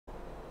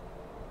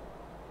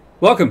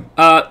Welcome.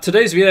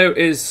 Today's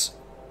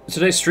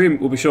stream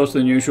will be shorter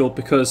than usual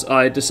because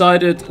I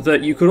decided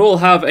that you could all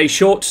have a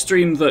short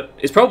stream that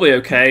is probably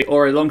okay,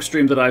 or a long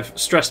stream that I've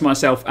stressed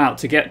myself out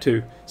to get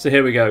to. So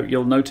here we go.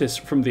 You'll notice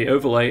from the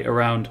overlay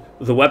around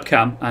the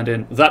webcam and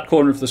in that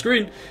corner of the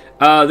screen,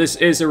 this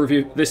is a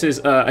review. This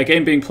is a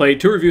game being played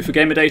to review for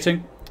Gamer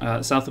Dating,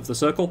 South of the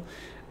Circle.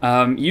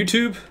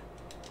 YouTube,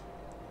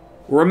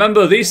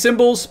 remember these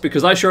symbols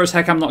because I sure as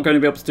heck am not going to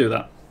be able to do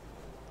that.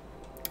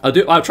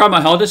 I'll try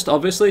my hardest,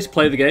 obviously, to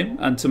play the game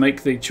and to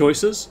make the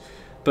choices.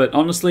 But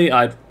honestly,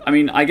 I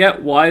mean, I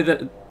get why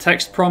the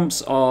text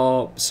prompts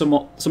are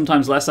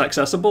sometimes less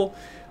accessible,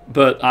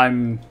 but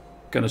I'm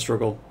gonna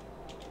struggle.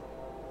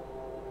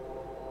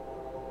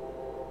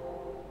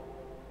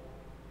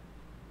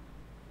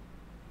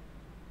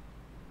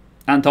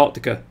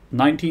 Antarctica,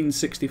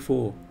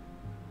 1964.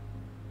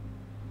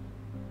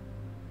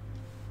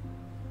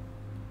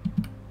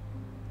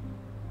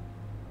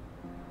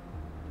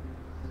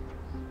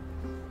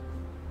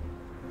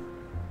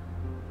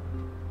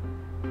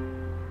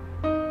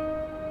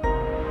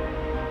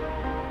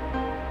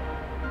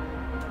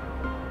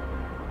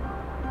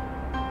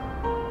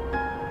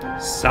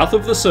 South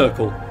of the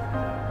Circle.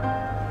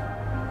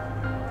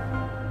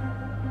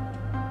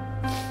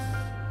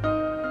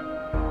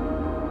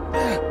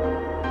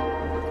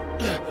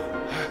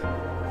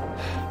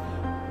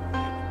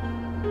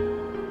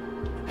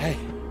 Hey.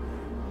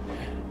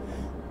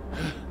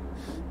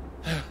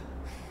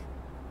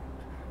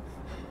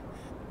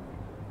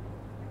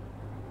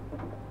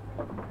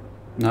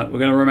 No, we're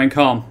going to remain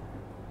calm.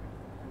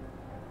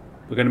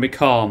 We're going to be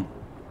calm.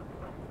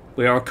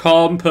 We are a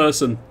calm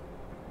person.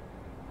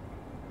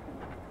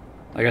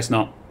 I guess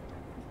not.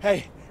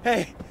 Hey,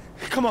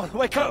 come on,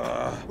 wake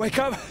up! Wake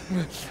up!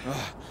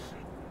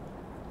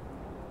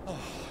 Oh,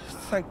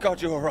 thank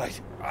God you're all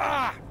right.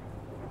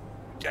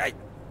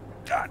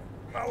 God,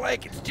 my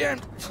leg, it's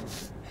jammed.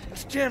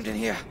 It's jammed in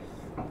here.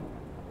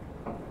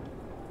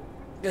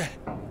 Yeah,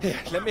 here,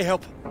 let me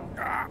help.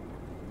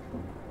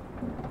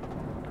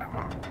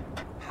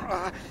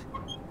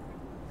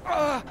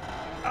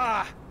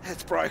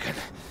 It's broken.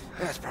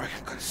 That's broken.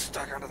 Got it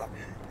stuck under the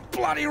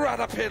bloody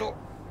rudder pedal.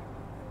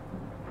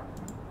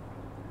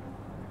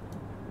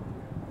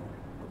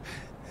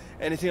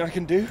 Anything I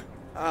can do?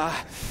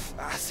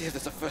 See if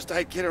there's a first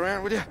aid kit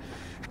around, will you?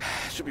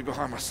 Should be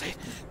behind my seat.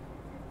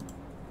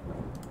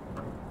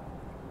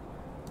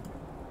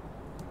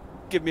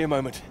 Give me a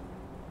moment.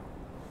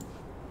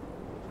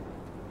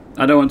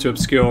 I don't want to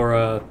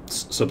obscure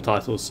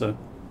subtitles, so.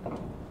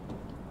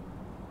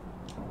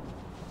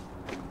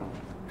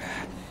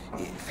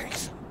 Yeah,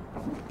 thanks.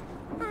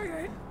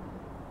 Okay.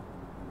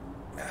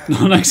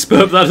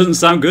 Non-expert, that doesn't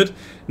sound good.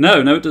 No,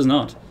 it does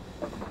not.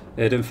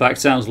 It in fact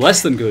sounds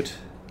less than good.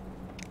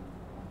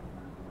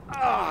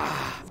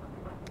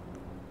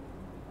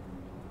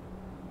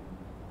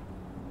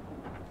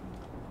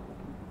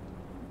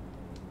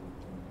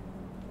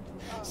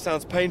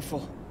 Sounds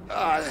painful.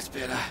 That's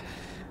better.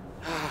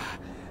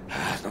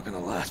 It's not gonna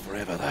last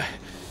forever, though.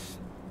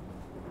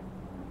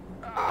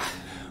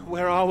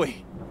 Where are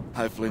we?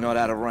 Hopefully not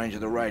out of range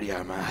of the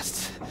radio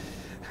masts.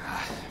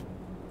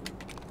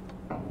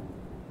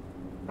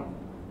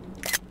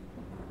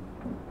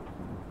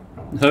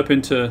 I'm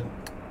hoping to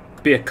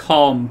be a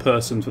calm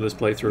person for this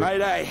playthrough.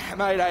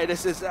 Mayday,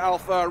 this is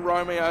Alpha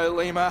Romeo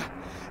Lima.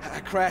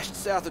 Crashed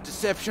south of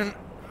Deception.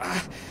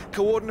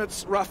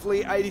 Coordinates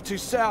roughly 82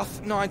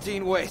 south,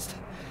 19 west.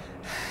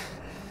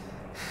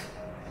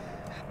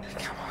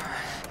 Come on.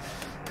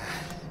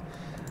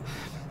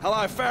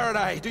 Hello,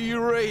 Faraday, do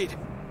you read?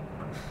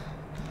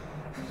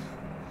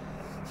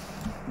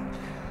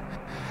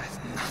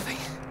 Nothing.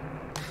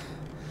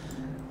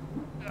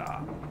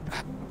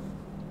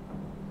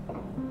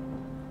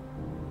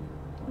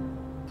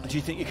 Do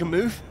you think you can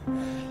move?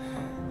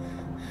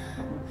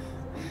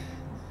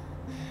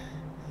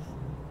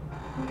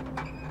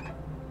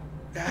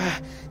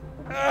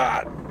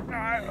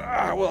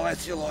 Well,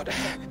 that's your lot.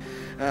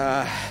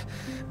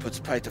 Puts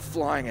paid to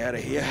flying out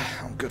of here.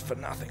 I'm good for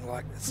nothing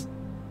like this.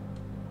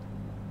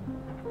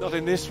 Not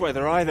in this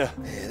weather either.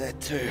 Yeah, that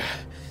too.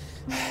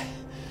 At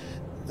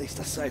least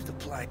I saved the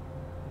plane.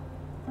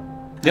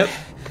 Yep.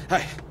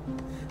 Hey,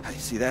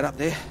 see that up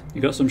there?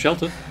 You got some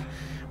shelter.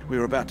 We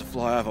were about to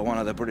fly over one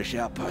of the British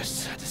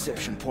outposts.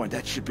 Deception Point,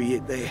 that should be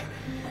it there.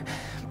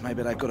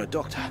 Maybe they've got a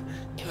doctor.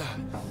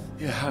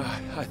 Yeah,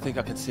 I think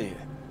I can see it.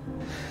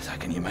 So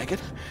can you make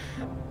it?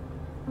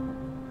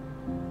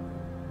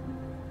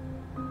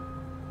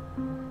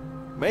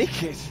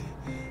 Make it?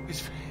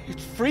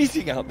 It's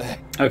freezing out there.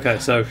 Okay,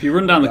 so if you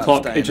run down the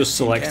clock, it just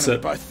selects We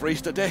it. both freeze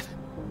to death.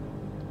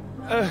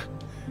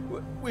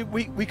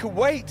 We could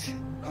wait.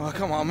 Oh,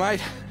 come on,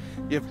 mate.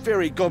 Your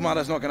fairy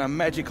godmother's not going to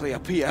magically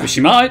appear. Well,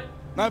 she might.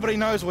 Nobody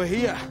knows we're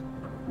here.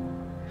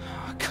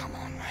 Oh, come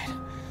on, mate.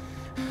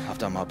 I've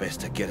done my best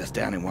to get us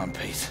down in one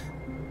piece.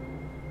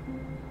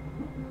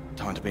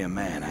 Time to be a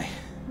man, eh?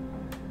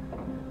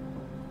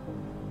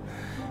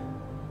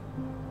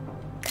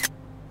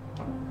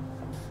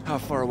 How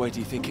far away do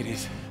you think it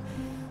is?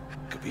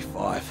 Could be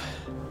 5.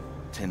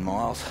 10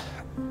 miles.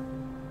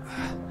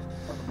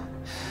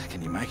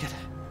 Can you make it?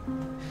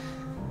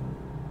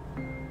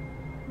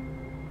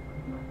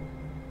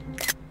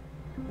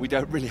 We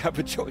don't really have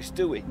a choice,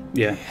 do we?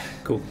 Yeah,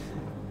 cool.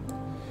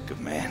 Good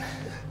man.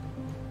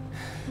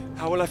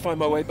 How will I find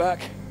my way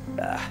back?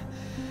 There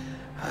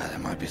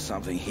might be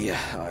something here.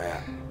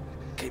 I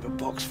keep a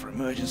box for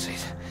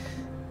emergencies.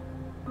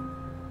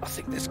 I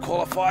think this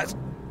qualifies.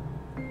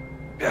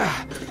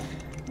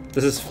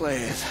 This is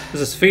Flares.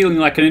 this is feeling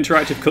like an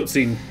interactive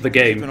cutscene. The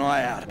Keep game. an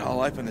eye out.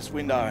 I'll open this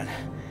window and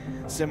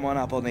send one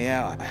up on the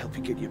hour to help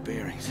you get your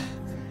bearings.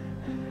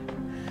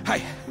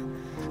 Hey!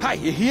 Hey,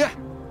 you here?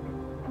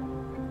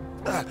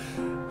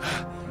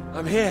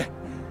 I'm here.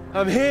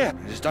 I'm here.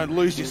 Just don't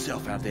lose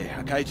yourself out there,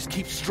 okay? Just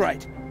keep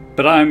straight.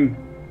 But I'm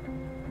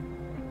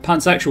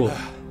pansexual.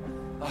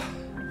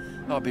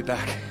 I'll be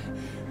back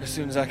as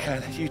soon as I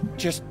can. You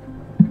just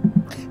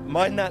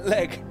mind that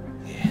leg.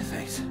 Yeah,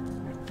 thanks.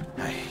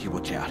 Hey, you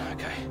watch out,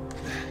 okay?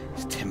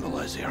 It's 10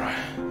 below 0.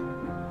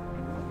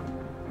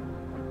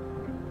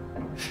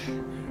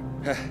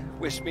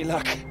 Wish me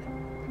luck.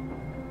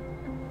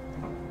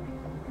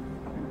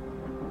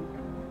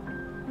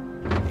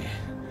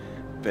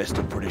 Best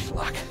of British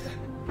luck.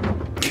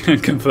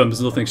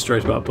 Confirms nothing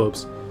straight about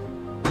pubs.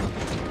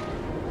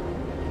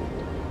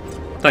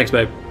 Thanks,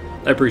 babe.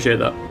 I appreciate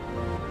that.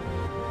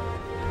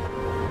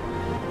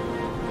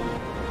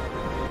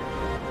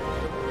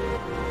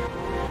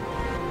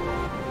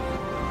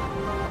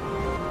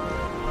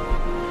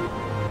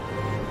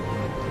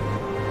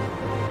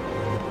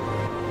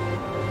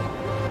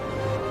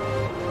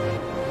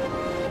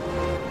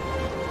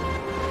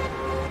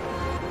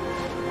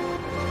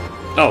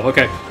 Oh,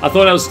 okay. I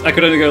thought I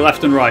could only go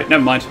left and right.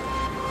 Never mind.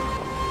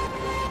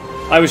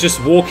 I was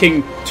just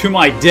walking to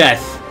my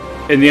death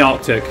in the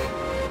Arctic.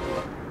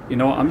 You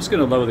know what? I'm just going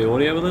to lower the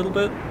audio a little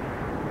bit.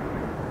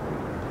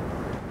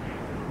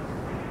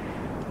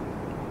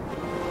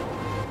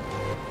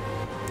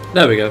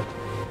 There we go.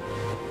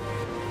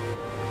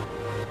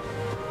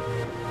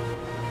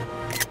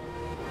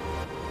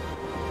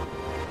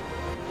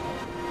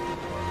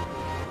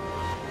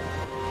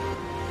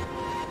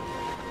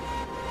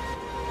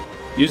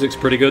 Music's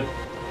pretty good.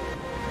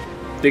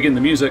 Digging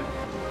the music.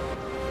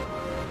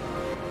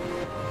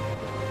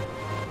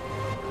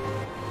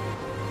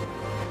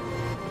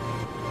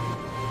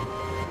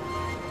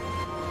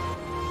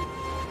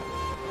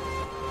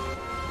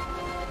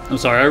 I'm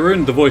sorry, I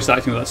ruined the voice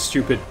acting with that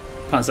stupid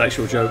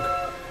pansexual joke.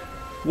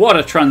 What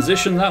a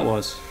transition that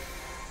was.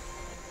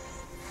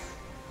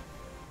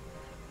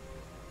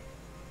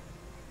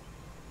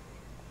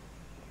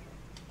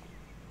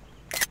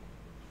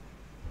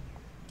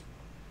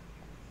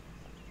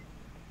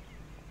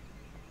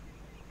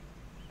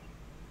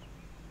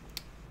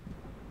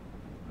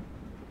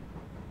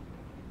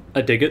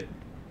 I dig it.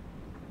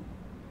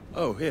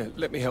 Oh, here,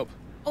 let me help.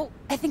 Oh,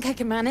 I think I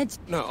can manage.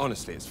 No,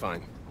 honestly, it's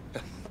fine.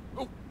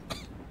 Oh.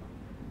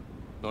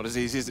 Not as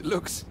easy as it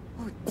looks.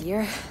 Oh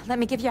dear. Let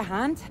me give you a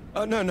hand.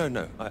 Oh, no.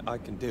 I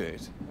can do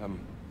it.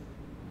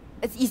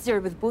 It's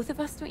easier with both of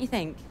us, don't you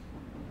think?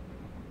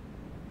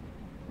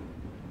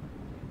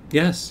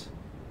 Yes.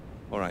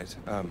 All right,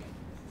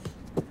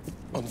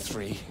 on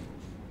 3.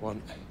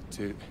 1,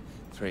 2,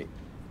 3.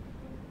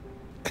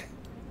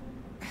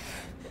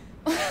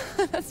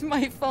 That's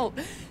my fault.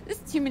 There's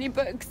too many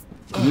books.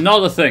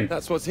 Not a thing.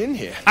 That's what's in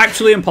here.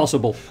 Actually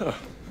impossible.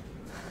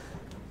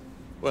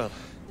 Well,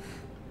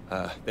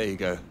 there you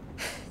go.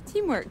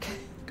 Teamwork.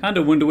 Kind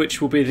of wonder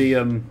which will be the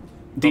problem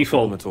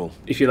default at all.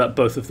 if you let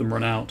both of them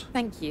run out.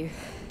 Thank you.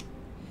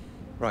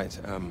 Right,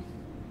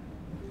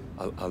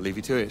 I'll leave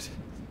you to it.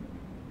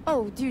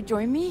 Oh, do you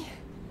join me?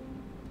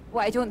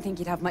 Well, I don't think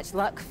you'd have much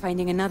luck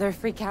finding another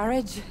free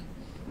carriage.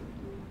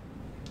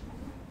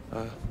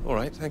 All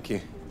right, thank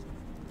you.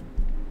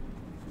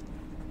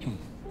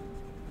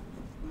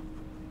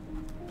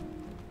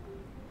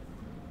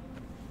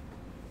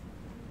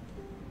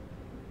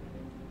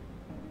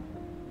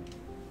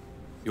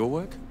 Your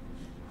work?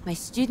 My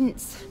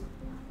students.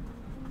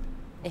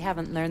 They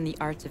haven't learned the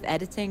art of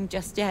editing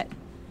just yet.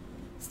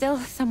 Still,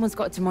 someone's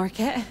got to mark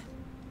it.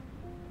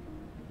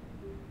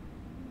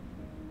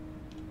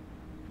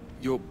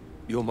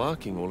 You're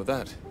marking all of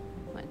that?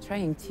 I'm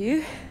trying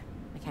to.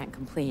 I can't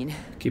complain.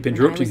 Keep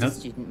interrupting when I her. was a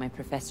student, my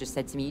professor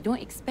said to me, "You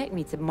don't expect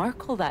me to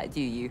mark all that,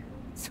 do you?"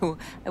 So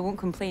I won't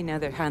complain now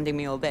they're handing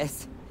me all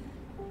this.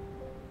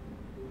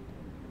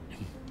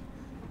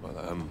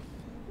 Well,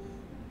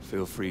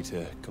 feel free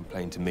to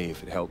complain to me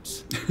if it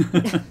helps.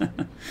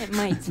 It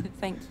might,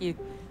 thank you.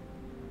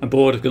 I'm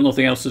bored, I've got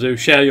nothing else to do.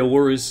 Share your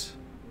worries.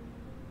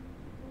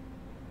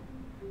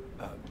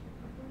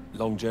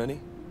 Long journey?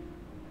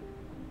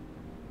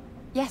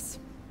 Yes,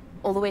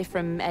 all the way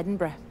from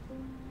Edinburgh.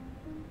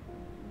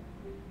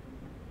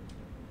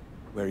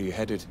 Where are you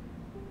headed?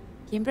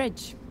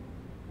 Cambridge.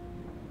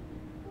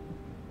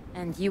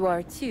 And you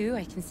are too,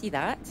 I can see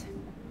that.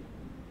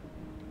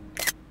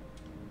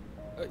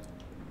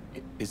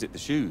 Is it the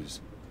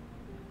shoes?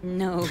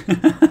 No.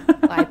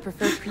 I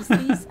prefer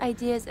Priestley's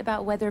ideas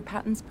about weather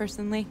patterns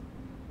personally.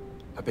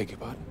 I beg your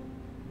pardon?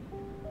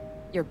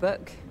 Your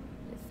book.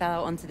 It fell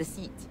out onto the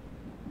seat.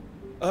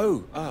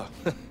 Oh, ah.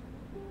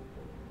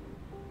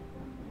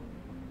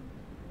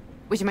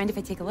 Would you mind if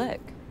I take a look?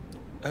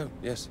 Oh,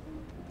 yes.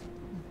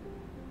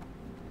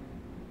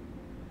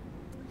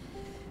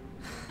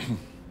 The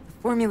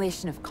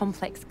formulation of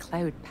complex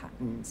cloud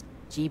patterns.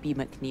 J.B.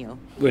 McNeil.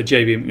 We're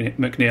J.B.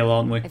 McNeil,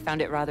 aren't we? I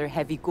found it rather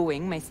heavy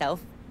going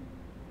myself.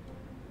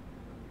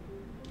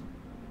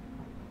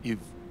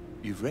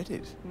 You've read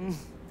it?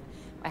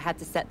 I had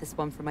to set this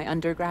one for my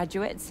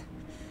undergraduates.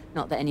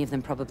 Not that any of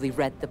them probably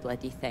read the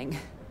bloody thing. The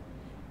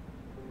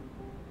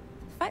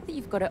fact that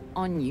you've got it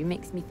on you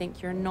makes me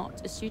think you're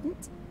not a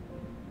student.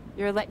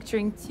 You're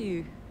lecturing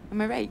too.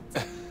 Am I right?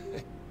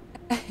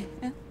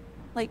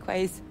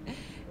 Likewise.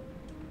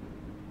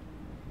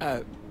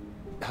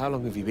 How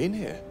long have you been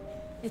here?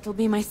 It'll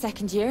be my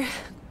second year.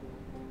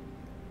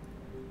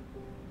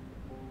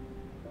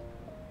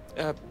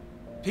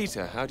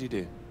 Peter, how do you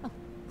do? Oh,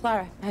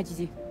 Clara, how'd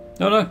you do?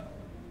 No, no.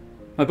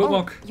 My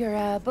bookmark. Oh,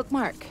 your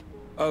bookmark.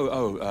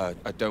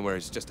 Don't worry,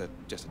 it's just a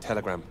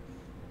telegram.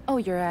 Oh,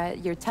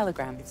 your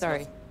telegram.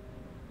 Sorry.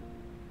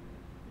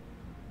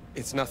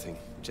 It's nothing,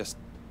 just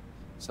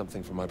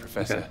something from my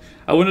professor. Okay.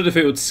 I wondered if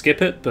it would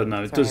skip it, but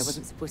no, it Sorry, I does.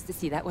 wasn't supposed to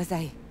see that, was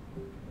I?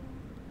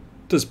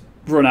 Does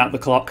run out the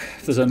clock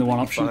if there's only one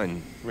option.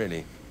 Fine,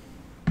 really.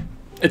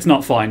 It's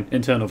not fine.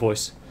 Internal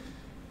voice.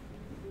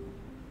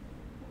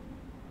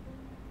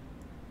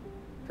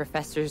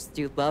 Professors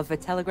do love a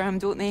telegram,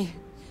 don't they?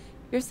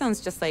 Yours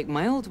sounds just like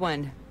my old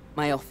one.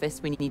 My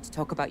office when you need to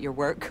talk about your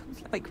work.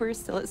 Like we're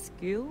still at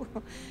school.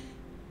 I'm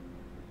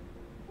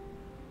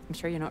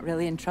sure you're not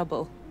really in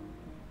trouble.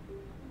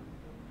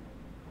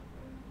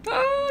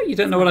 Ah, you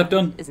don't know what I've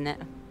done. Isn't it?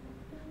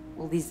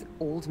 All these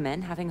old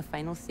men having a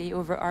final say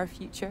over our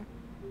future.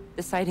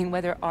 Deciding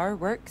whether our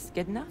work's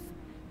good enough.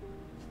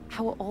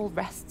 How it all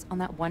rests on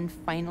that one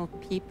final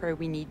paper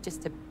we need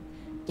just to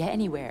get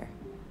anywhere.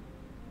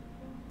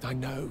 I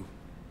know.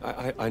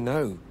 I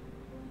know.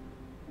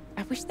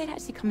 I wish they'd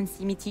actually come and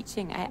see me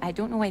teaching. I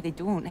don't know why they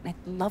don't. And I'd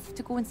love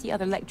to go and see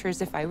other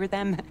lecturers if I were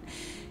them.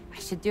 I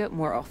should do it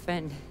more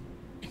often.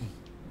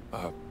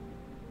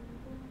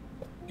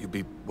 You'd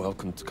be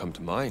welcome to come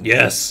to mine.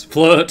 Yes,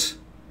 flirt.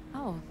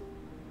 Oh,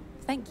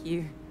 thank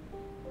you.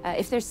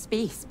 If there's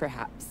space,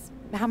 perhaps.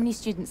 How many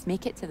students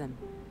make it to them?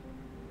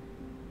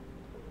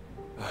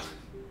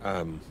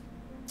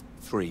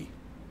 3.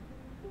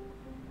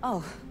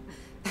 Oh.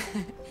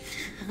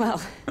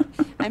 Well,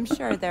 I'm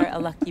sure they're a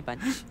lucky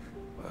bunch.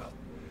 Well,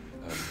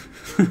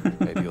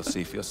 maybe you'll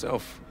see for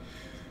yourself.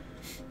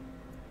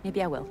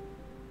 Maybe I will.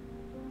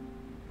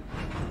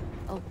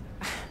 Oh.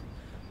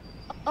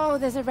 Oh,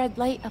 there's a red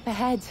light up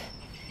ahead.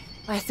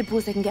 I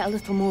suppose I can get a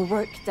little more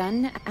work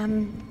done.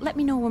 Let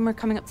me know when we're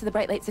coming up to the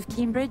bright lights of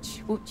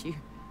Cambridge, won't you?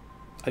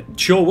 I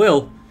sure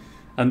will.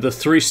 And the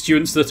 3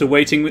 students that are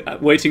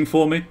waiting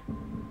for me.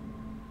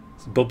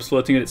 It's Bubs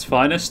flirting at its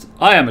finest.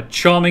 I am a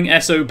charming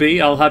SOB,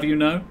 I'll have you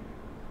know.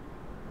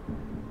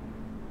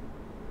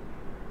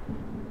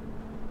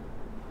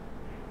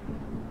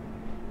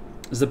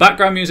 Is the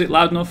background music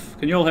loud enough?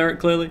 Can you all hear it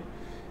clearly?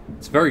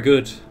 It's very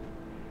good.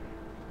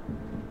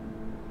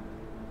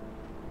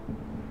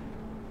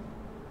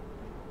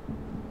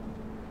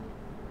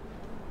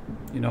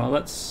 You know,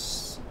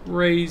 let's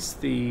raise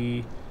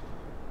the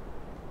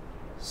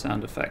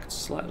sound effects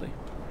slightly.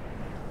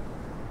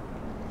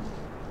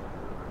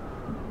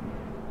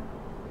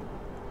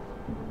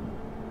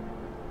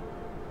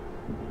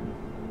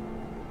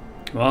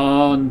 Come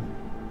on.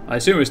 I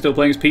assume we're still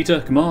playing as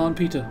Peter. Come on,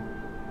 Peter.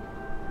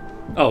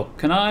 Oh,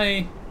 can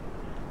I...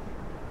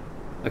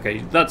 Okay,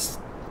 that's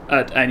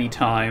at any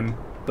time,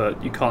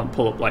 but you can't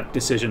pull up, like,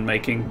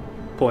 decision-making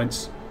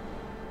points.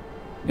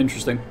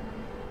 Interesting.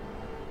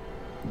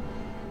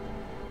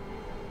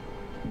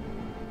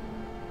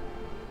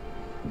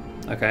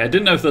 Okay, I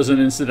didn't know if there was an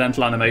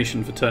incidental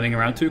animation for turning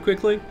around too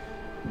quickly.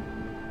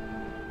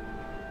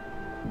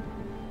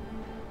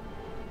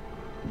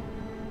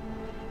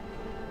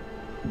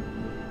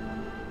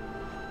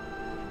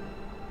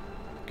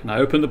 Can I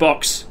open the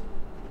box?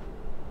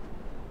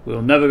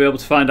 We'll never be able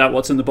to find out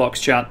what's in the box,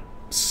 chat.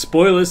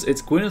 Spoilers,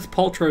 it's Gwyneth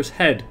Paltrow's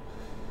head.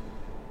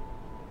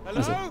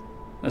 Hello?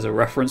 There's a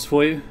reference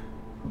for you.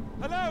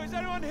 Hello, is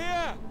anyone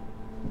here?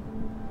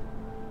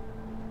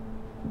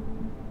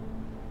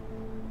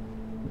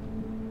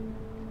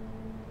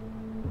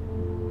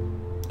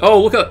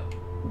 Oh, look at...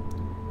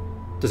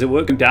 Does it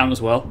work down as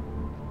well?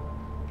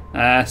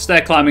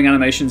 Stair climbing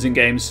animations in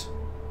games.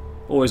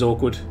 Always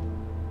awkward.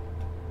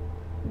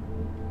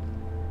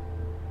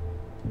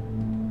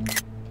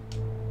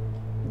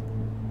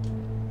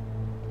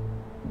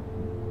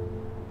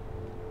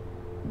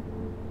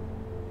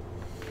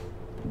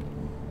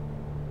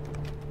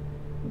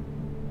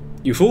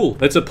 You fool!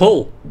 It's a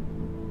pull!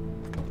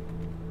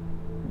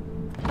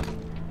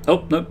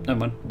 Oh, no, never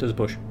mind. There's a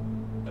push.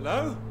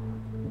 Hello?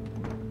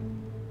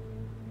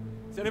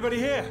 Is anybody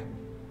here?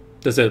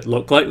 Does it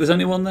look like there's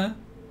anyone there?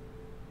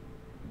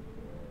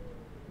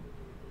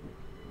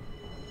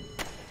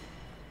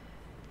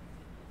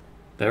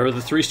 There are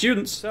the 3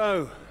 students.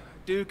 So,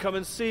 Do come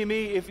and see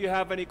me if you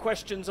have any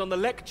questions on the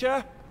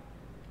lecture.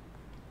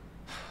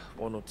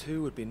 1 or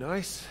 2 would be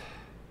nice.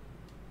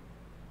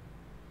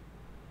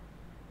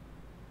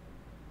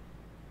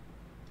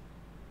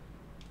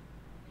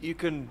 You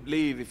can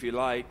leave if you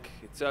like.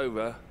 It's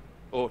over.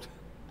 Or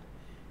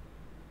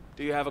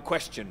do you have a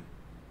question?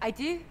 I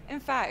do,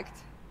 in fact.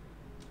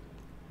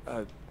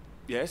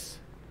 Yes?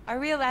 Are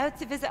we allowed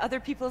to visit other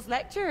people's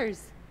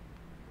lectures?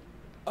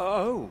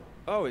 Oh,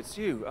 it's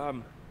you.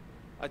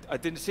 I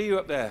didn't see you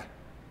up there.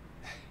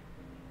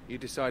 You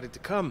decided to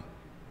come.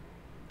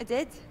 I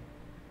did.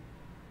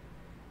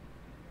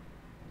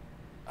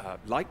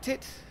 Liked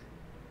it?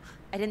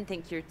 I didn't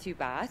think you're too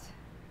bad.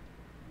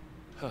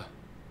 Huh.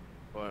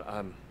 Well,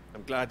 I'm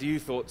glad you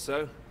thought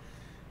so.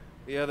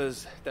 The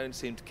others don't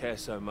seem to care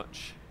so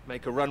much.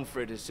 Make a run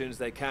for it as soon as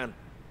they can.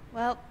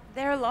 Well,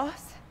 they're a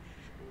loss.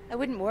 I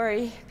wouldn't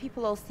worry.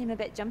 People all seem a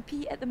bit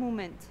jumpy at the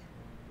moment.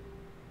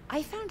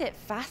 I found it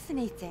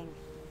fascinating.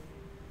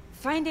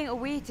 Finding a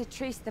way to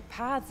trace the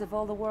paths of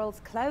all the world's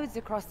clouds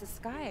across the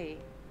sky.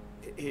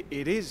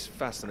 It is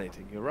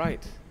fascinating, you're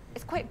right.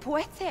 It's quite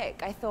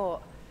poetic, I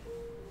thought.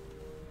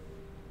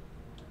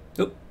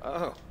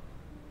 Oh,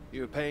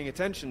 you were paying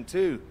attention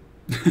too.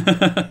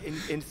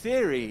 in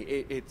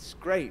theory, it's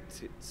great.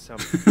 It's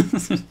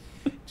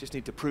just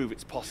need to prove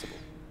it's possible.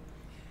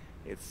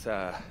 It's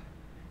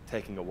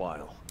taking a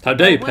while. How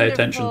dare you pay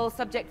attention? Wonderful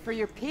subject for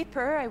your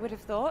paper, I would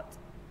have thought.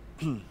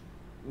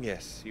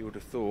 Yes, you would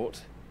have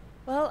thought.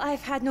 Well,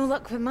 I've had no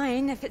luck with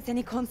mine, if it's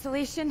any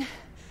consolation.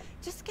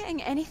 Just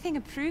getting anything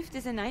approved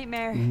is a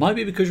nightmare. Might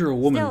be because you're a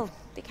woman. Still,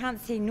 they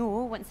can't say no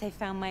once they've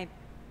found my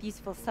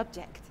beautiful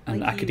subject. And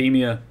like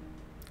academia,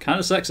 kind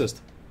of sexist.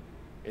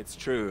 It's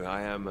true,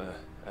 I am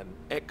an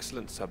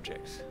excellent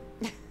subject.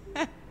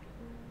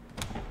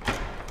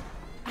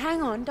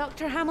 Hang on,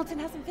 Dr. Hamilton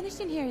hasn't finished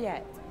in here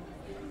yet.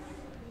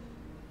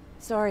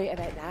 Sorry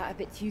about that, a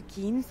bit too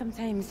keen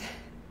sometimes.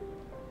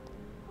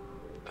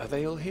 Are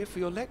they all here for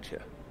your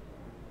lecture?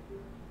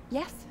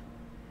 Yes.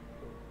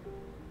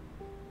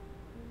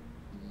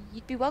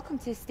 You'd be welcome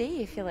to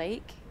stay if you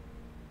like.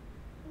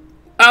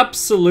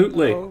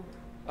 Absolutely.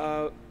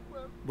 Oh,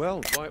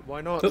 well, why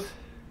not? Oh.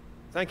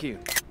 Thank you.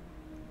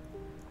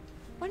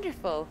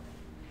 Wonderful.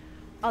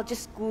 I'll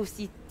just go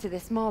see to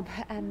this mob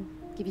and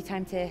give you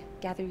time to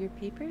gather your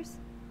papers.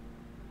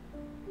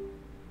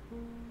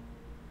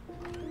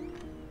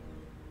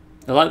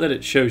 I like that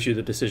it shows you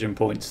the decision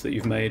points that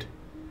you've made.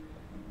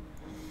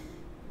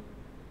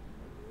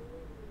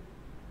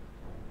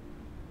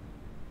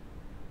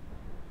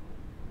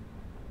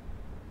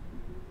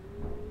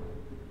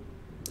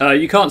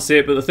 You can't see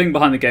it, but the thing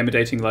behind the gamer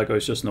dating logo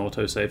is just an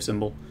autosave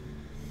symbol.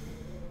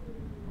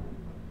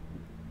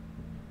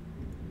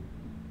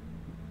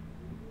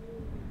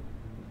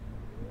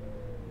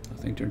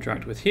 Nothing to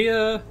interact with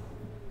here.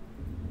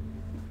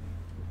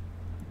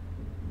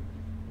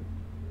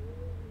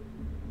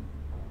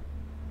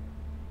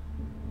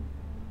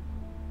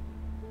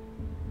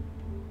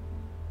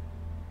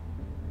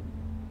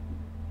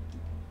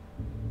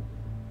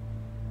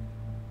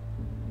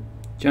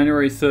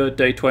 January 3rd,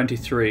 day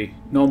 23.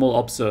 Normal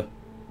obser.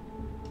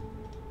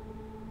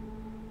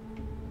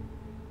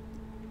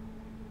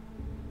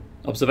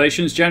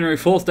 Observations. January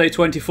 4th, day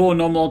 24.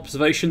 Normal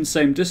observations,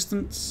 same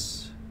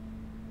distance.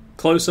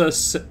 Closer,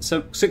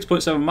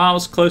 6.7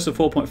 miles. Closer,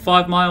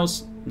 4.5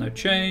 miles. No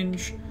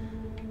change.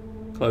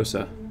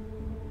 Closer.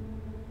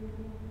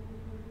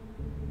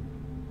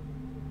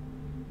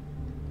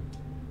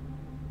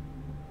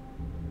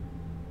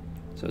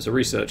 So it's a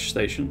research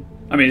station.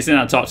 I mean, it's in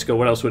Antarctica.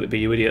 What else would it be,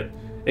 you idiot?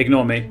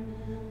 Ignore me.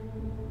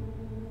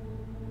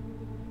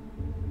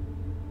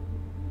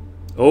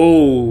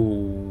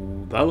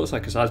 Oh, that looks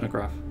like a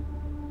seismograph.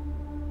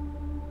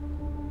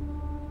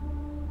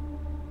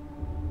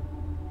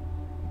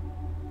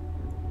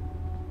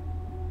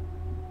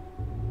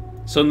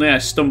 Suddenly I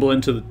stumble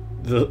into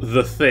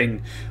the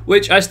thing,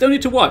 which I still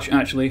need to watch,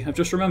 actually. I've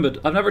just remembered.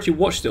 I've never actually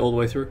watched it all the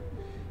way through.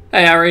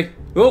 Hey, Harry.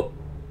 Oh,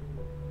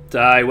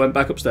 I went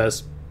back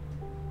upstairs.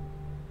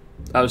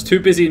 I was too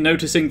busy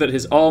noticing that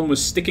his arm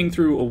was sticking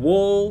through a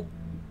wall.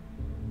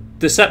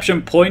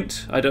 Deception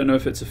Point. I don't know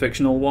if it's a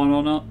fictional one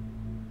or not.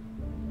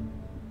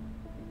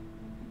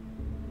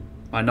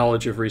 My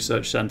knowledge of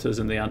research centres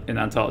in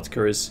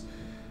Antarctica is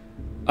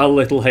a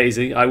little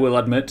hazy, I will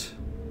admit.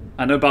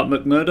 I know about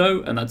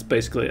McMurdo, and that's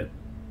basically it.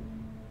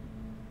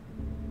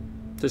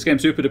 This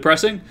game's super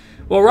depressing.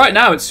 Well, right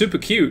now it's super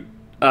cute.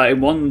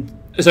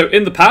 So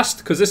in the past,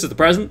 because this is the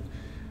present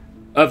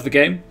of the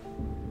game.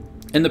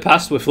 In the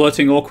past, we're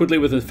flirting awkwardly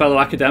with a fellow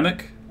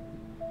academic.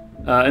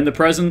 In the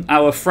present,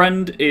 our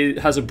friend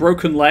has a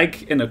broken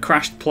leg in a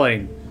crashed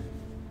plane.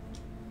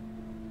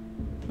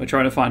 We're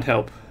trying to find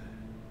help.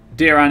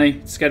 Dear Annie,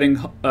 it's getting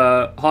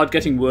hard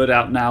getting word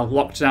out now,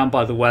 locked down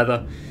by the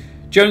weather.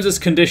 Jones's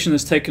condition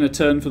has taken a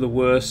turn for the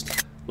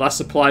worst. Last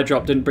supply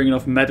drop didn't bring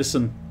enough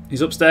medicine. He's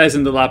upstairs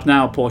in the lab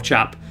now, poor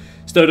chap.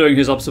 Still doing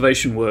his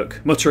observation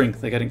work, muttering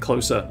they're getting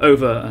closer,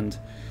 over and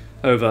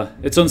over.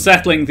 It's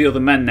unsettling the other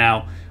men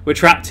now. We're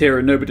trapped here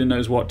and nobody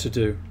knows what to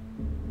do.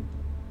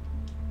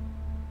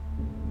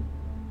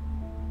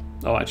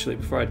 Oh, actually,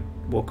 before I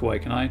walk away,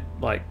 can I,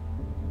 like,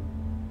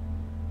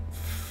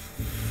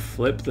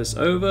 flip this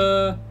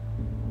over?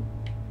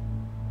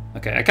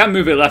 Okay, I can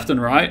move it left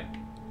and right,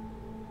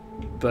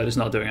 but it's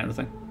not doing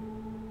anything.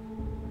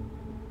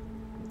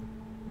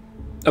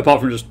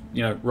 Apart from just,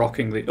 you know,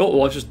 rocking the...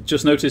 Oh, I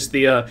just noticed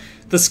the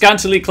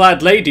scantily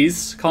clad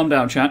ladies. Calm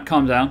down, chat.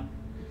 Calm down.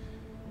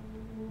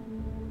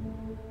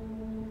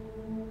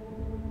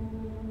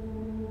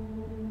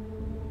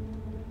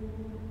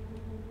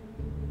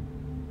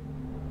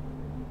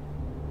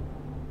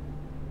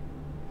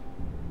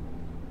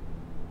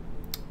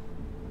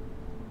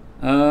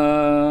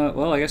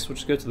 Well, I guess we'll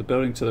just go to the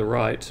building to the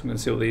right. I'm going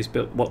to see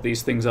what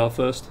these things are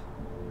first.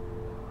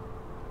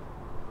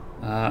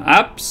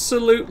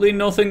 Absolutely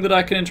nothing that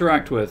I can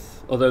interact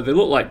with, although they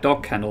look like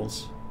dog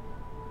kennels.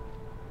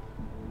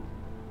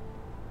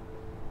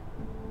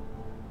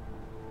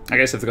 I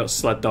guess if they've got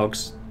sled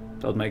dogs,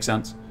 that would make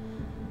sense.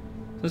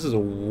 This is a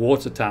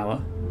water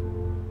tower.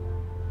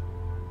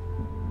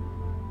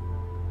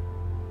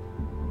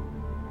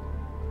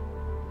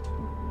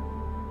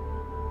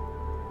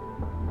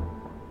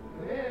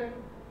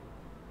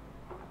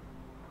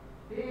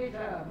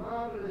 Peter,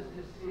 marvelous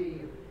to see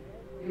you.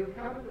 You've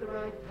come at the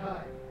right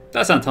time.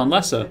 That's Anton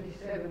Lesser.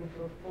 27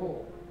 for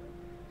 4.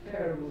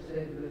 Terrible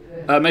state of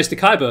affairs. Maester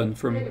Qyburn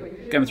from Anyway,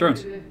 you Game of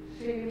Thrones. wanted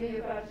to see me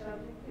about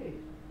something, please.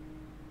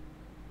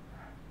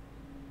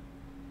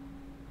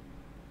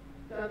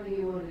 Something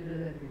you wanted to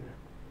let me know.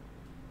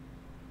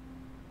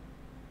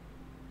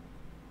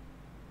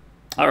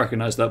 I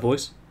recognise that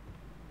voice.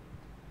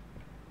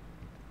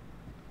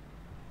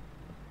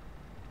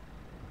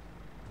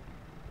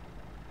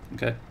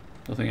 Okay,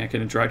 nothing I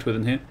can interact with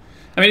in here.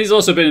 I mean, he's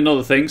also been in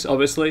other things,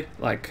 obviously,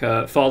 like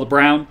Father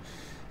Brown.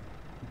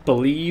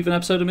 Believe an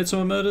episode of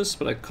Midsomer Murders,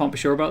 but I can't be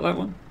sure about that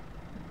one.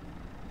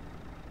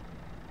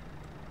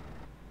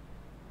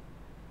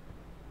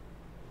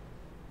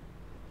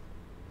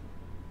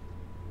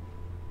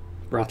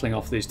 Rattling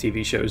off these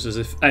TV shows as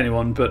if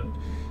anyone but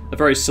a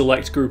very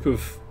select group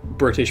of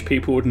British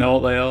people would know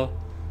what they are.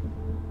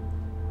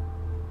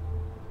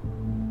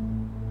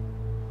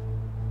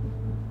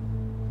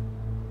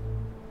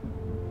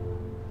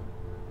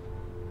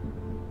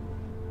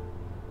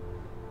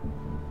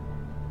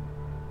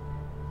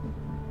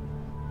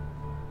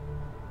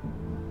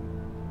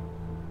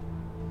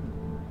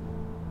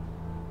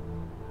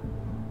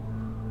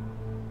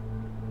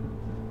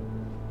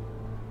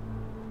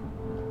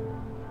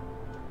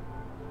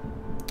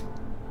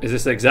 Is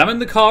this examine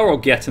the car or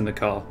get in the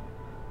car?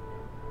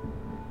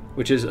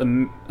 Which is a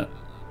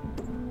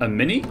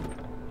mini,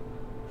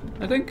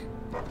 I think.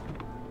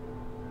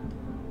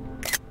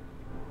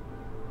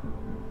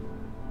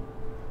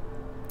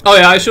 Oh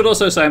yeah, I should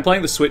also say I'm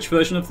playing the Switch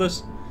version of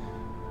this.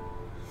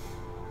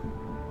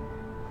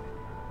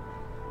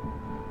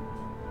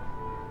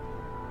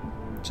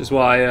 Which is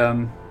why,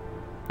 that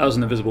was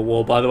an invisible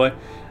wall, by the way.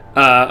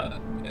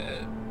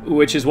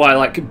 Which is why,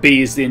 like,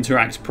 B is the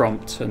interact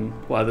prompt, and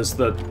why there's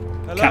the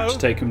capture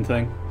taken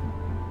thing.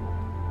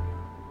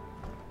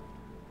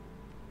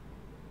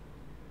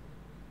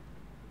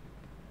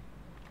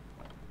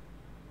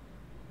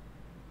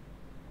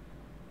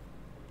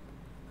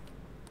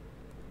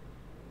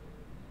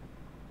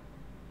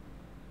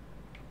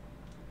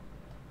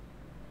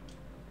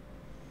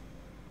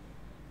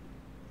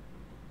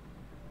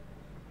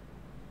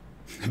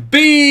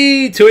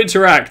 B to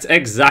interact.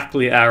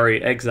 Exactly,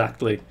 Ari.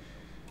 Exactly.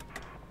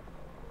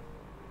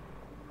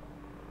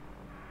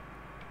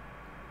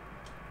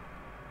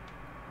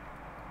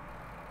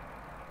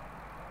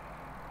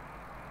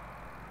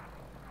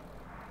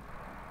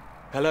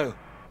 Hello?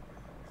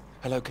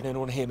 Hello, can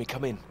anyone hear me?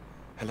 Come in.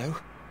 Hello?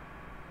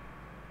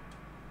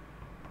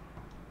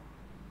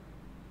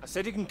 I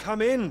said you can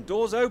come in.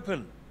 Door's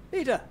open.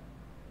 Peter.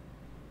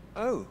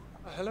 Oh,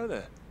 hello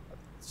there.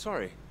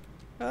 Sorry.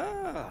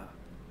 Ah,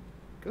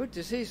 good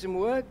to see some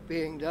work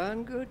being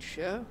done. Good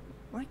show.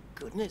 My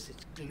goodness,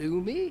 it's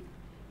gloomy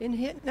in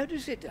here. No, do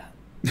sit down.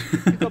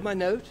 You got my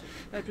note,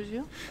 I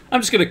presume?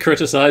 I'm just going to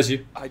criticize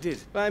you. I did.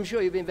 Well, I'm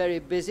sure you've been very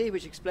busy,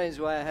 which explains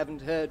why I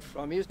haven't heard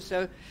from you.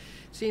 So,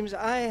 seems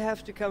I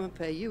have to come and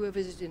pay you a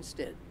visit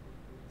instead.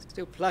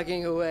 Still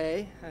plugging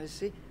away, I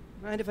see.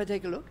 Mind if I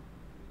take a look?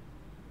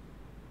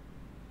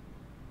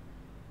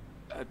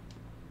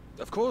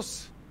 Of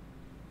course.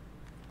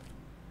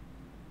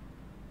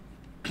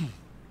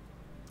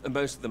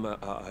 Most of them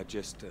are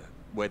just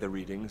weather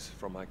readings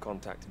from my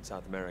contact in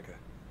South America.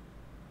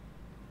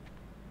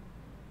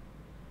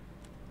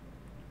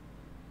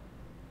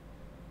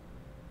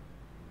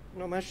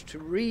 Not much to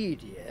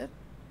read yet.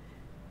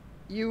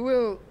 You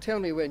will tell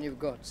me when you've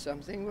got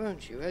something,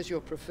 won't you? As your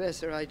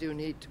professor, I do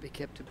need to be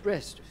kept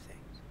abreast of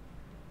things.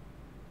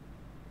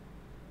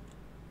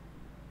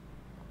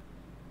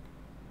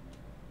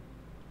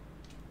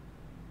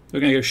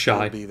 We're going to go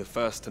shy. I'll be the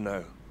first to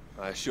know,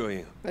 I assure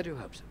you. I do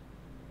hope so.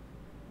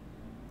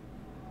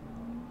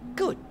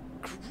 Good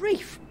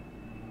grief!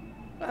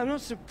 I'm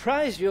not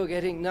surprised you're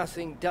getting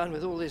nothing done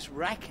with all this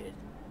racket.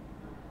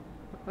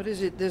 What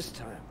is it this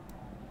time?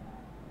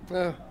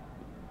 Oh,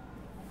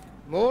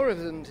 More of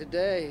them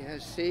today, I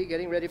see,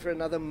 getting ready for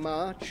another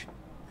march,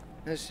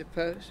 I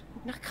suppose.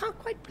 And I can't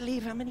quite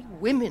believe how many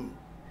women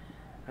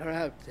are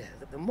out there.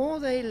 The more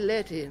they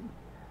let in,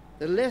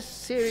 the less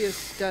serious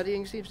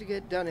studying seems to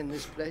get done in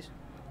this place.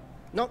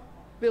 Not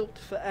built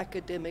for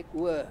academic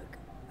work,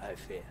 I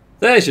fear.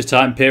 There's your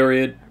time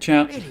period,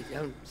 chap. I really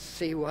don't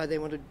see why they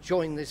want to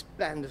join this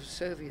band of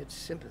Soviet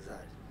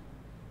sympathizers.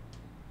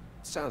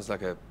 Sounds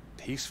like a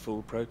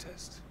peaceful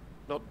protest.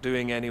 Not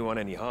doing anyone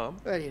any harm.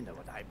 Well, you know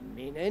what I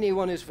mean.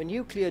 Anyone who's for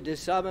nuclear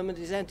disarmament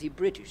is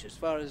anti-British, as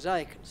far as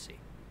I can see.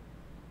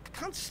 I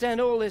can't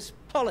stand all this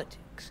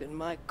politics in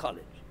my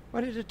college.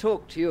 Wanted to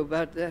talk to you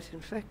about that,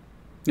 in fact.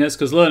 Yes,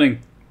 because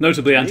learning,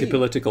 notably Me?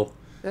 anti-political.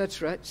 That's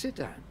right. Sit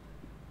down.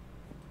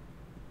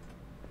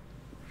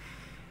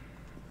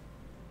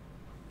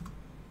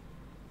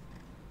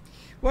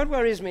 What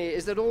worries me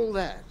is that all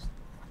that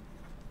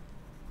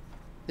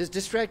is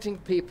distracting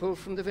people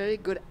from the very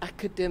good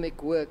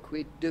academic work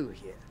we do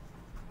here.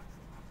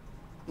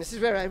 This is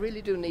where I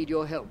really do need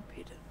your help,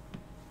 Peter.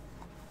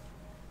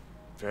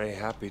 Very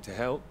happy to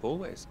help,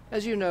 always.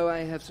 As you know,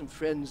 I have some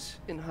friends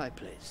in high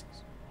places.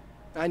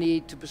 I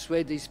need to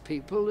persuade these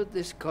people that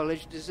this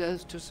college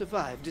deserves to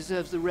survive,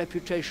 deserves the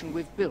reputation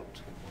we've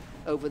built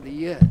over the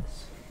years.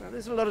 Now,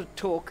 there's a lot of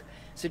talk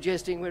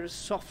suggesting we're a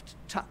soft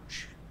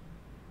touch,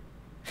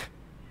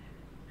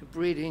 a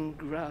breeding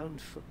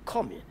ground for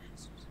communists.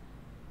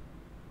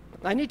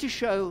 I need to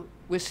show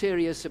we're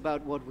serious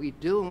about what we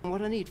do, and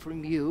what I need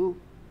from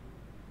you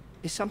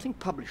is something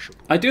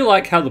publishable. I do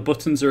like how the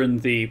buttons are in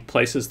the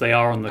places they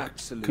are on the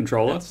Absolutely.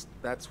 controller.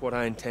 That's what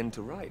I intend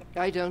to write.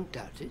 I don't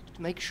doubt it.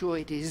 Make sure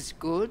it is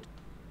good.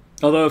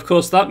 Although, of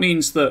course, that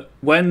means that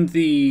when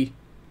the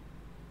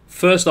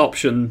first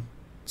option...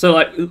 So,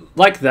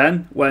 like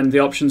then, when the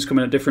options come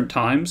in at different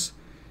times,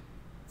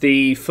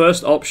 the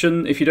first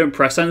option, if you don't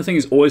press anything,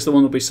 is always the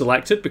one that will be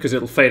selected because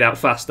it'll fade out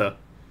faster.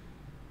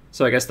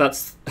 So I guess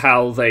that's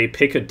how they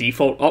pick a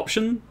default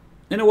option,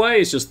 in a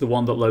way. It's just the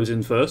one that loads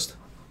in first.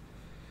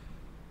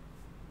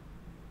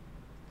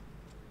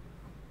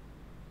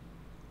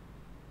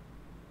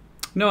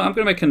 No, I'm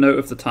going to make a note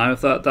of the time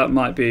of that. That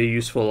might be a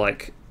useful,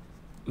 like,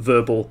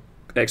 verbal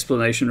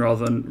explanation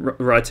rather than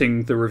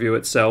writing the review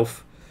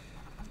itself.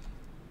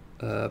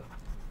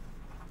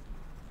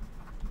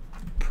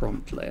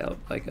 Prompt layout,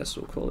 I guess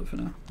we'll call it for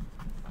now.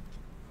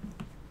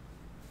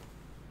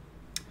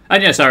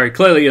 And yes, Harry,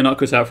 clearly you're not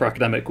cut out for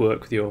academic work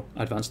with your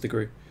advanced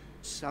degree.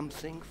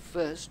 Something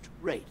first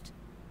rate.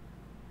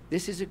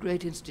 This is a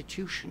great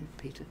institution,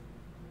 Peter.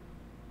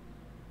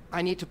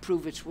 I need to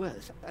prove its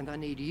worth, and I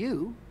need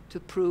you to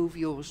prove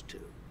yours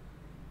too.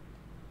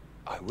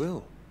 I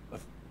will.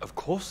 Of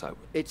course I will.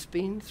 It's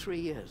been 3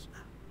 years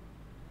now.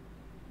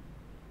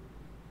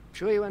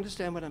 Sure you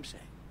understand what I'm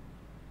saying?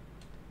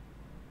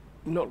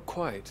 Not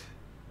quite.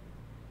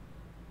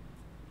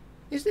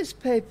 Is this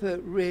paper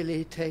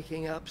really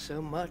taking up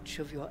so much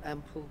of your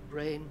ample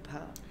brain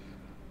power?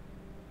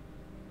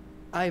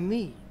 I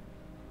mean,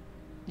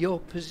 your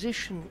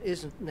position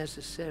isn't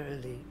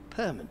necessarily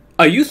permanent.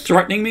 Are you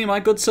threatening me, my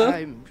good sir?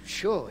 I'm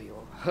sure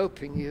you're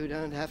hoping you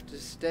don't have to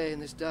stay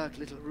in this dark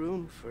little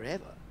room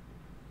forever.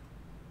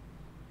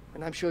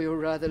 And I'm sure you'll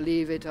rather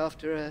leave it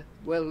after a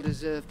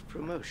well-deserved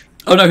promotion.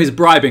 Oh no, he's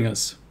bribing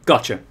us.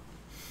 Gotcha.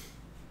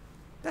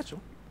 That's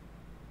all.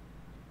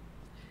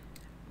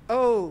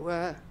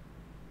 Oh,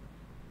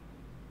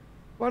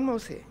 one more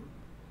thing.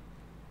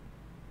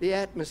 The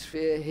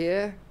atmosphere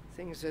here,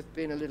 things have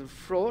been a little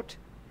fraught.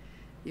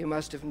 You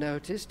must have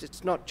noticed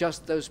it's not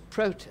just those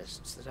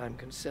protests that I'm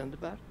concerned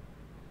about.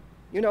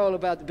 You know all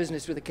about the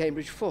business with the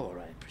Cambridge Four,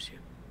 I presume.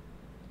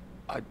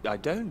 I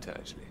don't,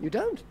 actually. You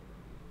don't?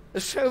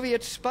 A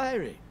Soviet spy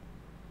ring.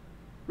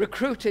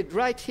 Recruited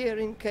right here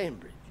in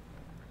Cambridge.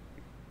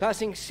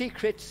 Passing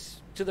secrets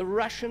to the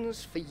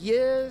Russians for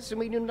years, and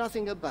we knew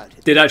nothing about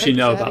it. Did actually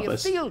know Papers are about having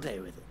this. a field day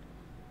with it.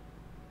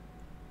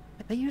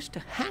 They used to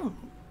hang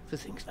for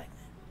things like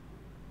that.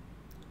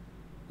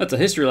 That's a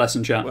history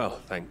lesson, chap. Well,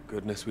 thank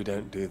goodness we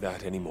don't do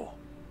that anymore.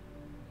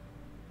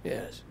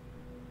 Yes.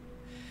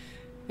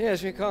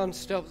 Yes, we can't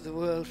stop the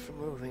world from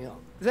moving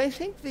on. They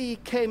think the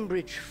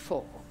Cambridge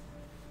Four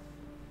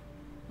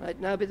might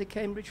now be the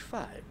Cambridge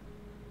Five.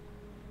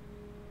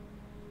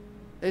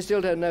 They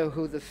still don't know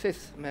who the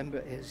fifth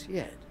member is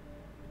yet.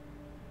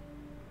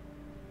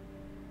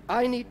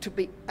 I need to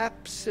be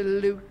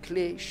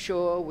absolutely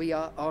sure we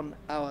are on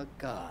our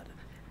guard.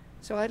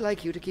 So I'd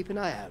like you to keep an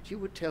eye out. You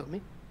would tell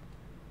me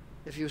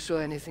if you saw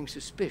anything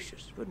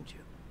suspicious, wouldn't you?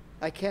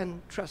 I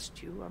can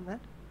trust you on that.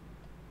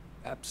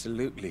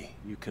 Absolutely.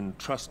 You can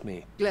trust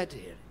me. Glad to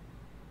hear it.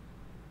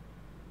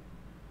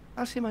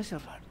 I'll see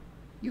myself out.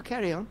 You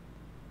carry on.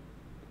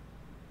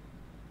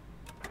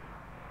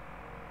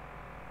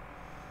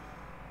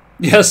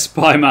 Yes,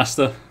 spy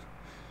master.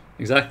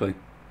 Exactly.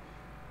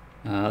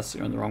 That's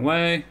going the wrong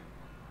way.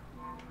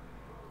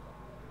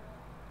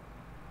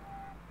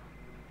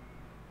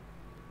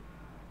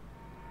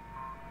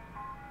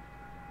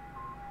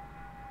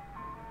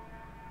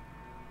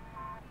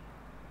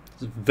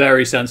 It's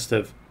very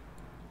sensitive.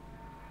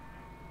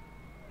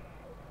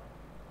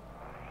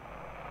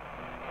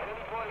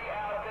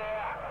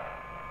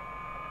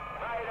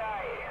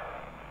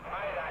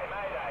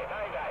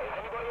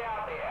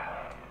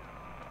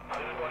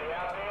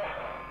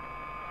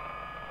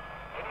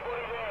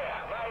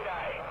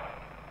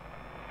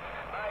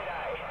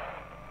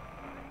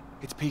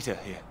 It's Peter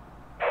here.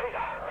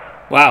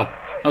 Wow,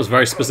 that was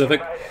very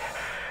specific. Are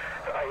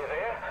you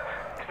there?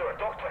 Is there a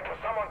doctor? Can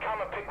someone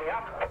come and pick me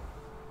up?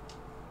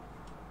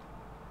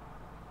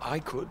 I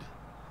could,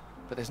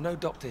 but there's no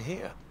doctor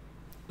here.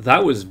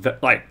 That was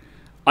like,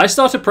 I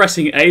started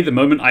pressing A the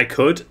moment I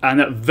could, and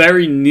that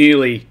very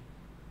nearly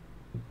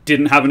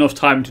didn't have enough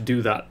time to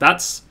do that.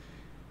 That's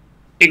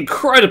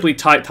incredibly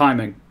tight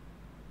timing,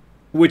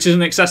 which is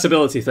an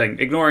accessibility thing,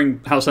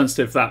 ignoring how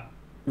sensitive that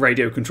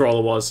radio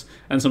controller was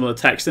and some of the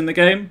text in the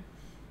game.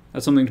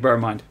 That's something to bear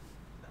in mind.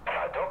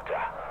 Doctor?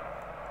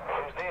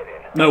 Who's there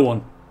then? No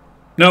one.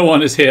 No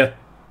one is here.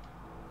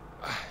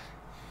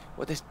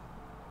 Well, there's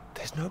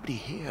nobody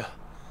here.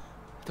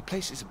 The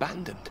place is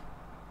abandoned.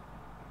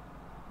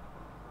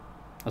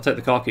 I'll take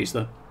the car keys,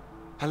 though.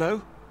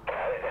 Hello?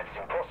 That's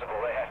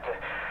impossible. They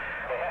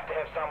have to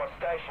have someone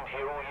stationed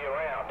here all year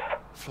round.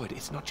 Floyd,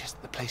 it's not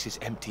just the place is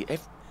empty.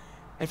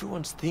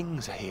 Everyone's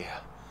things are here.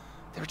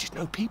 There are just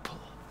no people.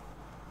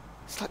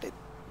 It's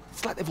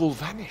like they've all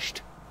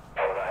vanished.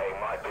 Well, they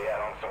might be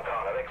out on some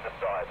kind of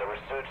exercise, a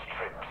research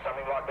trip,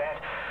 something like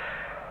that.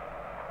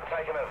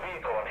 Taking a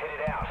vehicle and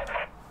headed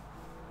out.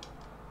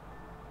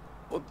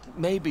 Well,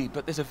 maybe,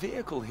 but there's a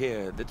vehicle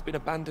here that's been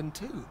abandoned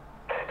too.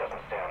 That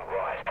doesn't sound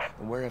right.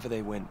 And wherever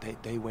they went,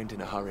 they went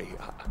in a hurry.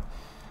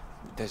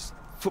 There's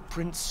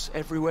footprints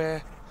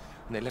everywhere,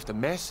 and they left a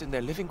mess in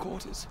their living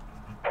quarters.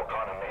 What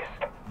kind of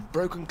mess?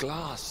 Broken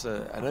glass,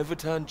 an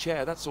overturned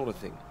chair, that sort of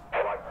thing.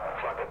 Like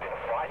there'd been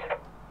a fight?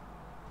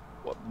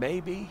 What,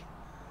 maybe?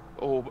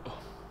 Or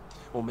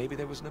maybe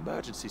there was an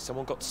emergency.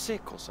 Someone got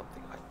sick or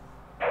something.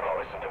 Now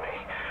listen to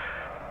me.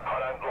 I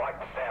don't like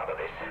the sound of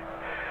this.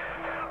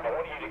 I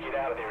want you to get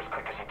out of there as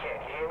quick as you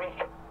can. You hear me?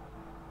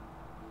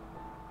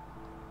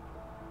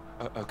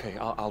 Okay,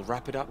 I'll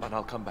wrap it up and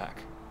I'll come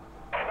back.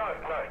 No,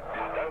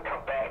 don't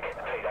come back,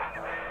 Peter.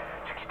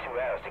 Took you 2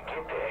 hours to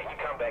get there. You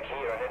come back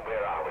here and then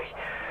where are we?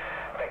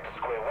 Back to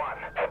square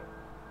one.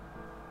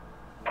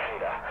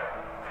 Peter,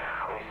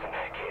 listen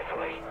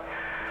carefully.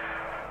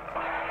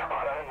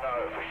 I don't know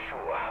for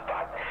sure,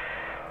 but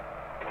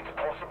it's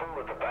possible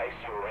that the base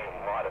you're in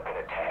might have been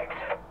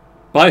attacked.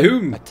 By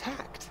whom?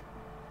 Attacked?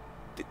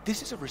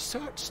 This is a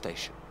research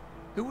station.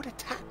 Who would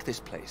attack this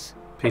place?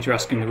 Peter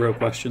asking the real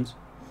questions.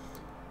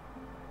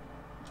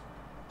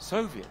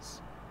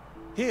 Soviets?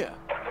 Here?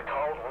 The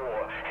Cold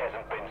War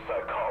hasn't been so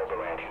cold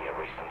around here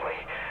recently.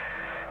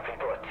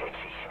 People are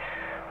tetchy.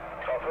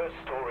 I've heard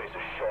stories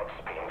of shots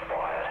being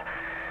fired.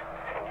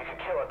 And you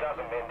could kill a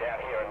dozen men down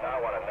here and no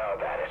one would know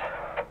about it.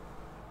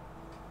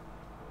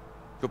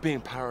 You're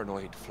being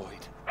paranoid,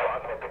 Floyd.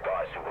 I've met the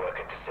guys who work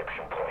at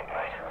Deception Point,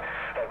 mate.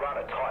 They run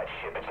a tight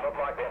ship. It's not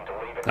like them to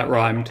leave it That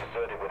rhymed.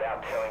 deserted without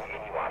telling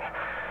anyone.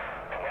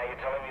 And now you're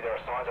telling me there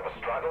are signs of a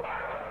struggle?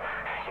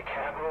 You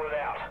can't rule it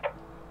out.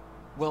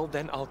 Well,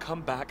 then I'll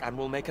come back and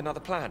we'll make another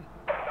plan.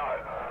 No,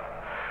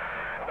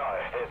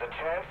 there's a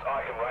chance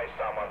I can raise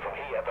someone from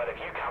here, but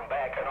if you come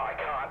back and I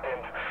can't,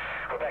 then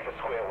we're back at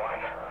square one.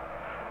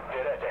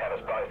 They'd have to have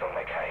us both on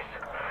their case.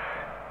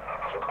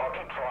 Look, I'll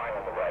keep trying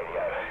on the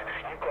radio.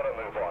 You've got to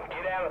move on.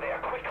 Get out of there,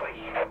 quickly.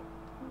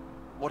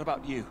 What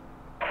about you?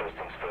 First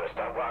things first,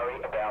 don't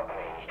worry about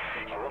me.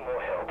 You want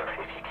more help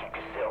if you keep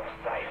yourself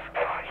safe.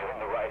 You're in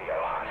the radio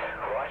hunt,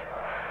 right?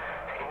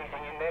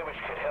 Anything in there which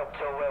could help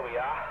tell where we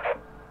are?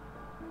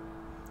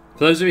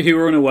 For those of you who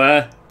are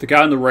unaware, the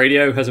guy on the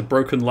radio has a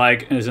broken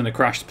leg and is in a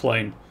crashed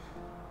plane.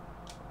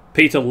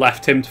 Peter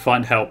left him to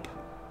find help.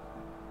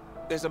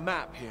 There's a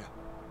map here.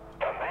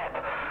 A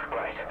map?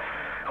 Great.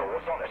 Oh,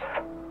 what's on it?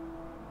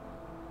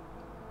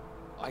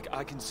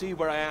 I can see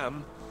where I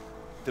am.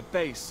 The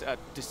base at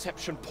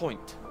Deception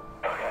Point.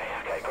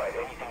 Okay, great.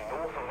 Anything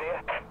north of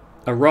there?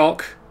 A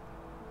rock.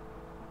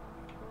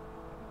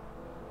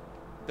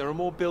 There are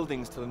more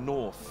buildings to the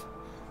north.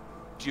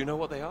 Do you know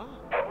what they are?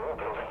 More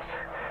buildings.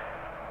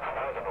 I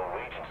know the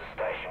Norwegians are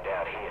stationed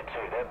out here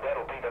too.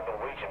 That'll be the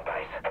Norwegian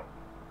base.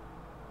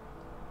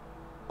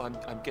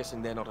 I'm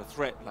guessing they're not a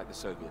threat like the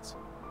Soviets.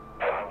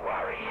 Don't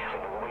worry, the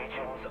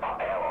Norwegians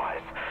are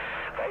allies.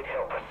 They'd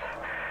help us.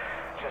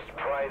 Just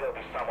pray there'll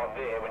be someone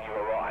there when you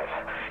arrive.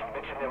 You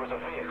mentioned there was a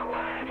vehicle.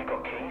 Have you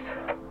got keys?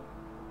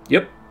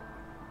 Yep.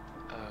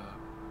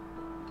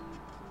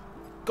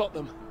 Got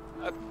them.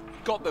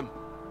 Got them.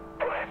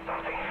 Well, that's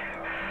something.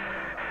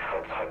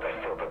 Let's hope they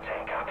filled the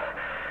tank up.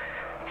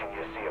 Can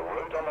you see a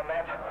route on the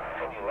map?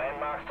 Any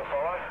landmarks to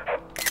follow?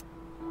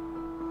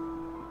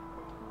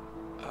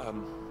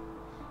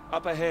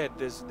 Up ahead,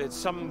 there's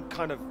some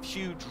kind of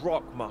huge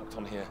rock marked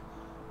on here.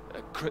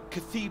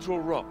 Cathedral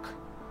Rock.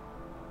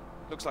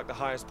 Looks like the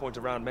highest point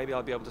around. Maybe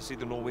I'll be able to see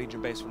the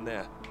Norwegian base from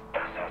there.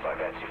 Sounds like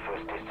that's your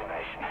first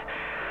destination.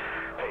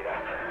 Peter,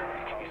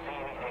 can you see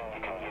anything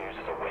you can use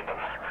as a weapon?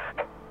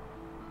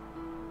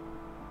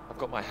 I've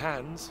got my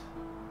hands.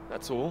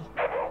 That's all.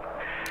 Well,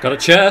 Got a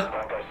chair.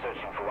 don't go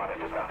searching for one if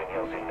there's nothing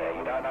else in there.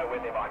 You don't know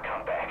when they might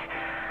come back.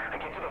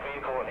 And get to the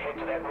vehicle and head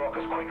to that rock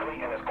as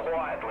quickly and as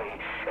quietly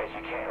as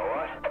you can,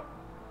 alright?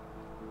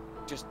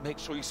 Just make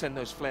sure you send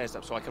those flares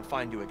up so I can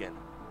find you again.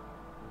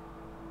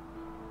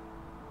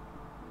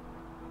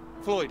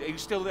 Floyd, are you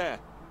still there?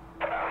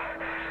 Sorry,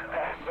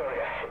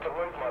 I had to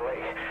lose my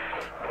leg.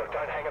 Look,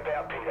 don't hang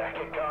about, Peter.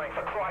 Get going,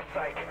 for Christ's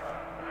sake.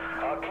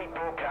 I'll keep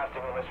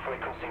broadcasting on this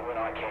frequency when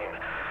I can.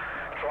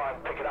 Try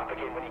and pick it up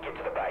again when you get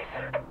to the base.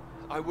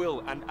 I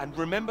will, and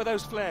remember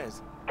those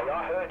flares. Yeah,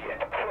 I heard you.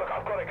 Look,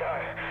 I've got to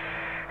go.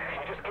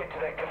 You just get to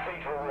that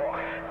Cathedral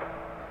Rock.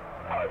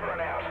 Over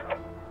and out.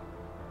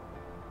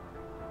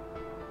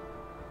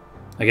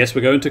 I guess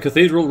we're going to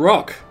Cathedral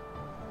Rock.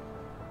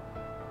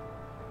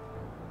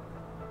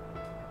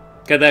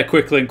 Get there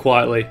quickly and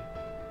quietly.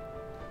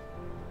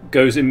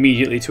 Goes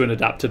immediately to an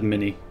adapted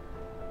mini.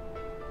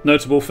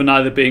 Notable for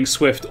neither being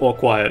swift or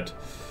quiet.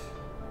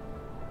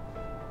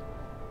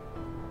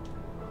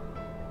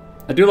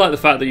 I do like the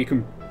fact that you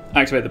can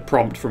activate the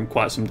prompt from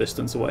quite some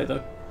distance away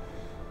though.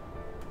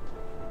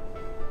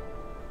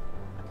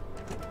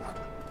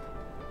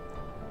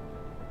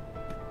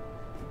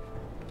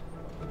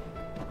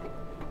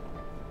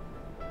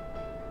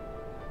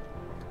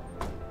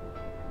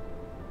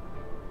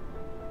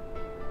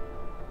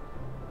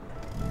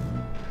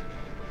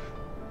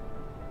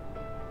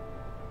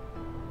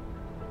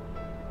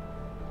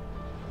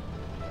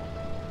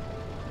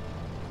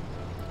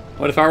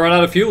 What if I run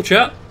out of fuel,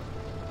 chat?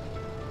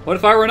 What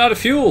if I run out of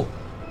fuel?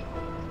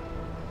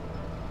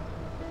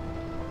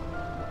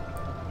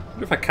 I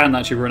wonder if I can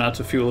actually run out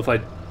of fuel if I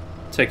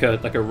take a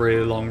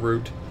really long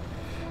route.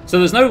 So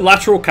there's no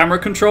lateral camera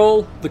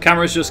control. The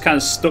camera's just kind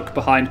of stuck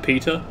behind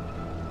Peter.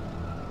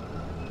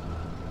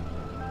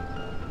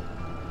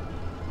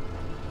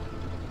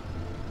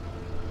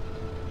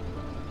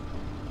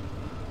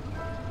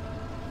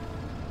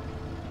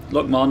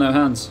 Look, Ma, no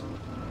hands.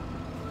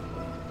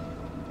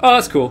 Oh,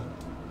 that's cool.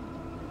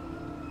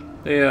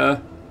 The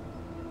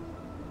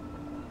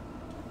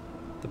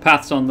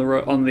paths on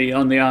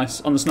the ice,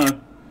 on the snow.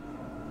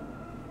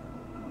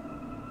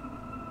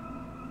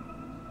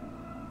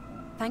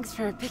 Thanks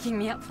for picking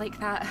me up like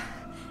that.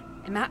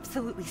 I'm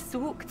absolutely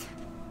soaked.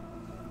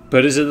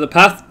 But is it the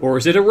path or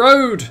is it a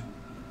road?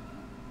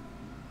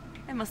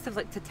 I must have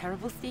looked a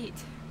terrible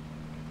state.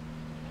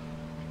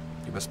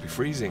 You must be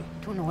freezing.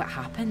 Don't know what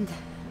happened.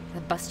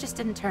 The bus just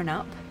didn't turn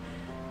up.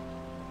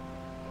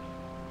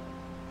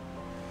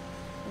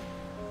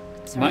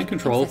 Sorry, Mind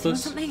control obsessing on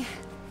this. something?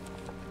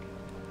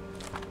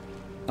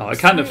 Oh, I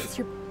kind Sorry, of. It's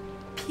your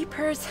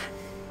peepers.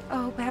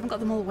 Oh, I haven't got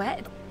them all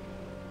wet.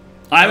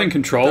 I'm in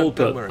control, don't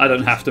but worry I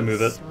don't about have to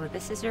move it. So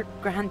this is your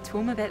grand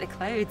tome about the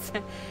clouds.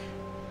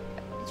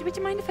 Would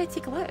you mind if I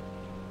take a look?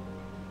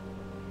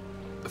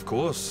 Of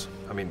course.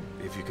 I mean,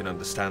 if you can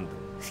understand them.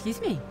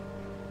 Excuse me.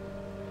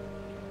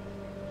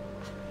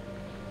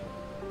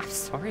 I'm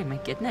sorry, my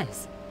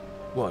goodness.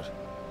 What?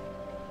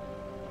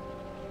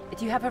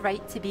 Do you have a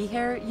right to be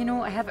here? You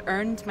know, I have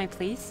earned my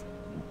place.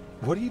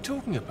 What are you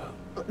talking about?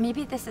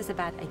 Maybe this is a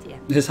bad idea.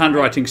 His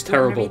handwriting's Don't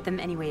wanna terrible. read them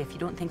anyway if you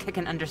don't think I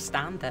can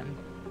understand them.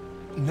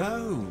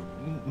 No.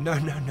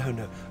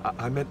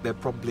 I meant they're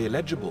probably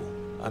illegible.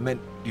 I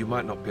meant you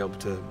might not be able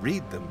to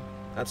read them.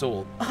 That's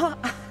all.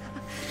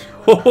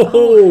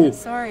 Oh,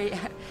 Sorry.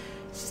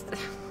 It's just,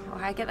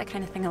 I get that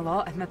kind of thing a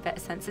lot. I'm a bit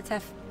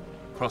sensitive.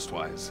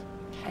 Crosswise.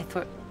 I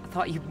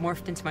thought you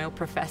morphed into my old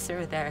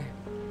professor there.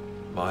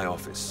 My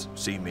office.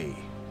 See me.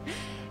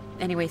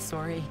 Anyway,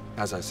 sorry.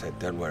 As I said,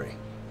 don't worry.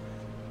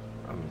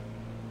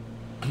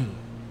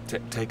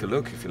 Take a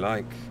look if you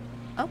like.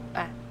 Oh,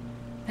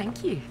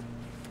 thank you.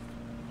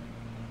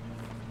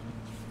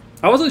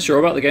 I wasn't sure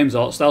about the game's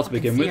art style to I can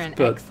begin see you're with, an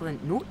but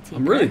excellent note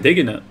I'm really taker.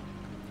 digging it.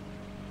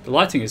 The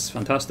lighting is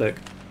fantastic.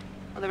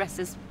 Well, the rest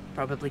is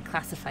probably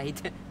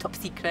classified. Top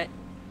secret.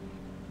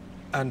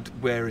 And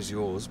where is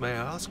yours, may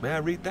I ask? May I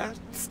read that?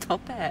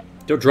 Stop it.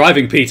 You're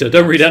driving, Peter.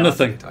 Don't read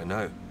anything. I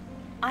know.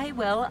 I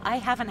will. I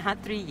haven't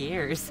had 3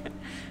 years.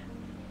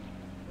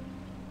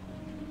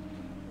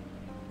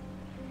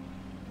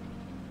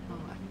 Oh,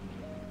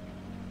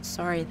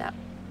 sorry, that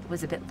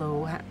was a bit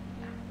low.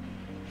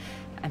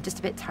 I'm just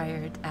a bit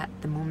tired at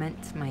the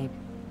moment. My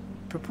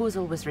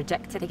proposal was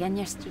rejected again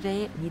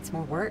yesterday. It needs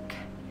more work.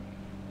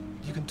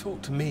 You can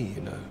talk to me,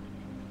 you know.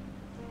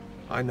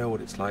 I know what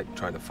it's like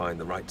trying to find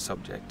the right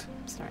subject.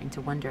 I'm starting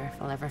to wonder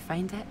if I'll ever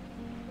find it.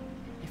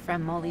 My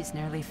friend Molly's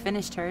nearly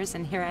finished hers,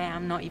 and here I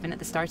am, not even at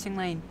the starting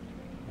line.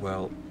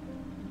 Well,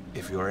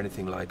 if you're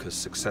anything like as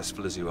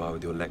successful as you are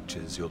with your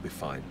lectures, you'll be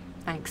fine.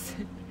 Thanks,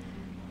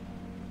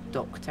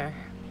 Doctor.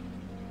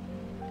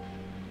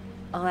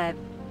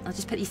 I'll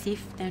just put you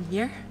safe down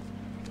here.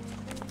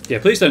 Yeah,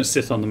 please don't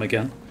sit on them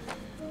again.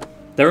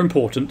 They're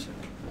important.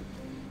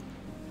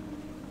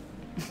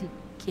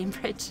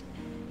 Cambridge.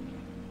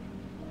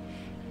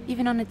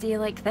 Even on a day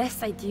like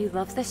this, I do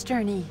love this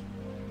journey.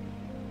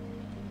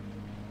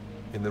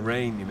 In the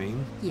rain, you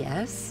mean?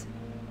 Yes.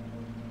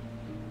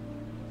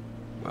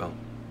 Well,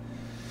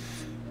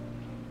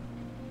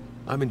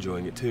 I'm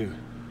enjoying it too.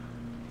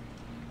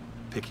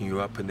 Picking you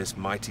up in this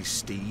mighty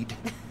steed.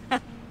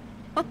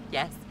 Oh,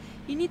 yes.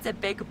 Who needs a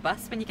big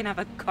bus when you can have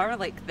a car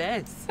like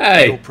this? Your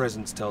Hey!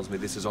 presence tells me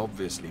this is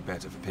obviously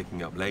better for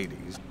picking up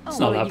ladies. It's Oh, not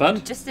well, that you bad.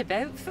 could just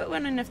about fit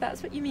one in if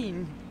that's what you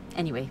mean.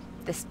 Anyway,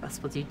 this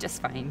bus will do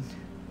just fine.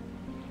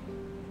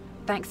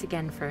 thanks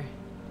again for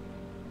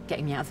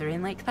getting me out of the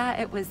rain like that.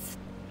 It was...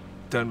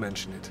 Don't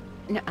mention it.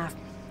 No, I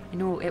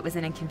know it was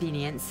an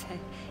inconvenience.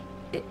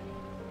 It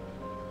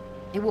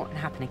won't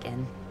happen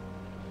again.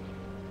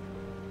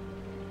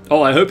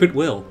 Oh, I hope it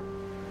will.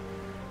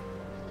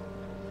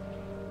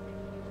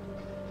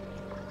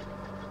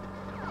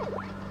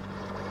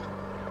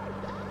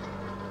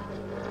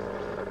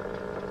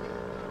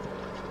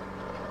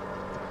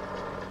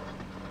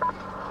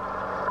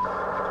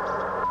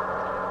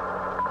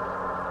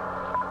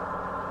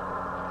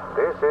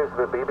 This is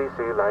the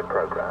BBC Live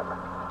program.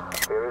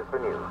 Here is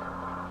the news.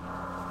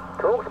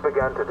 Talks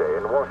began today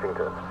in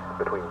Washington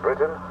between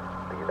Britain,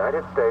 the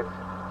United States,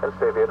 and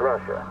Soviet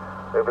Russia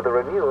over the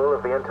renewal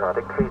of the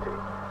Antarctic Treaty,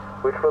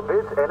 which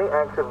forbids any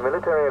acts of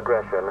military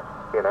aggression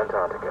in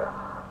Antarctica.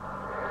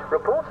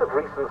 Reports of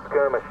recent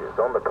skirmishes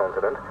on the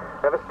continent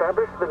have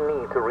established the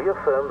need to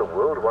reaffirm the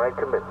worldwide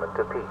commitment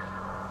to peace.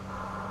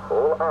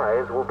 All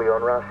eyes will be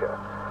on Russia,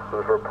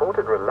 whose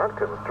reported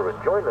reluctance to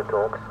rejoin the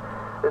talks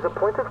is a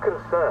point of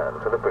concern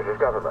for the British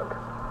government.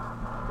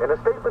 In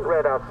a statement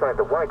read outside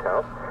the White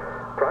House,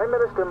 Prime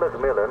Minister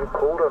Macmillan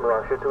called on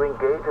Russia to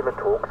engage in the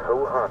talks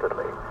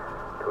wholeheartedly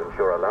to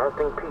ensure a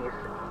lasting peace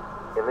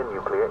in the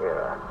nuclear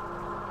era.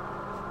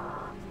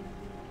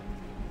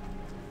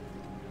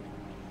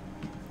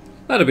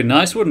 That'd be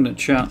nice, wouldn't it,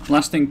 chat?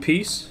 Lasting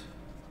peace.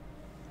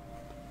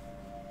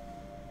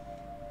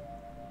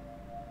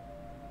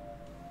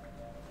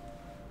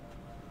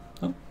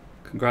 Oh,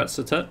 congrats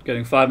to Tet,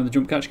 getting 5 in the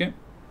jump catch game.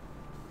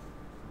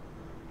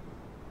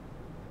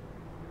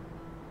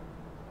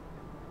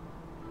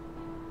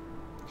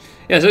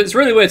 Yeah, so it's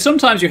really weird.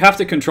 Sometimes you have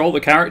to control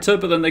the character,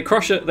 but then they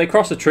cross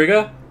a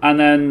trigger, and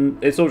then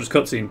it's all just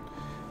cutscene.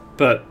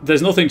 But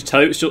there's nothing to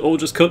tell you, it's all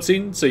just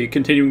cutscene, so you're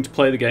continuing to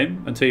play the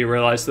game until you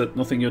realise that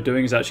nothing you're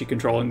doing is actually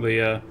controlling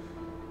the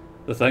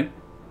thing.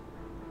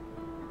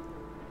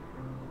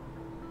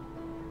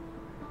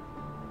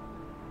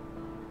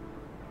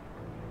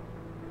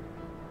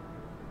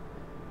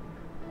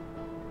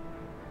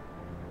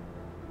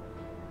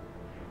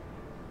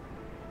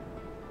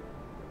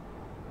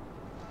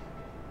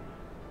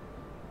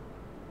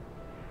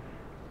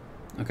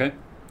 Okay,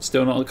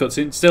 still not a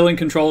cutscene. Still in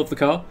control of the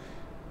car.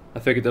 I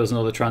figured there was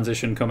another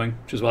transition coming,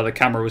 which is why the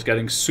camera was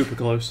getting super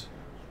close.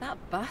 That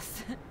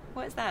bus?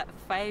 What is that,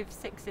 5,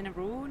 6 in a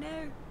row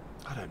now?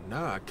 I don't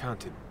know, I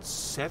counted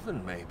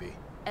 7 maybe.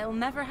 It'll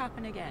never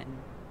happen again.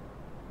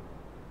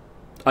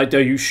 Are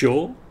you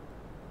sure?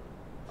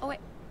 Oh wait,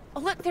 oh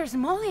look, there's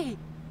Molly!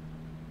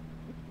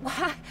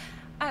 What?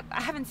 I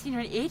haven't seen her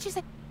in ages.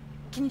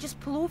 Can you just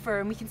pull over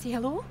and we can say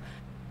hello?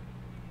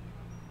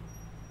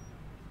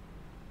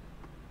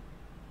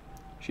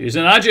 She's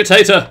an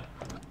agitator!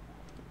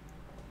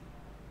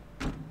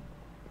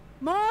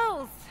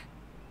 Moles!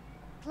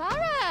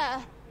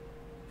 Clara!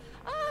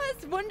 Oh,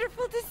 it's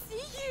wonderful to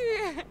see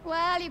you!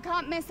 Well, you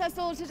can't miss us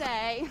all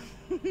today.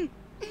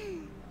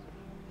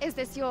 Is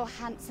this your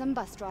handsome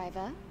bus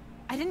driver?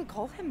 I didn't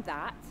call him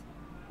that.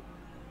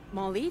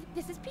 Molly,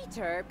 this is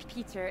Peter.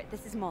 Peter,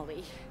 this is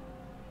Molly.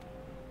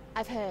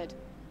 I've heard.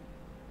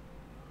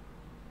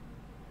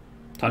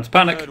 Time to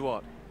panic. Heard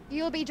what?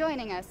 You'll be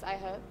joining us, I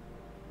hope.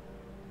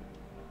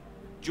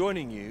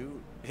 Joining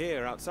you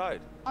here outside.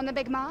 On the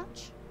big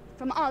march?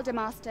 From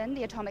Aldermaston,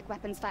 the atomic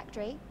weapons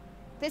factory.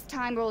 This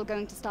time we're all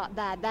going to start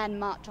there, then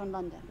march on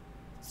London.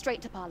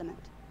 Straight to Parliament.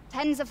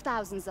 Tens of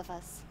thousands of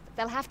us.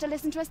 They'll have to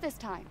listen to us this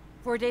time.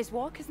 4 days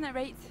walk, isn't that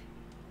right?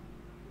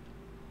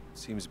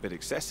 Seems a bit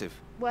excessive.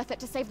 Worth it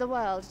to save the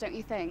world, don't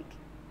you think?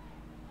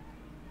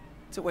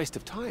 It's a waste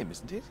of time,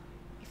 isn't it?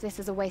 If this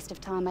is a waste of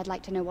time, I'd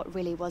like to know what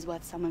really was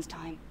worth someone's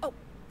time. Oh,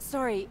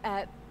 sorry,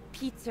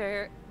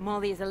 Peter,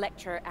 Molly is a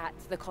lecturer at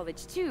the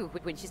college too,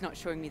 when she's not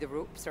showing me the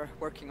ropes or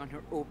working on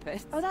her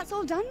opus. Oh, that's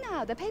all done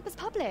now. The paper's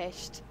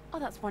published. Oh,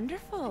 that's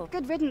wonderful.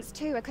 Good riddance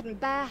too. I couldn't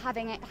bear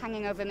having it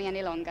hanging over me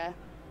any longer.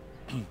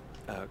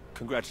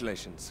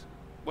 Congratulations.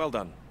 Well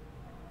done.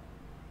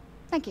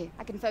 Thank you.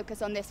 I can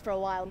focus on this for a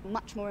while.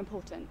 Much more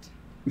important.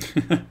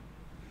 Do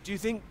you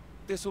think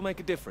this will make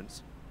a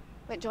difference?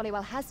 But jolly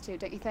well has to,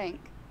 don't you think?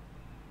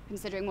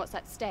 Considering what's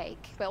at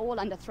stake, we're all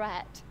under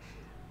threat.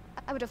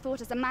 I would have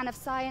thought as a man of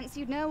science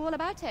you'd know all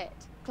about it.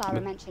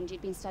 Clara mentioned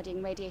you'd been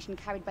studying radiation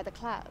carried by the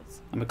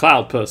clouds. I'm a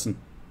cloud person.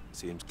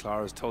 Seems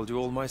Clara's told you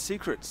all my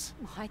secrets.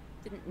 Oh, I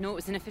didn't know it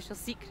was an official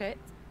secret.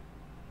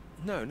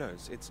 No,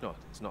 it's not.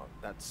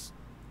 It's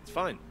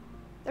fine.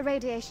 The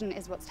radiation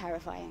is what's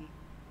terrifying.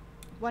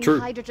 One True.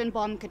 hydrogen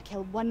bomb could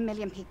kill 1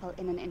 million people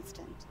in an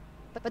instant.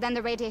 But then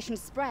the radiation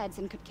spreads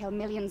and could kill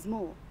millions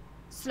more.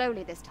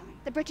 Slowly this time.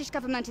 The British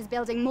government is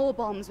building more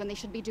bombs when they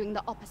should be doing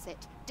the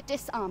opposite.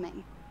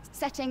 Disarming.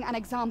 Setting an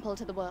example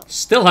to the world.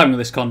 Still having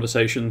this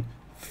conversation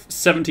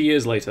 70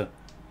 years later.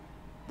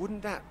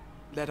 Wouldn't that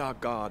let our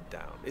guard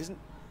down?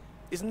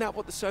 Isn't that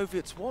what the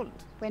Soviets want?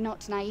 We're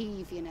not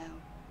naive, you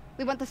know.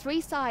 We want the three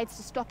sides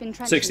to stop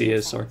entrenching 60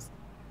 years, sorry. themselves.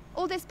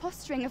 All this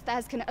posturing of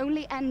theirs can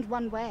only end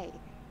one way.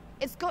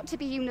 It's got to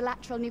be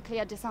unilateral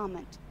nuclear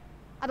disarmament.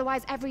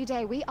 Otherwise, every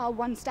day we are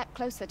one step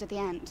closer to the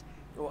end.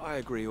 Oh, I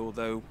agree,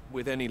 although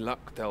with any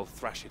luck they'll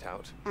thrash it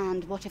out.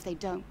 And what if they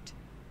don't?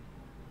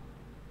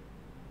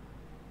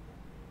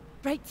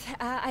 Right,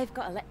 I've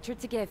got a lecture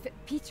to give.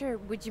 Peter,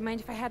 would you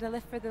mind if I had a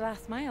lift for the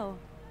last mile?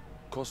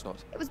 Of course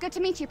not. It was good to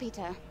meet you,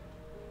 Peter.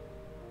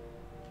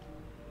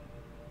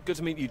 Good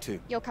to meet you too.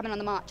 You're coming on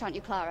the march, aren't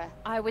you, Clara?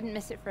 I wouldn't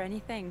miss it for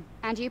anything.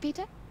 And you,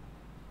 Peter?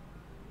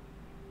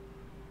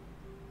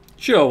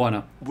 Sure, why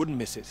not? Wouldn't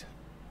miss it.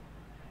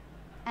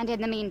 And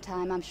in the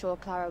meantime, I'm sure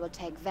Clara will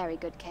take very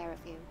good care of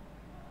you.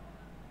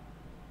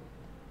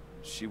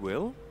 She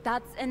will?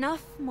 That's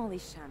enough, Molly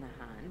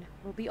Shanahan.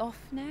 We'll be off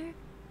now.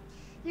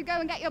 You go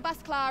and get your bus,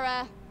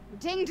 Clara.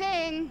 Ding,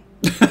 ding.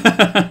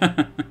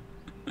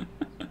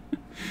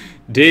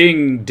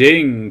 Ding,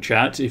 ding,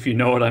 chat, if you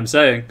know what I'm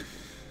saying.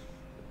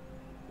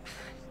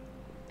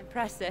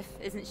 Impressive,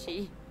 isn't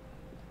she?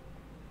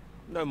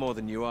 No more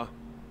than you are.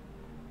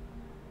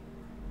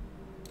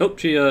 Oh,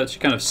 she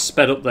kind of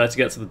sped up there to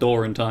get to the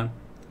door in time.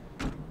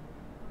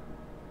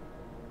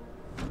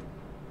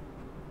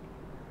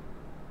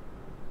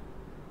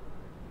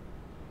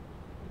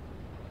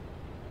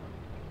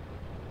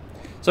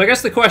 So I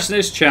guess the question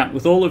is, chat,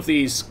 with all of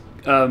these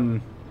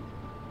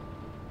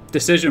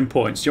decision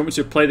points, do you want me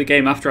to play the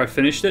game after I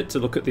finished it to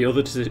look at the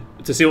other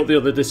to see what the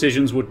other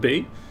decisions would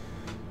be?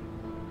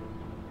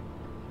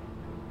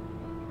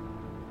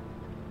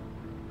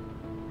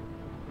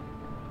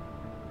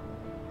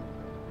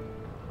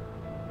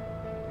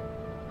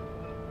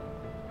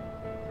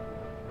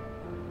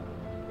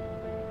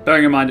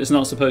 Bearing in mind it's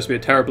not supposed to be a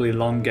terribly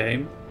long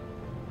game,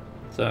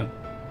 so...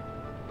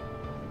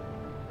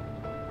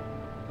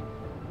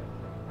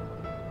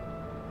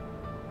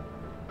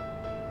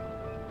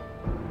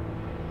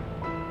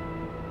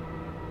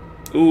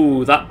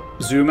 Ooh, that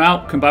zoom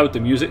out combined with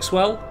the music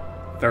swell?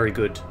 Very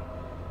good.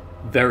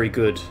 Very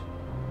good.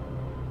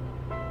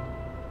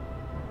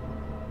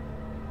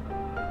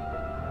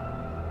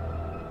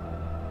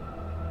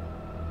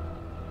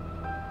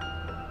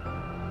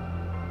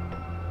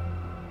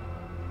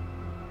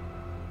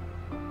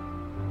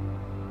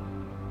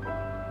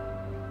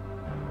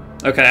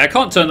 Okay, I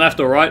can't turn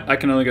left or right, I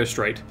can only go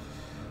straight.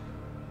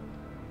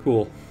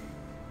 Cool.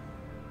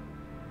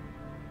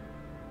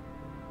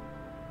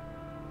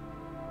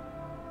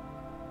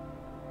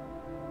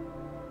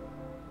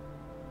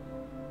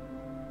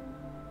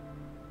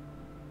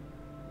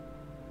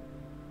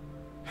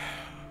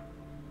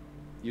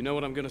 You know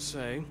what I'm gonna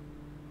say?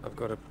 I've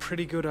got a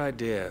pretty good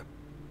idea.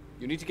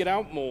 You need to get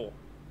out more.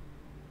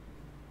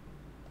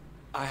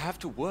 I have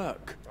to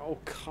work. Oh,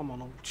 come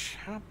on, old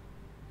chap.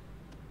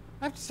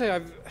 I have to say,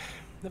 I've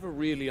never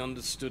really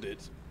understood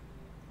it.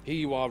 Here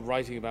you are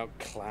writing about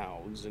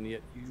clouds, and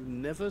yet you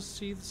never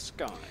see the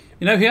sky.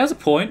 You know, he has a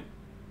point.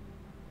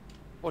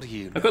 What do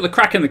you know? I've got the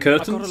crack in the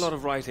curtains. I've got a lot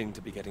of writing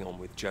to be getting on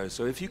with, Joe,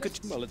 so if you could...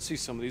 Well, let's see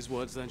some of these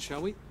words then,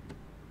 shall we?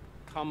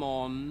 Come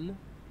on.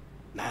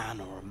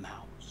 Man or a mouse?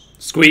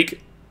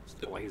 Squeak. It's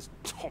the way it's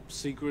top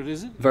secret,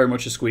 is it? Very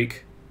much a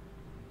squeak.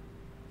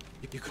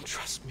 You can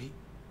trust me.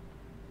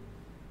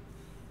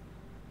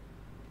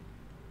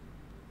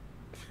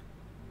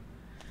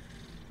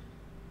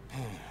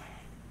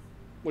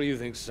 What do you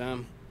think,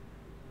 Sam?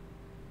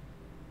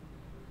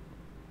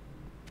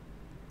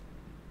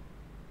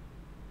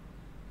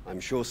 I'm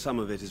sure some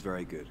of it is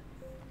very good.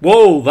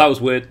 Whoa, that was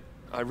weird.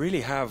 I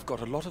really have got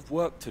a lot of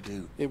work to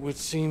do. It would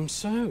seem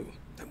so.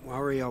 Don't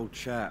worry, old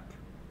chap.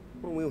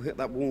 Well, we'll hit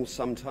that wall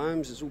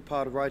sometimes. It's all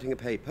part of writing a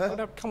paper. Oh,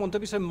 now, come on,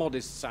 don't be so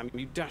modest, Sam.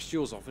 You dashed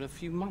yours off in a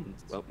few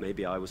months. Well,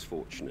 maybe I was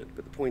fortunate,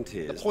 but the point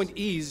is... The point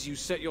is, you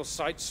set your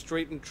sights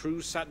straight and true,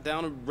 sat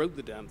down and wrote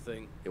the damn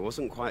thing. It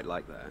wasn't quite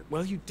like that.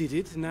 Well, you did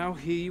it, and now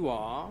here you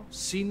are,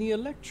 senior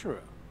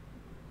lecturer.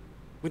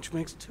 Which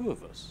makes two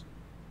of us.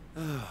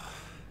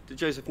 Did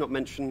Joseph not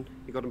mention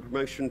he got a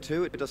promotion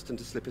too? It does tend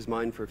to slip his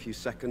mind for a few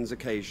seconds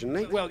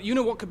occasionally. Well, you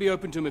know what could be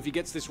open to him if he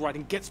gets this right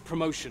and gets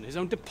promotion? His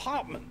own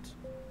department.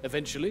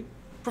 Eventually.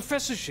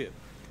 Professorship.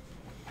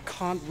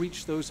 Can't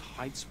reach those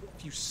heights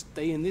if you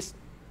stay in this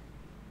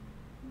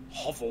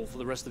hovel for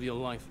the rest of your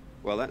life.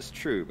 Well, that's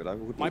true, but I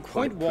wouldn't My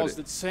quite point put was it...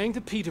 that saying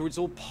to Peter it's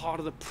all part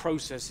of the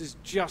process is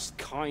just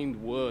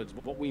kind words.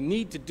 What we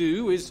need to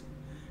do is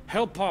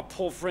help our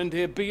poor friend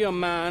here be a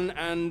man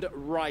and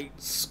write.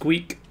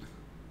 Squeak.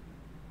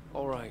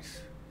 All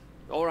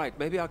right,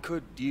 maybe I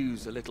could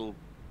use a little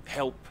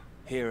help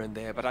here and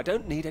there, but I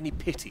don't need any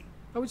pity.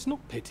 Oh, it's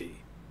not pity.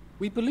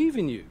 We believe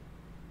in you.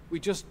 We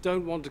just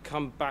don't want to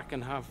come back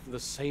and have the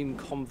same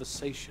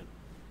conversation.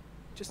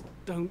 Just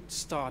don't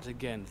start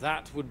again.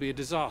 That would be a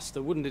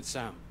disaster, wouldn't it,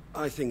 Sam?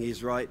 I think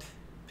he's right,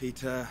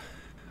 Peter.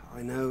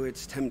 I know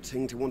it's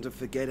tempting to want to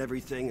forget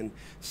everything and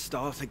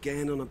start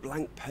again on a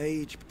blank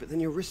page, but then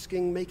you're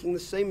risking making the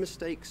same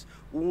mistakes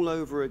all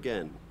over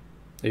again.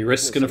 Are you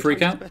risking a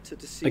freak out? It's better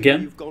to see again?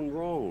 where you've gone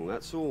wrong,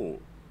 that's all.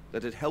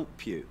 Let it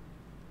help you.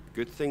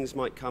 Good things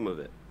might come of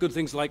it. Good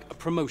things like a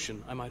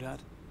promotion, I might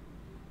add.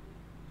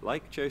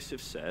 Like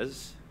Joseph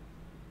says,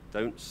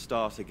 don't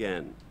start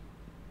again.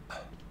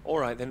 All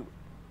right, then.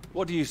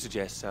 What do you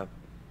suggest, Sam?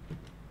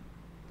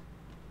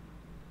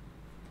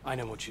 I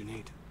know what you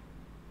need.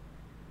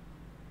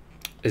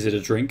 Is it a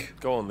drink?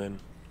 Go on then.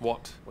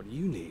 What? What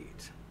you need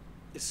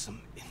is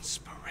some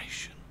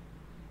inspiration.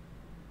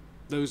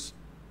 Those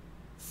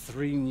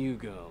 3 new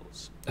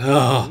girls.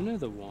 Ah, You know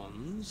the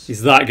ones.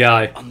 he's that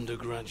guy.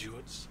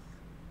 Undergraduates.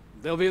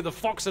 They'll be at the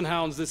Fox and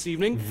Hounds this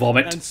evening.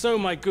 Vomit. And so,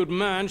 my good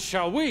man,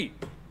 shall we?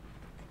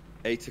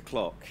 8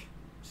 o'clock.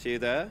 See you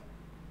there?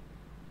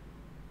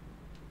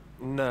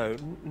 No,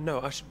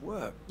 I should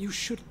work. You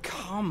should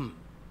come.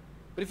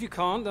 But if you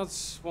can't,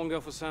 that's 1 girl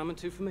for Sam and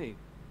 2 for me.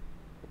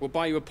 We'll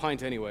buy you a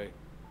pint anyway.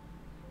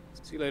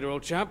 See you later,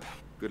 old chap.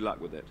 Good luck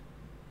with it.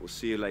 We'll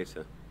see you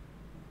later.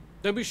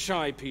 Don't be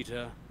shy,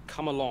 Peter.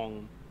 Come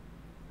along.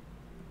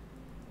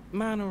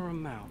 Man or a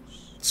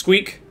mouse?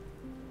 Squeak.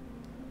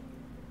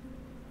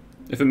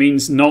 If it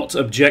means not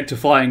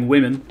objectifying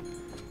women.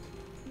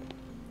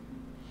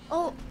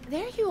 Oh,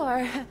 there you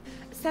are.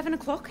 7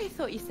 o'clock, I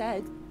thought you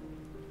said.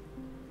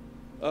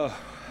 Oh,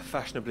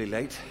 fashionably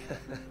late.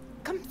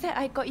 Come sit,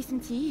 I got you some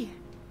tea.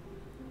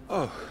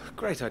 Oh,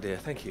 great idea,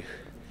 thank you.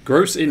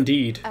 Gross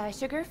indeed.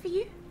 Sugar for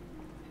you?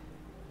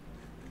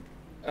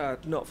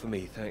 Not for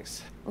me,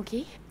 thanks.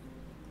 Okay.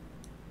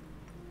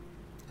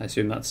 I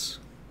assume that's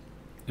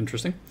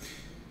interesting.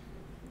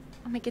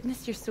 Oh my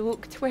goodness, you're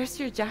soaked. Where's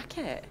your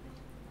jacket?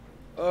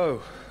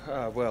 Oh,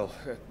 well,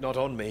 not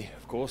on me,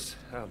 of course.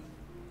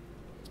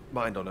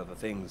 Mind on other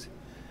things.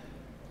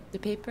 The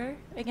paper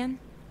again?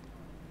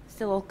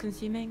 Still all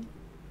consuming?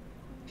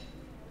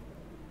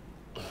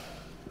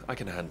 I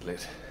can handle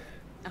it.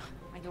 Oh,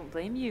 I don't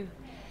blame you.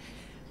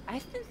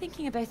 I've been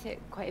thinking about it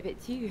quite a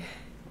bit too.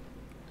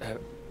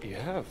 You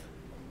have?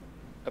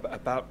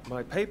 About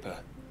my paper?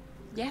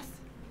 Yes?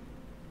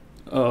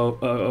 Oh,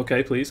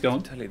 okay, please, go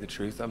on. To tell you the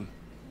truth, I'm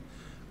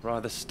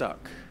rather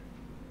stuck.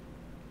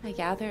 I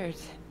gathered.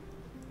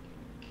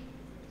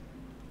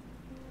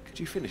 Could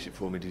you finish it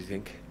for me, do you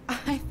think?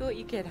 I thought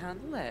you could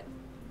handle it.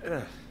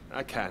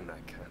 I can.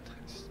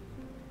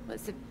 Well,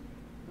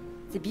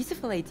 it's a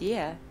beautiful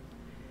idea.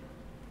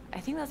 I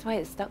think that's why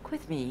it stuck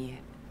with me.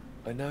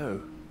 I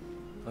know.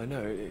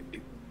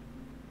 It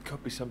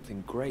could be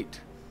something great.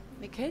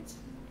 It could.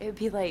 It would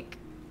be like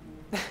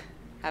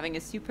having a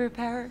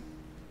superpower.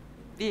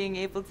 Being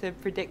able to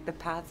predict the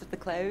paths of the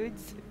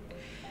clouds.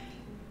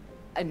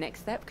 And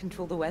next step,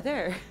 control the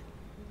weather.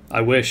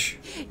 I wish.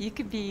 You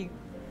could be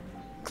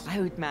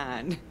Cloud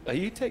Man. Are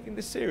you taking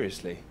this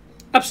seriously?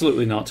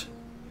 Absolutely not.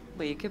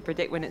 Well, you could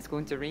predict when it's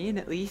going to rain,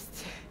 at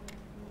least.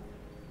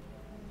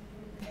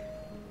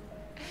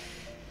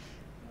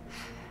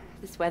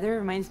 This weather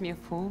reminds me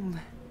of home.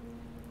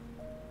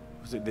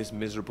 Was it this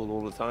miserable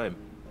all the time?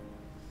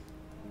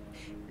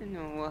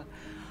 No,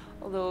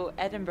 although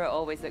Edinburgh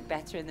always looked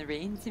better in the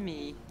rain to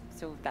me,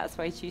 so that's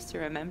why I choose to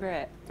remember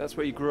it. That's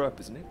where you grew up,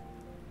 isn't it?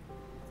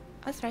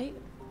 That's right.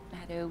 I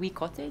had a wee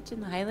cottage in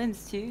the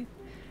Highlands too.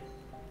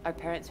 Our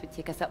parents would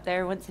take us up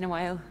there once in a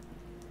while.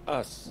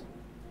 Us?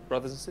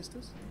 Brothers and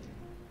sisters?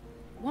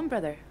 One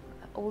brother,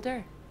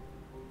 older.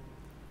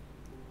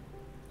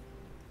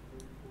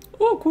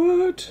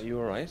 Awkward. Are you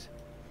alright?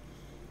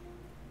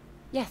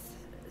 Yes,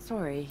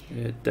 sorry.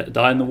 Yeah,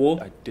 die in the war?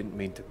 I didn't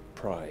mean to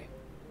pry.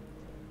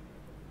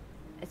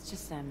 It's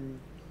just, he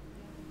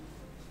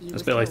That's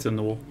was a bit later killed in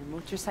the war. in a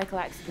motorcycle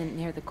accident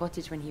near the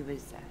cottage when he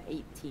was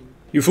 18.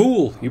 You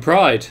fool! You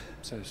pried.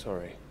 So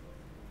sorry.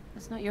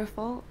 It's not your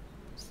fault.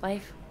 It's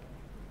life.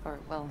 Or,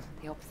 well,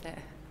 the opposite.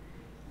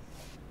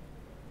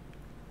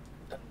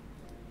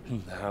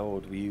 How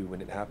old were you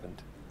when it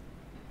happened?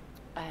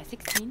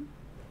 16.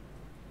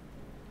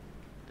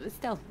 But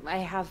still, I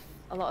have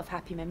a lot of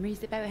happy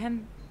memories about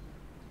him.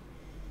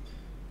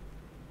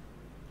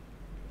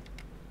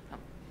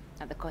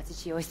 At the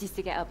cottage, he always used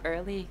to get up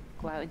early,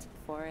 go out into the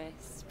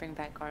forest, bring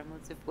back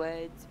armloads of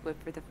wood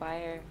for the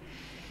fire.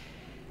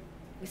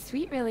 It was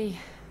sweet, really.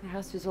 The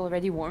house was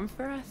already warm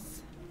for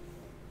us.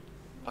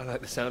 I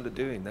like the sound of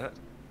doing that.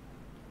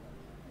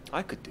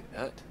 I could do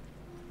that.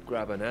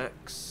 Grab an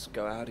axe,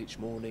 go out each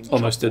morning.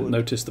 Almost chop didn't wood.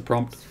 notice the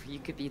prompt. You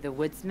could be the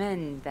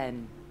woodsman,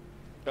 then.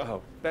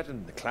 Oh, better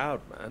than the Cloud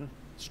Man.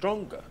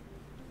 Stronger.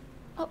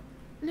 Oh,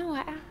 no,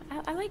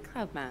 I like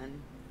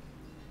Cloudman.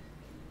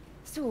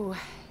 So,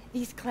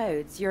 these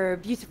clouds, your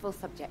beautiful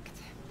subject.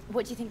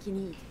 What do you think you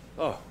need?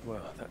 Oh,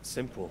 well, that's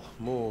simple.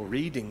 More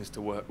readings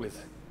to work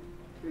with.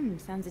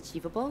 Sounds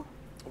achievable.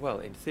 Well,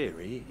 in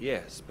theory,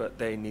 yes, but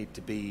they need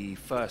to be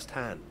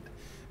first-hand,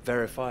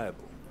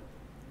 verifiable.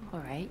 All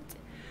right.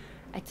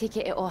 I take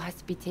it all has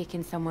to be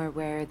taken somewhere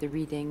where the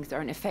readings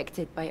aren't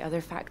affected by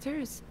other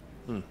factors?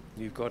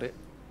 You've got it.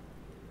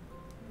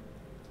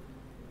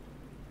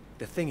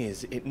 The thing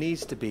is, it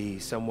needs to be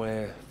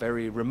somewhere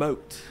very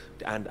remote,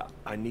 and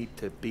I need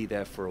to be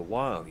there for a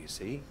while, you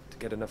see, to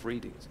get enough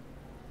readings.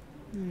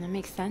 That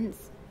makes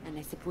sense. And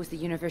I suppose the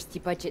university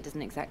budget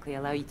doesn't exactly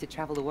allow you to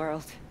travel the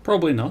world.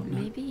 Probably not. No.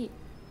 Maybe.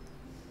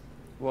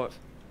 What?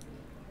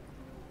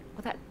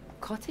 Well, that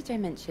cottage I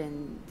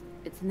mentioned,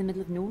 it's in the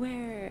middle of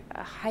nowhere,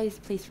 a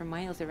highest place for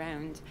miles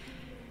around.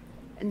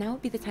 And now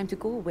would be the time to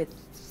go with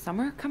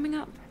summer coming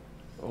up.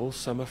 All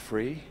summer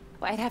free?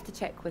 Well, I'd have to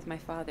check with my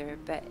father,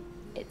 but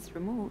It's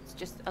remote,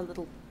 just a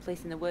little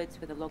place in the woods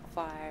with a log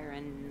fire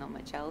and not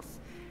much else.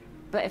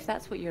 But if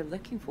that's what you're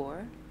looking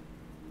for...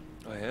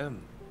 I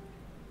am.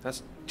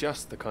 That's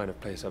just the kind of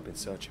place I've been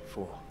searching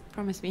for.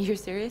 Promise me you're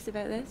serious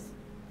about this?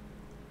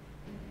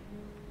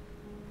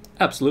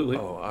 Absolutely.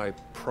 Oh, I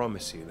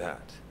promise you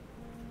that.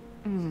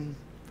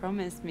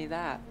 Promise me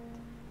that.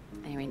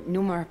 Anyway,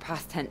 no more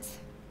past tense.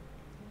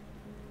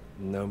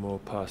 No more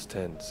past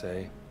tense,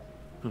 eh?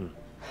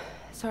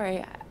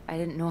 Sorry, I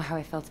didn't know how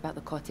I felt about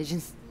the cottage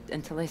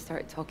until I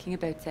started talking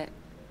about it.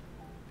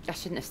 I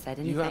shouldn't have said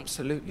anything. You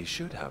absolutely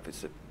should have.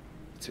 It's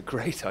a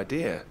great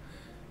idea.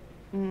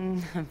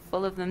 I'm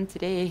full of them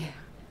today.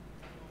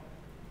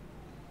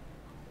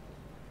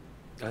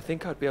 I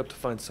think I'd be able to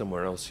find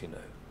somewhere else, you know.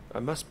 I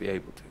must be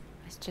able to.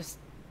 It's just...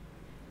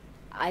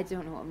 I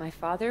don't know what my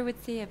father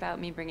would say about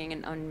me bringing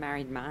an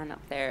unmarried man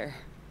up there.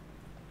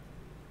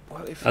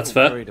 Well, if That's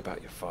you're fair. worried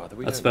about your father,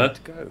 we That's don't need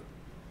fair. to go.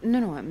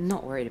 No, I'm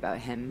not worried about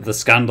him. The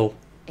scandal.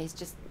 It's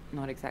just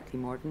not exactly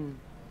modern.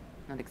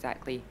 Not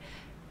exactly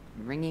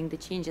ringing the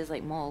changes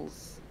like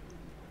Moll's.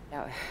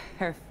 Doubt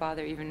her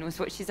father even knows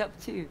what she's up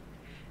to.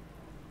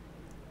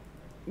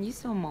 You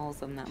saw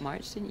Moll's on that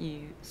march, didn't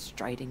you?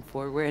 Striding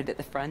forward at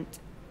the front.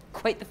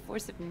 Quite the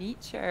force of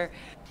nature.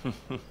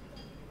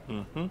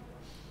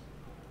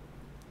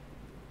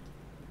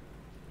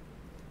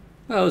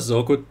 Well, this is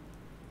awkward. Do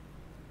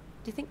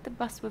you think the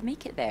bus would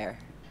make it there?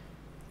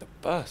 The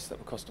bus, that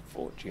would cost a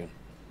fortune.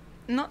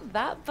 Not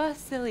that bus,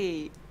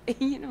 silly.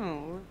 You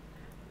know,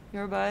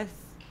 your bus.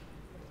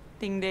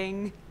 Ding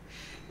ding.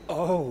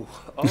 Oh,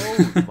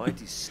 the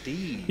mighty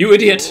steed. You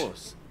idiot. Of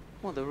course.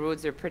 Well, the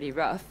roads are pretty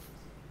rough.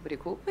 Would you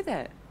cope with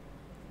it?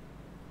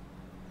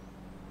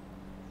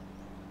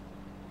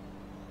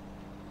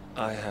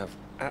 I have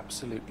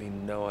absolutely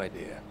no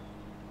idea.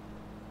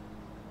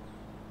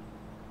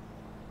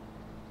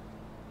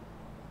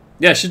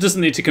 Yeah, she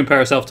doesn't need to compare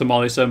herself to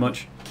Molly so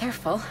much.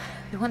 Careful.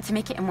 We want to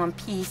make it in one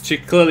piece. She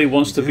clearly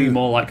wants to be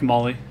more like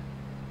Molly.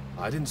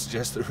 I didn't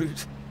suggest the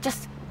route.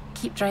 Just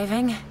keep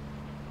driving.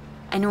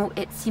 I know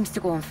it seems to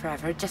go on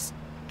forever. Just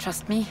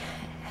trust me.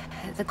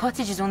 The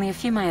cottage is only a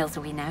few miles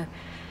away now.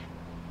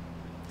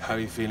 How are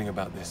you feeling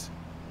about this?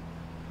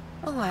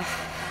 Oh,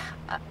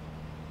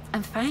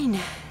 I'm fine.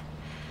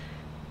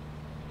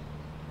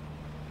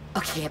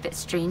 Okay, a bit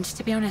strange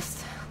to be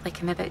honest.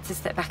 Like I'm about to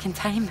step back in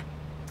time.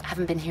 I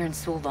haven't been here in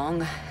so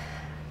long.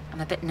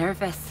 I'm a bit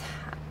nervous.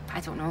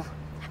 I don't know.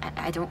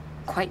 I don't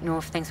quite know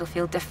if things will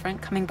feel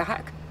different coming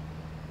back.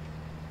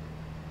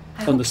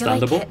 I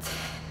Understandable. hope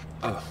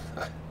you like it.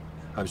 Oh,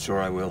 I'm sure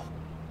I will.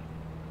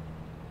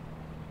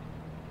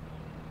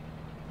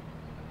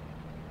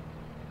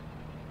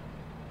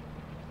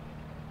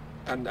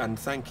 And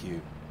thank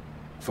you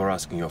for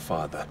asking your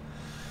father.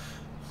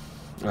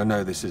 I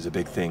know this is a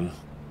big thing.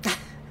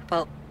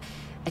 Well,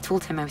 I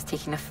told him I was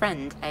taking a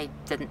friend. I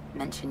didn't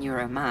mention you were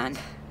a man.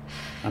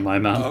 Am I a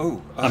man?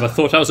 Oh, I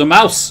thought I was a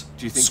mouse.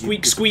 Do you think Squeak,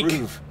 you'd squeak.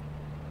 disapprove?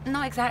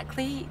 Not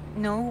exactly,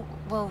 no.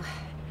 Well,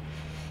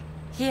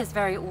 he is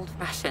very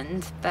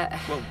old-fashioned, but...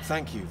 Well,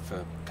 thank you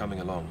for coming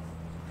along.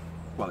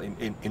 Well,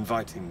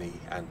 inviting me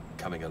and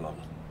coming along.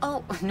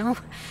 Oh, no.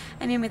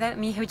 I mean, without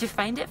me, how'd you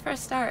find it for a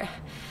start?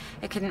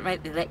 I couldn't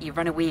rightly let you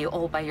run away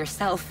all by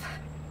yourself.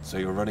 So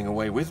you're running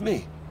away with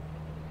me?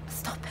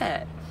 Stop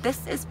it.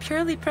 This is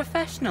purely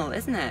professional,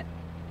 isn't it?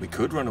 We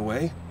could run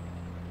away.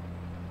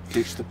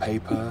 Ditch the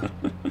paper.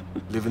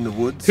 Live in the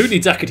woods. Who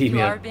needs You are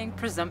academia? being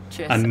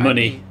presumptuous, And aren't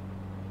money. you?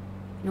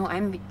 No,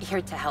 I'm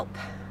here to help.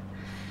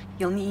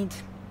 You'll need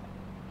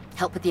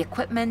help with the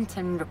equipment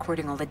and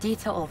recording all the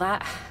data, all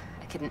that.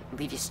 I couldn't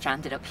leave you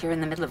stranded up here in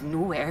the middle of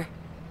nowhere.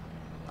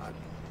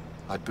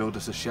 I'd build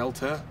us a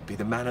shelter, be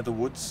the man of the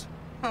woods.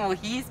 Oh,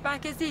 he's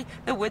back, is he?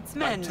 The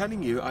woodsman. I'm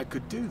telling you, I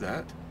could do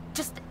that.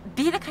 Just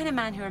be the kind of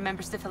man who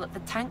remembers to fill up the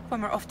tank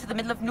when we're off to the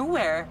middle of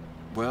nowhere.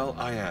 Well,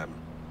 I am.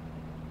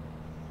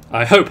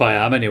 I hope I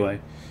am,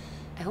 anyway.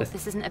 I hope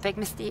this isn't a big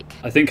mistake.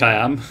 I think I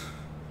am.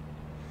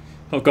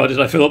 Oh god, did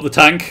I fill up the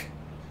tank?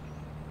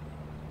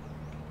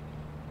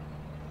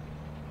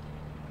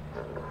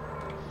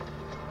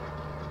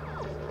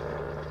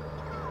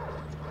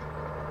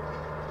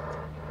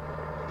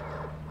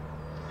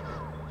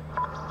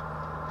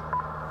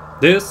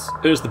 This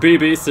is the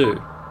BBC.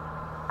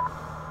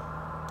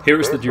 Here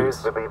is the This news.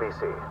 is the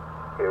BBC.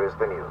 Here is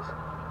the news.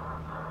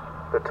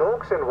 The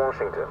talks in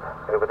Washington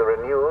over the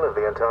renewal of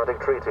the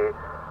Antarctic Treaty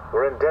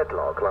were in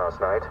deadlock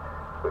last night,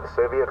 with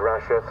Soviet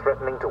Russia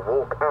threatening to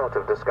walk out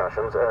of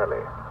discussions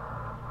early.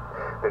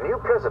 The new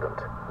president,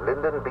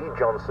 Lyndon B.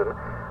 Johnson,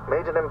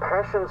 made an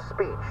impassioned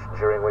speech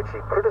during which he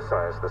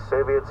criticized the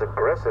Soviets'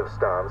 aggressive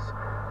stance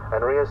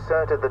and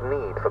reasserted the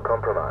need for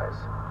compromise.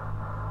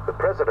 The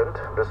president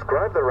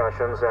described the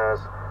Russians as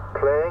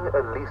playing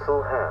a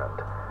lethal hand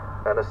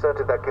and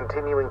asserted that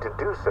continuing to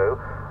do so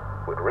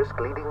would risk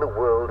leading the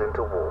world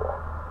into war.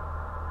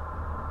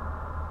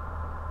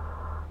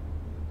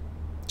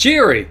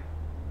 Cheery!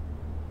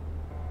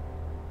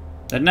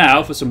 And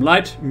now for some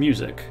light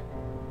music.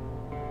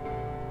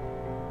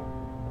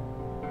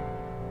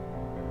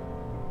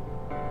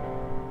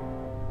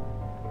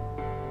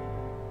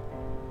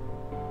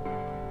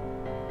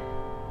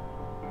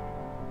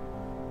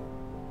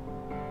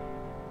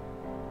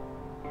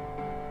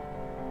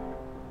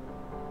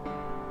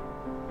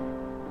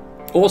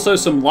 Also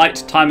some light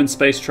time and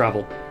space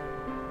travel.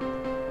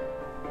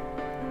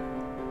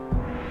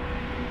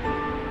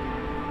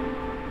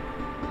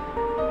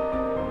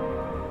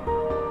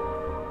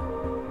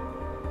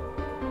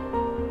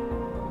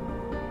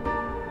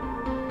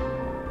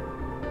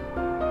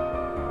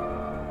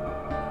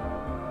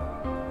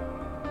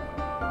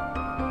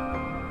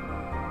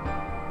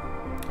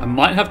 I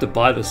might have to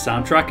buy the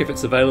soundtrack if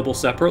it's available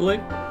separately.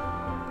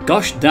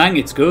 Gosh dang,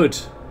 it's good.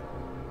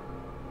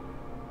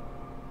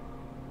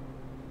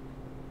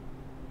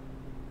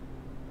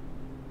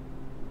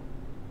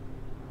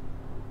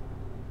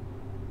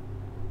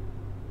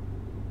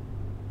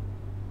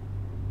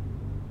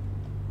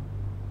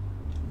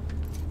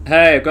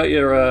 Hey, I've got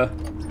your,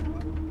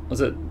 was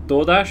it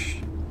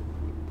DoorDash?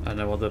 I don't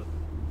know what the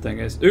thing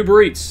is.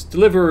 Uber Eats,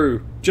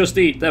 Deliveroo, Just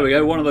Eat. There we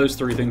go, one of those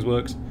three things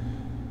works.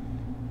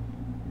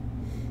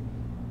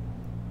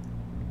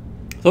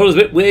 Thought it was a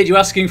bit weird you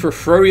asking for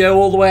froyo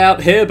all the way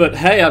out here, but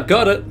hey, I've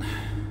got it.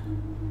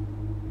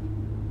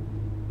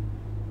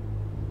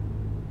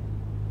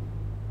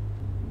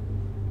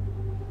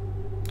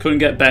 Couldn't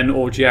get Ben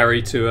or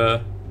Jerry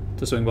to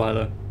swing by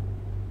though.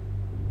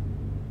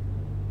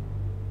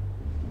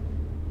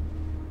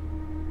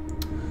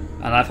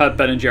 And I've had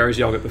Ben and Jerry's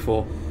yogurt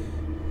before.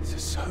 It's a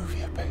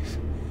Soviet base.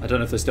 I don't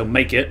know if they still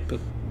make it, but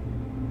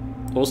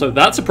also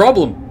that's a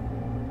problem.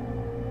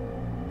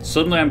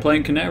 Suddenly I'm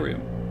playing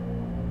Canarium.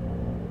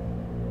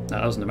 No,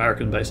 that was an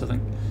American base, I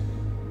think.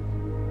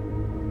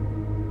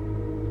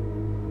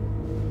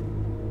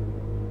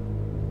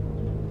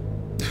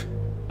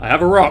 I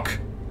have a rock.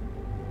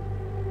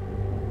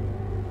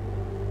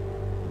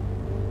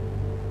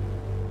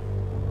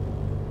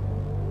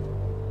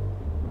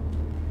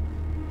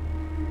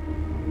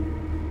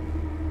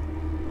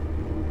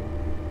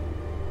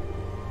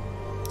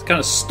 It's kind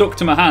of stuck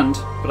to my hand,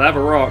 but I have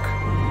a rock.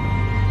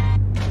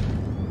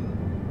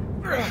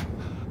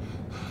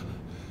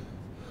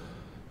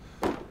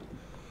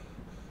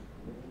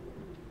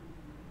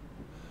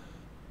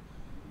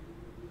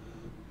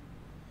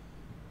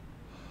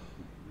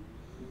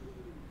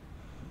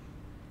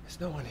 There's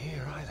no one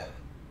here either.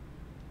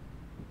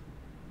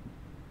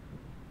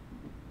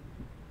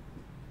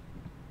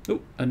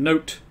 Oh, a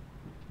note.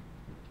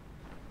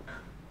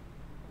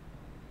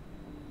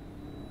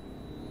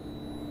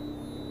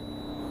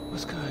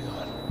 What's going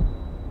on?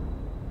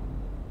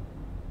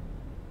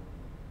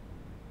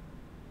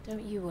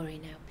 Don't you worry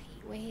now,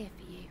 Pete. We're here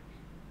for you.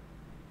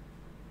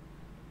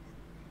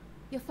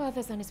 Your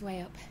father's on his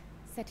way up.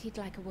 Said he'd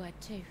like a word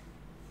too.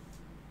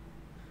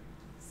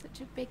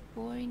 Such a big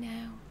boy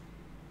now.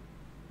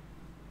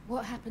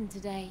 What happened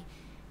today,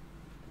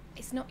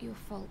 it's not your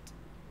fault.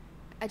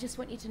 I just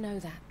want you to know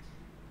that.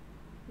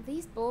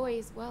 These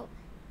boys, well,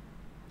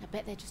 I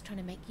bet they're just trying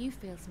to make you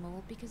feel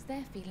small because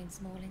they're feeling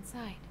small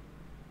inside.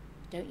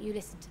 Don't you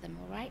listen to them,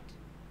 all right?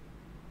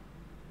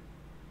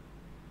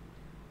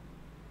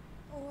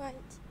 All right.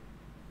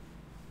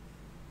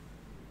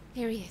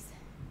 Here he is.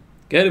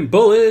 Get him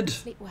bullied.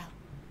 Sleep well.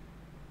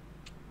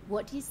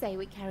 What do you say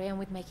we carry on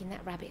with making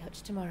that rabbit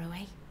hutch tomorrow,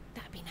 eh?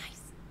 That'd be nice.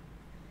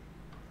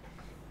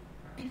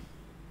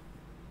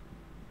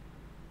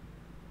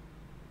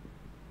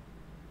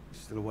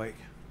 Still awake?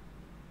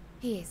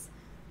 He is.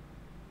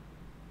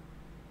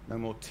 No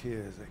more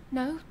tears, eh?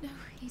 No,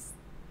 he's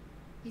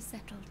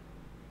settled.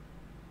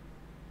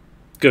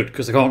 Good,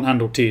 because I can't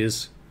handle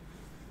tears.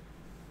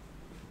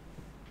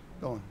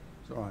 Go on.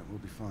 It's alright, we'll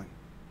be fine.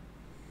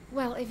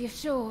 Well, if you're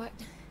sure.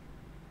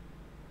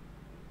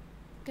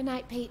 Good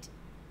night, Pete.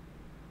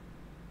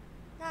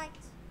 Night.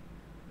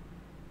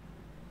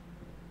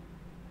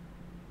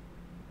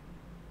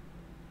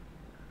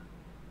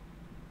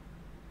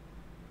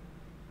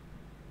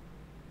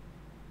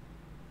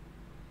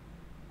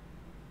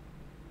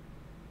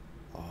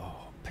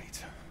 Oh,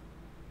 Peter.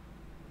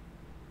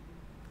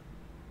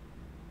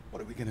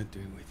 What are we gonna do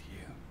with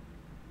you?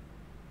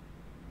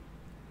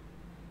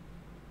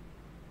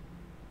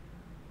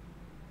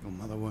 Your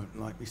mother won't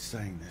like me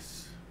saying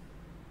this,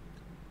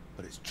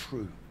 but it's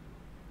true.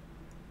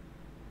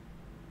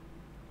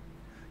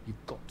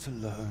 You've got to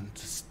learn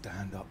to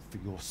stand up for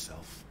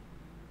yourself.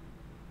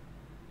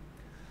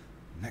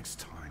 Next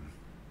time,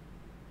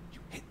 you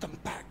hit them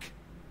back.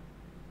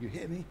 You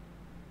hear me?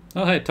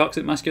 Oh hey,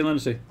 toxic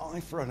masculinity.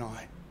 Eye for an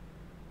eye.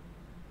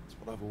 That's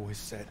what I've always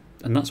said.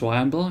 And that's why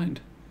I'm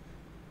blind.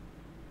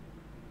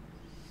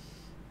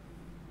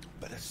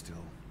 Better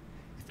still,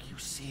 if you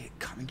see it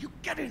coming, you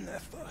get in there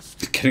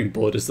first. Getting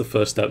bored is the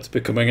first step to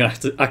becoming an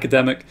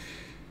academic.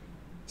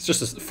 It's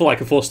just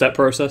like a 4-step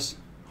process.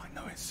 I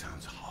know it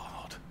sounds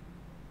hard.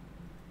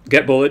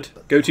 Get bullied,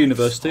 go to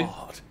university.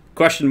 Hard.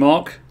 Question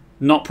mark,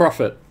 not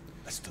profit.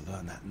 Best to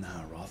learn that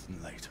now rather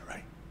than later, eh?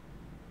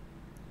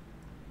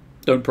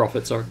 Don't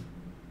profit, sorry.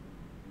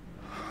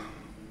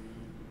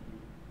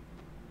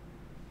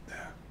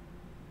 There.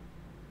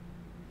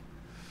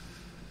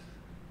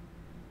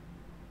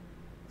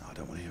 No, I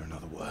don't want to hear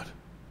another word.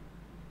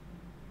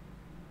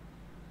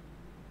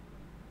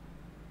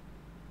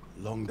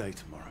 Long day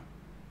tomorrow.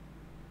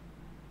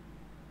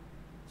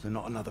 So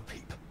not another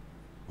peep,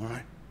 all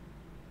right?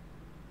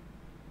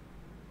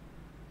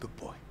 Good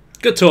boy.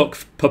 Good talk,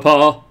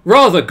 Papa.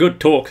 Rather good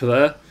talk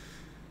there.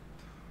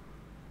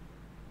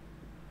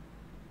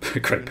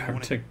 Great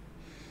parenting.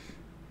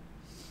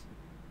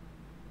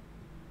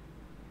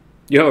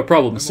 You have a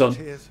problem, son.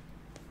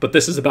 But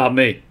this is about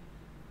me.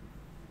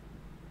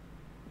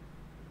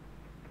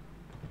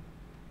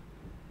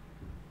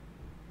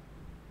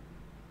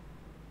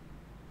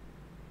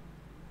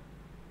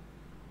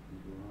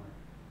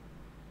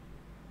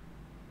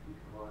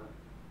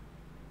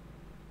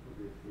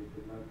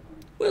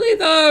 Will he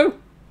though?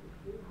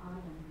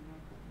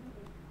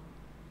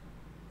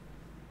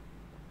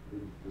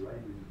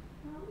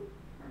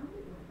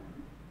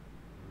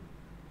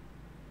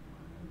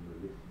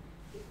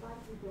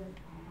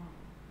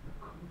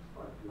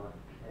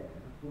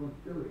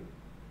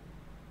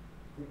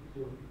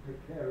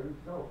 Take care of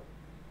himself.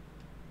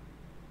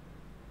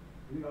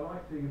 You think I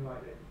like seeing him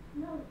like this?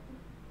 No.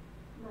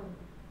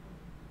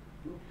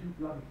 You're too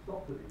bloody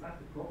soft with him, that's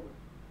the problem.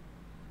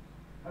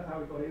 That's how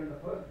we got here in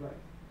the first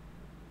place.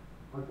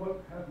 I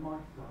won't have my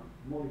son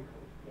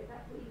mollycoddled. If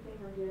that's what you think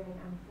I'm doing,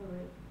 I'm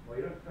sorry. Well,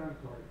 you don't sound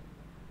sorry.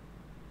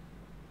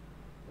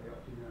 What are you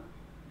up to now?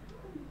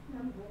 No,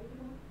 baby,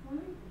 don't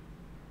worry.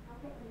 I'll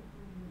get them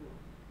from you.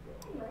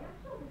 Anyway, I'm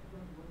sure this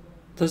one will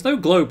work. There's no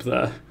globe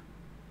there.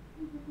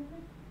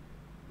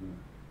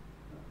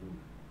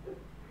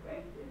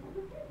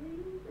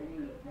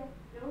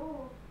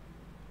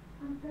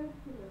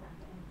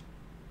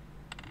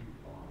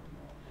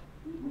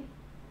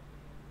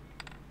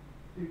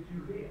 Did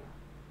you hear?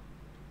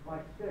 I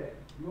said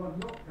you are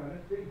not going to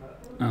see her.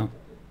 Oh. I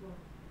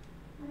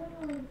don't know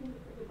why you think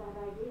it's such a bad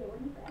idea when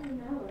you barely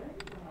know her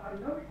anyway.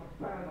 I know it's a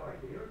bad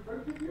idea, and so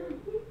should you.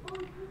 These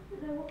boys have to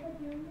know what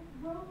they're doing is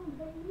wrong.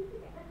 They need to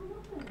get their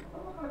comeuppance.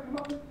 I'm not going to come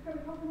up with it's going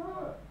to come from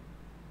her.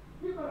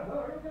 You go to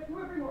her, it'll get to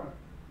everyone.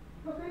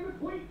 The same as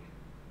weak.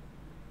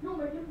 You'll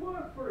make it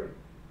worse for him.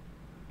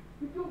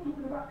 If you're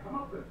talking about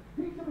comeuppance,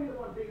 he should be the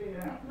one dealing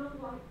it out. He's not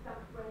like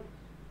that, Reg.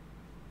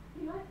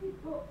 He likes his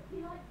books.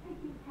 He likes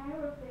taking care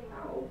of things.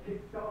 All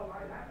kids start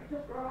like that. They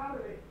just grow out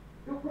of it.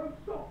 He'll grow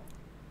soft.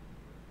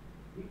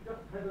 He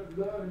just hasn't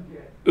learned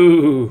yet.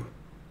 Ooh.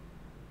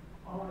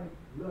 I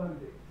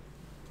learned it.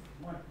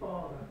 My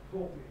father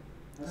taught me.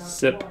 And that's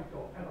Sip. my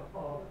job as a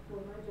father.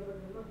 Well, my job as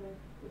a mother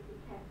is to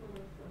care for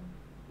my son.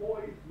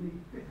 Boys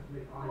need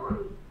discipline.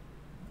 Boys?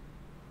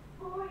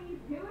 Boys?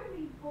 Who are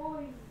these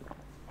boys?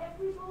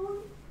 Every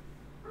boy?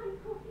 I'm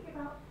talking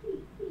about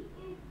Pete. He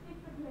is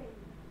disciplined.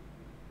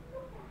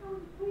 Look at how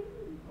he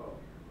breathes. Oh,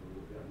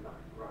 we'll get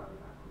nothing rather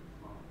than that quick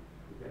smile.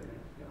 We'll get him in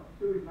a scout.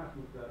 Do his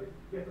national service.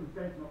 Get some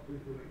sense not to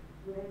do it.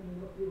 When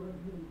what you and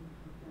me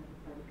was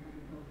service by the time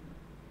you told me.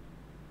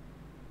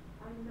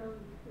 I know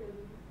you feel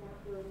you missed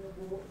out during the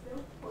war.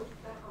 Don't push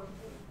that on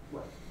him.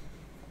 Wait.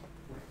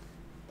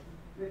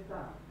 Missed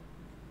out.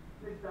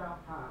 Missed out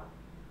how?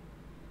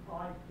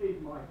 I did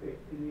my bit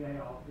in the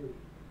ARP.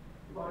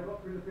 If I got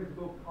through the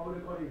physical, I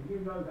would have got in. You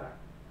know that.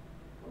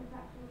 Was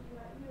that told you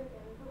like you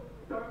again?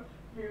 Don't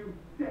you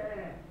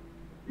dare!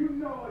 You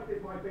know I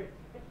did my bit.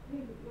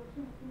 Excuse me, you're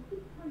talking.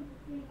 Keep trying to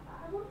sleep.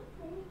 I wasn't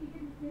saying you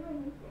didn't do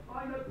anything.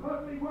 I know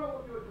perfectly well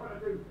what you were trying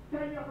to do.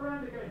 Get me up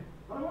around again.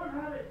 I won't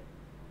have it.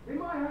 In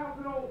my house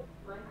and all.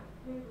 My house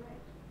too, Reg.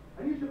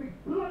 And you should be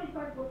bloody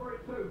thankful for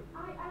it too.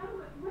 I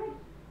am, Reg.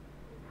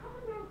 Come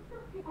on now,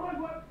 stop it. I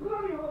worked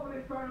bloody hard for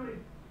this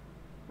family.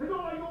 It's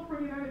not like you're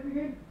bringing anything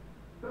in.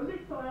 The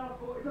least I ask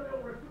for is a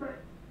little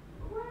respect.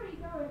 Where are you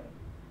going?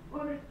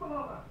 I'm his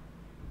father.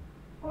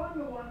 I'm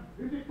the one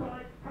who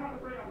decides how to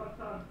bring up a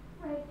son.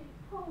 Reg,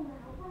 it's cold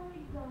out. Where are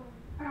you going?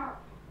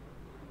 Out.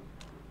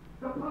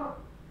 The pub.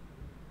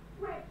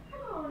 Reg,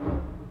 come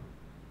on.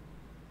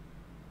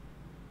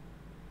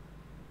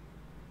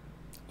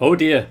 Oh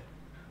dear.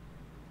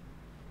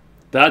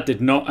 That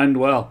did not end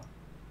well.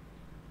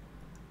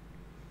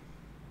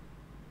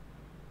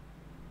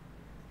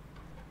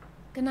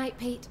 Good night,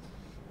 Pete.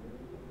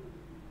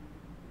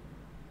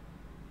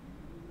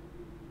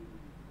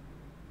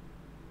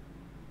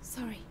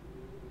 Sorry.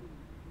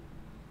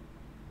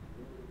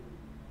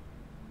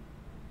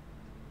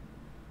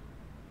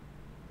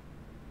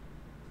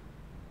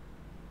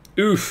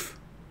 Oof.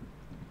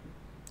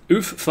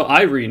 Oof for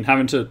Irene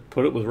having to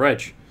put up with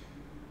Reg.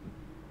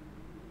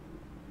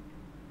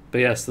 But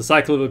yes, the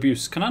cycle of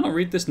abuse. Can I not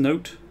read this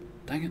note?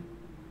 Dang it.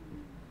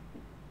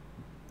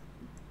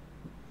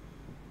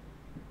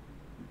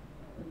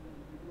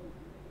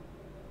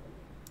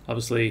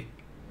 Obviously,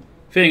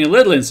 feeling a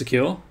little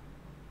insecure,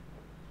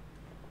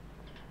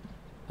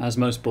 as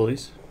most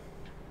bullies,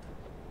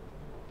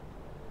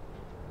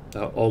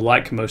 or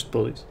like most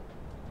bullies.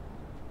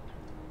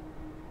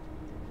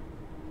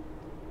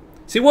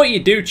 See, what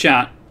you do,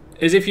 chat,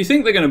 is if you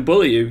think they're going to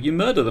bully you, you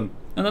murder them,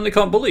 and then they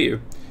can't bully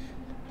you.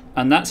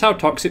 And that's how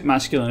toxic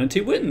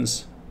masculinity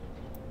wins.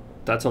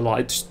 That's a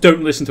lie. Just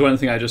don't listen to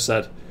anything I just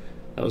said.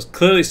 That was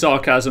clearly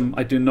sarcasm.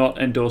 I do not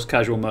endorse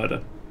casual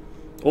murder.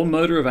 Or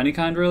murder of any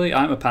kind, really.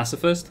 I'm a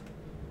pacifist.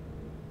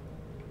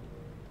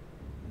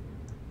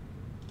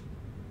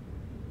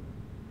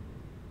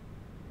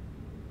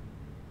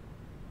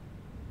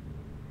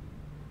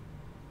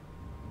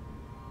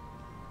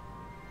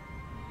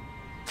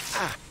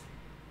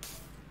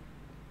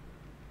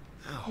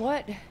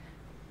 What?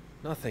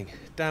 Nothing.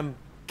 Damn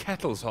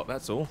kettle's hot,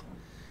 that's all.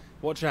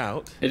 Watch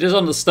out. It is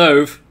on the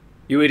stove,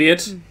 you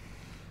idiot.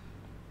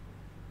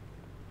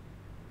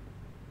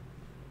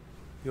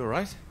 You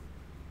alright?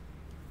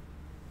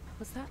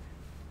 What's that?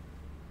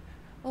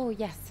 Oh,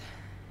 yes.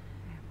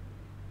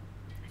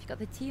 Have you got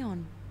the tea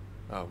on?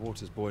 Oh,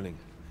 water's boiling.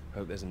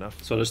 Hope there's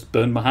enough. So I just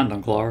burned my hand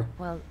on Clara.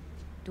 Well,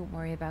 don't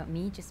worry about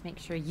me. Just make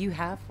sure you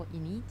have what you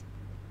need.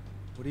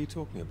 What are you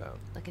talking about?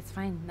 Look, it's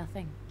fine.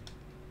 Nothing.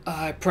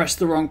 I pressed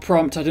the wrong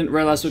prompt. I didn't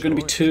realise there were going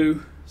to be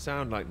two.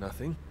 Sound like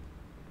nothing.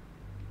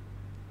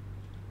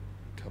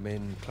 Come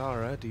in,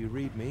 Clara. Do you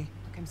read me?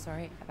 Look, I'm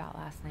sorry about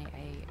last night.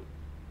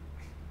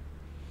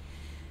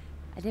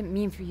 I didn't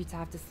mean for you to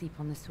have to sleep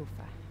on the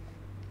sofa.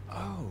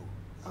 Oh.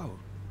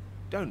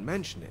 Don't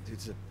mention it.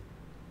 It's a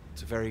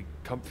very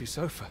comfy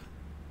sofa.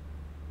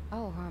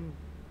 Oh, I'm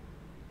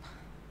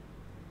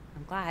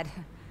glad.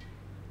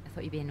 I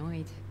thought you'd be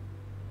annoyed.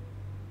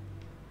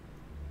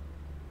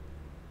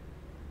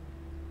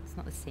 It's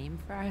not the same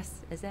for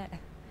us, is it?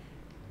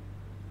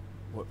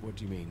 What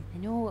do you mean? I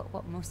know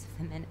what most of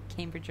the men at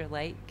Cambridge are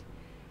like.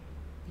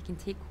 They can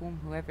take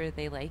home whoever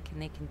they like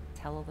and they can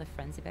tell all their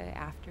friends about it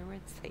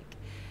afterwards. Like,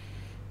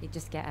 they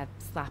just get a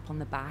slap on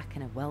the back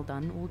and a well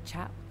done, old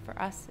chap. For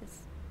us,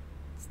 it's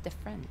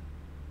different.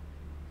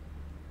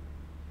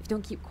 If you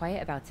don't keep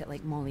quiet about it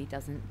like Molly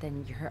doesn't,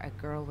 then you're a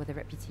girl with a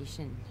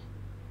reputation.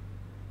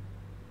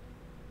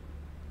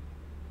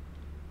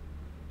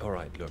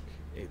 Alright, look.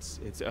 It's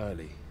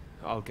early.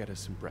 I'll get us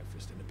some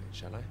breakfast in a bit,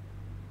 shall I?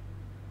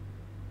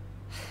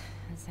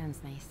 That sounds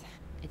nice.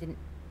 It didn't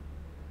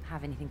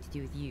have anything to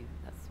do with you.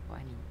 That's what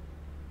I mean.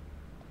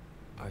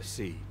 I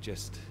see.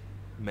 Just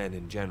men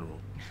in general.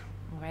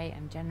 Alright,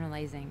 I'm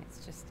generalizing.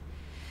 It's just...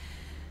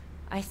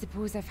 I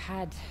suppose I've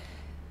had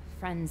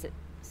friends at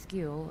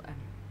school,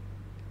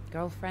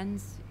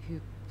 girlfriends, who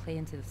play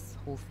into this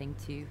whole thing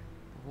too.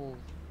 The whole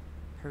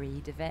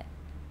parade of it.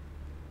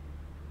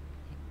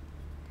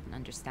 They couldn't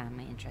understand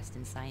my interest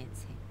in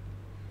science.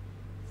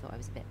 I thought I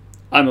was a bit...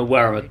 I'm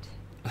aware I'm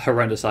a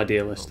horrendous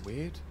idealist. Not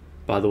weird?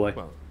 By the way.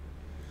 Well,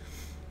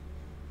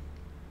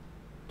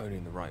 only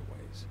in the right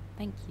ways.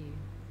 Thank you.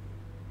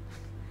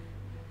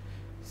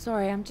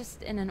 Sorry, I'm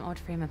just in an odd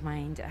frame of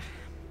mind.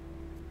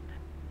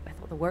 I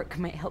thought the work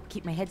might help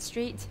keep my head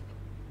straight.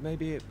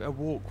 Maybe a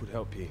walk would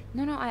help you.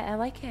 No, I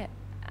like it.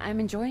 I'm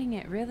enjoying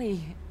it,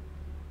 really.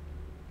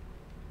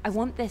 I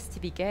want this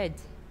to be good.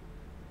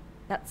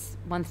 That's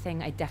one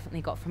thing I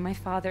definitely got from my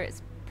father.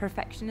 It's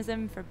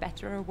perfectionism, for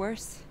better or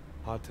worse.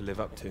 Hard to live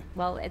up to.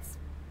 Well, it's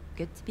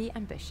good to be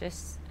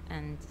ambitious,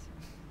 and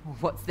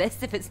what's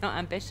this if it's not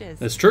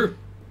ambitious? It's true.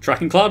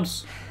 Tracking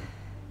clouds.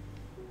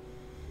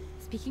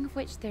 Speaking of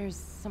which, there's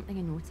something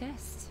I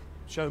noticed.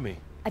 Show me.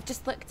 I've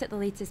just looked at the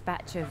latest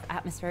batch of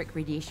atmospheric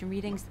radiation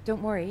readings.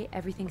 Don't worry,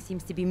 everything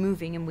seems to be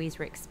moving in ways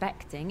we're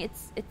expecting.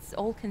 It's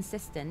all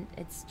consistent.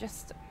 It's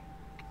just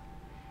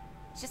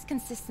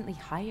consistently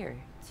higher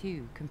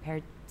too,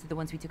 compared to the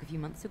ones we took a few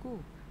months ago.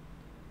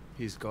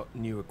 He's got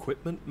new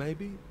equipment,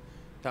 maybe?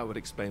 That would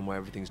explain why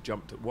everything's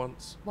jumped at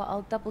once. Well,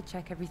 I'll double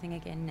check everything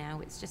again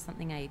now. It's just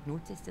something I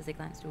noticed as I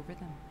glanced over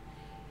them.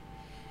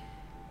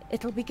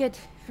 It'll be good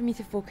for me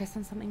to focus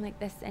on something like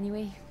this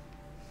anyway.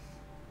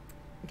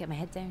 Get my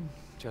head down.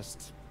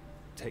 Just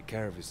take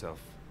care of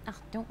yourself. Oh,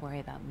 don't worry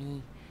about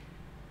me.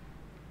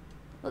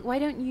 Look, why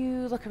don't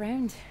you look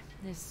around?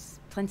 There's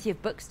plenty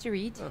of books to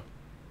read. Oh.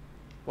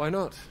 Why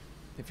not,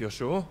 if you're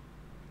sure?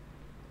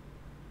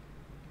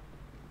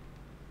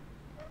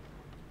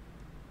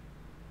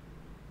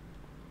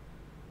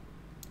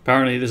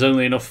 Apparently there's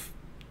only enough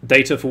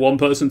data for one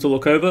person to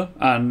look over,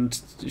 and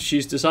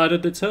she's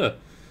decided it's her.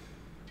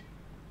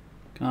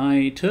 Can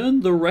I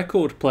turn the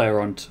record player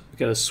on to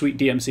get a sweet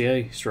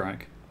DMCA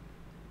strike?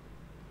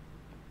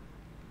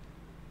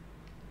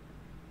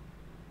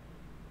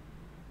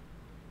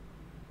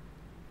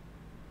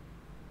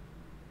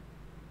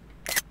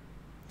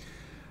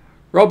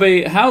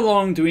 Robbie, how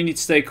long do we need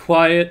to stay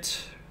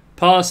quiet?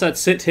 Pa said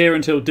sit here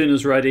until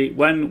dinner's ready.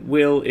 When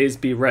will is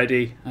be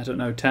ready? I don't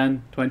know,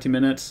 10, 20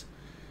 minutes?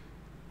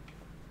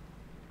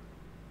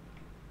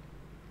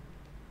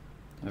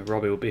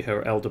 Robbie will be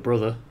her elder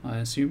brother, I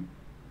assume.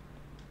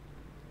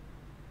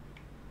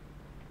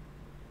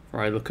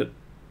 Before I look at...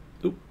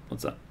 Oop,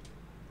 what's that?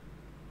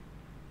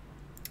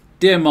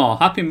 Dear Ma,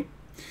 happy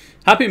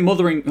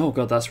mothering... Oh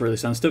god, that's really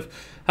sensitive.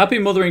 Happy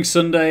Mothering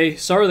Sunday.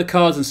 Sorry the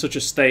card's in such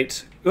a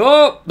state.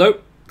 Oh,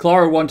 nope.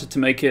 Clara wanted to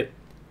make it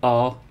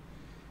R.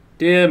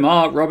 Dear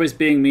Ma, Robbie's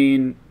being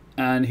mean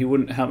and he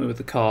wouldn't help me with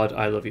the card.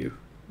 I love you.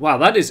 Wow,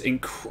 that is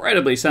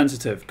incredibly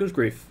sensitive. Good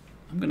grief.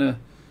 I'm gonna...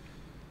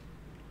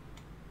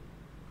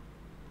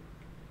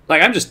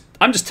 Like, I'm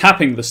just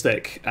tapping the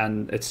stick,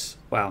 and it's...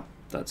 Wow,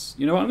 that's...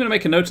 You know what, I'm going to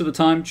make a note of the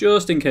time,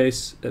 just in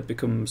case it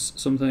becomes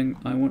something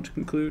I want to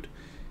conclude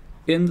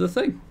in the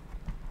thing.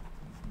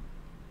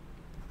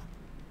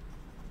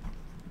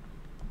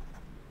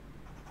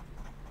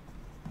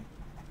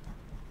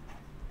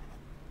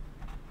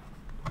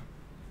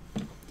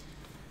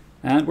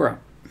 And we're out.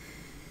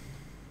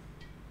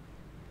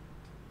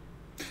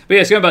 But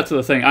yes, going back to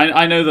the thing,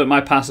 I know that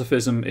my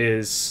pacifism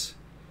is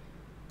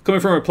coming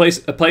from a place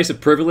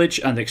of privilege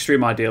and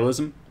extreme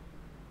idealism.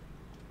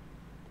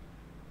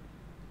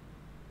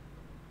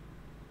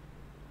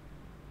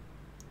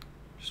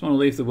 Just want to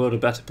leave the world a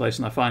better place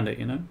than I find it,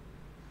 you know?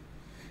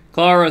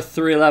 Clara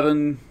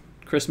 311,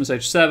 Christmas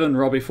age 7,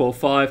 Robbie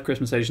 45,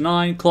 Christmas age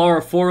 9,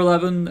 Clara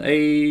 411,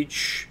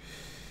 age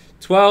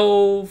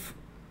 12,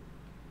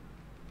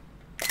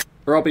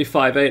 Robbie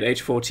 58,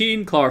 age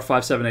 14, Clara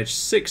 57, age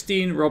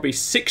 16, Robbie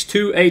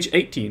 62, age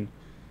 18.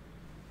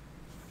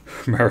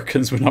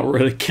 Americans were not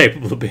really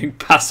capable of being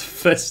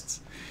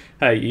pacifists.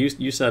 Hey,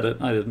 you said it,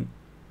 I didn't.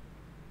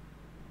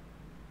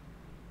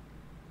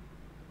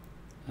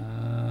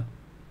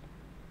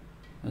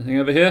 Anything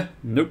over here?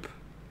 Nope.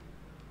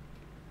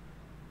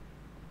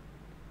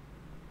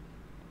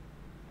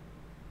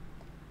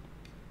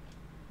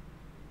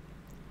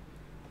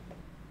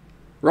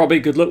 Robbie,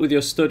 good luck with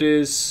your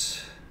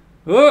studies.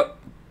 Oh!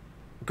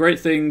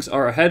 Great things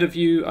are ahead of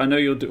you. I know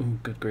you'll do... Oh,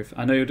 good grief.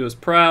 I know you'll do us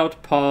proud.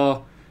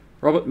 Pa.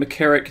 Robert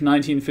McKerrick,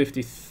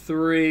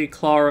 1953.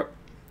 Clara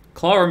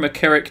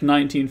McKerrick,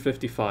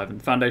 1955.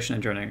 And Foundation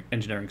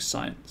Engineering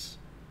Science.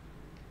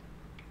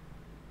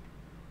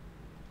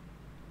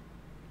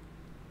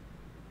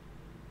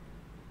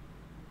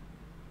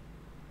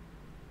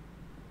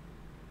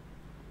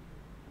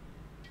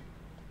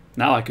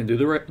 Now I can do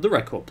the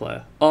record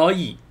player. Oh,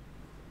 yeah.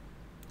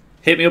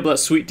 Hit me up with that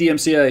sweet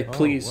DMCA,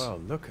 please. Oh, wow,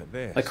 look at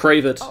this. I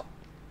crave it. Oh,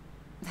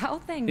 that whole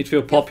thing. You'd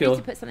feel popular.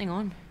 To put something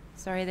on.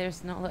 Sorry,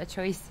 there's not a lot of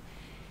choice.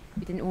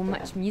 We didn't own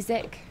much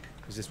music.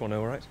 Is this one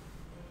alright?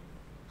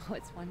 Oh,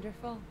 it's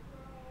wonderful.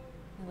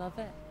 I love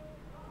it.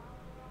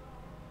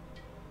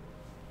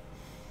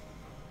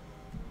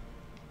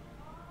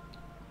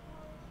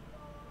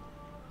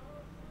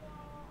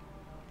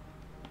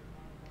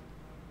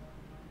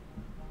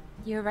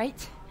 You're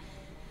right.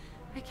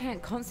 I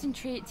can't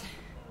concentrate.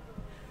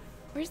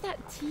 Where's that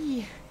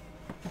tea?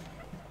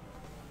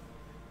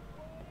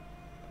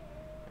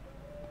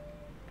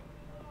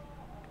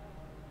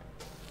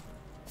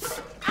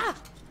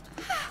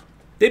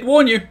 Did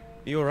warn you.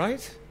 You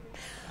alright?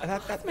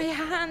 That's my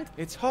hand.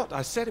 It's hot.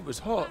 I said it was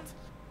hot.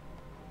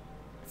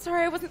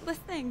 Sorry, I wasn't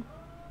listening.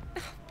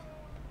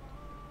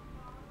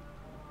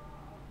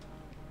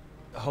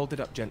 Hold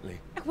it up gently.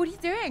 What are you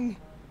doing?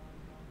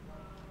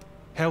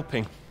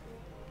 Helping.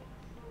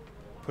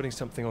 Putting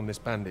something on this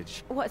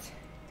bandage. What?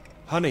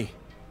 Honey.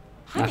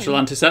 Natural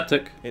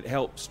antiseptic. It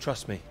helps,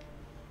 trust me.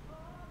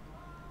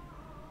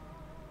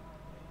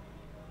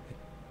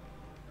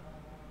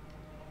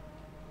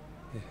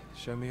 Here,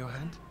 show me your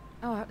hand.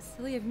 Oh, how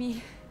silly of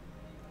me.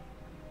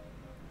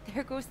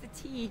 There goes the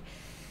tea.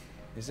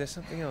 Is there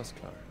something else,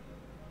 Clara?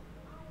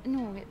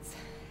 No,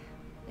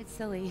 it's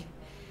silly.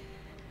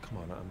 Come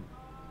on,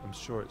 I'm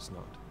sure it's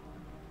not.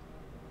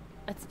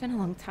 It's been a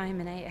long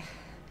time and I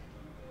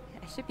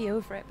should be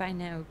over it by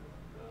now.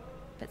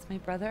 But it's my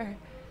brother.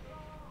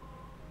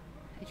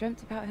 I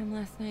dreamt about him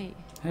last night.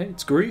 Hey,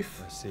 it's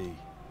grief. I see.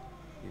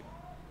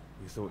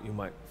 You thought you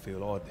might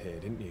feel odd here,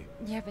 didn't you?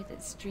 Yeah, but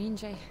it's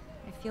strange. I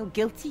feel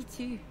guilty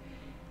too.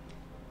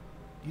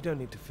 You don't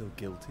need to feel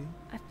guilty.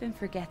 I've been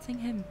forgetting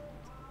him.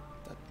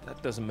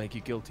 That doesn't make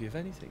you guilty of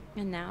anything.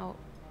 And now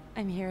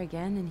I'm here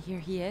again and here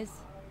he is.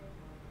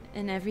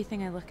 In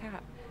everything I look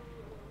at.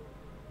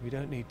 We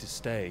don't need to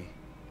stay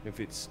if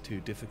it's too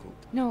difficult.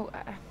 No,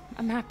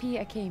 I'm happy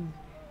I came.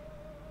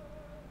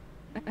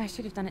 I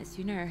should have done it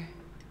sooner.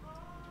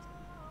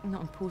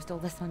 Not imposed all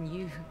this on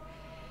you.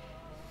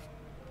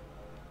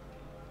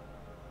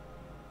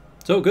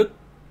 It's all good.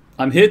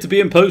 I'm here to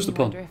be imposed I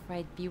upon. wonder if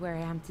I'd be where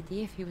I am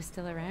today if he was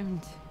still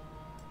around.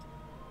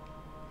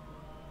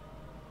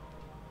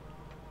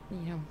 You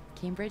know,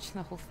 Cambridge,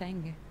 the whole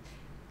thing.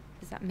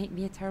 Does that make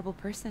me a terrible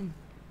person?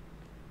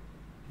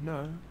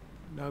 No,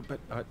 but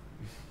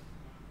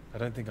I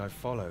don't think I'd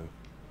follow.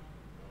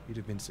 You'd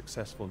have been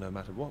successful no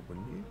matter what,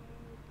 wouldn't you?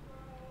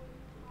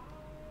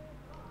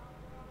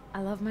 I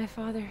love my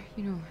father,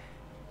 you know.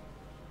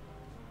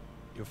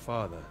 Your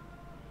father?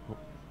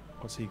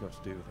 What's he got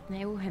to do with it?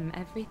 I owe him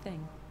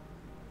everything.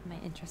 My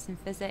interest in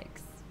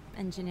physics,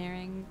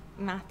 engineering,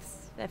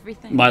 maths,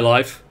 everything. My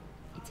life.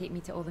 He'd take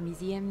me to all the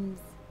museums,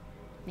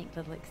 make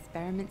little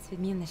experiments with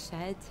me in the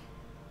shed.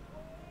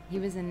 He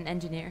was an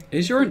engineer.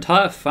 Is your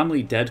entire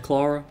family dead,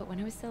 Clara? But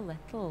when I was so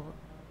little,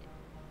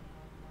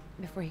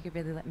 before he could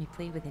really let me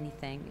play with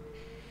anything,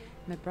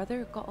 my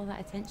brother got all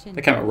that attention.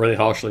 That came out really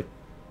harshly.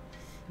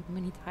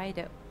 When he died,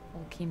 it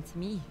all came to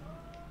me.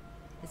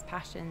 His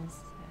passions.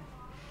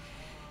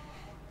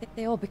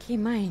 They all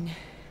became mine.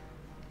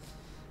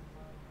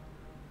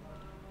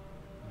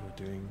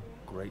 You're doing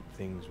great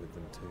things with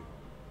them too.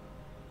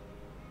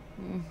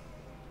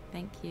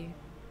 Thank you.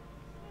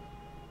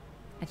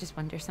 I just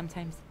wonder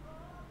sometimes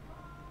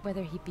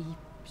whether he'd be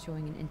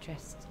showing an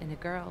interest in a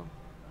girl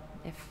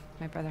if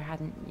my brother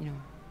hadn't, you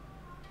know.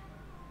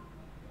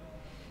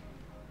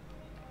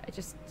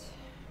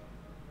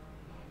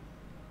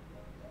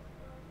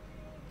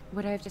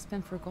 Would I have just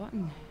been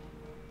forgotten?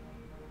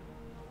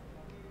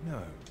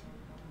 No,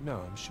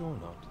 No, I'm sure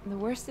not. The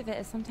worst of it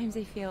is sometimes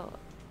I feel...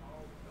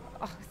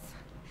 Oh,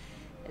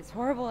 it's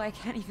horrible, I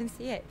can't even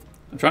see it.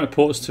 I'm trying to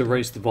pause to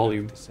raise the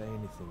volume,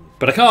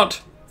 but I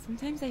can't!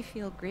 Sometimes I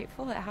feel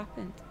grateful it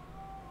happened.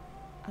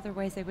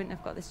 Otherwise I wouldn't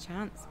have got this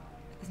chance.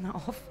 Isn't that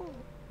awful?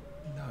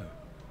 No.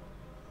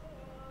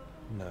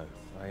 No,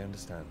 I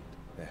understand.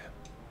 There.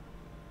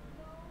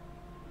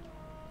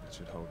 That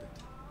should hold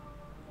it.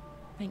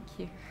 Thank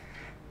you.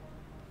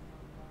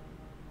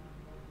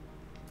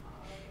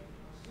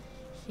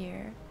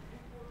 Here.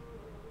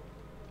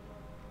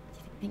 Do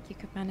you think you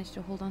could manage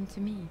to hold on to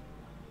me?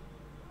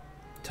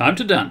 Time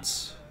to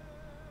dance.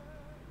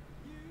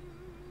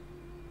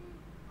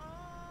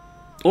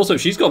 Also,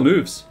 she's got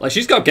moves. Like,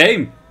 she's got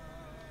game.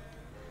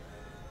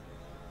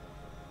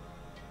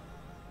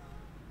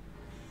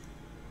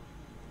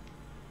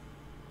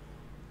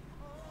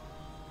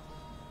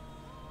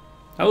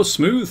 That was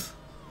smooth.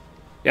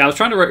 Yeah, I was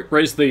trying to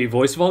raise the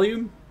voice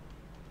volume.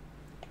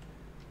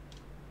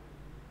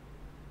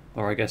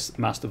 Or I guess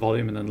master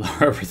volume and then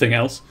lower everything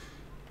else.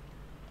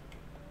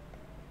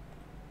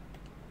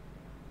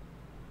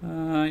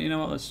 You know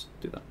what, let's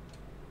do that.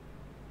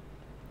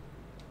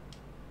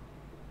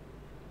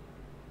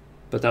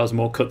 But that was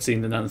more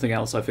cutscene than anything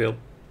else, I feel.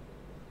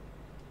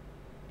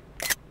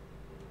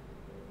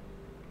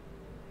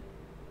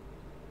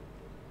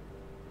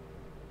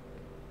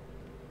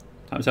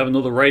 Time to have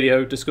another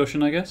radio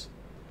discussion, I guess.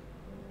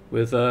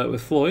 With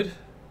Floyd.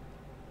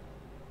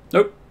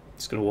 Nope.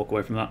 Just gonna walk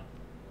away from that.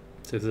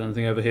 See if there's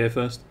anything over here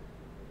first.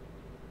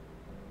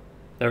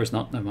 There is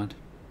not, never mind.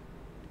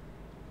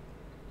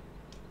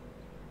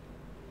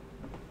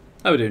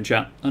 How are we doing,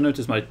 chat? I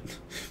noticed my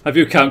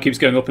view count keeps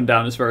going up and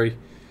down. It's very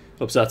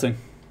upsetting.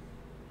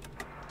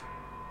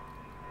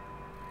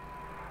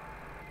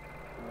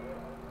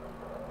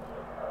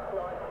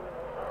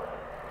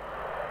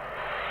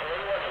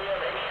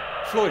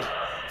 Floyd!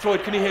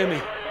 Floyd, can you hear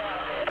me?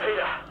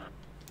 Peter!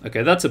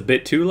 Okay, that's a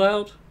bit too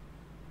loud.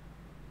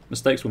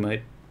 Mistakes were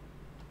made.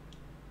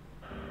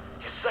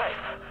 You're safe.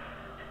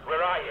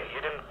 Where are you?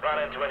 You didn't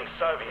run into any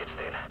Soviets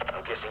then?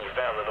 I'm guessing you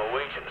found the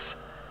Norwegians.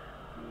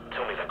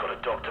 Tell me they've got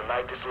a doctor,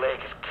 mate. This leg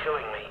is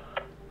killing me.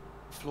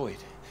 Floyd,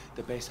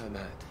 the base I'm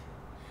at.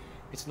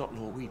 It's not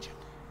Norwegian.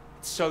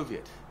 It's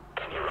Soviet.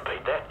 Can you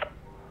repeat that?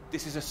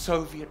 This is a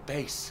Soviet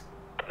base.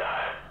 No.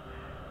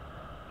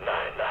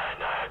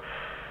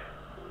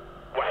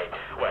 Wait,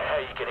 how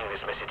are you getting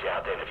this message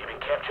out then? Have you been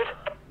captured?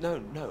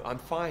 No, I'm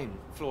fine,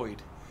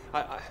 Floyd.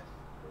 I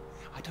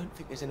don't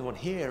think there's anyone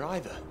here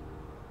either.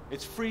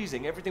 It's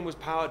freezing. Everything was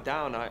powered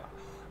down. I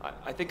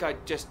think I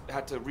just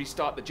had to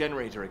restart the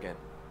generator again.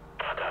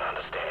 I don't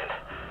understand.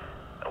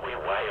 Are we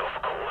way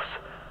off course?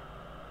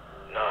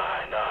 No,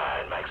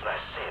 it makes no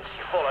sense.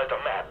 You followed the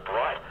map,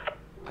 right?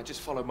 I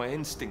just followed my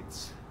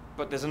instincts.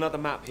 But there's another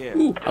map here.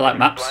 Ooh, I like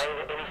maps.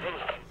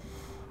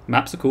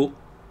 Maps are cool.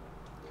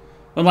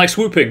 Unlike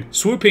swooping.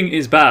 Swooping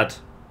is bad.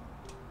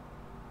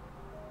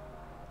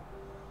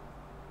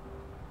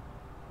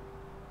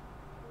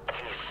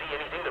 Can you see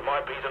anything that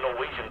might be the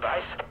Norwegian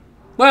base?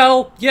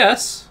 Well,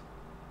 yes.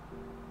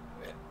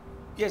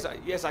 Yes,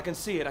 I can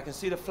see it. I can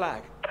see the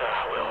flag.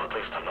 Well, at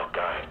least I'm not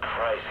going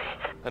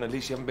crazy. And at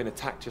least you haven't been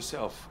attacked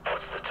yourself.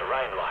 What's the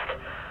terrain like?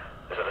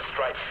 Is it a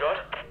straight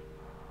shot?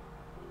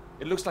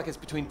 It looks like it's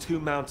between two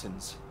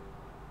mountains.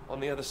 On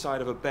the other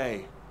side of a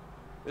bay.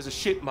 There's a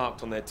ship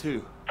marked on there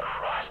too.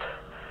 Christ.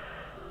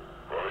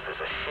 Well, if there's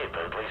a ship,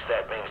 at least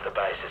that means the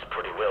base is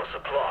pretty well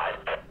supplied.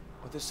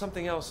 But there's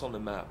something else on the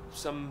map.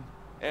 Some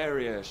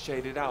area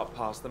shaded out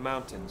past the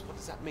mountains. What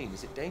does that mean?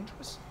 Is it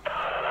dangerous?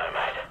 I don't know,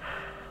 mate.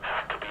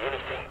 It could be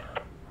anything.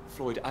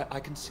 Floyd, I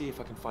can see if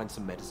I can find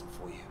some medicine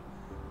for you.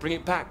 Bring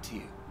it back to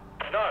you.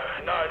 No,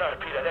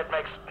 Peter, that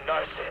makes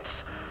no sense.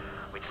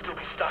 We'd still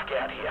be stuck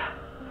out here.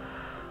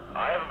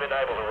 I haven't been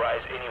able to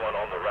raise anyone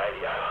on the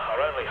radio. Our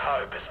only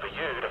hope is for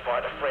you to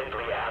find a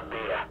friendly out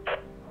there.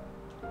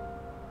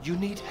 You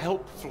need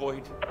help,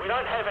 Floyd. We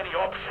don't have any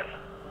option.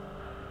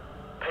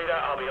 Peter,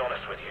 I'll be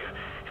honest with you.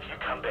 If you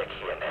come back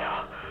here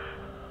now,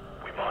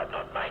 we might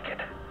not make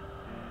it.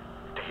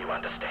 Do you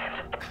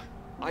understand?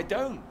 I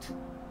don't.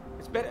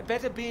 It's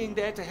better being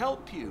there to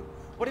help you.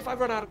 What if I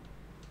run out of...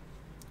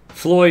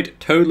 Floyd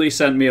totally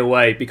sent me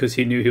away because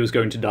he knew he was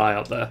going to die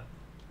out there.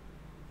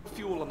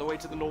 fuel on the way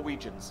to the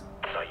Norwegians?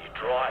 So you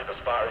drive as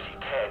far as you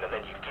can and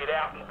then you get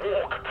out and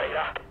walk,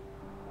 Peter.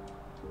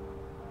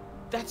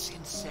 That's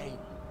insane.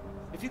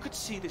 If you could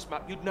see this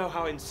map, you'd know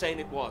how insane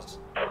it was.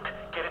 Look,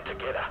 get it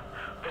together.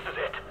 This is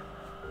it.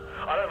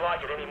 I don't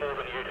like it any more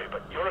than you do,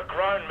 but you're a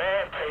grown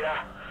man, Peter.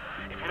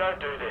 If you don't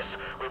do this,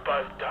 we're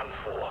both done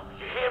for.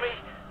 You hear me?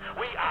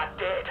 We are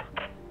dead.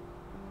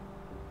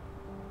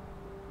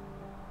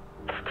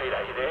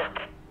 Peter, you there?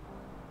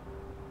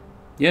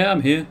 Yeah,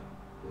 I'm here.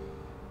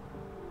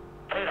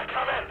 Peter,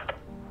 come in.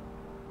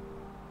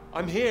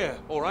 I'm here,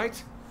 all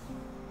right?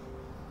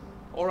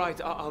 All right,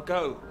 I'll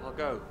go. I'll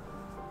go.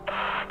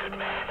 Good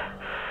man.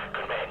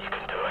 Good man, you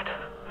can do it.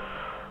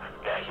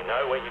 Now you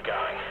know where you're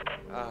going.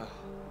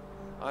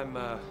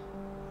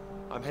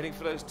 I'm heading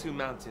for those 2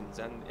 mountains,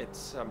 and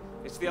it's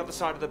the other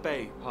side of the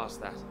bay,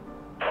 past that.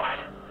 Right.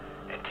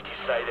 And did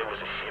you say there was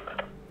a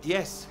ship?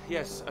 Yes,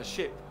 a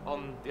ship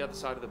on the other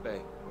side of the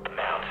bay.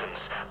 Mountains,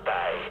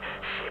 bay,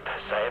 ship.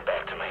 Say it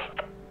back to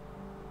me.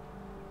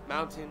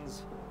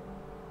 Mountains,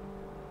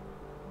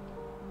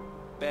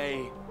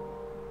 bay,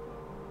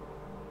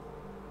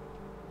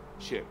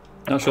 ship.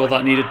 Not sure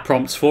that needed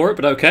prompts for it,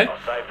 but okay. I'll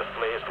save the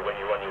flares for when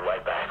you're on your way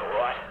back,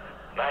 alright?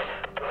 Mate,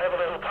 we'll have a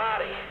little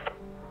party.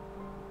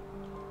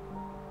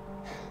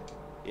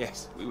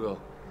 Yes, we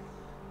will.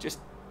 Just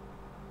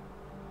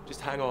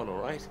hang on,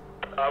 alright?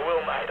 I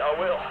will, mate, I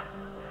will.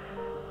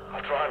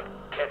 I'll try and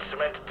catch some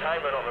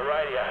entertainment on the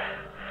radio.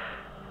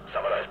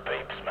 Some of those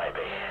beeps,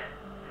 maybe.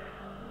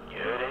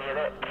 You heard any of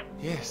that?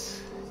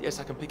 Yes,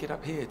 I can pick it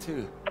up here,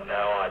 too.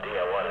 No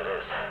idea what it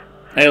is.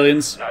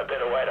 Aliens. No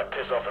better way to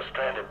piss off a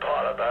stranded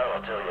pilot, though,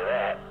 I'll tell you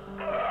that.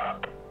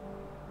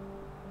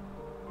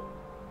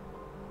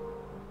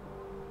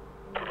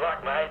 Good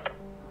luck, mate.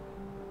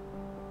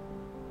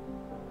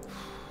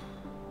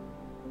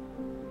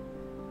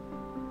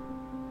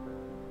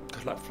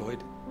 Good luck,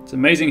 Floyd. It's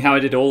amazing how I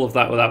did all of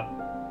that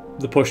without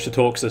the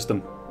push-to-talk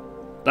system.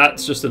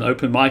 That's just an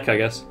open mic, I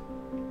guess.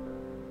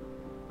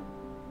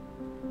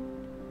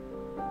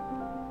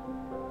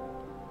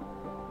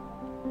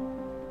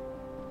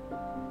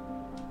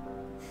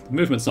 The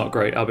movement's not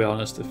great, I'll be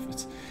honest.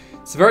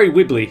 It's very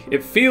wibbly.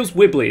 It feels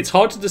wibbly. It's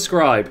hard to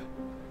describe.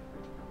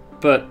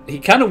 But he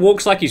kind of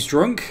walks like he's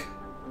drunk.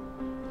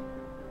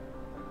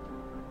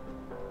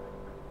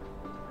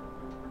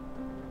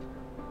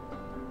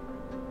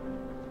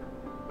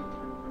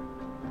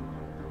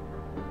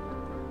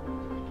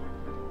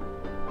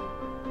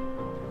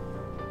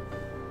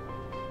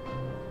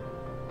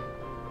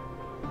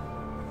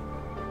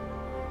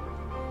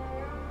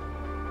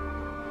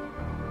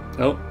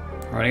 Oh,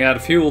 running out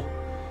of fuel.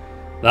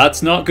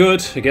 That's not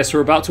good. I guess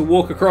we're about to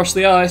walk across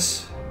the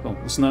ice. Oh,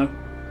 the snow.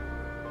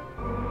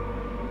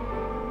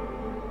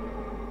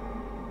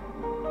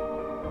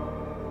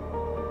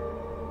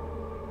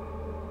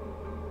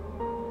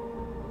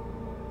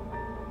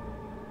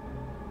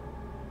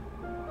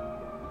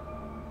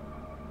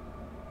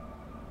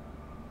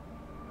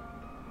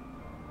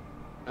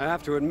 I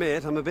have to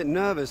admit, I'm a bit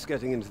nervous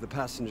getting into the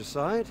passenger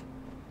side.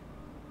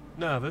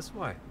 Nervous?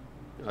 Why?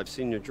 I've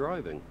seen you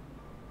driving.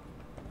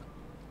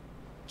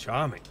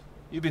 Charming.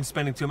 You've been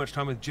spending too much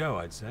time with Joe,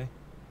 I'd say.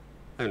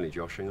 Only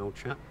joshing, old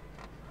chap.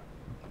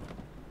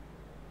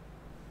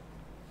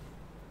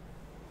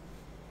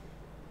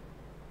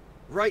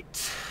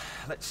 Right,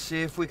 let's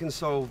see if we can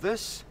solve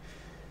this.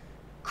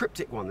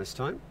 Cryptic one this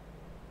time.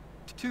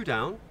 2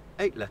 down,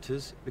 8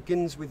 letters,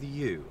 begins with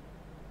U.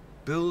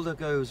 Builder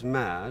goes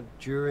mad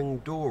during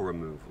door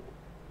removal.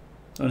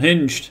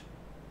 Unhinged.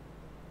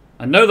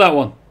 I know that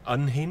one.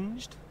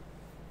 Unhinged?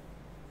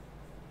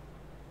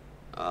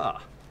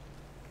 Ah.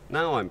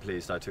 Now I'm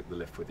pleased I took the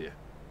lift with you.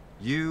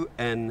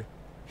 U-N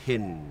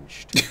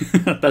hinged.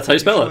 That's how you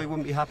spell sure it. We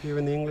wouldn't be happier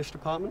in the English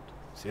department?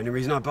 It's the only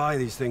reason I buy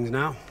these things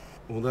now.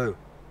 Although,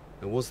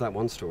 there was that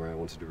one story I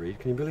wanted to read.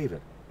 Can you believe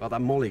it? About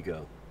that Molly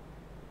girl.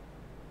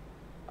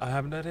 I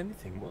haven't heard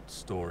anything. What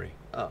story?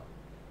 Oh.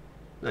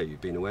 No,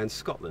 you've been away in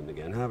Scotland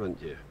again,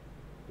 haven't you?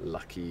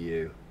 Lucky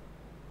you.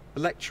 The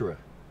lecturer,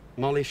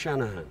 Molly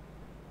Shanahan.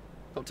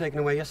 Got taken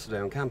away yesterday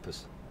on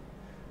campus.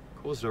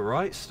 Caused a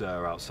right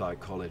stir outside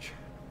college.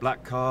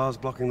 Black cars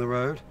blocking the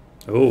road.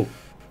 Oh.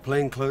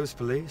 Plainclothes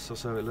police, or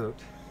so it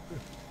looked.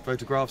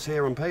 Photographs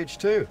here on page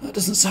 2. That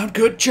doesn't sound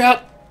good,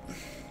 chap.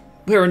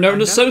 We're a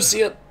known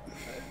associate.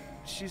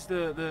 She's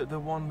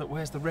the one that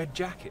wears the red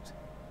jacket.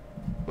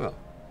 Well,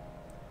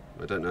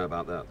 I don't know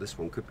about that. This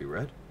one could be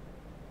red.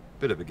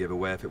 Bit of a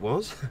giveaway if it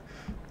was.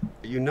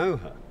 But you know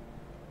her.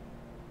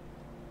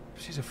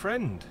 She's a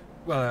friend.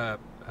 Well,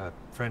 a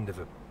friend of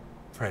a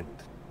friend.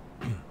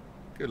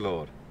 Good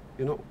lord.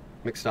 You're not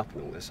mixed up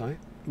in all this, are you?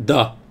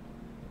 Duh.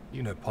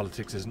 You know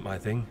politics isn't my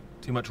thing.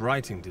 Too much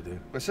writing to do.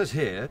 Well, it says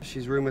here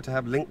she's rumoured to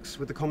have links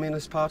with the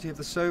Communist Party of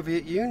the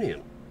Soviet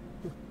Union.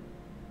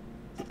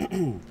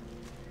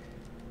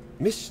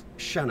 Miss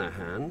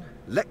Shanahan,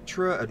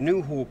 lecturer at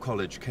Newhall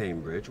College,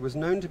 Cambridge, was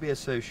known to be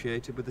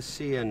associated with the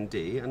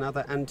CND and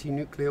other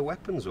anti-nuclear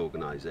weapons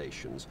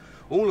organisations,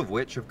 all of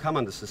which have come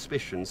under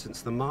suspicion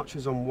since the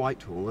marches on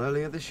Whitehall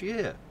earlier this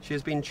year. She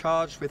has been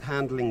charged with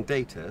handling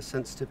data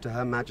sensitive to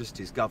Her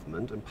Majesty's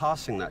government and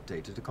passing that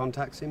data to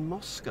contacts in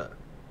Moscow.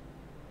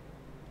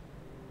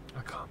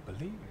 I can't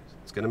believe it.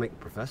 It's going to make the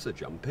professor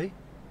jumpy.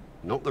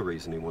 Not the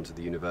reason he wanted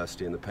the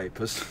university in the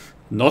papers.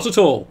 Not at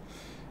all.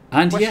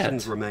 And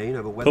Questions yet, remain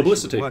over whether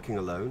publicity. she was working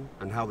alone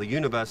and how the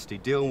university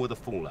deal with the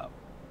fallout.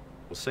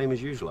 Well, same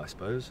as usual, I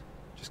suppose.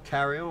 Just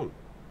carry on.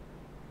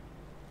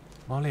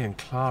 Molly and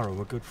Clara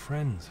were good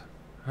friends.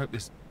 I hope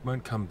this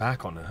won't come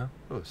back on her.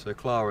 Oh, so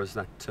Clara's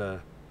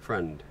that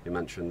friend you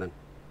mentioned then?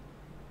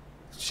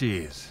 She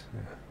is. Yeah.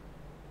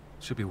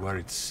 She'll be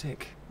worried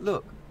sick.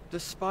 Look,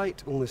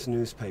 despite all this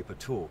newspaper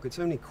talk, it's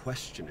only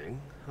questioning.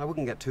 I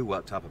wouldn't get too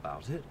worked up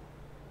about it.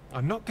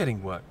 I'm not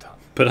getting worked up.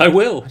 But I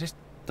will. I just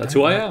That's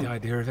who I like am. the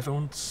idea of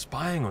everyone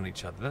spying on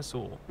each other, that's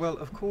all. Well,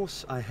 of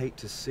course I hate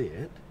to see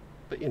it,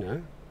 but you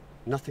know,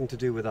 nothing to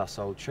do with us,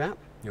 old chap.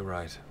 You're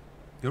right.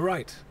 You're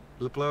right.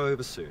 It'll blow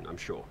over soon, I'm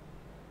sure.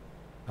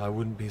 I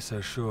wouldn't be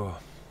so sure.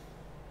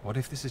 What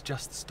if this is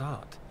just the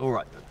start? All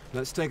right then,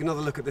 let's take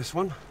another look at this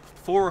one.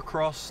 4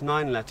 across,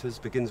 9 letters,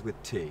 begins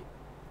with T.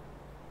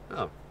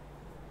 Oh,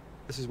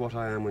 this is what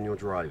I am when you're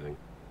driving.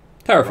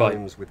 Terrified.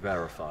 Rhymes with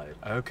verified.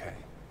 Okay,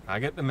 I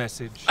get the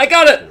message. I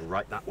got it! Gonna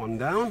write that one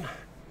down,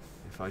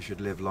 if I should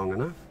live long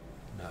enough.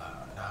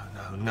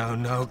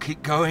 No,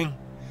 keep going.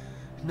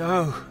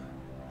 No,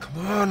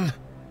 come on.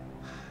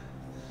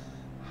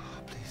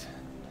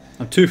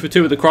 I'm 2 for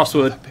 2 with the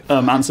crossword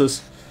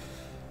answers.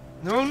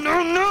 No!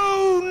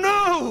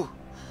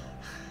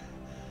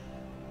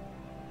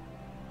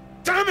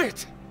 Damn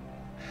it!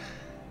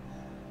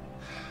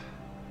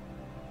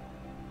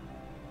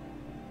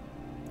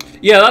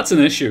 Yeah, that's an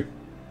issue.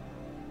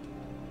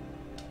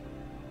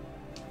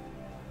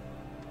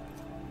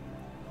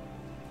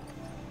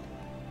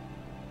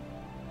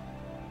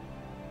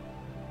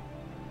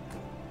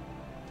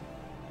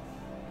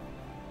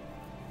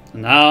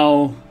 And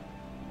now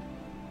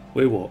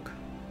we walk.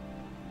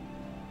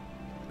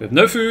 We have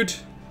no food,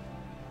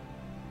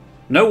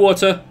 no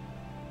water,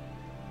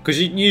 because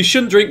you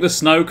shouldn't drink the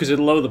snow because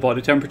it'll lower the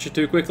body temperature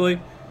too quickly.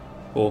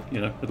 Or, you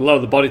know, it'll lower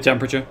the body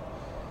temperature.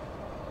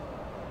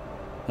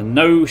 And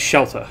no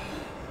shelter.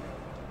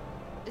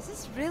 This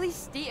is really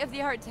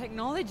state-of-the-art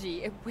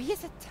technology. It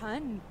weighs a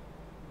ton.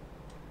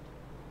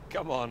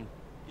 Come on,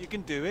 you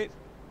can do it.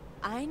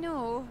 I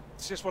know.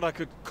 It's just what I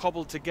could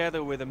cobble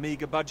together with a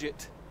meager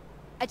budget.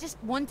 I just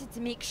wanted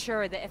to make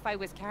sure that if I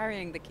was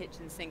carrying the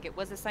kitchen sink, it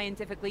was a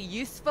scientifically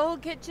useful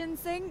kitchen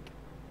sink.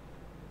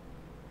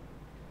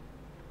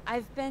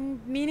 I've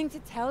been meaning to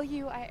tell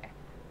you, I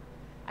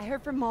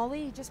heard from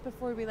Molly just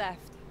before we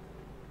left.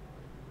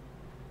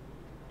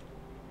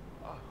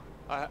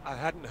 I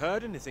hadn't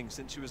heard anything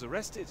since she was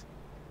arrested.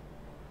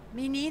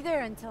 Me neither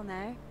until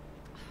now.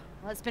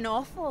 Well, it's been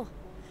awful,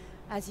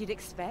 as you'd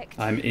expect.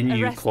 I'm in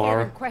you, Arrested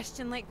Clara. on a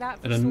question like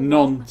that for In a so long.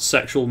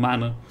 non-sexual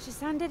manner. She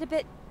sounded a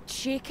bit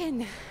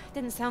shaken.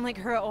 Didn't sound like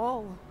her at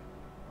all.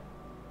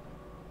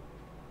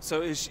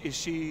 So is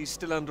she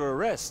still under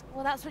arrest?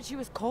 Well, that's what she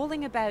was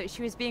calling about.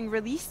 She was being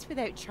released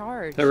without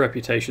charge. Her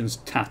reputation's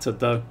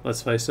tattered though,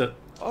 let's face it.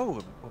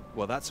 Oh,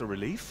 well that's a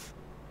relief.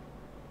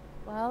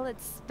 Well,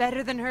 it's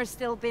better than her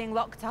still being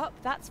locked up,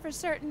 that's for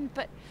certain,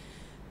 but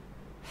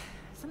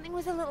something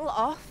was a little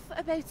off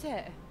about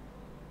it.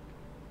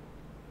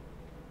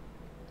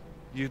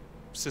 You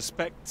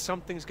suspect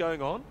something's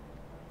going on?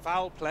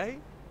 Foul play?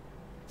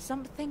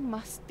 Something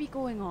must be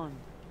going on.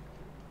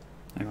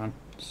 Hang on,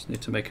 just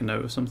need to make a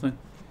note of something.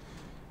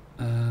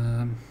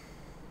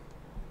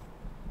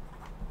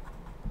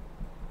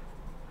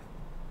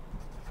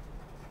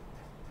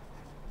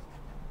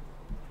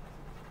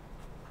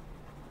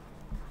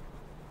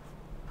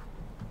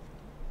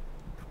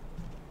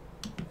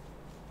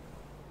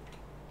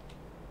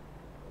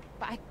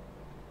 But I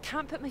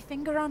can't put my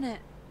finger on it.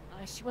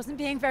 She wasn't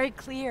being very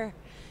clear.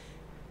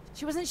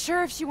 She wasn't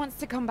sure if she wants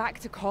to come back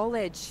to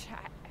college.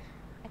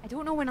 I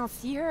don't know when I'll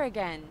see her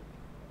again.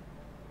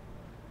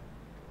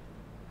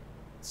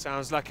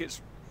 Sounds like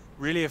it's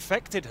really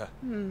affected her.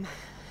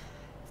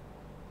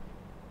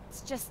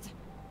 It's just...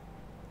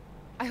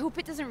 I hope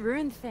it doesn't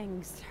ruin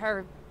things.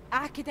 Her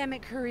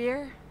academic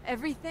career,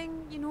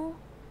 everything, you know?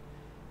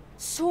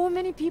 So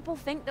many people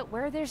think that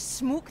where there's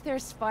smoke,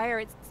 there's fire.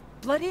 It's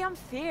bloody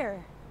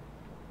unfair.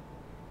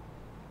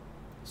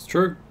 It's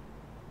true.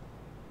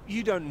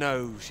 You don't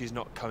know she's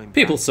not coming back.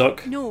 People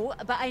suck. No,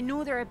 but I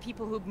know there are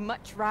people who'd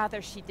much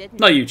rather she didn't.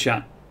 Not you,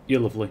 chat.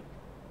 You're lovely.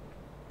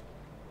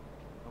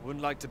 I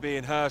wouldn't like to be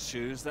in her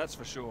shoes, that's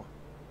for sure.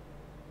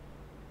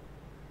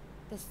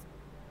 This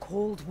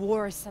Cold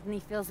War suddenly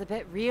feels a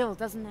bit real,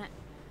 doesn't it?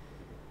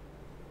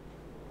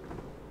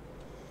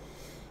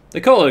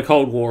 They call it a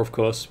Cold War, of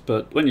course,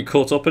 but when you're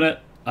caught up in it,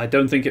 I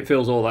don't think it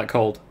feels all that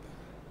cold.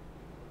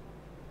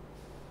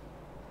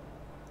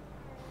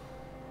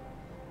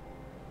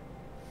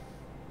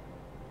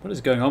 What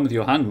is going on with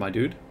your hand, my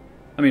dude?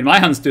 I mean, my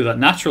hands do that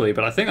naturally,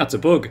 but I think that's a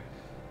bug.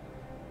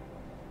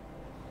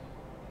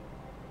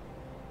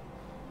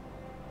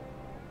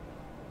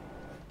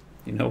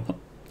 You know what?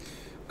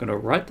 I'm gonna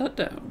write that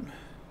down.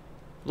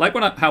 Like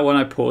when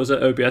I pause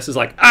it, OBS is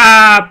like,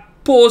 ah,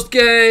 paused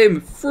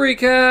game,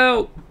 freak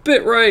out,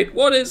 bitrate,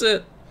 what is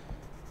it?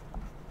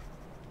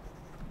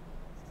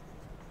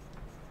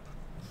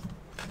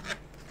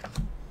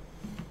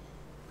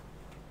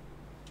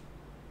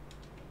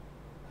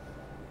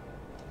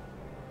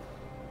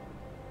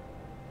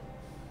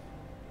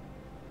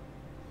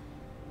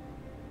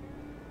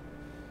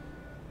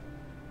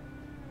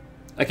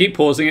 I keep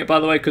pausing it, by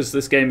the way, because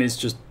this game is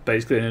just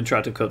basically an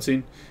interactive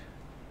cutscene.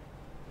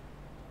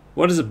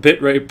 What is a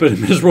bitrate but a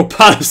miserable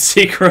pile of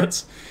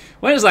secrets?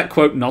 When is that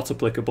quote not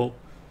applicable?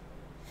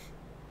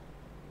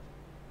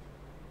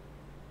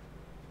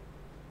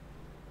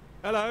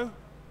 Hello?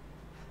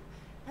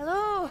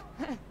 Hello?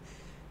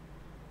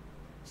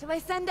 Shall I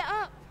send it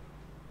up?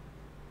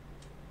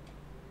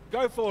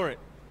 Go for it.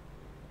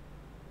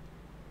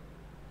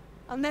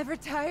 I'll never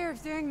tire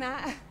of doing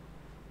that.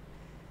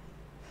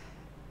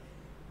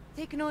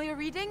 Taking all your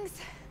readings?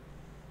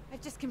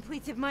 I've just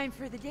completed mine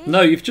for the day.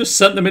 No, you've just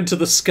sent them into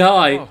the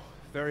sky. Oh,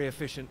 very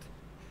efficient.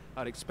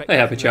 I'd expect. Hey,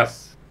 happy chap.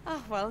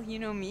 Oh, well, you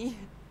know me.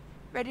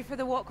 Ready for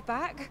the walk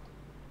back?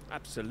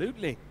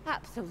 Absolutely.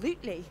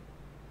 Absolutely.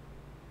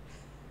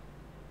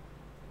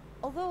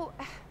 Although,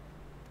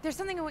 there's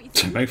something I want you to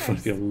To do make fun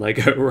first. of your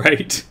Lego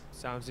rate.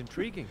 Sounds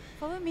intriguing.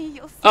 Follow me,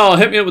 you'll see. Oh,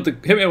 hit me up with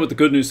the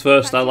good news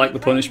first. I like the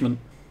punishment.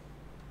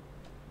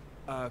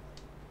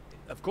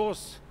 Of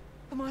course.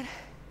 Come on.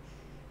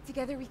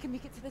 Together we can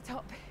make it to the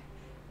top.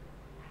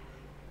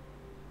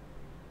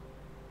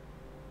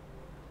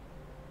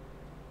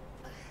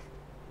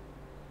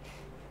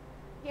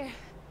 Here,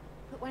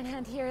 put one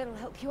hand here, it'll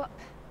help you up.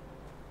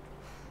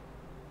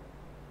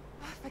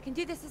 If I can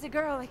do this as a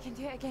girl, I can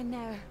do it again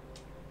now.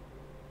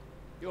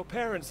 Your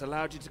parents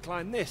allowed you to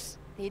climb this.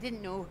 They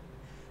didn't know.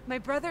 My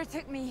brother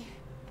took me.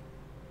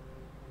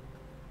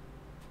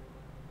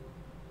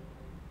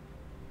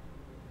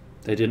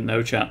 They didn't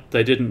know, chat.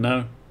 They didn't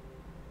know.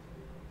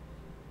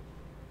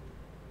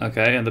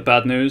 Okay, and the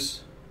bad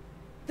news?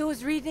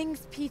 Those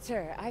readings,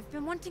 Peter. I've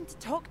been wanting to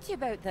talk to you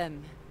about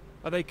them.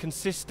 Are they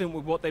consistent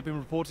with what they've been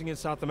reporting in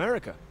South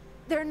America?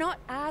 They're not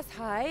as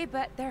high,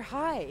 but they're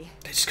high.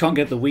 They just can't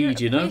get the weed,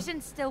 you know? The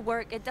equations still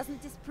work. It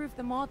doesn't disprove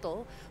the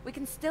model. We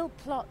can still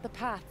plot the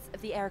paths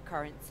of the air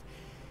currents.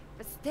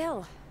 But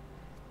still,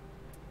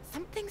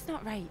 something's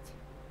not right.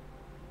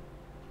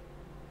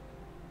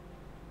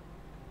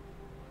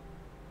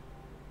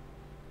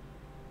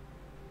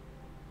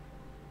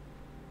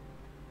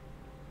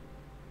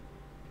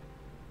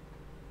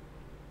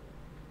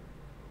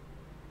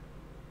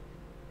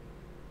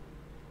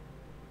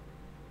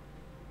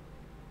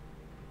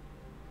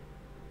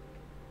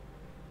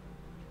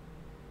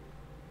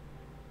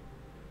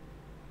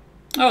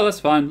 Oh,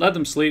 that's fine. Let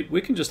them sleep. We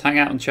can just hang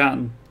out and chat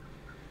and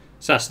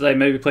Saturday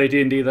maybe play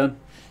D&D then.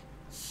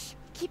 Shh,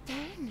 keep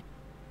down.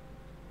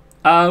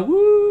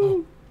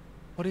 Woo!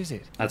 What is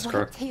it? That's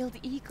crow. White-tailed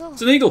eagle.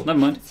 It's an eagle, never I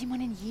mind. haven't seen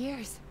one in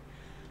years.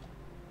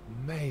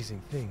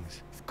 Amazing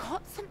things. It's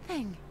caught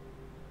something.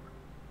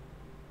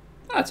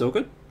 That's all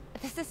good.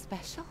 This is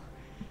special.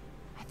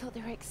 I thought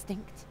they were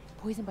extinct,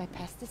 poisoned by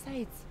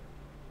pesticides.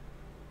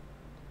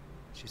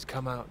 She's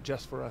come out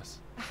just for us.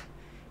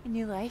 A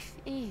new life,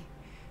 eh?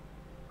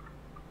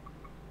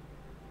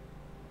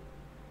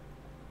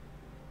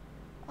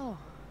 Oh.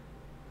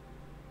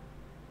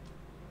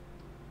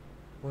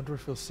 Wonder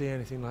if we'll see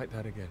anything like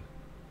that again.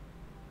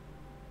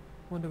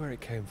 Wonder where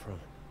it came from.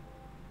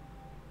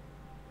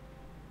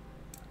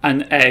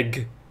 An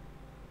egg.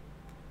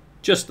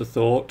 Just a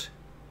thought.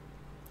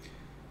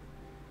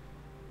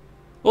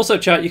 Also,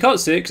 chat, you can't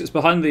see it because it's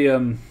behind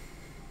the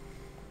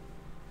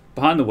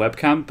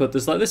webcam, but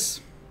there's like this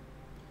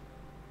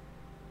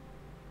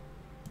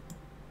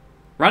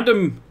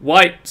random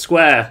white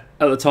square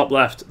at the top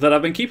left that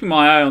I've been keeping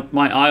my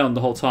eye on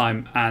the whole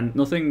time, and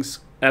nothing's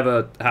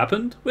ever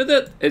happened with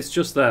it. It's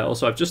just there.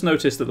 Also, I've just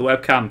noticed that the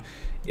webcam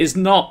is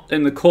not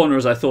in the corner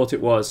as I thought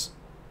it was.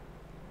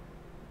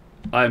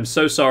 I am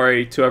so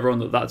sorry to everyone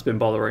that that's been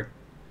bothering.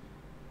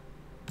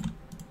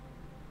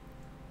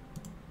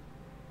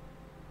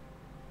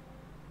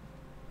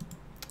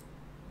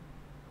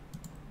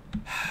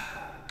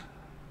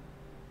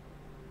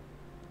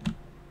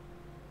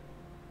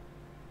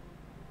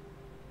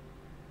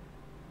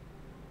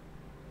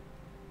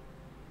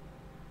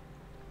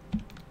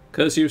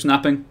 Curse you,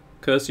 snapping.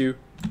 Curse you.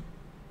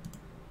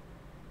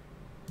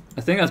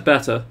 I think that's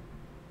better.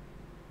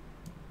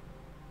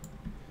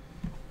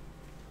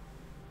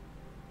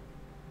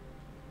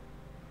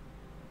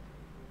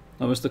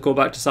 That was the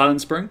callback to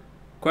Silent Spring?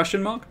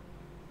 Question mark?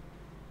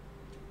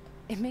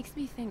 It makes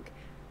me think,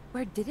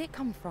 where did it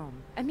come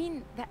from? I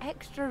mean, the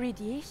extra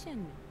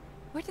radiation.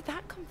 Where did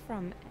that come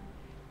from?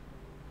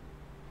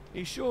 Are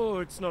you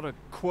sure it's not a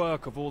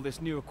quirk of all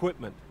this new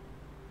equipment?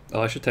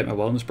 Oh, I should take my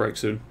wellness break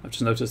soon. I've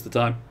just noticed the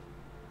time.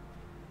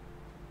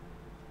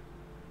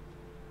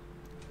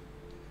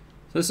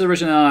 So this is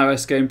originally an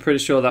iOS game. Pretty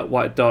sure that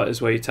white dot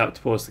is where you tap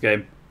to pause the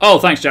game. Oh,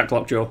 thanks, Jack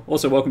Lockjaw.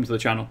 Also, welcome to the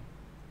channel.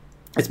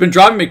 It's been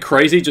driving me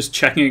crazy just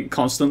checking it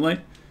constantly.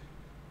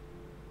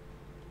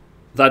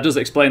 That does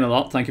explain a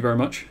lot. Thank you very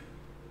much.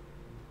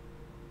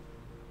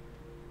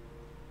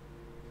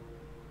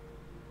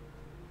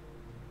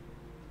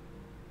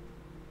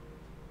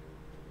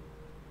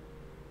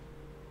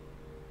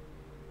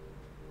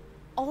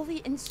 All the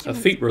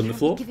instruments feet were on the can't be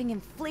floor. giving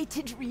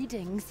inflated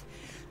readings.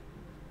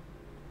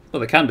 Well,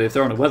 they can be if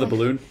they're on a weather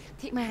balloon.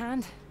 Take my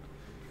hand.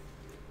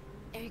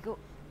 There you go.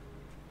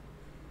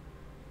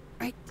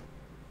 Right.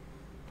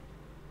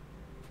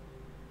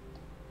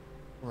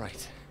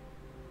 Right.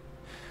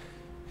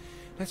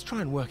 Let's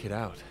try and work it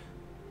out.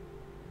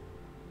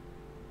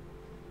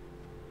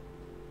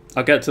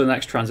 I'll get to the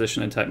next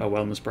transition and take my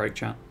wellness break,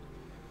 chat.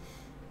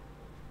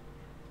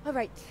 All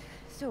right.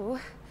 So,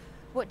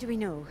 what do we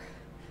know?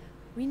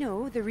 We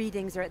know the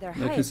readings are at their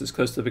Lurking highest. is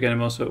close to the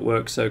beginning, also at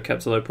work, so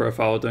kept a low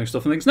profile doing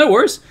stuff and things. No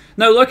worries.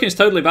 No, lurking is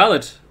totally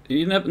valid.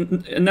 You never,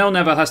 Nell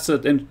never has to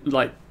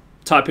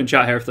type in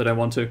chat here if they don't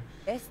want to.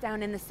 It's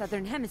down in the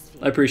southern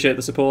hemisphere. I appreciate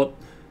the support.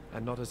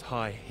 And not as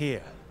high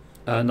here.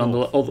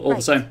 Nonetheless, all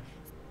the same.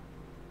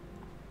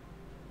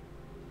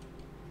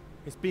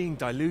 It's being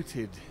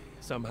diluted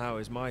somehow,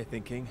 is my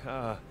thinking.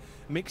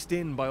 Mixed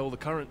in by all the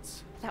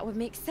currents. That would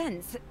make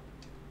sense.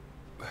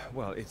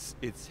 Well,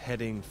 it's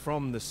heading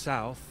from the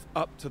south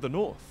up to the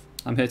north.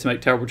 I'm here to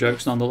make terrible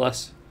jokes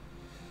nonetheless.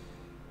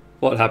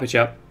 What a happy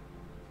chap.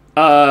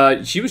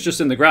 She was just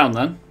in the ground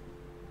then.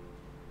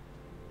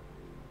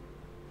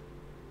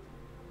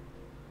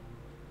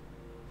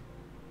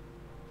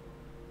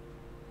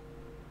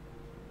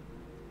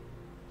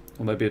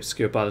 Or maybe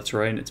obscured by the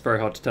terrain. It's very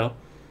hard to tell.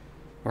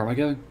 Where am I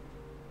going?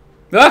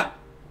 Ah!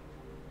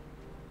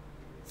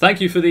 Thank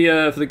you for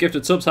the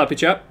gifted subs, happy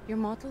chap. Your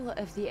model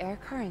of the air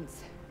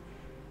currents.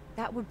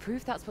 That would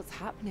prove that's what's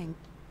happening.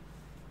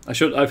 I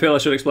feel I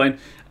should explain.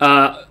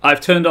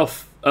 I've turned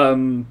off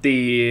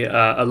the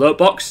alert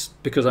box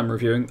because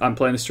I'm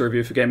playing this to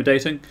review for Gamer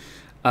Dating.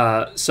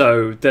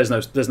 So there's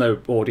no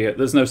audio,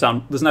 there's no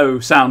sound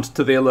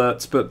to the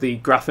alerts, but the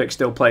graphic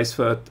still plays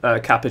for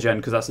Capagen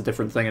because that's a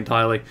different thing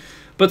entirely.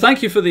 But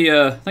thank you for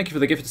the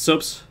gifted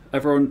subs,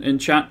 everyone in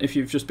chat. If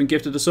you've just been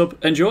gifted a sub,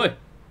 enjoy.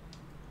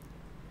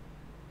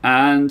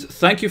 And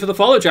thank you for the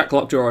follow, Jack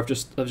Lockjaw. I've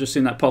just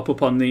seen that pop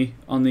up on the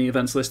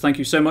events list. Thank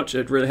you so much.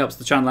 It really helps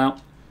the channel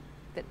out.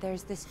 That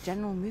there's this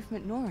general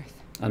movement north.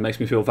 And makes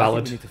me feel I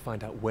valid. think we need to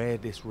find out where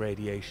this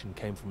radiation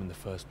came from in the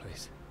first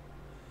place.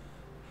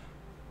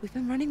 We've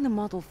been running the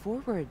model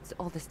forwards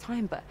all this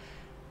time, but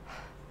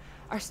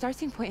our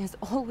starting point has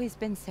always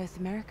been South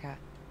America.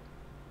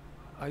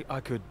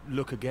 I could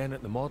look again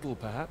at the model,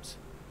 perhaps.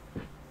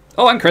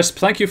 Oh, and Chris,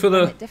 thank you for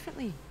Run the... it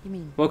differently, you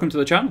mean? Welcome to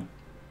the channel.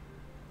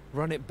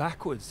 Run it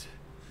backwards.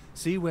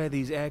 See where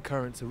these air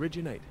currents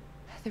originate.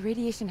 The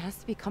radiation has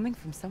to be coming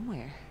from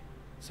somewhere.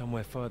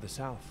 Somewhere further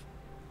south.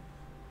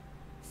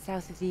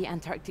 South of the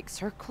Antarctic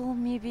Circle,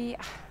 maybe?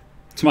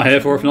 What's my here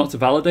for if not to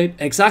validate?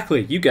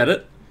 Exactly, you get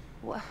it.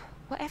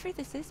 Whatever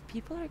this is,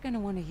 people are going to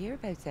want to hear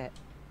about it.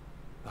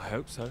 I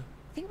hope so.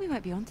 I think we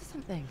might be onto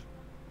something.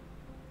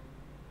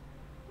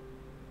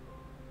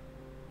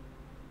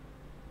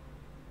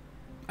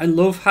 I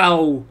love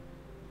how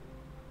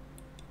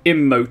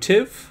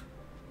emotive...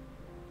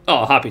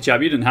 Oh, happy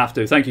chap, you didn't have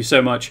to. Thank you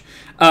so much.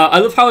 I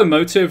love how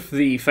emotive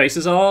the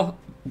faces are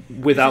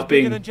without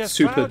being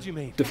super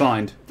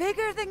defined.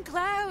 Bigger than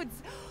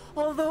clouds!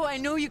 Although I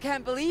know you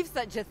can't believe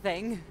such a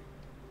thing.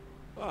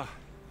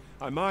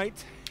 I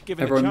might. Give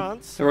it a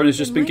chance. Everyone who's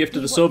just been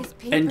gifted a sub,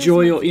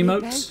 enjoy your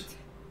emotes.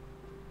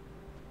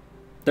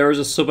 There is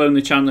a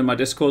sub-only channel in my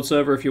Discord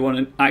server if you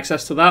want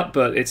access to that,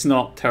 but it's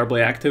not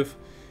terribly active.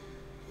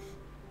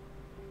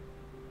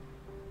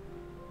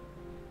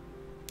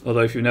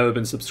 Although if you've never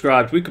been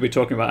subscribed, we could be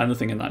talking about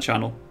anything in that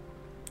channel.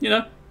 You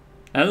know,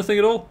 anything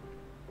at all.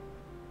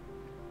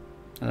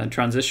 And then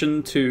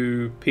transition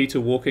to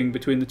Peter walking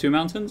between the two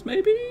mountains,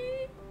 maybe?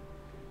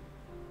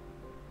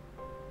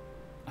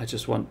 I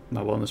just want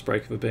my wellness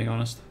break, if we're being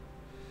honest.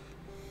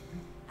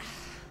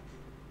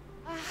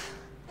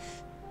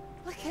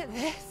 Look at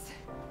this.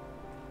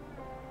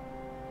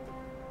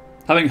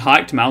 Having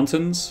hiked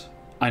mountains,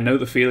 I know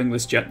the feeling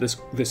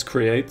this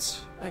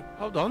creates. Hey,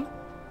 hold on.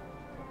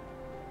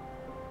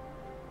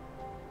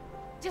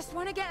 Just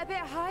want to get a bit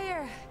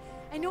higher.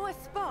 I know a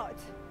spot.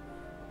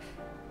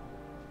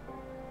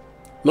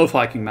 Love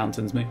hiking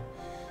mountains, me.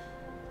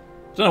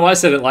 Don't know why I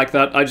said it like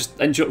that. I just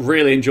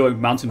really enjoy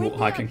mountain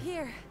hiking,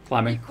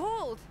 climbing.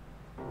 Cold.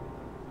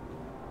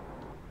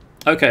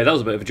 Okay, that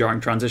was a bit of a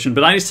jarring transition,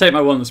 but I need to take my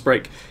wellness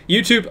break.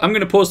 YouTube, I'm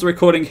going to pause the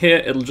recording here.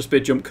 It'll just be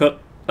a jump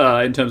cut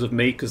in terms of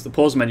me, because the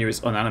pause menu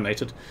is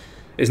unanimated.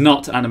 Is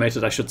not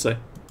animated, I should say.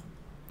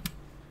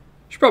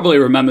 Should probably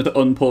remember to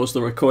unpause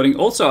the recording.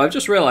 Also, I've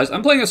just realised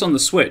I'm playing this on the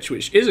Switch,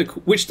 which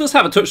does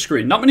have a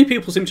touchscreen. Not many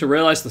people seem to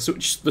realise the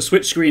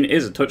Switch screen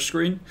is a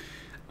touchscreen.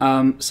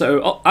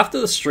 So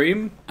after the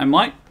stream, I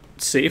might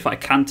see if I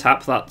can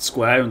tap that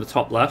square in the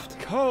top left.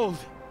 Cold.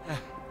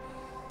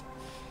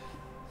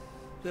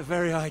 The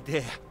very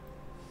idea.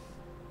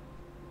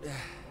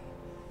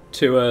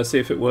 To see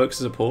if it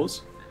works as a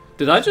pause.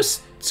 Did I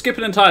just skip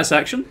an entire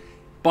section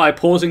by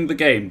pausing the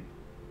game?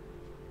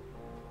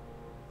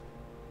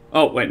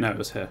 Oh, wait, no, it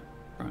was here.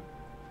 Right.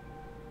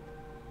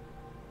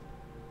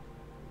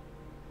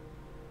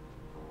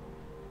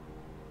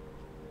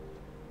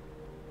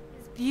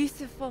 It's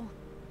beautiful,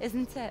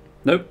 isn't it?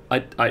 Nope,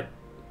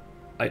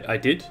 I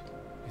did.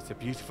 It's a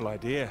beautiful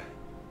idea.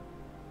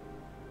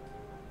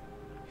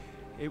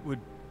 It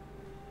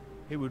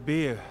would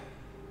be a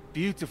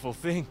beautiful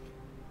thing.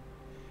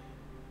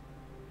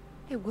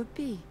 It would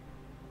be.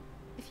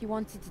 If you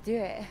wanted to do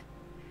it.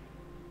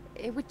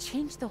 It would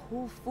change the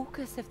whole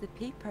focus of the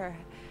paper.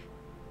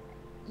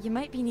 You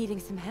might be needing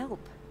some help.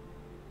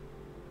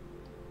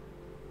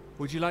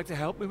 Would you like to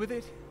help me with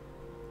it?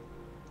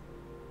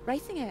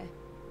 Writing it?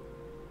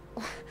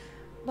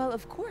 Well,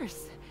 of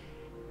course.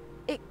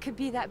 It could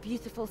be that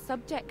beautiful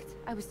subject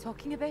I was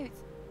talking about.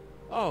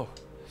 Oh,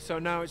 so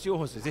now it's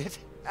yours, is it?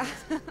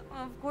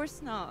 Of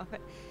course not.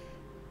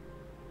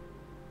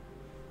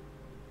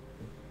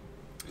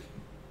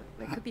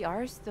 It could be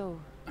ours, though.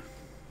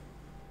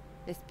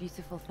 This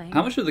beautiful thing.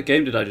 How much of the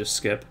game did I just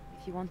skip?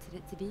 If you wanted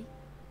it to be.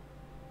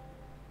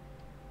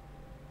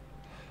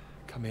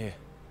 Come here.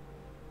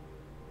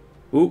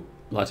 Ooh,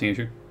 lighting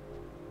issue.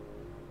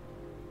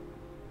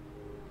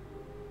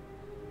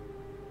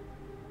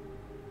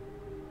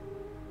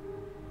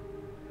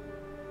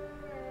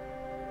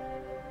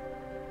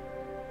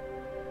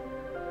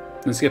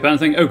 Didn't skip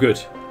anything? Oh, good.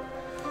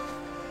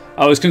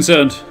 I was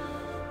concerned.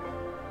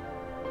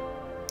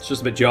 It's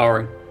just a bit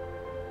jarring.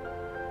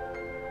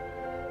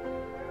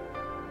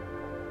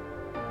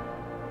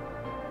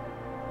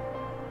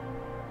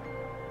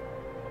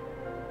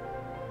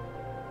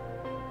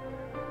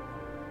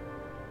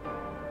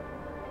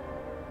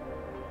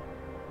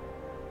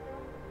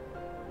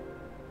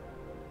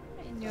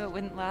 I knew it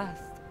wouldn't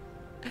last.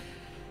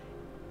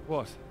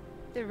 What?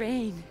 The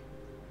rain.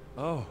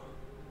 Oh.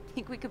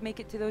 Think we could make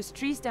it to those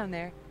trees down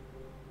there?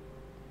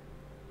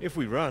 If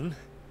we run.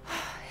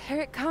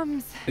 Here it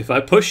comes. If I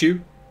push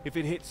you. If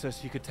it hits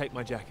us, you could take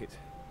my jacket.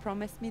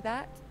 Promise me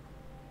that?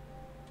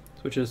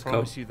 Which is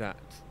Promise you that.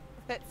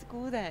 Let's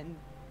go then.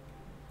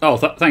 Oh,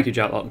 thank you,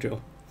 Jack Lockjaw.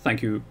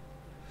 Thank you.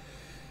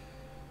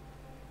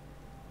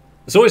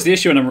 It's always the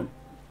issue when I'm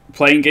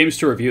playing games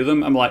to review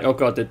them. I'm like, oh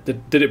god,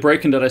 did it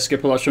break and did I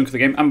skip a large chunk of the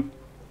game? I'm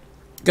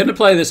going to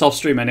play this off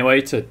stream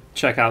anyway to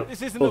check out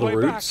This isn't all the the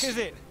way routes. back, is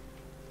it?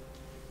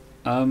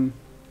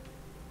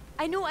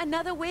 I know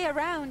another way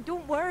around.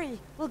 Don't worry.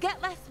 We'll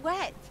get less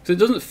wet. So it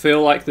doesn't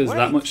feel like there's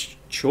that Wait. much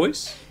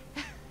choice.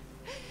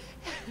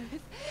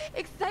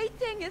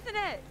 Exciting, isn't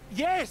it?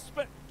 Yes,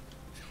 but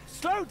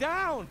slow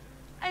down.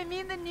 I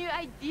mean the new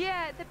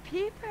idea, the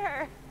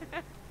paper.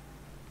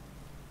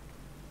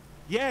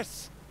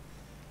 Yes.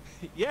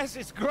 Yes,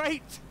 it's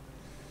great.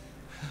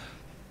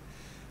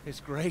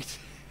 It's great.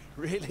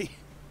 Really.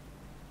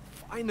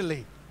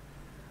 Finally.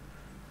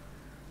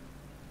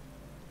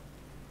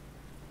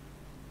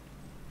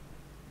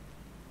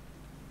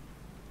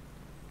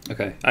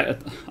 Okay,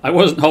 I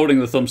wasn't holding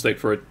the thumbstick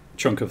for a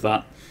chunk of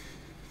that.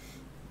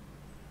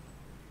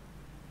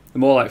 The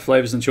more like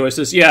flavors and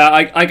choices. Yeah,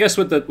 I guess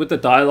with the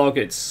dialogue,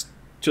 it's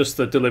just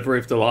the delivery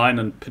of the line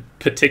and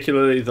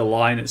particularly the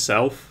line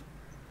itself.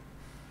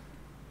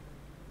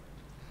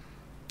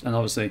 And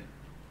obviously,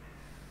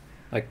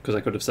 because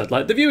I could have said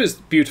like the view is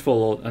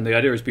beautiful and the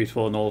idea is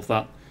beautiful and all of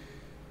that.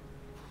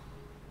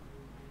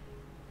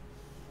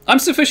 I'm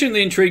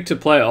sufficiently intrigued to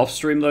play it off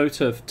stream though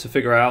to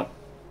figure out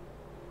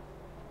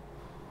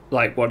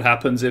like what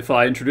happens if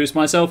I introduce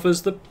myself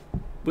as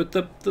with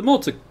the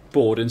mortar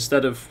board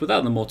instead of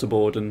without the mortar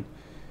board and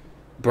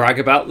brag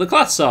about the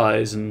class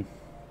size and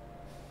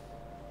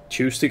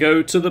choose to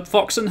go to the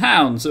Fox and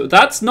Hound. So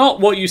that's not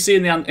what you see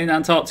in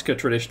Antarctica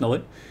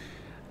traditionally.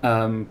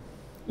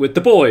 With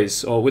the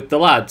boys or with the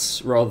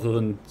lads rather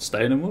than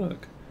staying and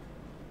work.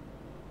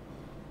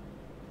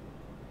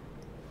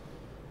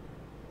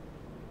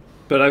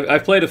 But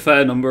I've played a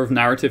fair number of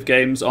narrative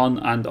games on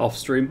and off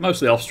stream,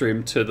 mostly off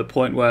stream, to the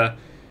point where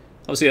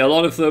obviously a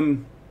lot of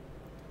them,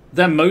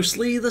 they're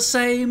mostly the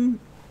same,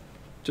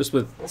 just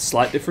with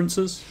slight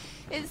differences.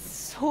 It's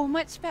so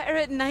much better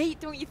at night,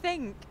 don't you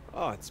think?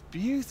 Oh, it's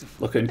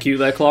beautiful. Looking cute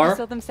there, Clara. I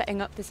saw them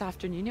setting up this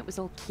afternoon. It was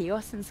all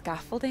chaos and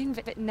scaffolding,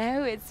 but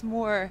now it's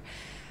more,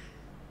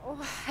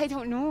 oh, I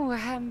don't know,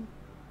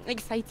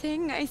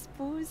 exciting, I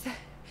suppose.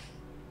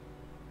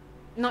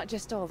 Not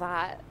just all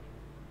that.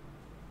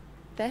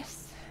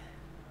 This.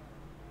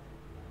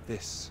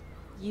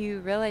 You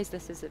realise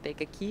this is a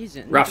big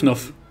occasion.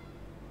 Rathnuff.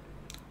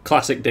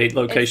 Classic date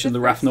location,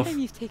 the It's the Rathnuff. first time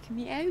you've taken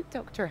me out,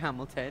 Dr.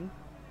 Hamilton.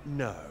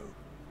 No.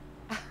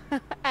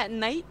 At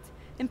night,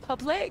 in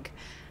public.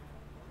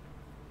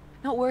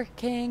 Not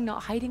working,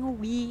 not hiding a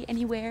wee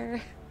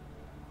anywhere.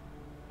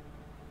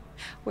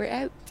 We're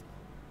out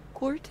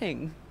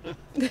courting.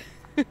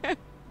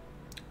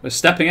 We're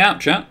stepping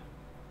out, chat.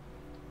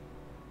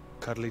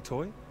 Cuddly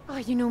toy? Oh,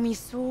 you know me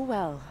so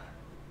well.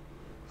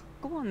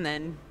 Go on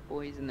then,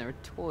 boys and their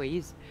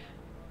toys.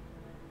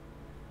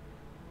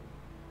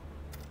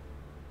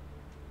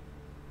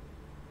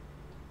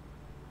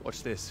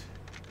 Watch this.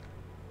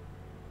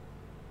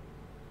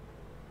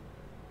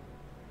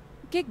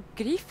 Good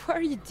grief, what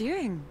are you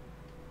doing?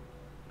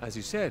 As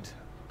you said,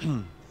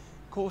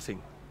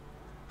 courting.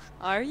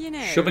 Are you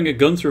now? Shoving a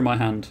gun through my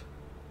hand.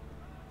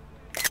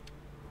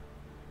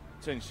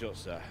 10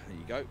 shots, sir. There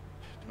you go.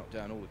 Knock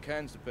down all the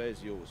cans, the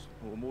bear's yours.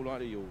 Or more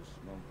likely yours,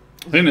 Mum.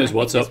 Who knows I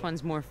what's think up? This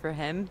one's more for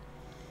him.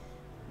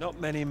 Not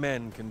many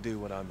men can do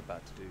what I'm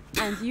about to do.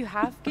 And you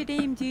have good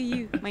aim, do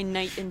you? My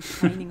knight in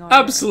shining armor.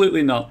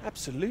 Absolutely not.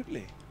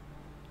 Absolutely.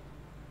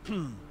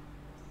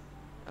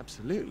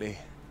 Absolutely.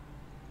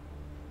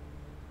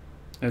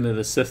 Only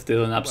the Sith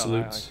deal in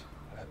absolutes.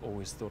 Well, I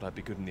always thought I'd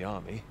be good in the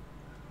army.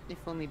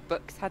 If only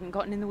books hadn't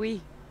gotten in the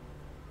way.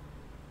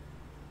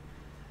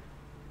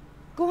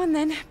 Go on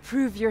then,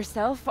 prove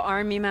yourself,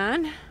 army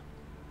man.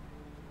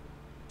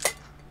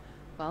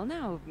 Well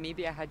now,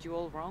 maybe I had you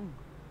all wrong.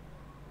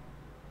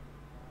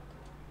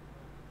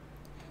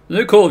 The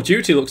new Call of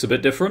Duty looks a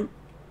bit different.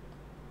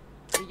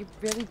 But you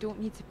really don't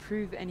need to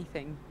prove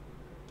anything.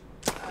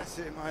 That's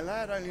it, my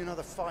lad. Only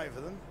another 5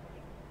 of them.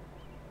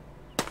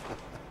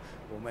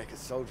 We'll make a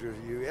soldier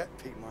of you yet,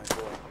 Pete, my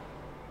boy.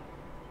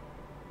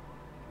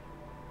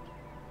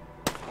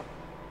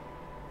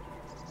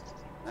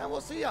 Now,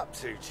 what's he up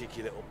to,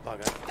 cheeky little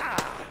bugger?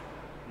 Ah!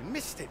 You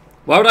missed him.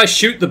 Why would I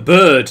shoot the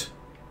bird?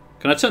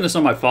 Can I turn this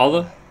on my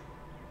father?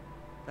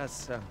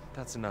 That's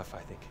enough, I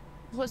think.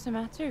 What's the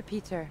matter,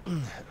 Peter?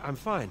 I'm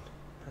fine.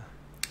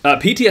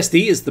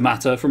 PTSD is the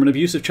matter from an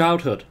abusive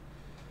childhood.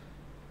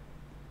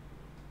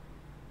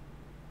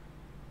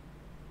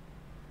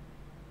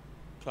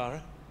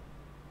 Clara?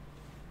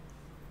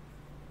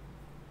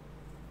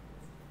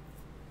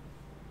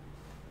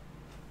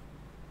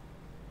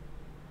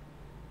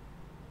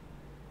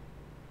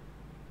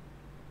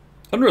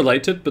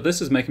 Unrelated, but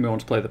this is making me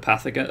want to play the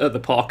path again, the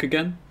park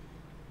again.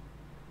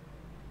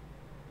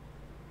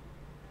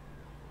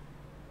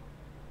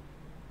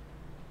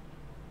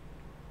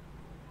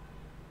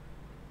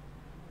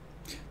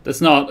 That's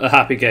not a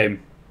happy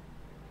game.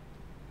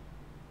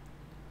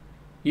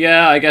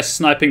 Yeah, I guess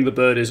sniping the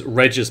bird is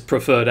Reg's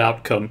preferred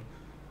outcome.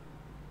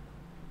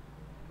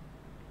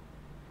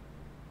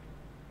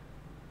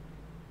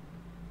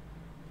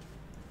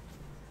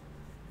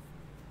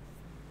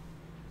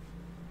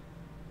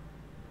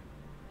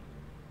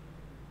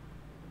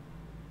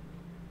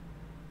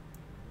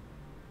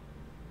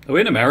 Are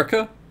we in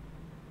America?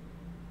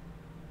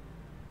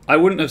 I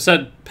wouldn't have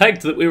said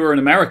pegged that we were in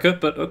America,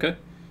 but okay.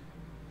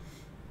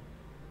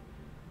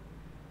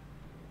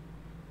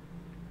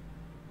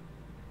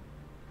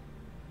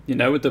 You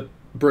know, with the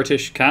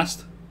British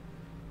cast.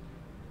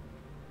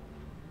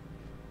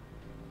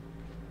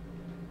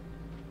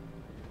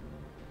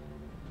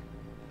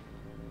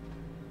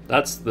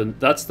 That's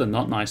the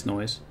not nice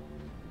noise.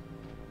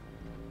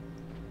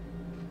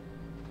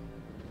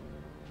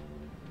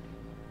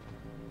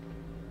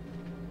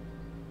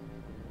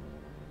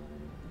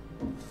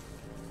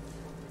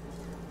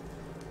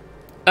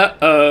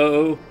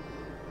 Uh-oh.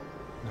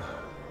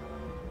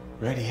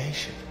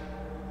 Radiation.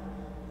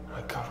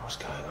 My God, what's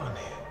going on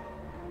here?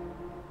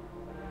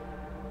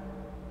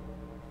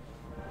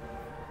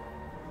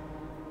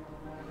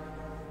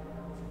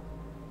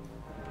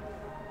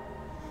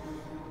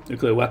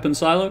 Nuclear weapon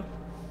silo?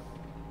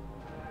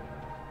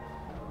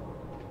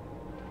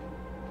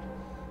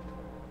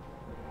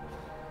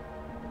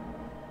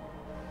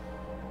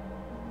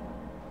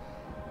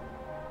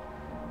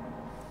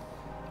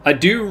 I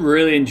do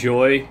really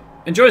enjoy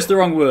is the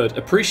wrong word.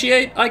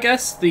 Appreciate, I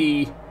guess,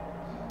 the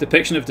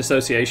depiction of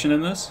dissociation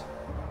in this.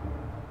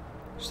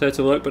 Just there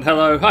to look, but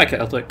hello. Hi,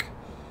 Celtic.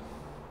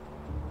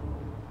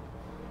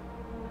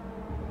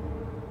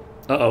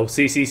 Uh-oh,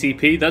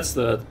 CCCP? That's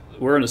the...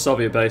 We're in a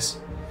Soviet base.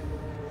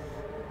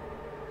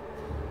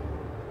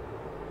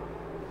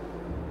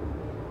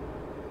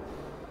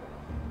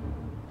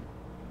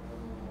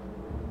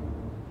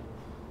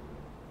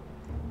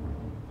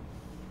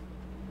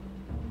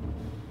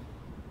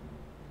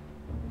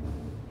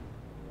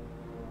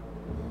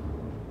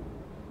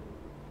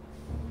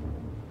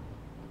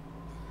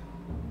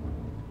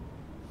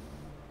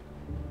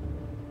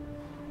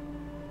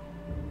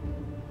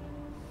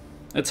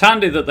 It's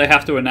handy that they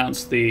have to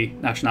announce the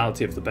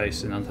nationality of the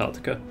base in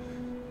Antarctica.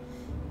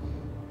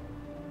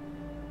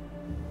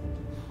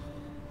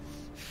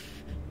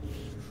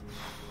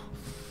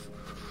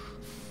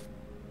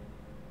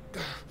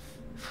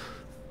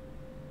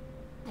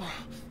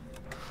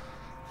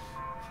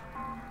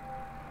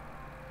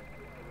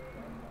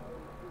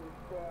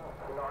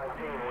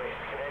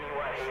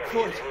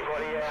 Floyd,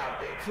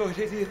 Floyd,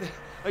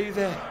 are you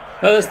there?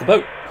 Oh, there's the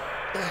boat.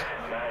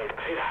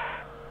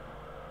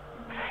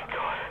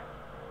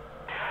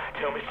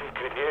 Tell me some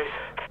good news.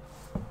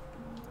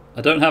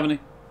 I don't have any.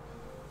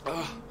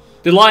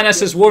 The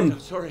Lioness has won.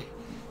 Sorry.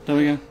 There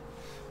we go.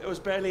 There was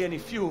barely any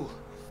fuel.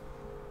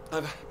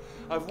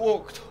 I've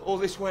walked all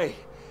this way.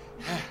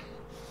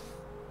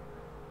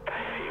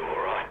 Are you all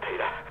right,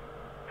 Peter?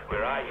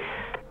 Where are you?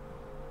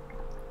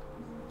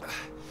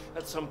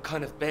 At some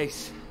kind of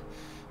base.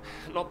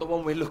 Not the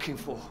one we're looking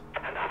for.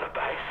 Another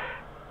base?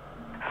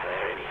 Are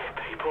there any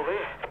people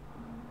there?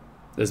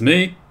 There's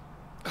me.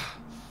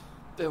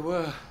 There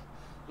were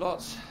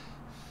lots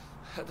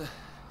at the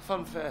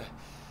fun fair.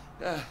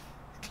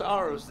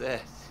 Clara was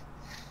there.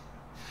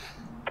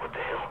 What the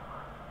hell?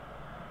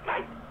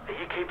 Mate, are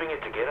you keeping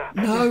it together?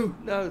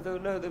 No,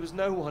 there was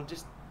no one.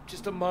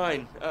 Just a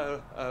mine.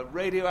 A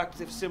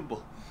radioactive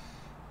symbol.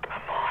 A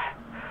mine?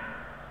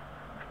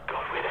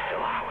 God, where the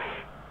hell are we?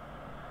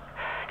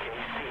 Can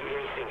you see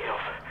anything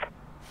else?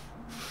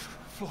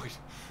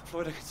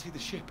 Floyd, I can see the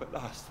ship at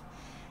last.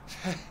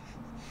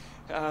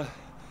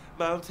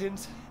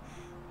 Mountains,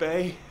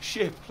 bay,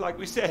 ship, like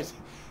we said.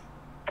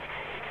 You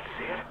can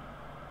see it?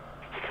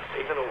 You can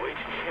see the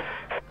Norwegian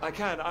ship? I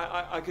can.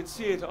 I can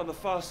see it on the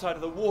far side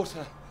of the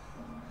water.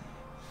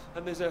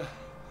 And there's a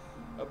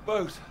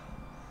boat.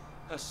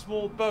 A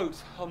small boat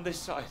on this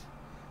side.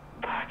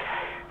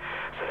 Okay,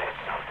 so that's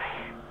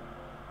something.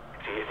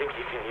 Do you think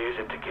you can use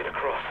it to get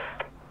across?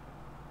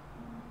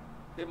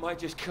 It might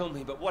just kill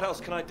me, but what else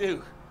can I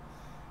do?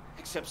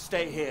 Except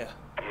stay here.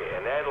 Yeah,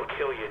 and that'll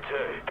kill you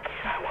too.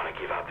 You don't want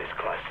to give up this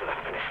close to the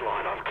finish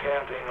line. I'm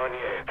counting on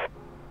you.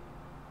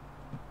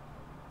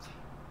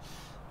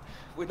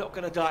 We're not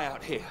gonna die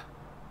out here.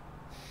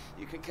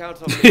 You can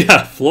count on me.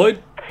 Yeah,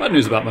 Floyd. Bad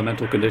news about my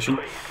mental condition.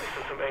 Please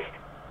listen to me.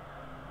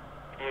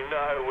 You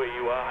know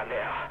where you are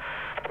now.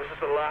 This is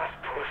the last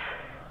push.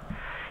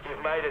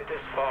 You've made it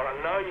this far.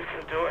 I know you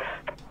can do it.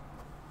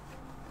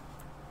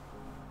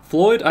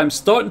 Floyd, I'm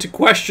starting to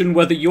question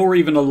whether you're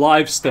even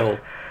alive still.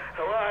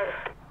 Hello?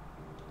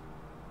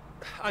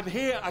 I'm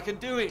here. I can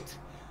do it.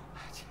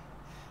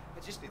 I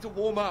just need to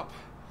warm up.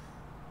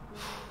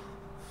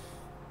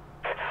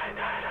 No.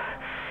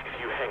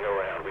 If you hang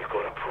around, we've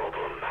got a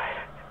problem,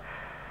 mate.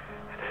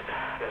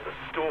 There's a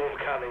storm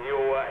coming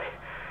your way.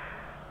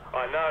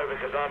 I know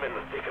because I'm in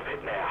the thick of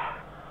it now.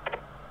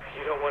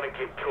 You don't want to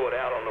get caught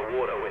out on the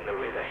water when the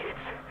weather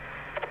hits.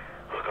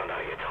 Look, I know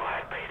you're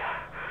tired, Peter.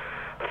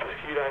 But if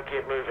you don't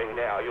get moving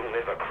now, you'll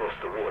never cross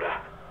the water.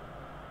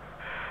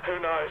 Who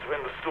knows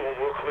when the storm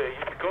will clear?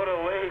 You've got to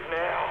leave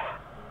now.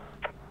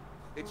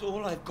 It's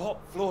all I've got,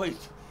 Floyd.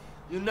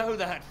 You know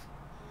that.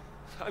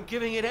 I'm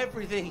giving it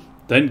everything.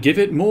 Then give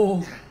it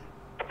more.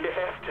 You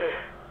have to.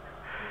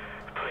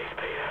 Please,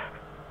 Peter.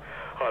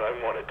 I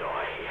don't want to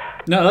die here.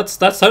 No, that's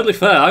totally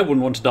fair. I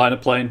wouldn't want to die in a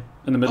plane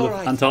in the middle All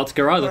right. of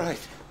Antarctica either. All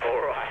right.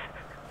 All right.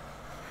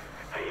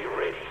 Are you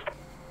ready?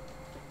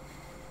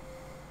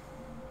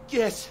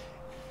 Yes.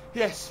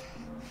 Yes.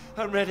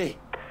 I'm ready.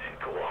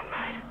 Go on,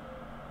 mate.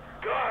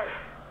 Go.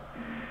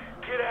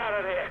 Get out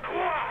of there. Go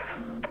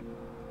on.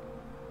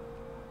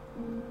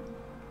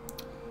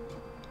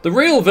 The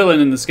real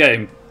villain in this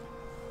game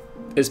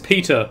is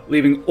Peter,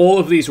 leaving all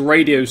of these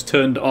radios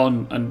turned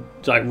on and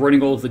like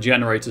running all of the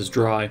generators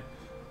dry.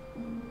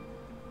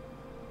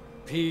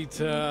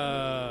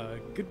 Peter,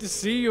 good to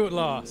see you at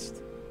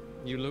last.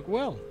 You look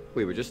well.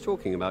 We were just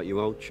talking about you,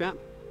 old chap.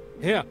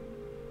 Here,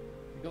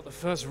 you got the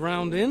first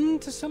round in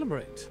to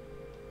celebrate.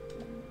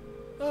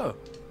 Oh,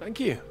 thank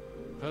you.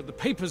 Heard the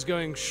paper's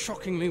going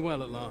shockingly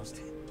well at last.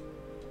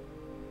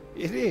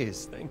 It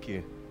is, thank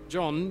you.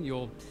 John,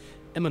 your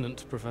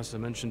eminent professor,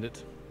 mentioned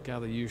it.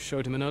 Gather you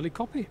showed him an early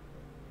copy.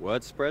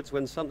 Word spreads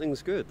when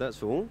something's good,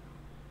 that's all.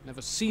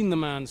 Never seen the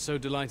man so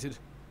delighted.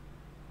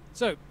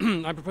 So,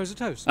 I propose a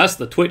toast. That's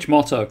the Twitch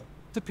motto.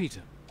 To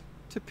Peter.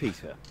 To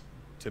Peter.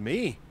 To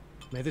me.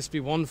 May this be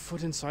one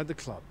foot inside the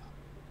club.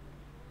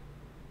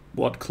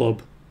 What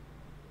club?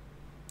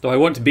 Do I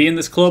want to be in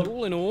this club?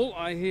 All in all,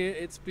 I hear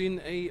it's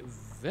been a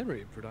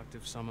very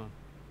productive summer.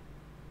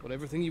 Got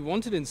everything you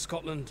wanted in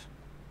Scotland.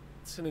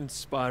 It's an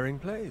inspiring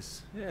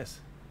place,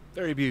 yes.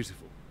 Very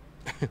beautiful.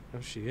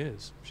 Oh, she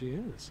is. She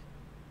is.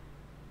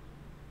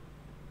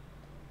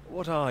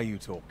 What are you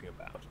talking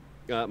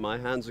about? My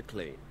hands are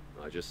clean.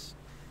 I just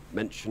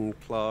mentioned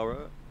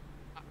Clara.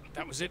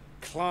 That was it.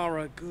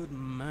 Clara, good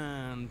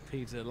man,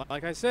 Peter.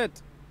 Like I said,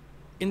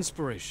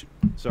 inspiration.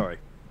 Sorry.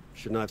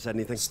 Shouldn't I have said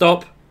anything?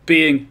 Stop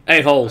being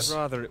a-holes. I'd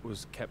rather it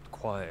was kept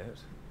quiet.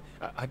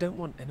 I don't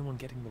want anyone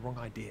getting the wrong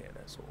idea,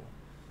 that's all.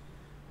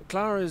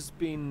 Clara's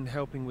been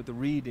helping with the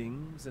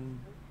readings and...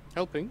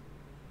 Helping?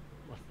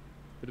 What?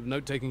 Bit of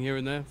note-taking here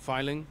and there,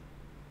 filing?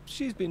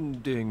 She's been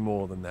doing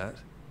more than that.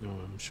 Oh,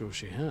 I'm sure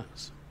she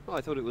has. Well,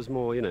 I thought it was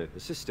more,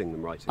 assisting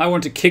them writing. I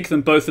want to kick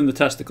them both in the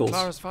testicles.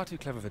 Clara's far too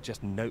clever for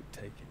just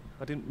note-taking.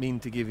 I didn't mean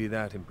to give you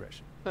that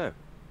impression. Oh,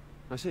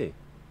 I see.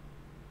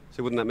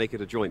 So wouldn't that make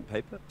it a joint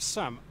paper?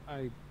 Sam,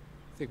 I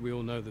think we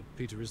all know that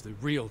Peter is the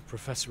real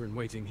professor in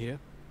waiting here.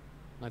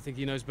 I think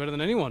he knows better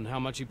than anyone how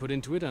much he put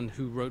into it and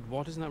who wrote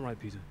what. Isn't that right,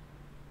 Peter?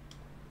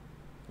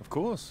 Of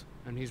course.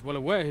 And he's well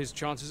aware his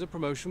chances of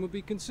promotion would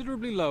be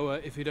considerably lower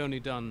if he'd only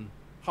done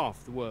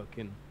half the work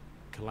in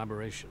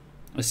collaboration.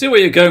 I see where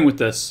you're going with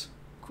this.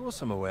 Of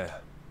course I'm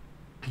aware.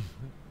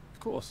 Of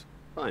course.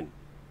 Fine.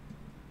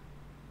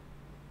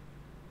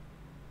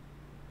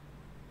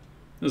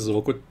 This is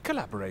awkward.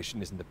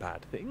 Collaboration isn't a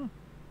bad thing.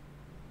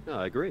 No,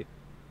 I agree.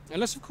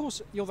 Unless, of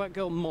course, you're that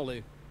girl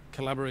Molly,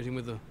 collaborating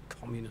with the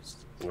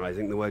communists. I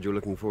think the word you're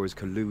looking for is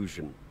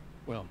collusion.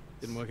 Well,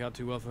 didn't work out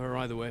too well for her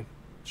either way.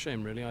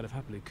 Shame, really. I'd have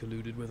happily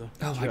colluded with her.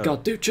 Oh my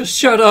god, dude, just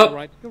shut up!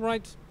 You're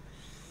right.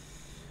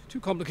 Too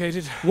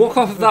complicated. Walk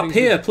off of that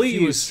pier, Fewer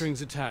please!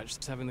 strings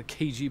attached. Having the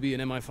KGB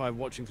and MI5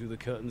 watching through the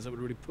curtains, that would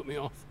really put me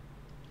off.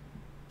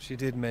 She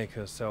did make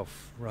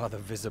herself rather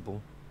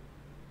visible.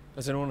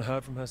 Has anyone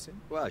heard from her since?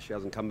 Well, she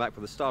hasn't come back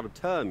for the start of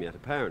term yet,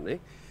 apparently.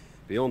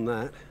 Beyond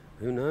that,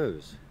 who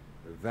knows?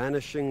 A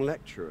vanishing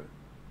lecturer.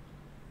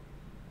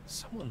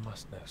 Someone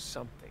must know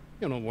something.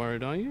 You're not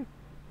worried, are you?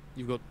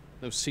 You've got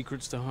no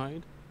secrets to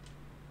hide?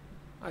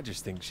 I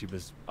just think she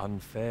was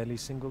unfairly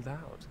singled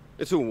out.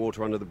 It's all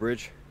water under the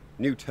bridge.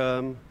 New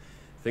term.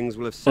 Things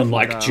will have settled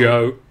Unlike down.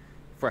 Joe.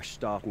 Fresh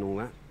start and all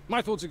that.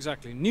 My thoughts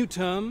exactly. New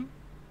term,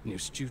 new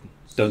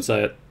students. Don't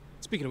say it.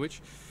 Speaking of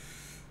which,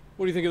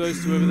 what do you think of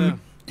those two over there?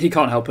 He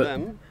can't help it.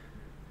 Them?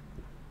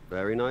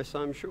 Very nice,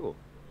 I'm sure.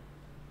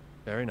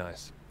 Very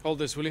nice. Hold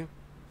this, will you?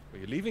 Well,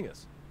 you're leaving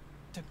us.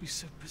 Don't be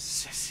so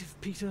possessive,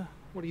 Peter.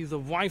 What are you, the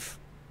wife?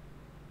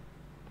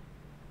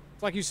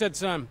 It's like you said,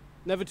 Sam.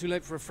 Never too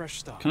late for a fresh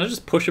start. Can I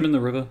just push him in the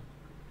river?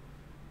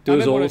 Do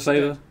us all a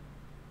favour?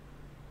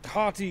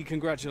 Hearty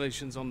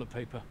congratulations on the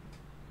paper.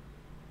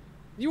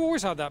 You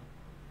always had that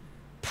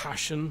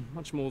passion,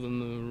 much more than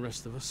the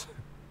rest of us.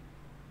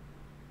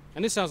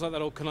 And this sounds like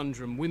that old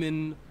conundrum,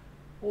 women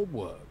or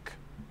work.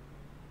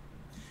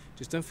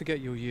 Just don't forget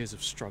your years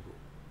of struggle.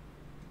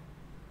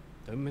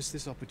 Don't miss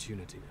this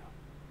opportunity now.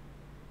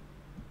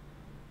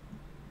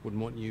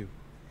 Wouldn't want you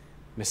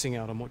missing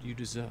out on what you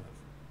deserve.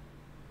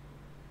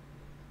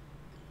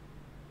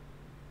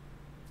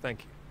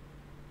 Thank you.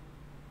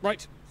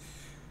 Right.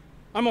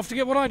 I'm off to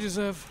get what I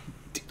deserve.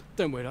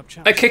 Don't wait up,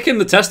 chaps. A kick in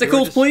the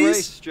testicles,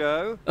 please?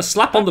 Joe. A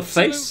slap on the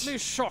face? Absolutely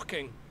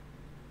shocking.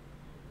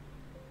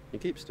 He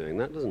keeps doing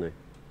that, doesn't he?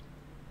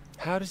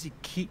 How does he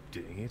keep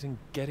doing it and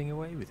getting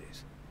away with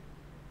it?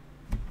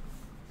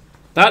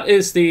 That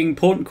is the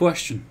important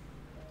question.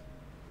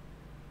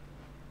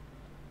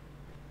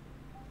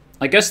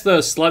 I guess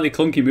the slightly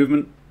clunky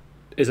movement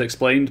is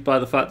explained by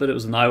the fact that it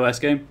was an iOS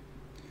game.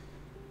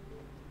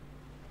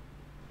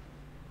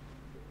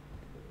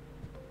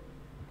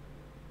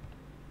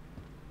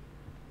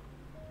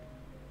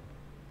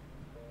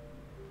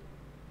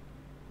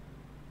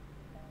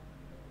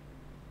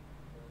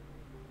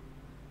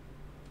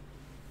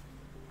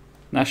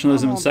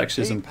 Nationalism and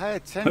sexism. I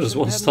just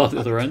want to start at the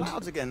other end.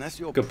 Again. That's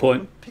your Good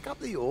point. Pick up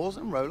the oars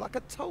and row like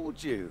I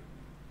told you.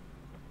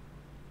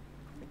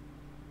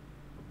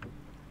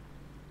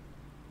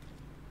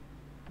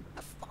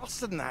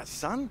 Faster than that,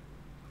 son.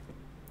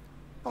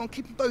 Come on,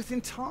 keep them both in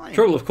time.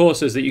 Trouble, of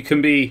course, is that you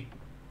can be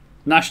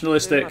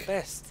nationalistic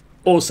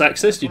or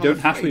sexist. You don't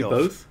have to be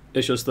both.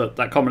 It's just that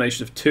that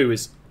combination of two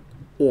is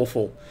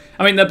awful.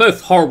 I mean, they're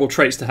both horrible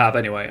traits to have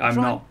anyway. I'm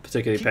not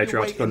particularly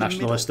patriotic or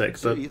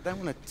nationalistic, but you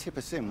don't want to tip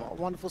us in. What a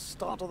wonderful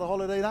start to the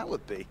holiday that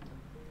would be.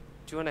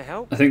 Do you want to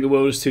help? I think the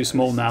world is too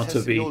small now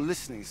to be You're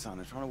listening, son,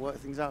 and trying to work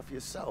things out for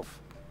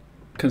yourself.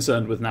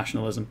 concerned with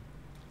nationalism.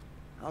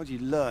 How would you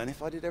learn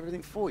if I did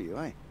everything for you,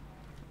 eh?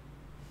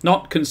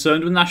 Not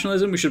concerned with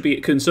nationalism. We should be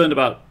concerned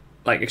about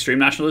like extreme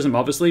nationalism,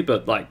 obviously,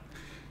 but like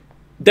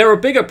there are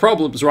bigger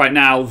problems right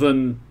now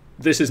than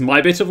this is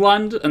my bit of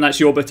land and that's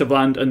your bit of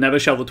land and never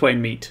shall the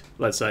twain meet,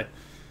 let's say.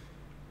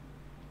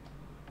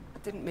 I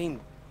didn't mean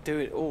do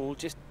it all,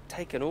 just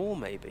take an oar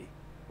maybe.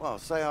 Well,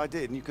 say I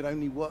did and you could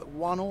only work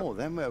one oar,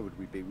 then where would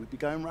we be? We'd be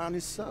going round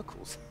in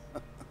circles.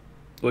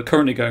 We're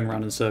currently going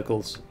around in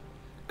circles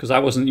because I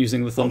wasn't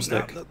using the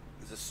thumbstick. Look,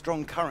 there's a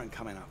strong current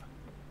coming up.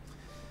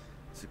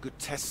 It's a good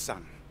test,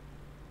 son.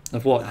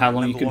 Of what? How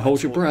long you can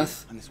hold your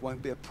breath? And this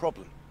won't be a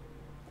problem.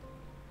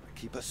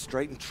 Keep her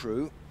straight and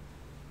true.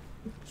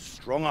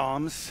 Strong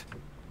arms.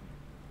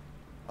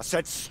 I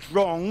said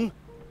strong.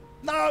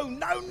 No,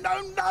 no,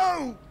 no,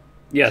 no!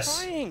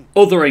 Yes.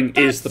 Othering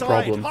is the side,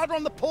 problem. Harder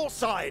on the port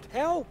side.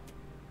 Help!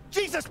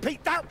 Jesus,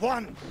 Pete, that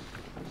one!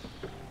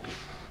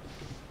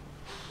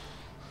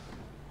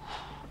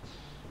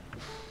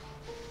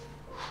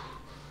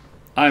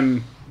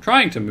 I'm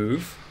trying to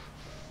move.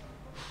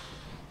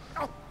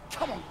 Oh,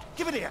 come on,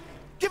 give it here.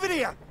 Give it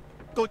here.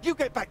 Good, you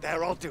get back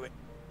there, I'll do it.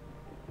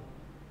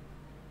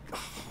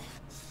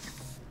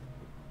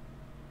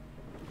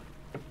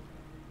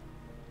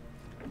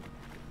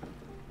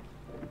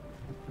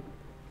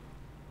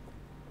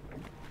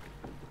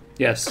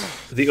 Yes,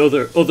 the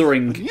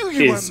othering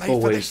is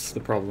always the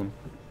problem.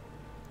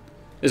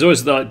 There's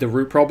always the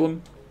root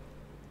problem.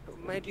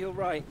 Maybe you're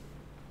right.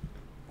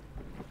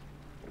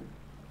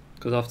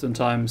 Because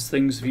oftentimes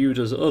things viewed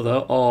as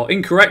other are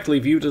incorrectly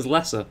viewed as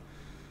lesser.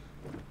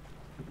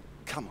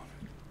 Come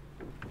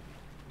on.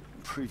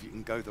 Prove you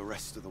can go the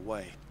rest of the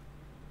way.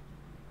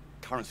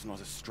 Current's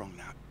not as strong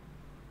now.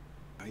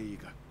 Now here you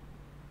go.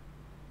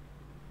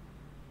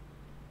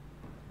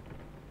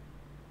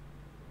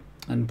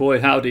 And boy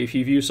howdy, if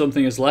you view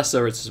something as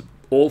lesser, it's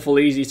awful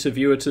easy to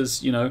view it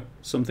as, you know,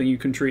 something you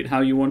can treat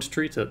how you want to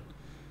treat it.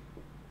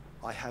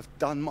 I have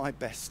done my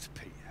best,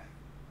 Peter.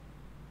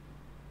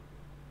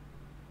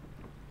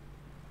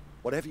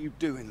 Whatever you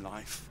do in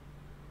life,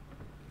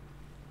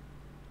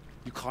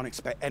 you can't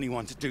expect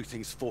anyone to do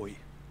things for you.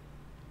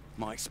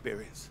 My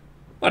experience.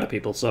 Why do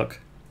people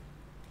suck?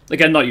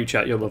 Again, not you,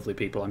 chat. You're lovely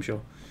people, I'm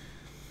sure.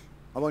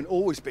 I won't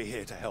always be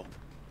here to help.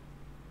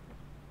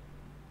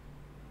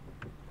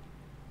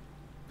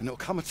 And there'll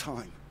come a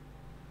time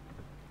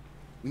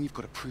when you've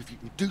got to prove you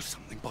can do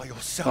something by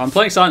yourself. Well, I'm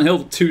playing Silent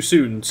Hill too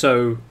soon,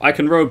 so I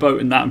can row a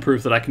boat in that and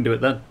prove that I can do it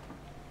then.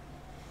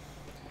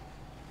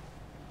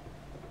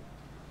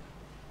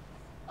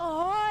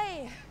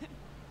 Ahoy!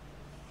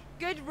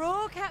 Good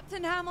row,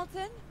 Captain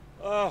Hamilton.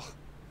 Oh,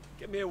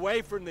 get me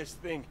away from this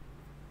thing.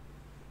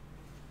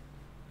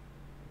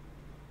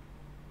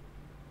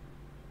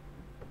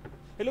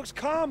 It looks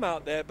calm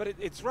out there, but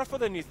it's rougher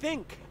than you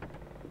think.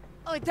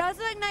 Oh, it does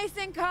look nice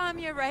and calm,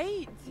 you're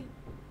right.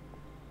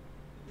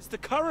 It's the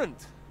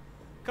current.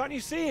 Can't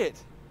you see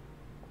it?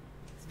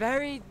 It's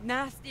very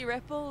nasty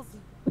ripples.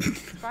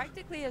 It's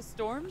practically a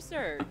storm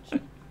surge.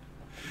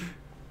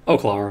 Oh,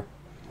 Clara.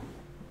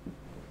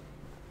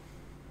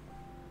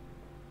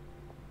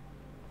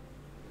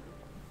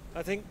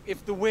 I think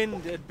if the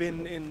wind had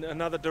been in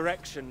another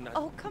direction...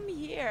 Oh, come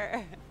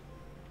here.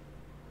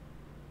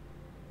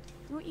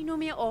 Don't you know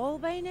me at all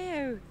by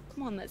now?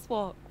 Come on, let's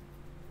walk.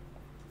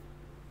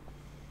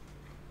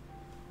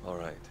 All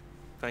right.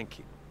 Thank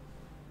you.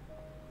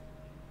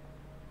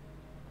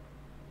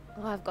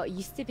 Oh, I've got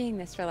used to being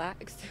this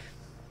relaxed.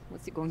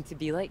 What's it going to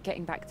be like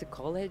getting back to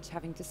college,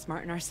 having to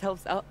smarten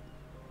ourselves up?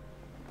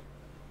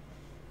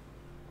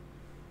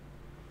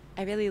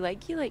 I really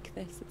like you like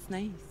this. It's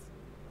nice.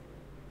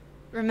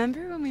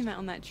 Remember when we met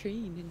on that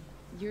train and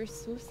you were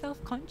so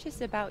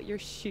self-conscious about your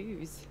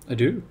shoes? I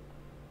do.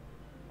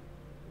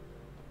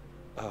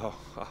 Oh,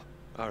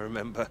 I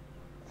remember.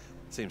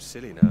 Seems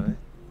silly now, eh?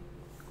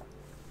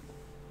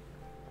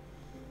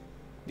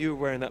 You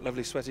were wearing that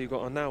lovely sweater you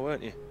got on now,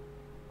 weren't you?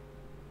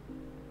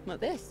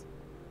 Not this.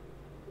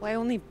 Well, I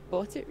only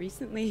bought it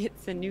recently.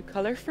 It's a new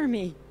colour for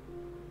me.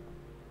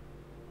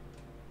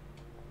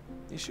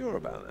 You sure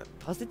about that?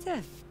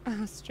 Positive.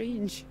 Oh,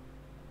 strange.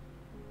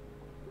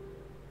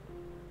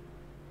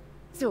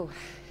 So, do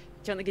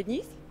you want the good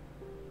news?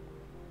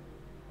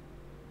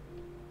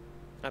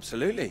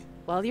 Absolutely.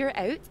 While you're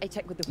out, I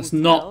checked with the That's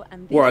hotel not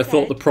and they where I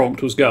thought the said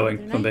prompt was going,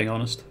 if I'm tonight. being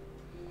honest.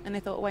 And I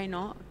thought, why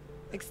not?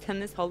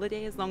 Extend this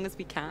holiday as long as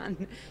we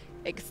can.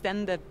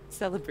 Extend the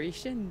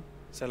celebration.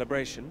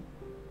 Celebration?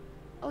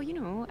 Oh, you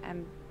know,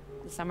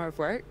 the summer of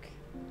work.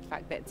 The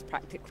fact that it's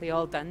practically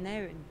all done now,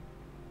 and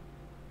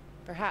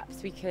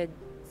perhaps we could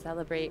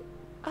celebrate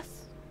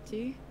us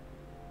too.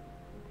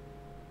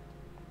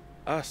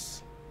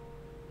 Us?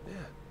 Yeah,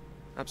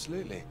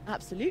 absolutely.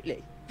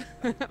 Absolutely.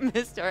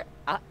 Mr.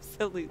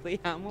 Absolutely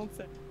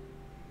Hamilton.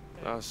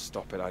 Oh,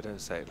 stop it. I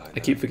don't say it like I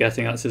that. keep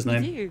forgetting that's his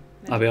name. You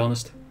do. I'll be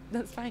honest.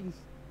 That's fine.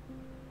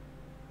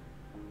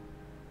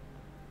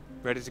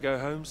 Ready to go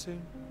home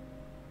soon?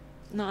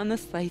 Not in the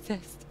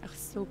slightest. Oh,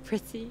 so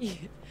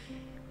pretty.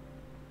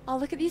 Oh,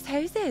 look at these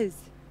houses.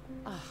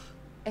 Oh,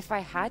 if I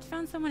had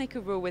found someone I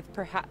could row with,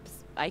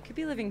 perhaps I could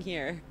be living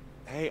here.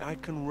 Hey, I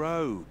can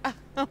row.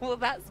 Well,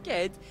 that's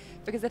good,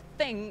 because I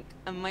think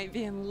I might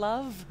be in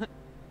love.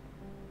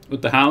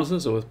 With the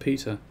houses or with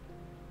Peter?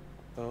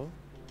 Oh?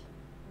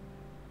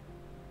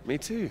 Me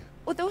too.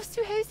 Oh, those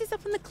two houses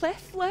up on the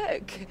cliff,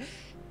 look.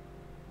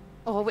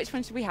 Oh, which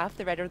one should we have,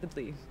 the red or the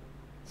blue?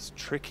 It's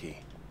tricky.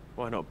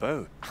 Why not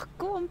both? Oh,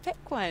 go on,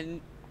 pick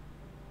one.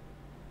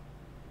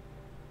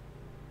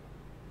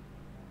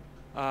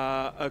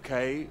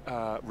 Okay,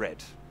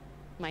 red.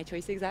 My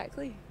choice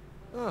exactly.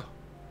 Oh,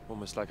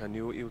 almost like I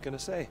knew what you were going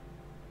to say.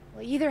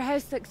 Well, either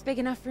house looks big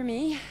enough for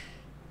me.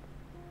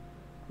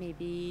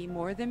 Maybe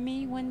more than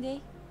me one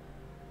day.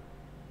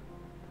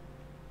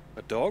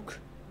 A dog?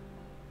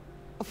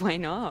 Why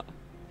not?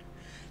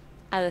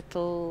 A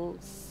little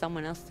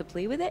someone else to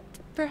play with it,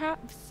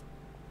 perhaps?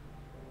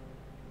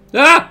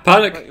 Ah! What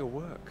Panic! about your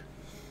work?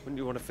 Wouldn't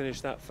you want to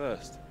finish that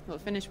first? Well,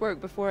 finish work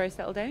before I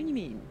settle down, you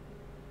mean?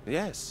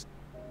 Yes.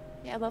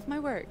 Yeah, I love my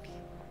work.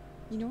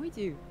 You know I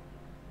do.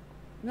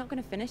 I'm not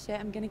going to finish it.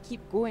 I'm going to keep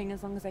going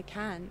as long as I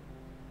can.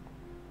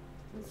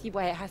 I don't see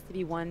why it has to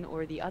be one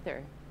or the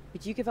other.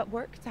 Would you give up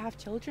work to have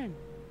children?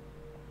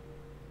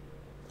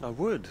 I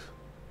would.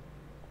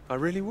 I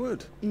really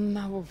would.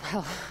 No,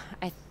 well,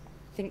 I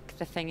think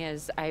the thing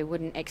is, I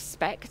wouldn't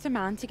expect a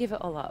man to give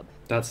it all up.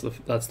 That's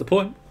the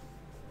point.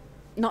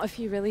 Not if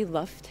he really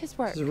loved his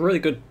work. It's a really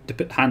good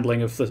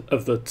handling of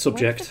the subject.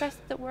 Why does the rest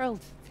of the world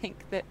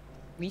think that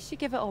we should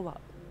give it all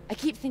up? I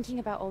keep thinking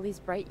about all these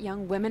bright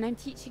young women I'm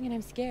teaching, and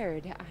I'm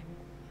scared.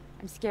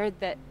 I'm scared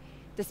that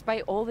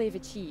despite all they've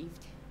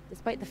achieved,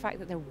 despite the fact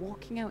that they're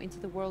walking out into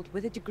the world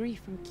with a degree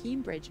from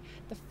Cambridge,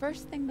 the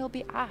first thing they'll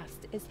be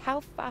asked is,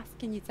 how fast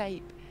can you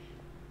type?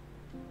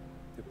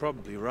 You're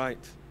probably right.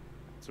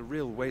 It's a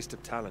real waste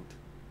of talent.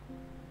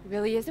 It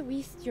really is a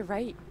waste, you're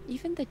right.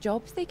 Even the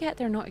jobs they get,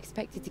 they're not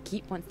expected to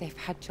keep once they've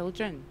had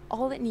children.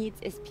 All it needs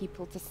is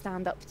people to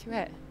stand up to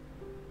it.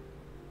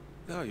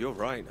 No, you're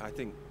right. I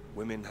think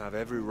women have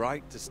every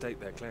right to state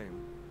their claim.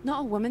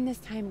 Not a woman this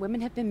time.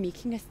 Women have been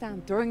making a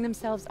stand, throwing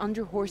themselves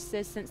under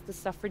horses since the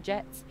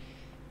suffragettes.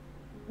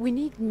 We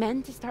need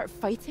men to start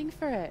fighting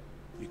for it.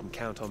 You can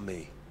count on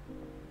me.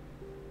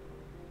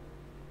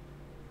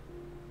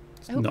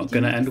 It's not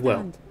going to end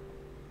well.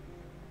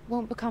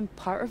 Won't become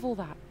part of all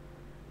that.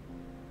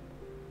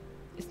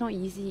 It's not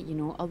easy, you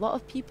know. A lot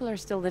of people are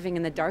still living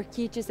in the dark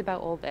ages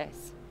about all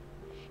this.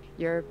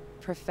 Your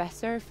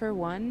professor, for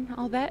one,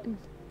 I'll bet.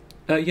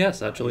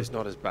 Yes, actually. It's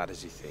not as bad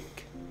as you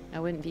think. I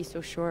wouldn't be so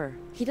sure.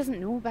 He doesn't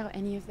know about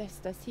any of this,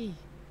 does he?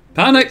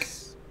 Panic!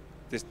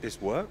 This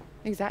work?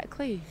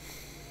 Exactly.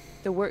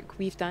 The work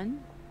we've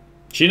done.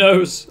 She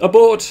knows.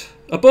 Abort!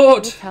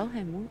 Abort! You'll tell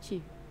him, won't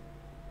you?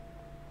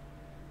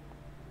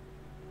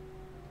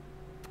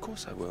 Of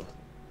course I will.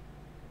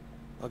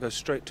 I'll go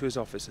straight to his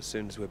office as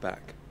soon as we're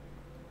back.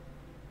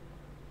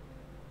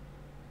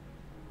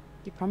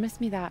 You promised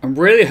me that. I'm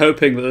really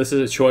hoping that this is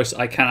a choice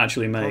I can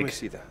actually make.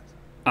 Promise you that.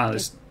 And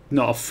it's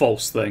not a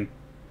false thing.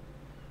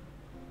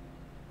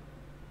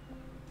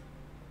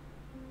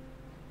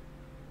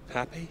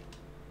 Happy?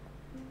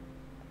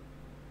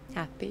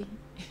 Happy?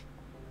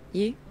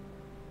 You?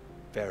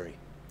 Very.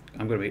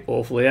 I'm going to be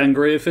awfully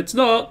angry if it's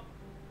not.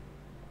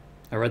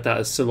 I read that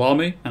as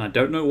salami, and I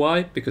don't know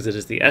why, because it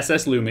is the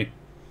SS Lumi.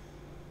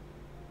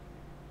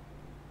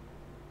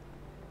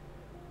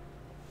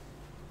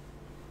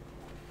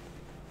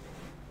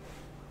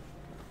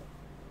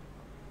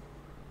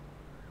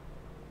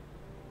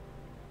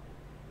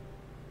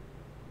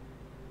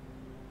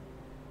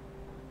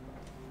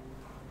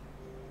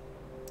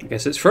 I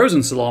guess it's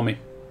frozen salami.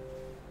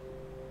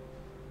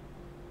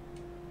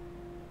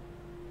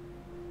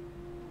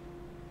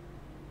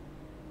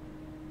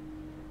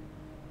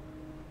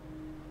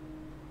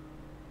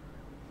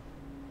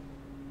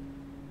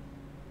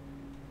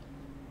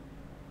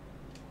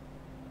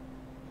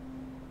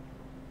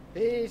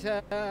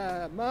 Peter,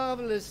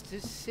 marvellous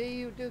to see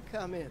you. Do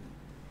come in.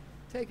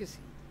 Take a seat.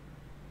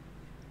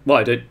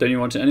 Why? Don't you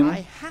want it anymore?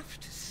 I have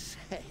to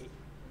say,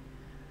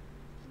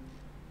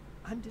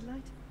 I'm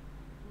delighted.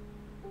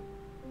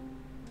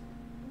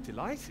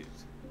 Delighted?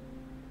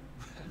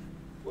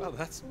 Well,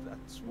 that's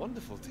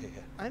wonderful to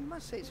hear. I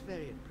must say it's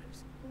very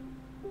impressive.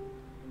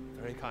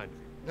 Very kind of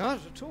you. Not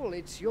at all.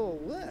 It's your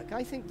work.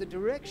 I think the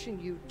direction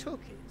you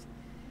took it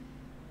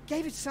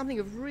gave it something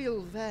of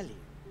real value.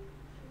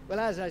 Well,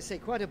 as I say,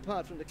 quite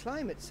apart from the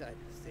climate side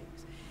of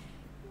things,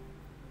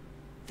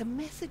 the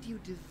method you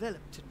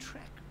developed to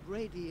track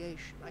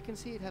radiation, I can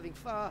see it having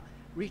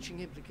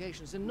far-reaching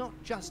implications, and not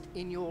just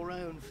in your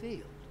own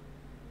field.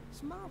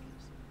 It's marvelous.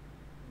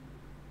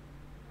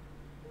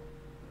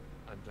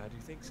 I'm glad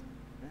you think so.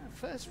 Yeah,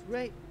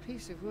 first-rate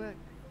piece of work.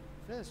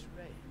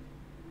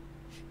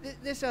 First-rate.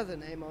 This other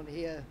name on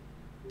here,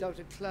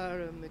 Dr.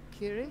 Clara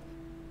McKirrick,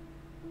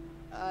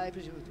 I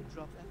presume we can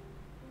drop that.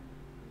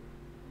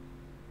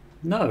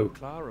 No.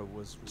 Clara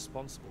was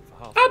responsible for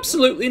half.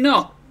 Absolutely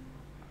not.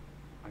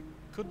 I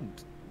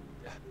couldn't.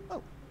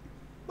 Oh,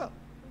 well,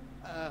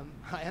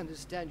 I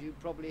understand you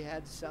probably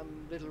had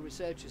some little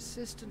research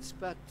assistants,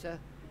 but well,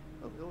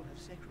 we all have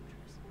secretaries.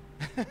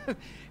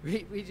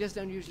 we just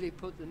don't usually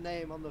put the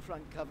name on the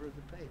front cover of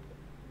the paper.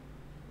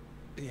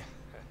 Yeah,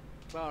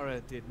 Clara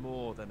did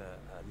more than a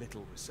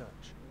little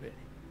research.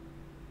 Really?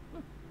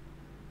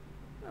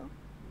 Oh,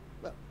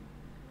 well,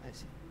 I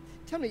see.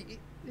 Tell me,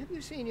 have you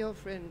seen your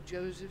friend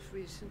Joseph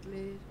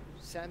recently,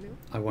 Samuel?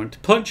 I want to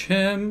punch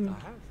him.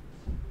 I have.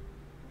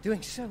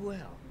 Doing so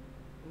well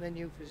in their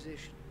new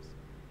positions.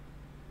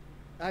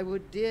 I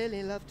would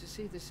dearly love to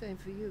see the same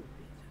for you,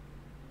 Peter.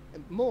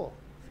 And more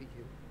for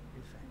you,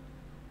 in fact.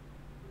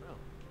 Well,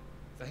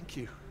 thank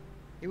you.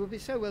 It will be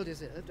so well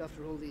deserved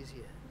after all these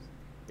years,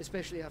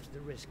 especially after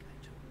the risk I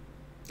took.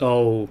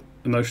 Oh,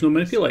 emotional A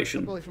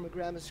manipulation. boy from a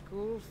grammar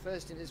school,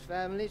 first in his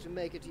family to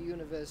make it to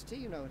university,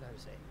 you know what I'm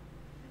saying.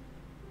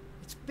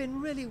 It's been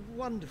really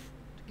wonderful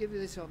to give you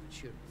this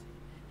opportunity.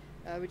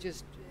 I would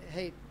just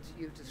hate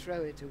you to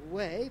throw it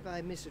away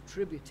by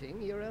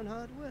misattributing your own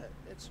hard work.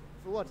 That's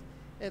for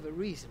whatever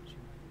reasons you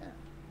might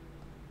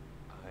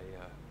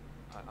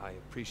have. I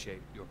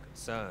appreciate your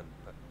concern,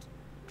 but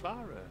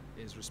Clara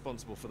is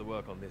responsible for the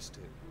work on this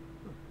too.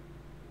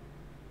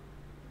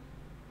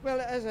 Well,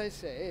 as I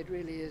say, it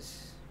really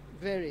is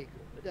very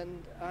good,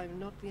 and I'm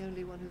not the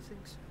only one who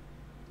thinks so.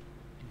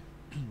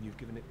 You've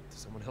given it to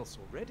someone else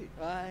already.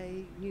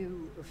 I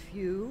knew a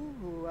few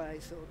who I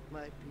thought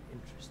might be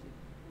interested.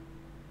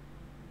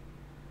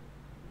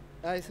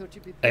 I thought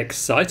you'd be pleased.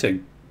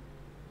 Exciting.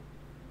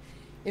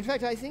 In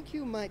fact, I think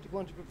you might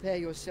want to prepare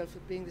yourself for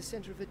being the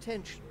center of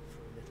attention for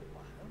a little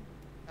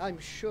while. I'm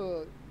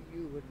sure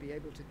you would be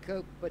able to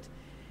cope, but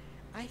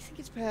I think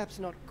it's perhaps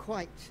not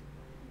quite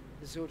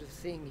the sort of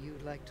thing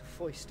you'd like to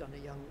foist on a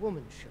young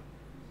woman's shoulders.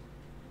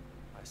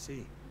 I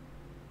see.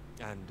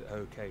 And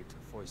okay to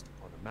foist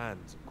upon a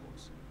man's, of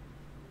course.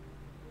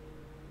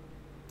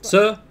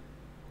 Sir,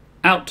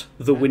 out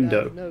the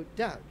window. I've no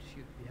doubt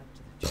you'd be up to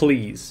the job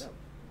Please. yourself.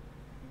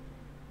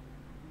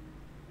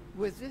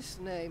 With this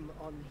name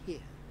on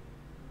here,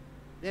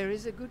 there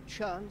is a good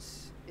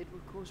chance it will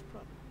cause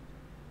problems.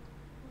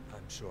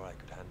 I'm sure I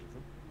could handle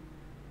them.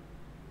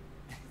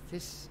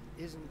 This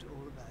isn't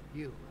all about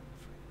you, I'm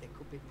afraid. There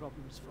could be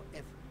problems for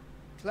everyone.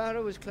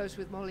 Clara was close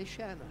with Molly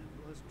Shanna,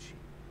 wasn't she?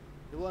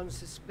 The one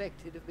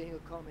suspected of being a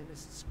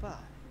communist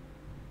spy.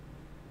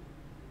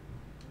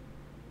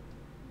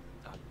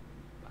 I'm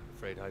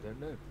afraid I don't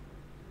know.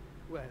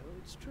 Well,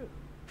 it's true.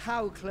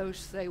 How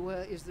close they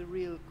were is the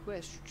real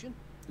question.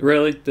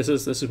 Really? This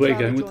is where you're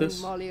Clara going with joined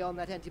this? Molly on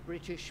that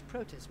anti-British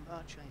protest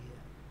march, I hear.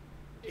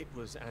 It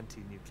was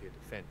anti-nuclear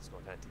defense,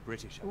 not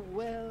anti-British.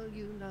 Well,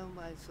 you know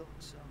my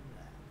thoughts on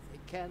that. They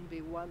can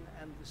be one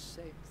and the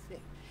same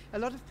thing. A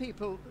lot of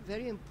people,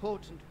 very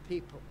important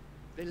people.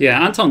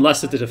 Yeah, Anton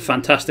Lesser did a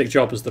fantastic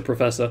job as the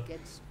professor.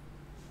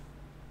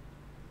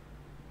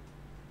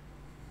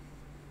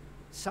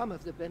 Some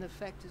of the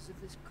benefactors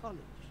of this college,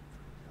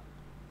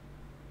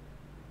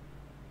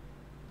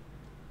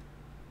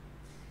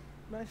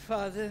 for example. My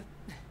father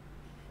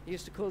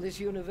used to call this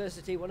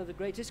university one of the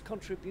greatest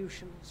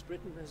contributions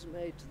Britain has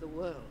made to the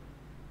world.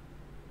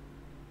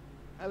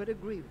 I would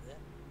agree with that.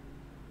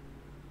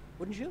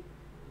 wouldn't you?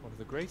 One of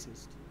the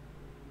greatest.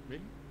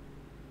 Really?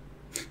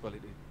 Well,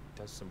 it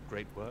does some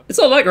great work. It's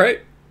not that great.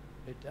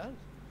 It does.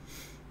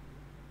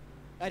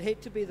 I'd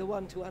hate to be the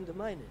one to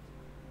undermine it.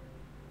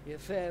 The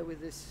affair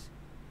with this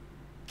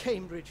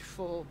Cambridge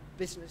 4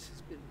 business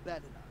has been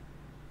bad enough.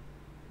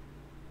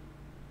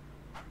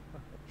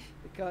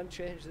 We can't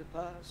change the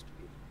past,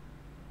 Peter.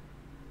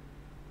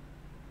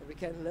 But we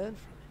can learn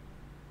from it.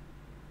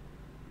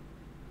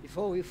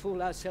 Before we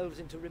fool ourselves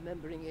into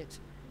remembering it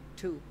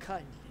too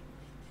kindly.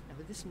 Now,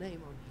 with this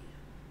name on here,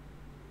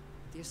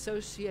 the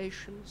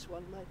associations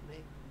one might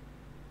make.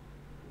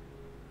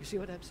 You see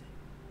what I'm saying?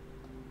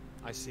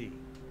 I see.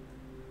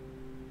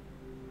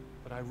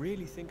 But I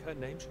really think her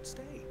name should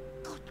stay.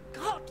 Good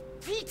God,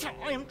 Peter,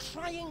 I am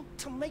trying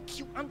to make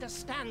you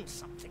understand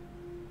something.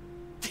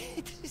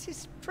 This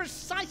is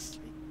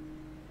precisely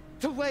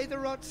the way the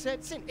rot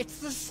sets in. It's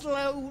the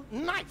slow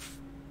knife.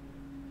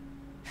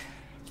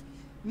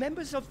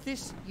 Members of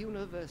this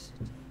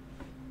university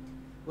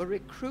were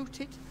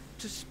recruited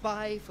to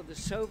spy for the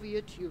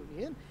Soviet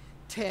Union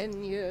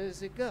 10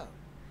 years ago.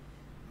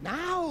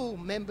 Now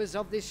members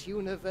of this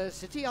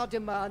university are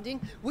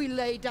demanding we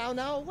lay down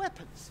our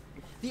weapons.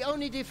 The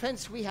only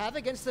defense we have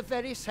against the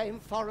very same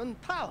foreign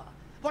power.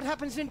 What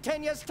happens in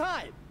 10 years'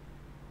 time?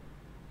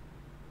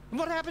 And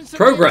what happens to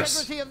the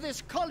integrity of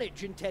this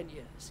college in 10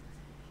 years?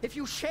 If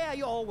you share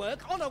your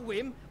work on a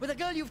whim with a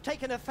girl you've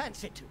taken a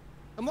fancy to.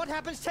 And what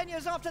happens 10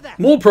 years after that?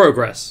 More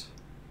progress.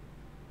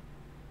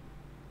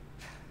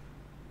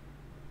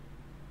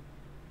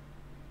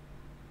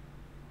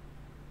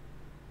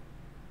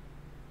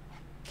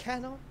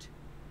 Cannot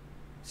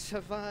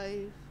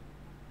survive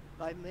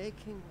by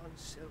making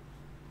oneself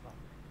wrong.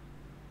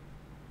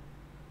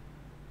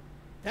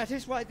 That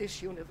is why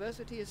this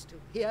university is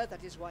still here.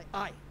 That is why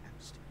I am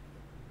still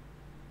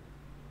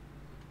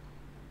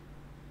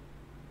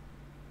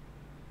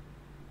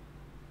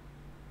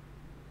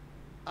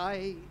here.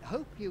 I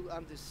hope you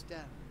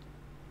understand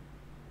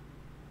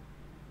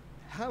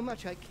how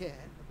much I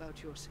care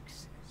about your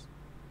success.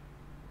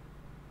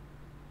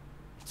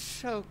 It's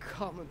so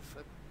common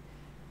for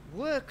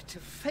work to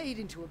fade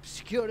into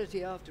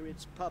obscurity after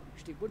it's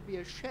published. It would be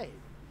a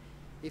shame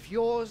if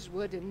yours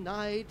were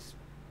denied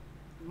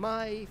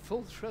my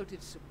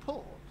full-throated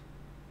support,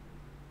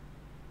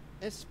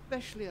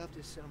 especially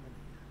after so many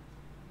years.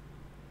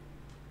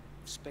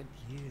 I've spent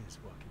years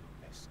working on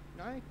this.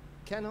 I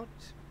cannot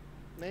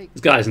make...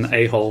 This guy's an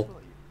a-hole.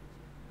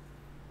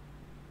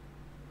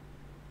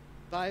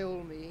 By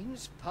all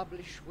means,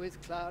 publish with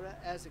Clara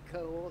as a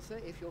co-author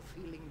if you're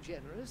feeling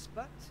generous,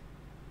 but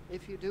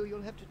if you do,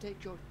 you'll have to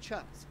take your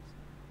chances.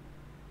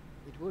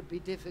 It would be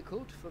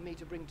difficult for me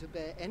to bring to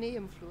bear any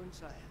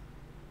influence I have.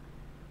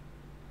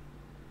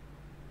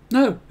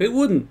 No, it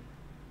wouldn't.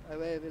 By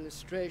way of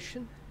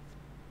illustration,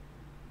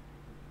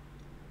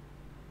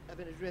 I've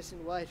been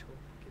addressing Whitehall.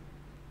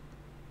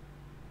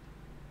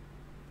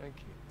 Thank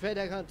you. Afraid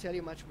I can't tell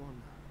you much more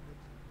now.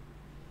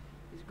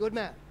 But he's a good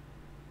man.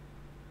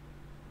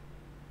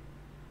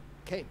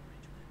 Cambridge man.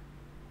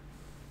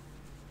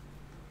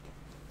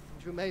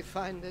 And you may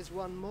find there's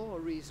one more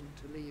reason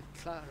to leave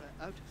Clara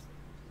out of things.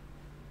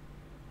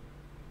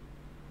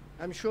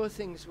 I'm sure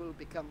things will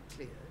become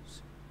clear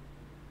soon.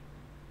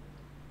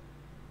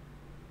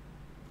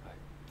 I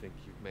think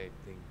you've made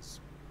things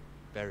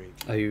very...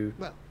 Are you...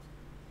 Well,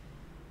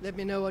 let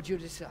me know what you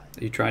decide.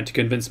 Are you trying to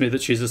convince me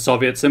that she's a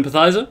Soviet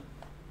sympathizer?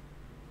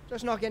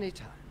 Just knock any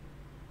time.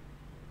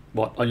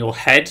 What, on your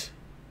head?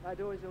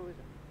 I'd always.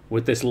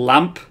 With this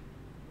lamp?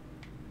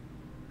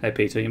 Hey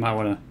Peter, you might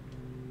want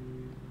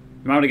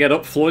to get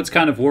up. Floyd's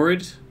kind of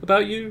worried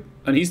about you,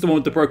 and he's the one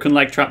with the broken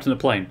leg trapped in a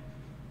plane.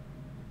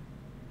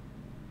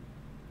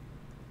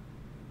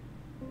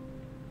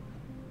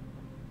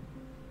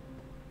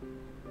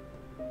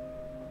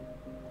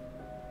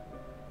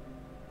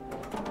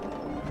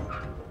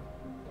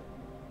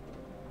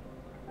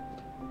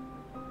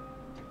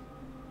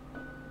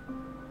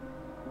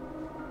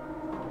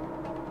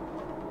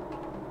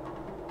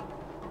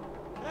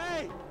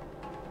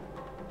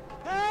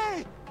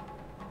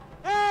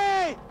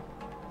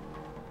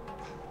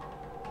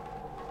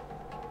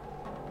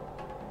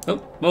 Oh,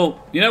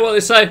 well, you know what they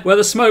say, where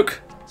there's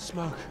smoke,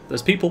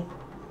 there's people.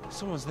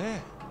 Someone's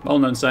there.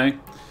 Well-known saying.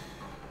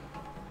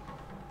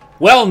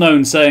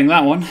 Well-known saying,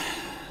 that one.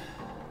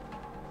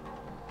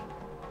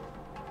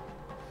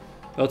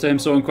 Fell to him,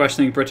 someone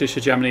questioning British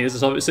hegemony as a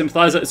Soviet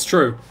sympathizer. It's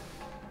true.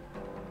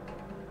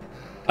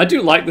 I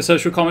do like the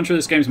social commentary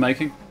this game's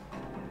making.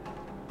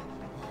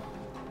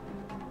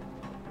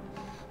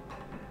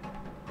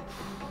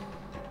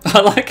 I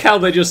like how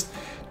they just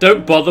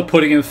don't bother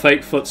putting in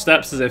fake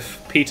footsteps as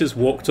if Peter's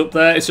walked up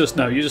there. It's just,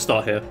 no, you just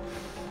start here.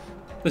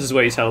 This is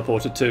where you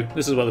teleported to.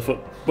 This is where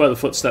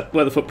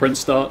the footprints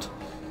start.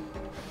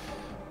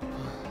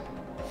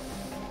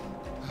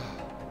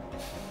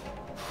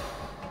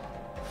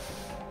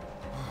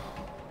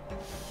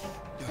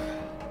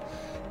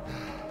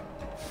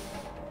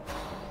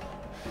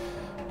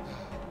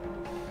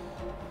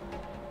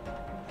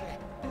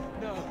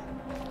 No,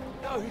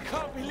 you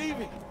can't be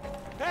leaving.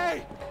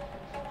 Hey!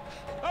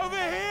 Over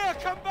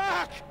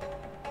back!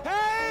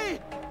 Hey!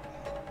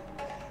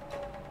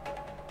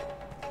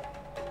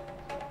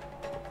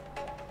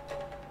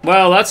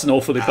 Well, that's an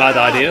awfully bad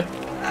idea.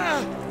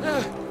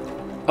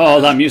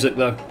 Oh, that music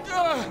though.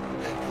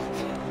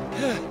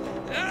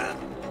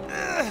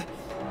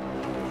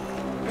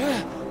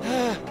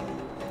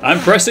 I'm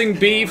pressing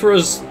B for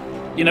us,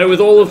 you know, with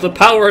all of the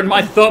power in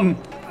my thumb.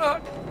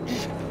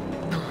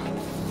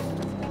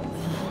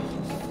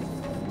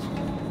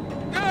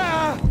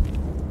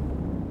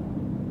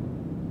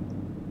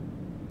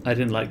 I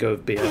didn't let go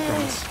of B, I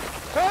promise.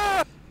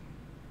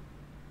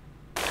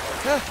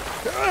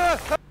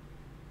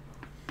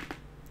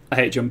 I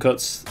hate jump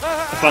cuts.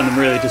 I find them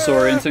really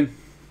disorienting.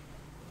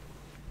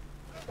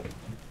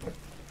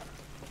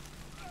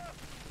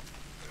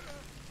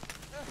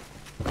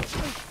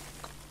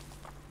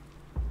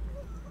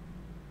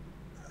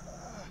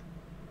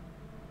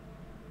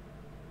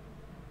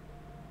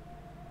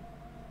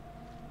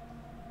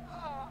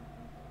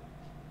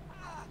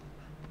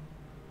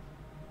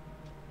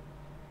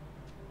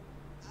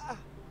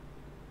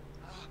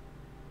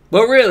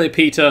 Well, really,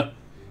 Peter,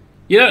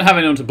 you don't have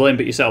anyone to blame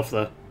but yourself,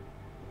 though.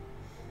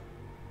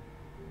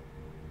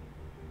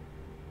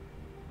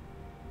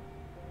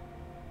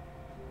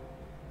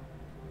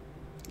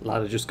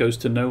 Ladder just goes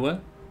to nowhere.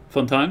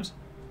 Fun times.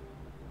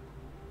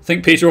 I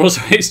think Peter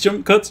also hates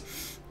jump cuts.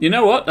 You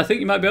know what? I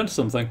think you might be onto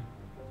something.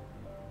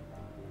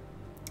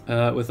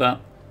 With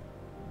that.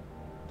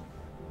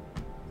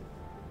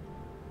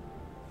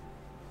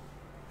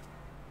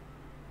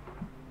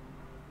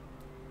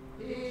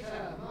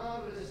 Peter,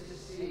 marvelous to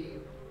see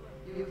you.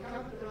 You've come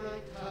at the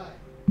right time.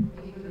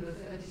 Even the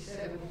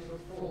 37 to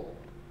 4.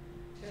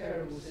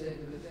 Terrible state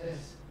of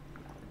affairs.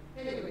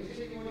 Anyway, you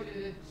said you wanted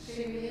to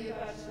see me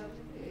about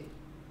something.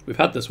 We've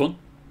had this one.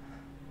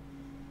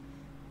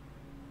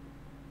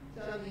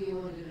 Something you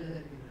wanted to let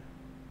me know.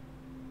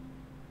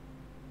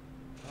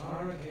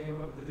 Clara came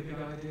up with the big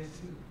idea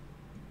too.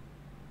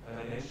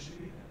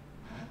 Financially.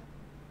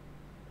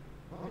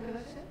 What can I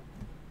say?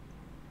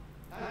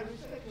 I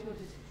respect your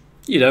decision.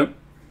 You don't.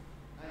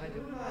 I do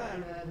admire a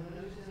man who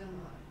knows his own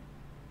mind.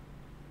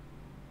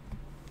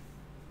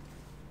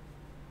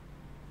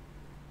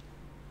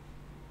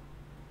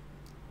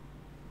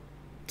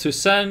 To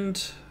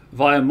send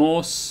via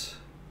Morse.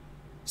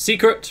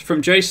 Secret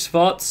from Jace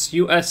Svarts,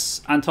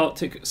 US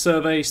Antarctic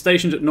Survey,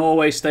 stationed at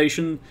Norway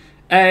Station.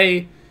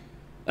 A.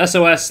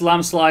 SOS,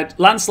 landslide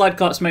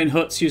collapsed main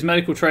huts, use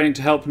medical training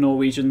to help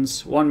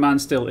Norwegians. 1 man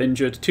still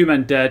injured, 2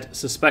 men dead,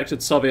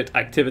 suspected Soviet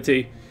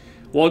activity.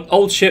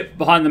 Old ship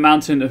behind the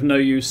mountain of no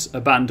use,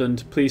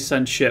 abandoned. Please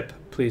send ship,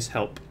 please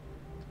help.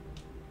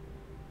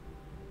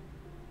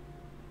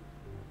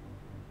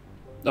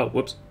 Oh,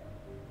 whoops.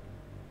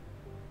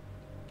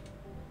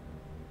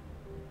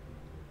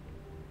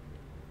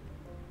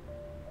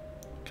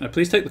 Can I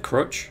please take the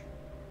crutch?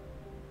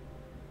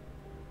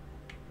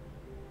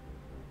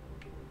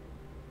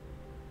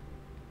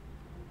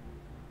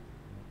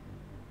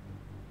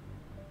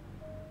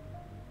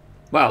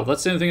 Wow,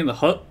 that's the only thing in the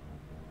hut?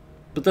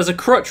 But there's a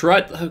crutch,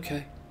 right?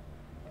 Okay.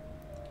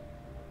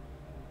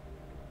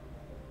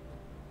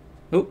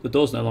 Oh, the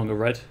door's no longer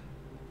red.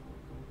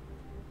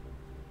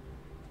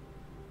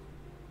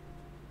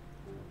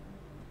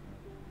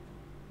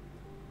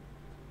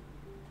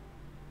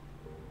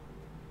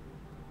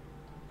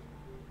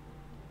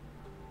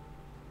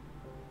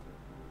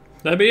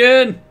 Let me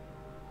in!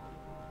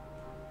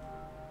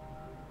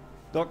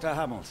 Dr.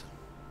 Hamilton.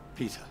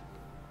 Peter.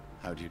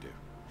 How do you do?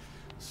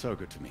 So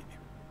good to meet you.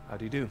 How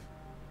do you do?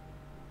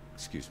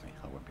 Excuse me,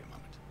 I won't be a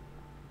moment.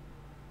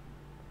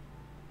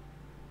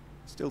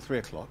 Still 3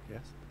 o'clock,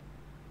 yes?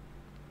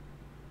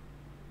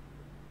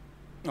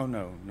 Oh,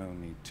 no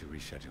need to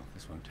reschedule.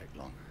 This won't take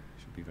long.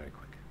 Should be very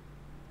quick.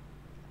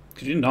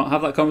 Could you not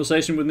have that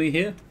conversation with me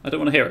here? I don't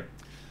want to hear it.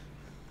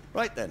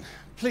 Right then,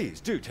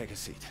 please do take a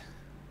seat.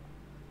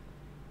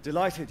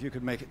 Delighted you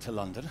could make it to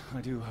London. I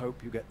do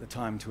hope you get the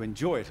time to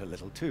enjoy it a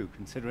little too,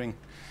 considering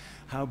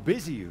how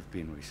busy you've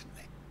been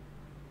recently.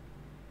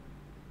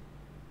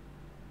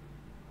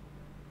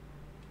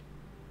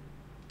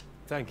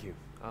 Thank you.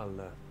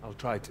 I'll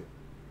try to.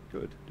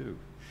 Good, do.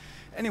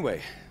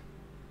 Anyway,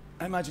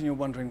 I imagine you're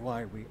wondering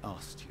why we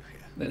asked you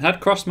here. It had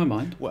crossed my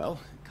mind.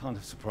 Well, it can't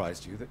have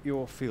surprised you that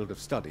your field of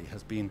study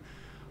has been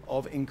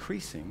of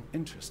increasing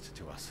interest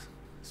to us,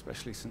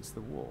 especially since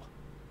the war.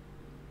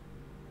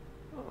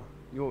 Oh,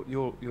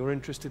 you're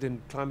interested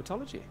in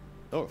climatology?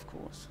 Oh, of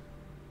course.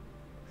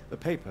 The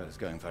paper is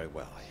going very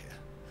well, I hear.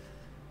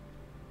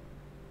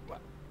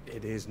 Well,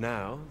 it is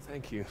now,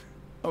 thank you.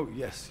 Oh,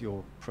 yes,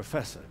 your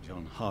professor,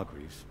 John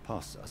Hargreaves,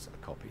 passed us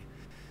a copy.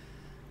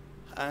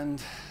 And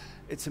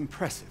it's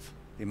impressive,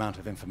 the amount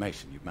of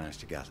information you've managed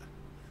to gather.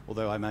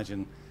 Although I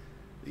imagine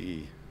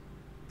the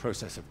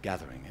process of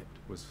gathering it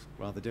was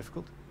rather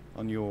difficult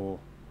on your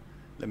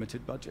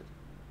limited budget.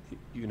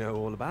 You know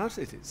all about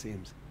it, it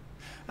seems.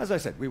 As I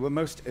said, we were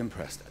most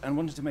impressed and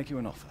wanted to make you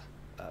an offer.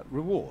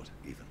 Reward,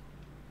 even.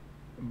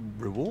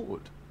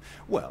 Reward?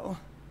 Well,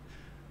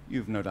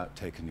 You've no doubt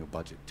taken your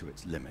budget to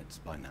its limits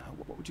by now.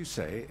 What would you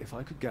say if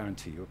I could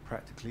guarantee you a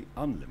practically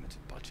unlimited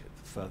budget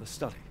for further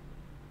study?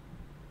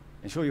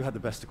 Ensure you had the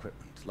best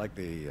equipment, like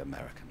the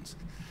Americans.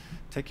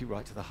 Take you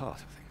right to the heart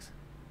of things.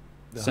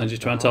 Send you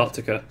to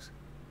Antarctica.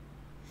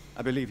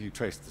 I believe you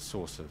traced the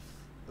source of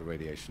the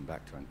radiation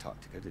back to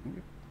Antarctica, didn't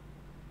you?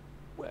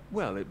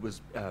 Well, it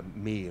was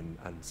me and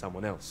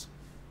someone else.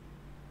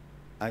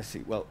 I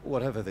see. Well,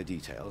 whatever the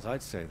details,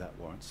 I'd say that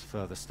warrants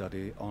further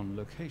study on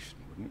location,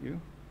 wouldn't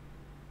you?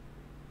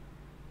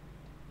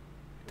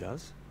 It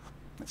does?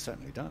 It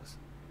certainly does.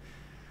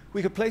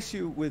 We could place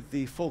you with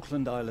the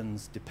Falkland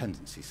Islands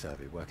Dependency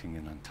Survey working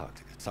in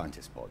Antarctica.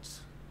 Scientist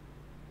pods.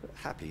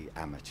 Happy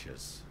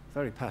amateurs.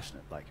 Very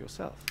passionate like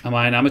yourself. Am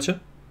I an amateur?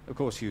 Of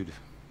course, you'd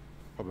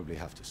probably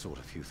have to sort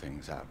a few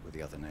things out with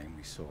the other name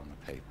we saw on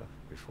the paper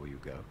before you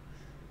go.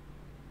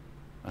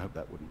 I hope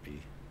that wouldn't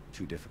be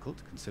too difficult,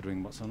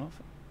 considering what's on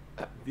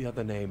offer. The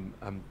other name,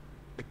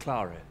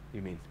 Clara,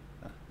 you mean?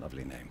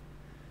 Lovely name.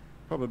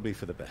 Probably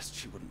for the best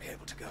she wouldn't be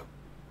able to go.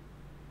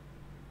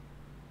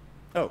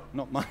 Oh,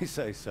 not my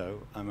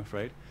say-so, I'm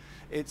afraid.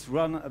 It's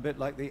run a bit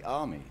like the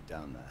army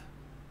down there.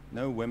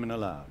 No women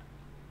allowed.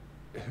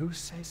 Whose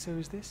say-so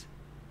is this?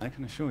 I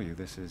can assure you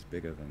this is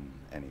bigger than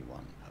any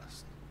one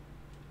person.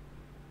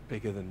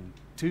 Bigger than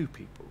 2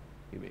 people,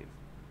 you mean?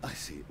 I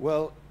see.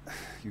 Well,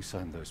 you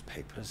signed those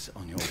papers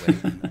on your way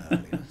in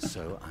earlier,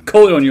 so I'm...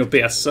 Call it on your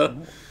BS, sir.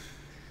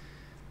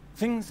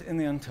 Things in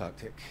the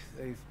Antarctic,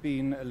 they've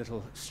been a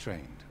little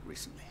strained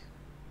recently.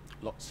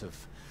 Lots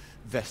of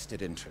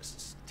vested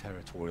interests,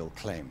 territorial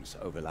claims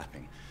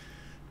overlapping.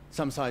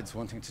 Some sides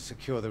wanting to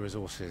secure the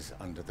resources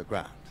under the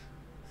ground.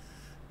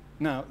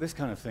 Now, this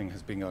kind of thing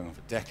has been going on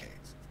for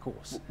decades, of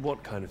course.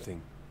 What kind of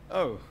thing?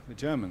 Oh, the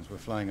Germans were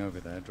flying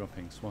over there,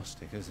 dropping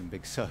swastikas in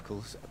big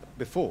circles.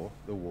 Before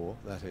the war,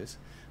 that is.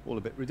 All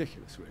a bit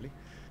ridiculous, really.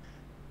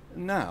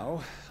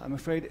 Now, I'm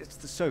afraid it's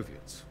the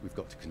Soviets we've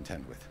got to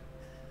contend with.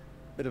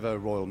 Bit of a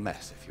royal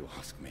mess, if you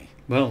ask me.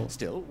 Well...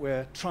 Still,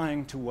 we're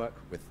trying to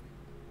work with them.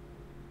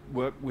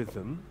 Work with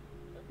them?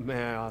 May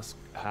I ask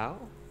how?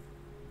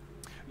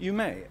 You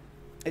may.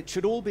 It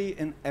should all be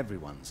in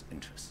everyone's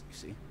interest, you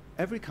see.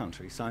 Every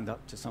country signed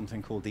up to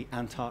something called the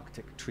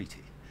Antarctic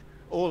Treaty.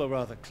 All a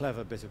rather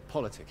clever bit of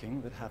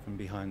politicking that happened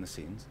behind the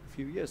scenes a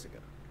few years ago.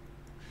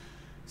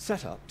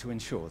 Set up to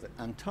ensure that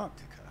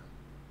Antarctica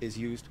is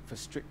used for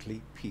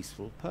strictly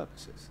peaceful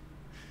purposes.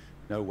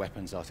 No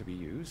weapons are to be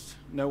used.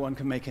 No one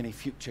can make any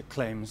future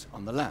claims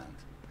on the land.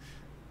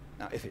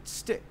 Now, if it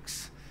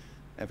sticks,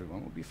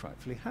 everyone will be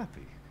frightfully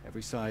happy.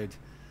 Every side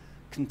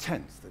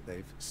content that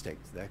they've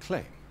staked their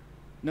claim.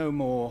 No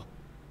more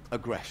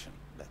aggression,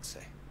 let's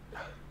say.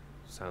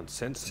 Sounds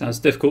sensible. Sounds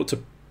difficult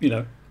to,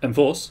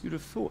 enforce. You'd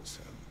have thought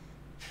so.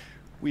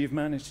 We've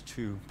managed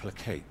to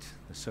placate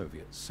the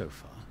Soviets so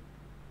far.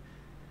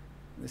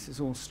 This is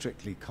all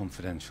strictly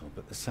confidential,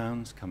 but the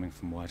sounds coming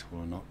from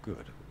Whitehall are not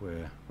good.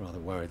 We're rather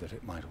worried that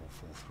it might all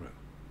fall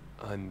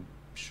through. I'm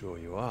sure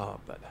you are,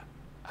 but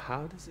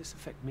how does this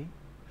affect me?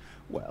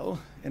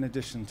 Well, in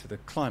addition to the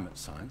climate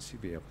science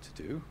you'd be able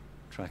to do,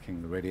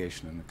 tracking the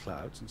radiation in the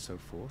clouds and so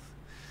forth,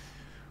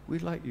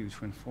 we'd like you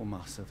to inform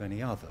us of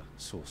any other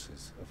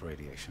sources of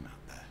radiation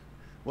out there.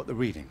 What the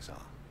readings are.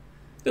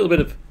 A little bit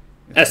of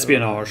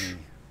espionage. If there are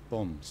any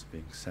bombs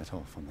being set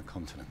off on the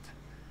continent,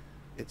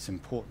 it's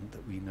important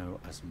that we know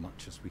as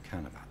much as we can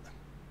about them.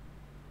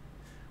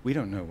 We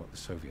don't know what the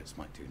Soviets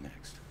might do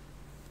next.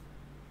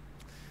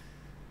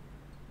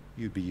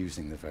 You'd be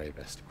using the very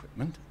best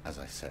equipment, as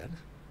I said.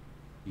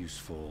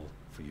 Useful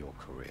for your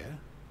career.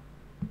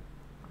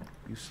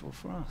 Useful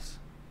for us.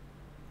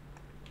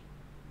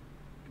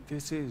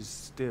 This is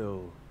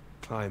still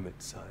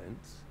climate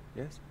science,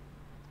 yes?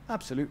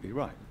 Absolutely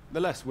right.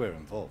 The less we're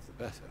involved,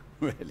 the better,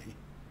 really.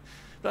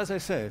 But as I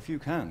say, if you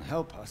can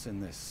help us in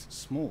this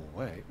small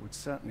way, it would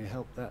certainly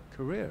help that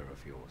career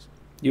of yours.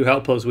 You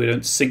help us, we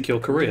don't sink your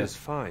career. Yes,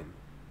 fine.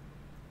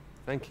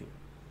 Thank you.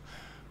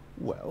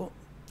 Well,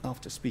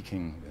 after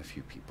speaking with a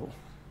few people,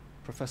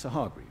 Professor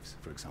Hargreaves,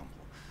 for example,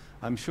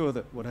 I'm sure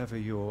that whatever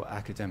your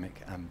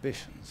academic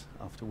ambitions,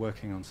 after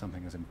working on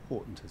something as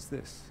important as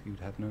this,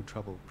 you'd have no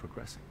trouble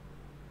progressing.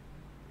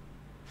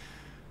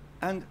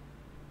 And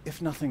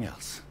if nothing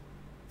else,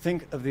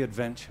 think of the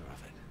adventure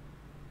of it.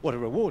 What a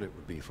reward it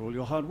would be for all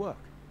your hard work.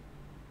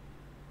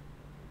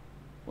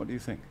 What do you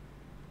think?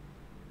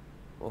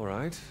 All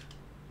right.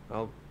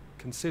 I'll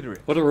consider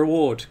it. What a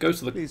reward. Go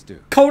to the Please do.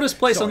 coldest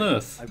place Sorry, on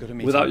earth I've got a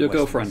meeting without your at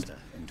girlfriend.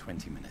 Westminster in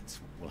 20 minutes.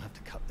 We'll have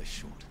to cut this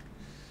short.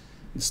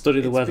 And study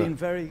the weather. It's been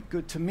very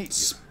good to meet you.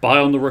 Spy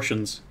on the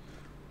Russians.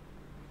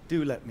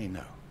 Do let me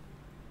know.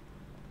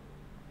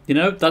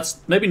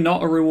 That's maybe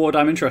not a reward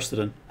I'm interested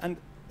in. And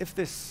if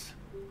this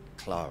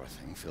Clara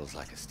thing feels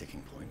like a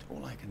sticking point,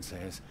 all I can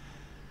say is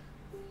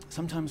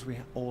sometimes we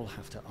all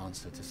have to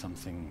answer to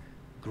something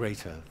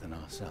greater than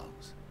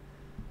ourselves.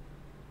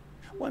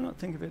 Why not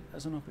think of it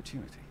as an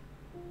opportunity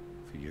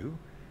for you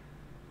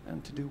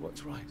and to do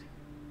what's right?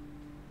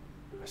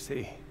 I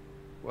see.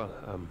 Well,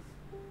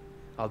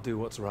 I'll do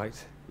what's right.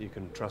 You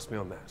can trust me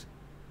on that.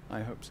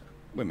 I hope so.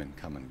 Women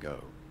come and go.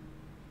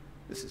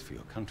 This is for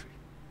your country.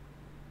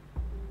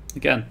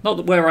 Again,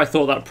 not where I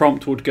thought that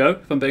prompt would go,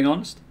 if I'm being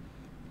honest.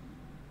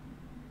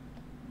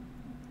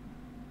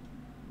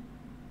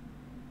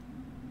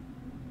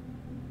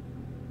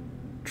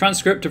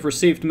 Transcript of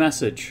received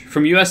message.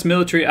 From US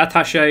Military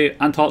Attaché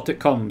Antarctic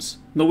Comms.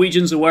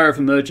 Norwegians aware of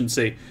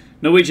emergency.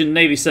 Norwegian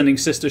Navy sending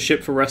sister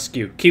ship for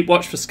rescue. Keep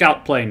watch for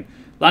scout plane.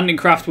 Landing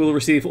craft will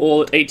receive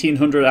all at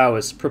 1800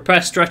 hours.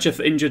 Prepare stretcher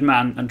for injured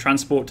man and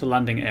transport to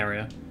landing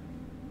area.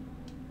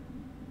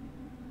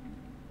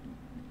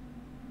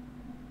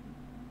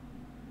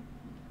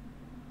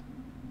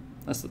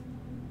 That's the...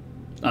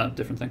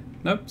 different thing.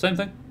 No, same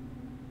thing.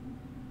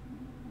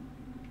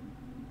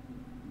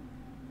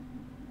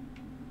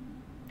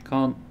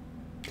 Can't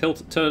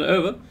turn it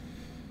over.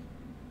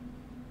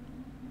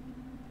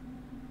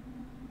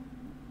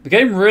 The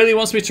game really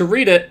wants me to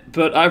read it,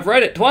 but I've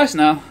read it twice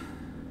now.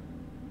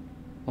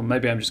 Or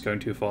maybe I'm just going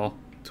too far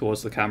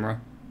towards the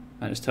camera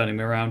and it's turning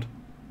me around.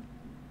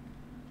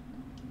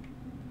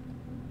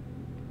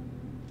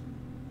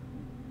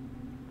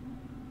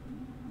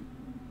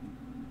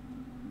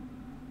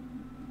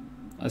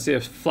 I see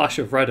a flash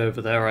of red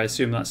over there. I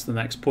assume that's the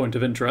next point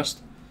of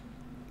interest.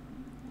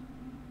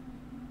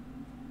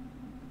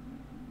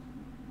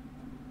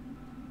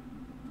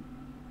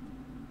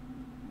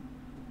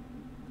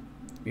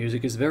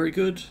 Music is very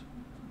good.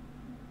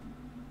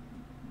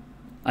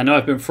 I know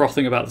I've been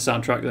frothing about the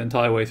soundtrack the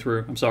entire way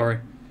through. I'm sorry.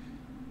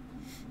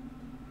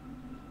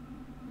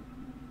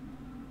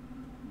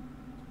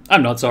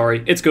 I'm not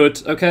sorry. It's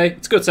good, okay?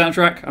 It's a good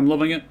soundtrack. I'm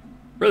loving it.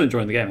 Really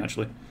enjoying the game,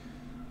 actually.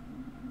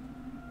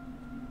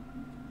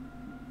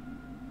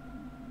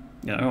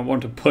 You know, I don't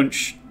want to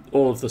punch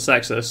all of the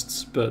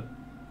sexists, but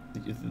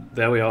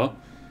there we are.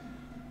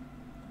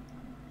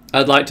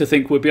 I'd like to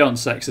think we're beyond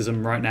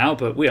sexism right now,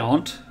 but we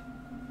aren't.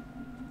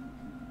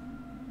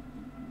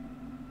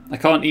 I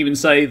can't even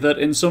say that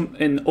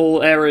in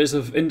all areas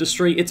of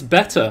industry it's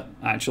better,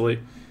 actually,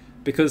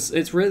 because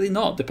it's really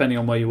not, depending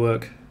on where you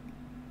work,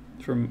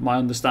 from my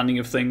understanding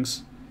of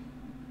things.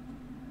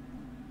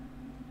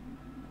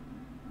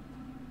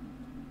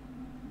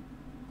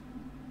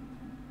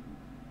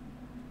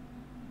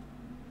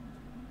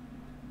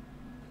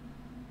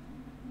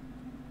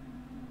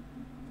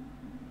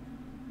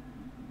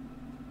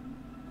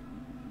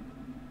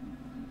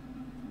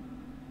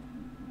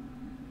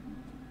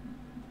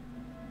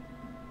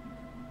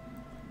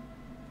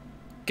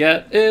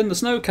 Get in the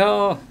snow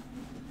car!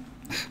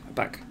 My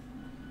back.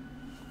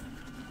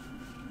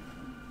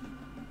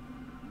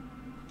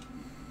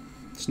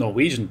 It's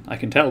Norwegian, I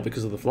can tell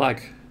because of the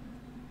flag.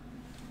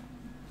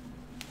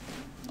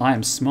 I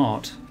am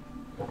smart.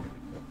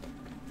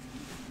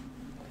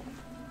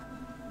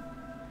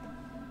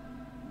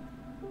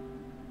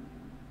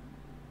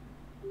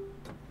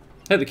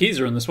 Hey, the keys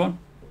are in this one.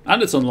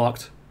 And it's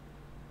unlocked.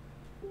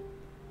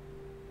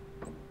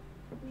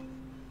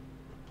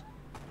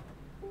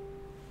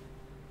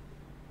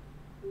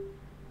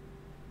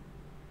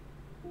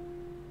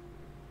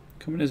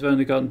 Companies have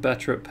only gotten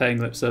better at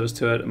paying lip service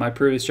to it. At my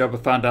previous job, I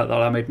found out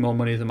that I made more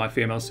money than my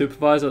female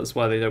supervisor. That's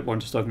why they don't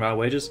want us talking about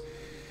wages.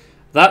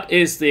 That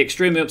is the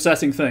extremely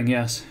upsetting thing,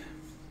 yes.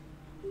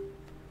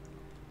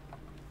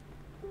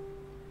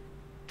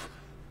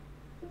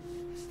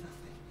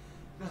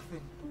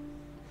 Nothing.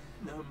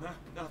 No map,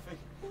 nothing.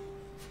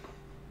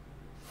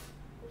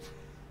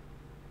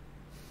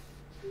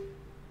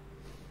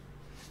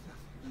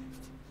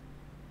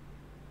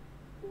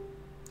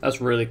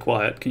 That's really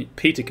quiet.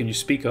 Peter, can you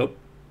speak up?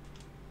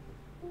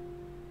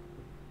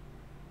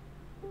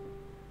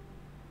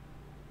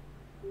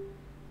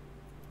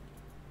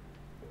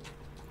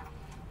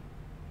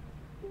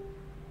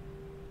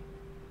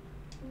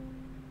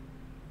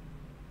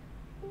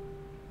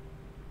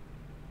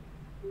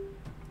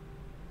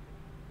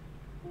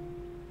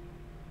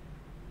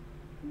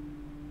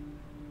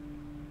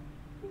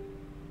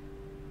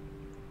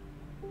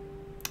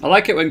 I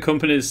like it when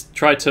companies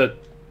try to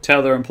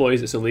tell their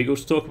employees it's illegal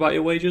to talk about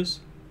your wages.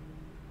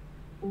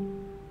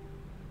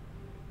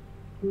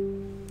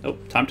 Oh,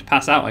 time to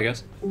pass out, I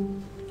guess.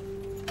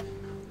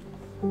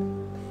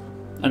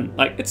 And,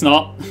 like, it's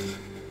not.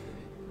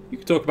 You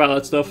can talk about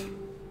that stuff.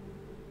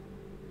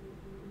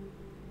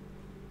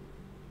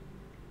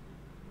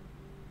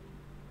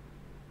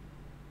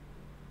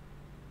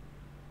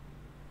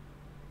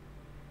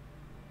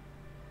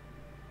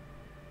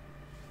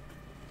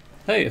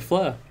 Hey, a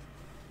flare.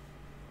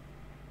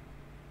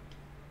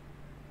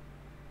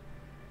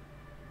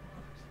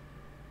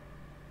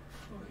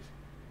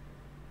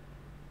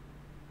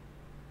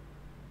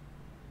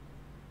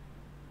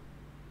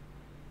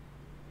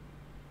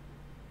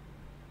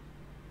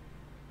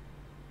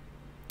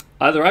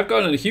 Either I've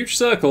gone in a huge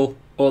circle,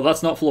 or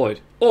that's not Floyd.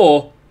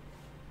 Or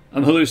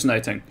I'm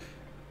hallucinating.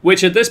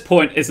 Which at this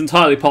point is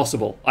entirely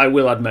possible, I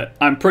will admit.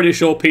 I'm pretty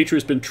sure Peter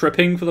has been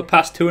tripping for the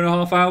past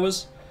 2.5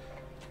 hours.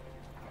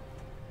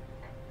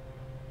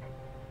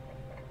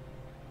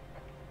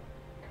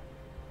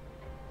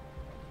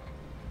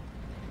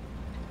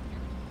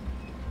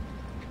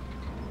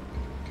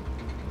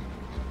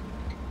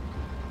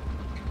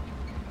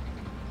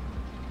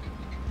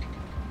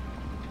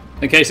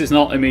 In case it's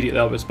not immediately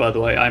obvious, by the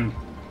way, I'm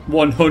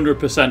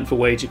 100% for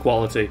wage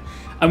equality.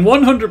 I'm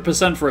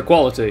 100% for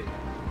equality.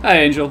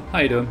 Hey, Angel. How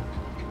you doing?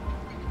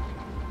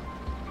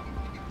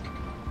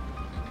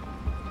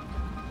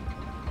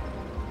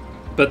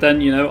 But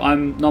then, you know,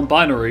 I'm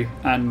non-binary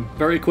and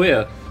very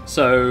queer,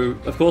 so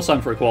of course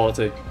I'm for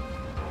equality.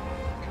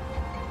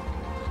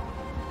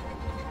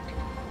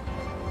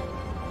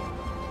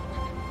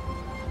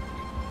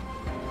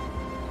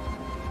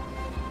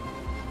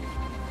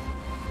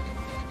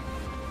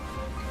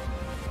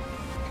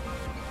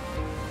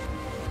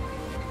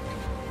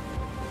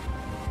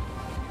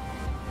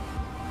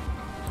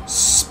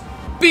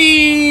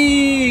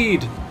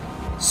 Speed!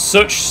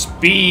 Such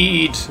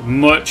speed,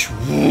 much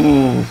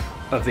woo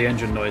of the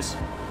engine noise.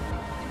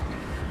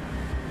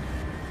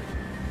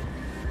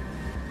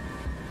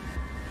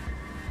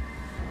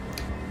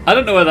 I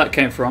don't know where that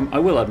came from, I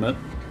will admit.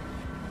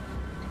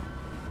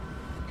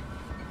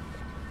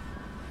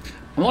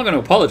 I'm not going to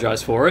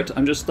apologise for it,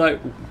 I'm just like,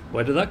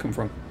 where did that come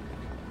from?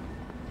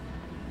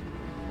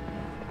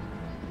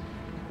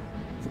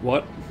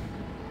 What?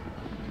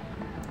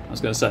 I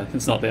was going to say,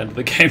 it's not the end of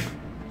the game.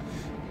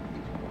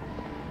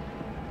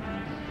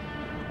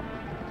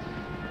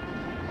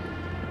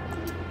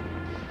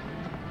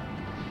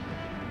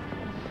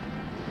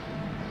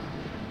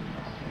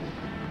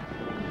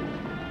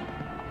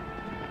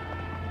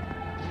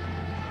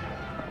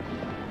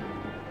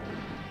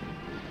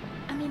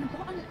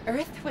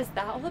 Was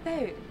that all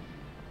about?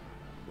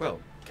 Well,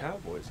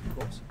 cowboys, of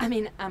course. I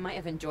mean, I might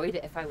have enjoyed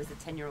it if I was a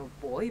 10-year-old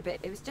boy, but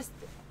it was just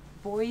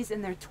boys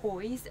and their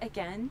toys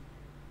again.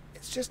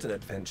 It's just an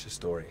adventure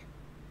story.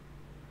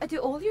 Do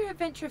all your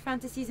adventure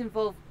fantasies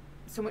involve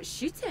so much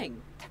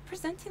shooting? They're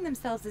presenting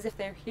themselves as if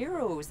they're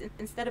heroes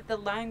instead of the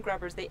land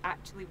grabbers they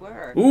actually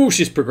were. Ooh,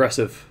 she's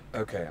progressive.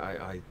 Okay,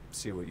 I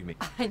see what you mean.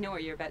 I know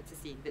what you're about to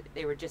see, that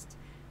they were just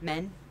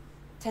men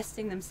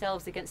testing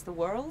themselves against the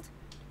world.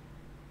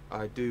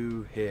 I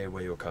do hear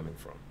where you're coming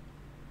from.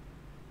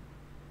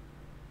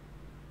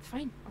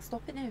 Fine, I'll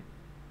stop it now.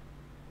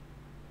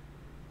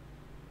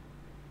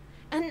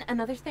 And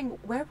another thing,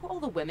 where were all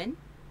the women?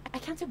 I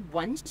counted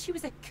one, she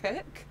was a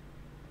cook.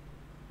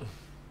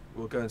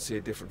 We'll go and see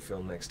a different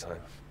film next time.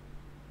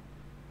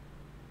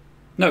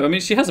 No, I mean,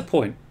 she has a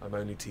point. I'm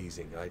only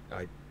teasing.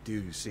 I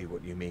do see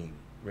what you mean,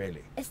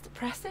 really. It's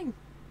depressing.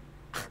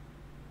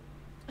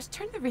 Just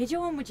turn the radio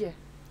on, would you?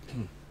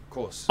 Of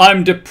course.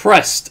 I'm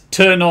depressed.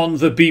 Turn on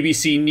the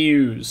BBC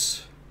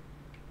News.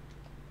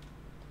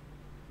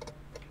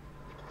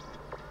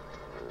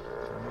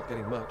 I'm not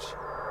getting much.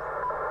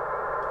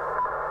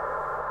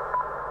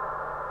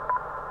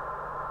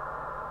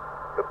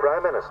 The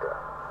Prime Minister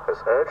has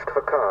urged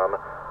for calm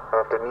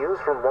after news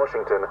from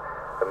Washington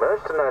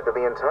emerged tonight that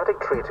the Antarctic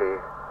Treaty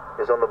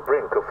is on the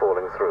brink of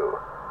falling through.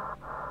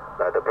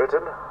 Neither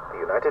Britain, the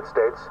United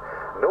States,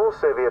 nor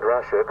Soviet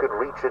Russia could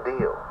reach a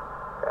deal.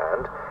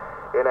 And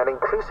in an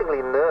increasingly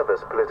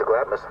nervous political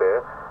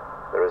atmosphere,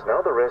 there is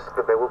now the risk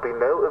that there will be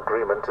no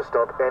agreement to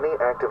stop any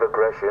active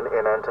aggression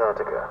in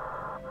Antarctica.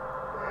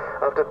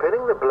 After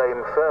pinning the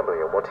blame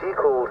firmly on what he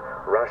called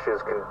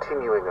Russia's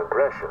continuing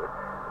aggression,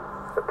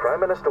 the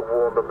Prime Minister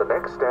warned that the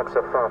next steps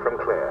are far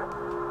from clear,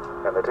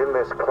 and that in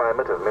this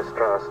climate of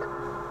mistrust,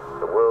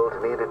 the world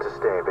needed to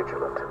stay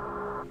vigilant.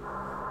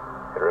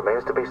 It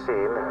remains to be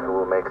seen who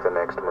will make the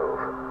next move.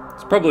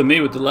 It's probably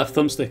me with the left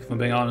thumbstick, if I'm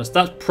being honest.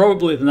 That's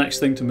probably the next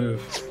thing to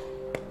move.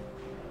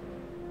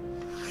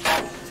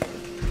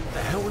 The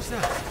hell was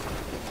that?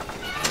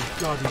 Oh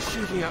God, he's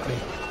shooting at me.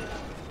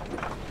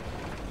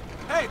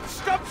 Hey,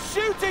 stop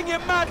shooting, you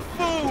mad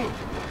fool!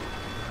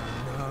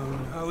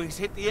 No, he's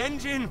hit the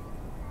engine.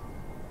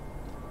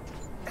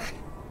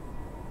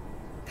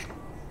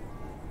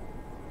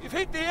 You've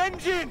hit the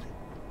engine!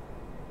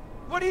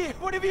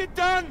 What have you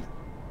done?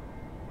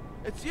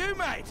 It's you,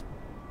 mate!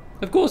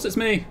 Of course it's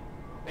me.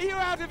 Are you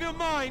out of your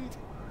mind?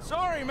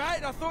 Sorry,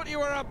 mate, I thought you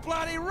were a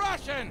bloody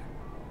Russian!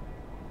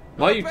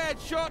 Why are you bad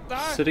shot,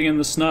 though. sitting in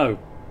the snow?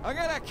 I'm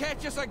gonna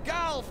catch us a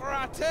gull for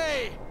our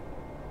tea!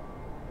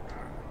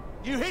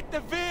 You hit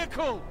the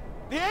vehicle!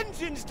 The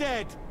engine's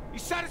dead! You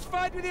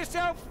satisfied with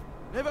yourself?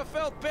 Never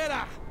felt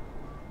better.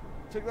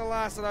 Took the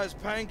last of those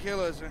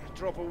painkillers and a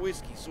drop of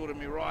whiskey sorted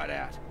me right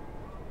out.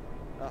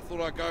 I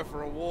thought I'd go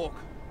for a walk.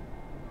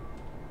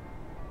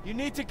 You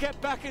need to get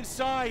back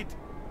inside.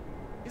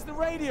 Is the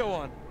radio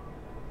on?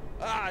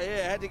 Ah,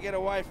 yeah, had to get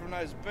away from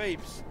those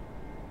beeps.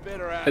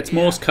 Better out It's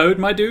here. Morse code,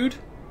 my dude.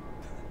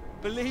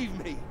 Believe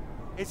me,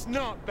 it's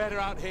not better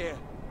out here.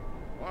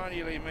 Why don't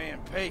you leave me in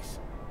peace?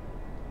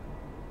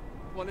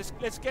 Well,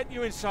 let's get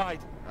you inside.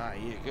 Ah,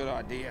 yeah, good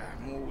idea.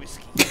 More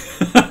whiskey.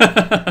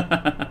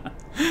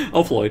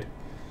 Oh, Floyd.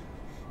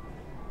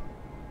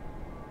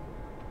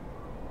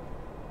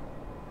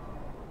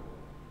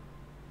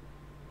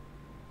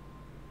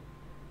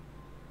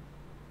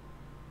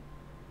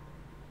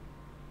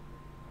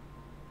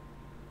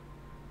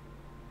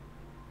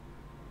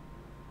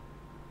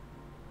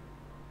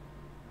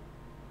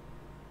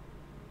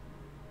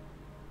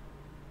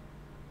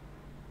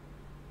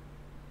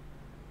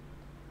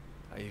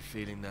 How are you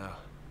feeling now?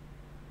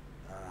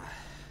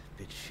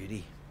 bit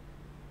shitty.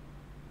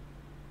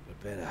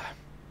 But better.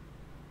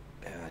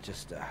 I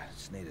just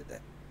needed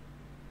that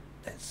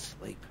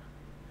sleep.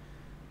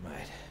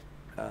 Mate,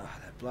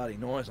 that bloody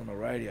noise on the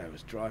radio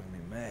was driving me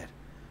mad.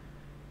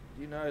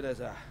 Do you know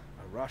there's a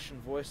Russian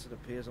voice that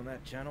appears on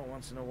that channel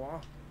once in a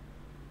while?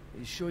 Are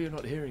you sure you're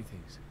not hearing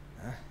things?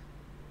 Huh?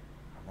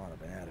 I might have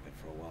been out of it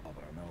for a while,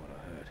 but I know what I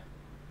heard.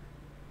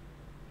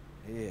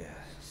 Yeah,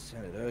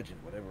 sounded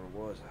urgent, whatever it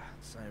was.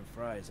 Same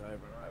phrase over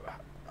and over.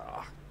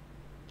 Ah,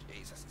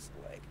 Jesus, this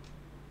leg.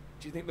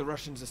 Do you think the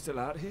Russians are still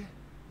out here?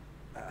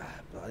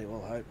 Bloody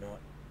well hope not.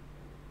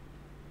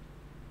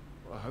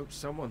 Well, I hope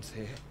someone's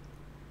here.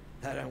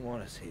 They don't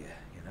want us here,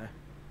 you know.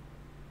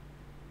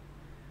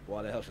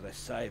 Why the hell should they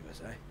save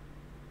us, eh?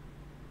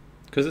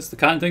 Because it's the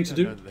kind of thing to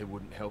do. Know that they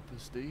wouldn't help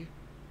us, do you?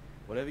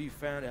 Whatever you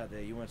found out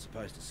there, you weren't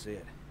supposed to see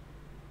it.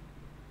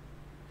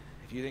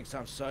 If you think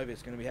some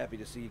Soviet's going to be happy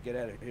to see you get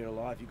out of here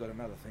alive, you've got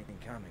another thing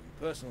coming.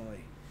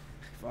 Personally,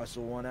 if I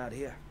saw one out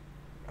here,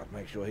 I'd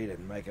make sure he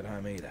didn't make it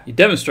home either. You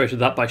demonstrated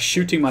that by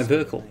shooting my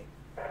vehicle.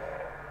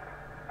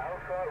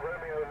 Alpha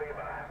Romeo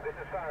Lima, this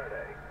is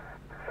Faraday.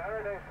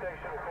 Faraday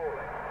Station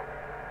calling.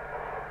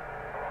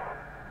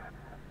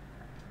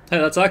 Hey,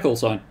 that's our call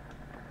sign.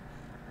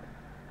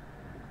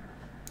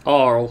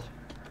 Arl.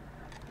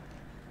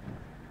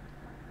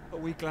 Are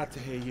we glad to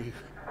hear you?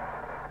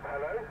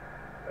 Hello?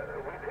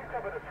 We picked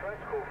up a distress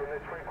call from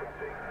this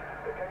frequency.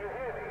 Can you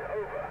hear me?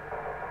 Over.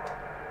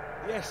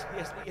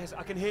 Yes,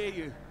 I can hear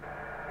you.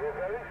 You're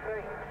very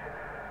faint.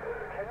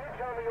 Can you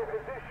tell me your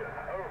position?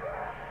 Over.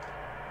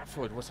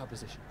 Floyd, what's our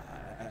position?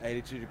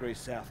 82 degrees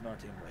south,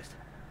 19 west.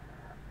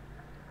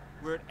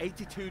 We're at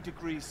 82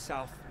 degrees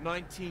south,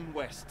 19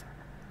 west.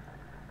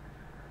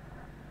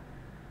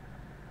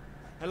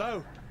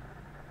 Hello?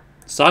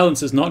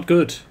 Silence is not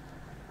good.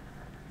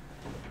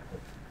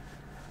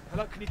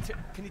 Hello, can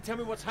you tell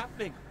me what's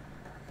happening?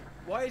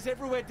 Why is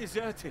everywhere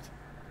deserted?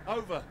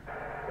 Over.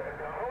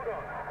 Hold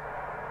on.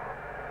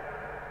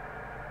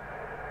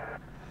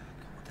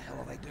 What the hell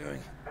are they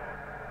doing?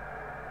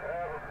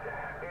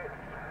 It's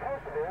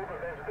possible that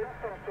there's been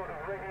some sort of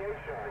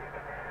radiation leak.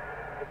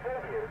 The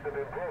Soviets have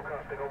been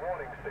broadcasting a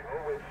warning signal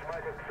which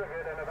might have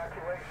triggered an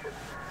evacuation.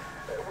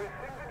 We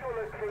think that your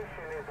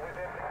location is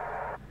within...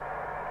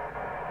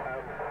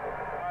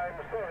 I'm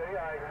sorry,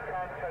 I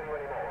can't tell you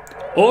anymore.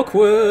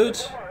 Awkward.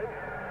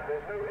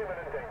 There's no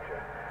imminent danger.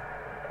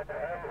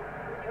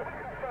 Can we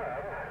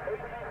confirm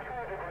 82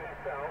 degrees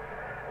south,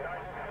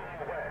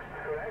 19 west,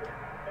 correct?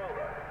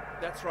 Over.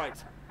 That's right.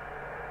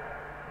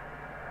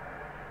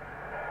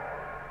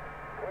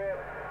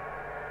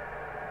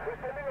 We're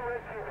sending a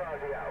rescue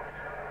party out.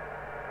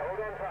 Hold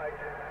on tight.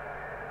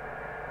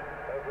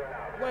 Over and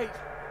out. Wait,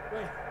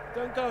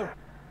 don't go.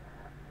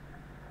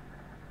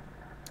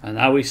 And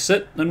now we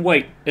sit and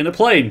wait in a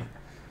plane.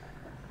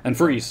 And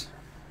freeze.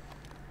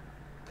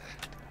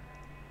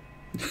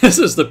 This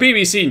is the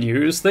BBC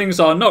News. Things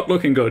are not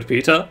looking good,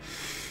 Peter.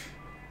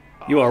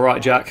 You are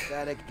right, Jack.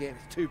 That again,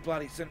 it's too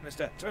bloody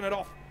sinister. Turn it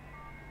off.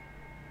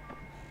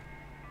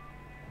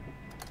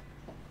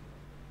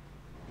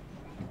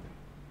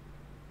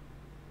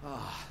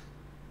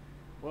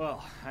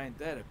 Well, ain't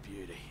that a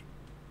beauty?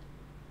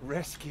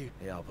 Rescue.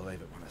 Yeah, I'll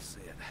believe it when I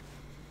see it.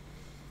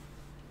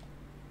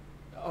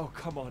 Oh,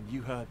 come on,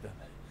 you heard them.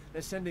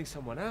 They're sending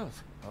someone out.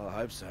 Well, I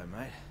hope so,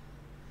 mate.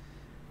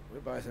 We're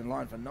both in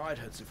line for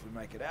knighthoods if we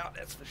make it out,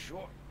 that's for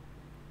sure.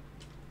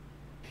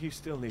 You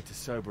still need to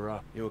sober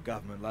up. Your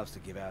government loves to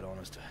give out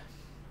honours to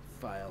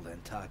failed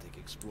Antarctic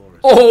explorers.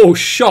 Oh,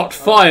 shot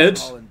fired.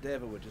 Whole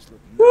Endeavour were just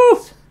looking Woo.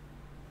 nuts.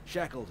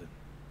 Shackleton,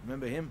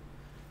 remember him?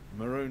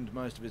 Marooned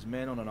most of his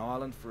men on an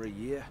island for a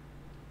year.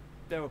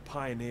 They were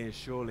pioneers,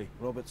 surely.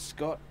 Robert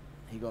Scott,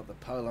 he got the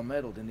Polar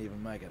Medal, didn't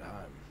even make it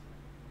home.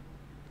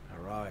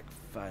 Heroic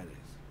failures.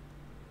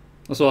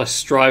 That's what I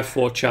strive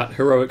for, chat.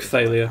 Heroic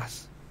failure.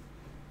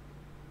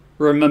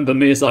 Remember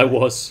me as I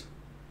was.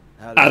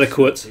 How does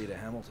Adequate. Peter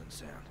Hamilton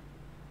sound?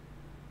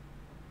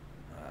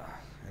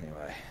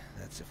 Anyway,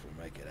 that's if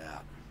we make it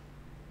out.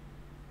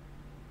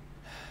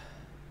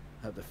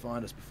 Hope they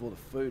find us before the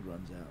food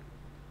runs out.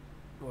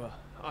 Well,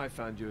 I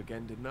found you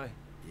again, didn't I?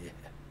 Yeah.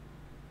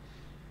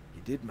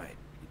 You did, mate.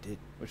 You did.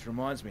 Which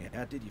reminds me,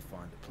 how did you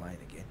find the plane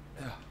again?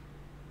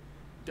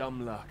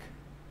 Dumb luck.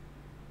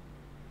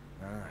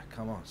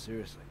 Come on,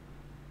 seriously.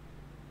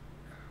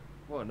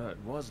 Well, no, it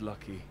was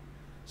lucky.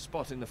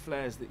 Spotting the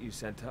flares that you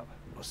sent up.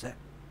 What's that?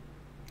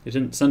 You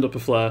didn't send up a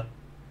flare.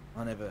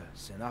 I never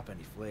sent up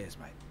any flares,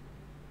 mate.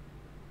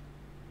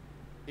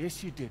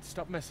 Yes, you did.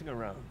 Stop messing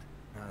around.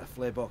 No, the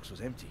flare box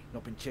was empty.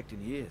 Not been checked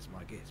in years,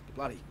 my guess. But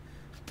bloody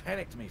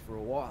panicked me for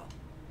a while.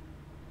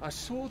 I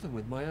saw them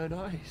with my own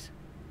eyes.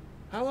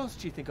 How else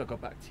do you think I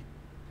got back to you?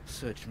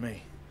 Search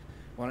me.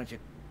 Why don't you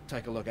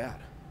take a look out?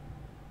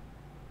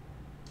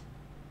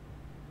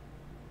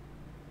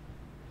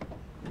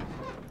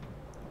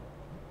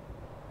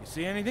 You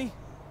see anything?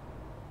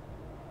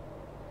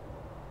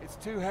 It's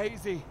too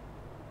hazy.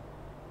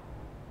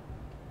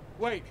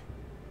 Wait.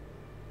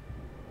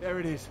 There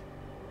it is.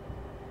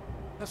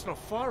 That's not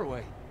far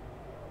away.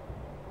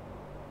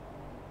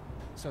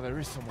 So there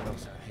is someone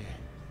else out here.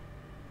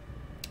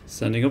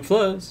 Sending up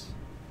flares.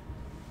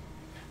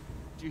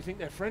 Do you think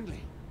they're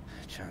friendly?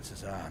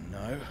 Chances are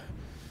no.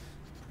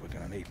 We're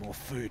gonna need more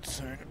food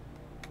soon.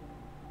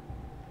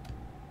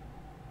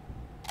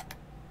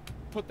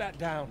 Put that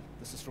down.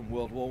 This is from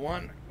World War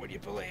I. Would you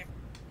believe?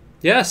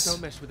 Yes.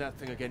 Don't mess with that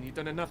thing again. You've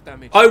done enough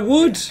damage. I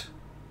would.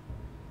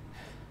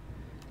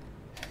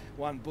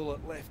 One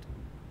bullet left.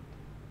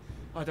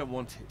 I don't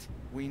want it.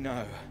 We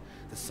know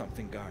there's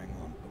something going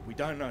on, but we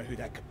don't know who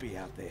that could be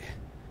out there.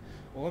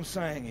 All I'm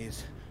saying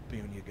is, be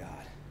on your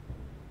guard.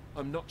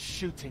 I'm not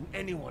shooting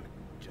anyone.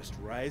 Just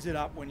raise it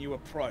up when you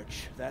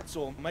approach. That's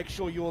all. Make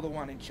sure you're the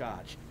one in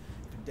charge.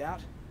 If in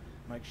doubt,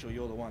 make sure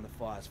you're the one that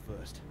fires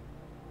first.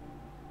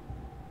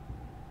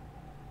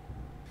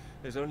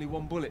 There's only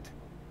one bullet.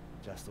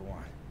 Just the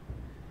one.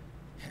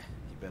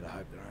 You better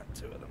hope there aren't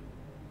two of them.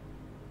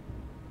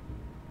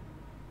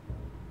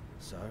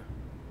 So,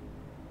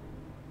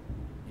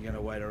 you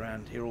gonna wait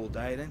around here all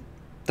day then?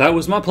 That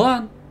was my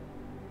plan.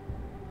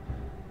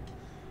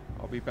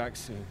 I'll be back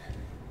soon.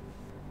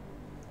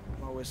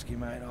 My whiskey,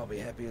 mate. I'll be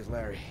happy as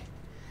Larry.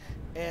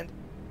 And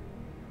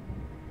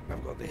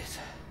I've got this.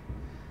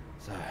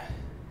 So,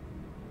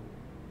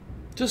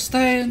 just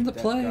stay in the keep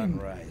that plane. gun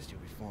raised,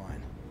 you'll be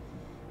fine.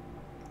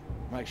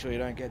 Make sure you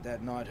don't get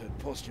that knighthood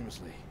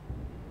posthumously.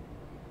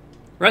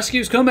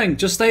 Rescue's coming.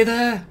 Just stay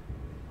there.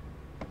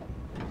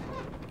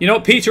 You know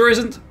what Peter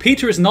isn't?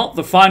 Peter is not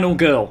the final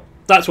girl.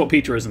 That's what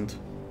Peter isn't.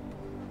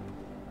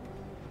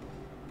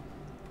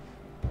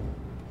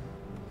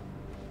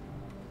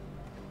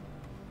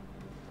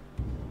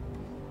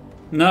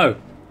 No,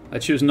 I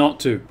choose not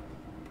to.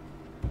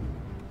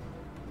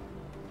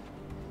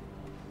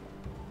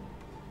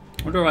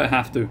 Or do I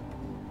have to?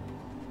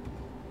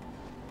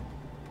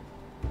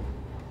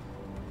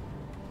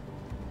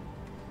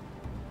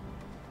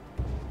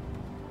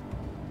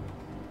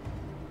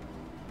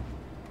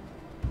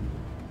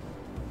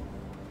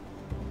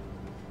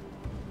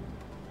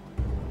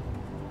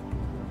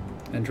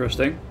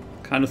 Interesting.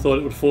 Kind of thought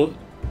it would force,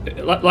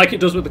 like it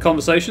does with the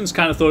conversations,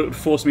 kind of thought it would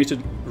force me to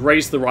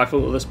raise the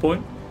rifle at this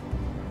point.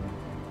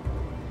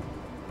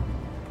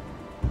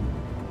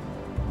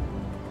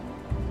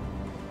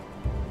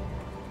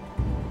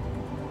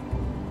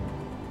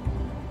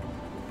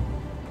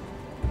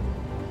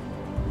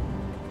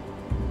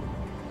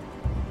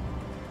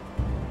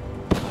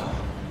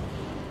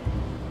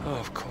 Oh,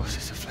 of course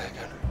it's a flare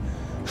gun.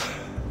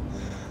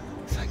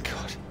 Thank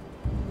God.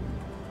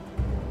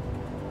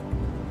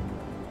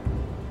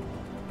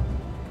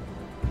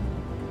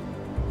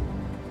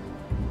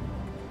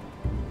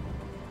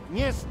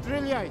 Не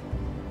стреляй!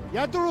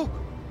 Я друг!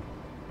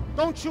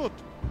 Don't shoot!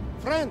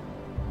 Friend!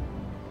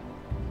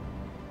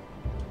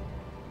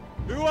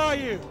 Who are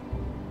you?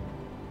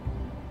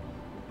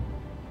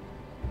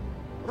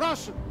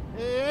 Russian!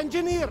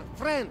 Engineer!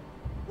 Friend!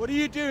 What are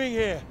you doing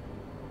here?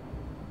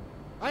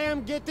 I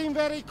am getting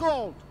very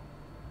cold.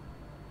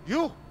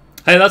 You?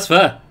 Hey, that's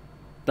fair.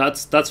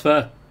 That's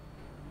fair.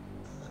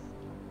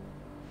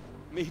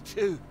 Me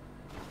too.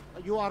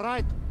 You are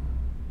right.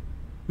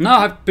 No,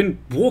 I've been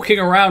walking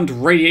around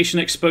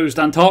radiation-exposed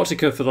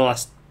Antarctica for the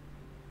last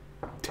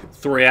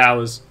 3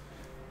 hours.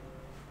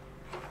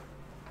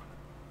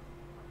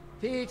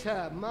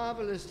 Peter,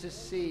 marvelous to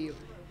see you.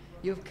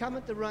 You've come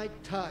at the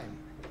right time.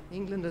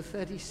 England are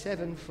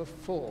 37 for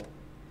 4.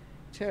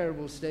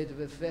 Terrible state of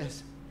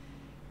affairs.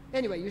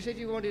 Anyway, you said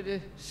you wanted to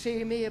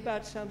see me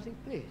about something,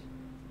 please.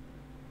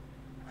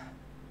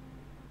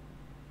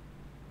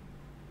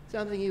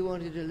 Something you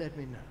wanted to let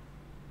me know.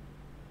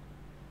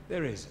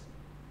 There is.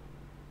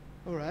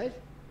 All right.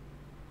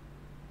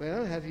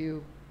 Well, have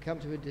you come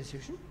to a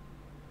decision?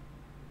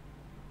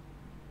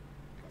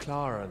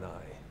 Clara and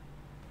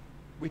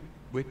I,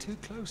 we're too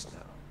close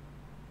now.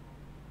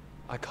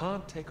 I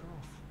can't take her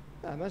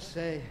off. I must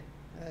say,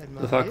 I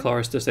admire The fact you.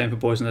 Clara's disdain for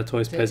boys and their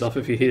toys pays off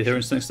if you hear her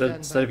instead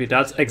Stand of your by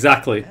dad's.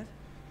 Exactly.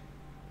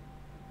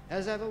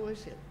 As I've always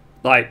said.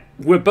 Like,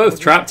 we're both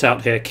trapped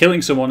out here.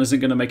 Killing someone isn't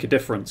going to make a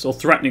difference, or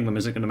threatening them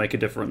isn't going to make a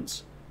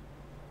difference.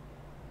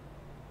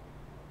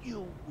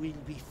 You will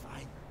be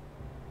fine.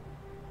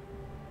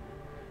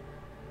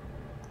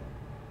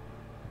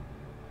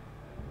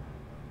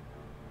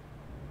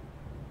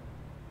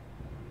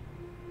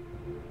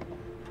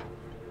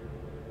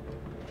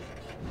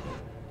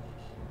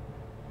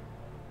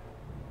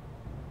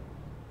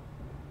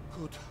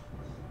 Good.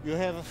 You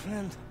have a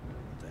friend.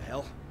 What the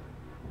hell?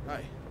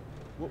 Hey,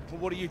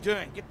 what are you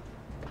doing?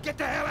 Get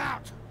the hell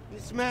out!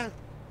 This man,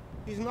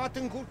 he's not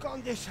in good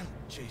condition.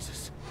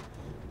 Jesus.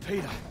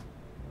 Peter.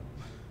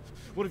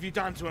 What have you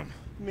done to him?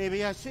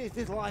 Maybe I saved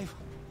his life.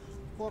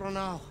 For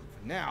now.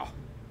 For now?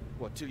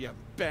 What, till your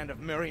band of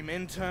merry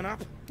men turn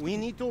up? We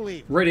need to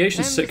leave.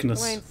 Radiation Can sickness.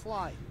 This plane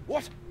fly?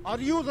 What? Are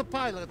you the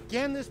pilot?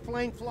 Can this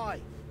plane fly?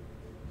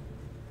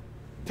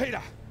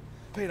 Peter!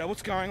 Peter,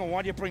 what's going on?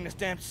 Why do you bring this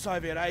damn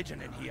Soviet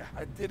agent in here?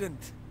 I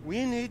didn't.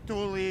 We need to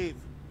leave.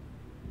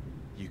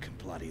 You can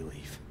bloody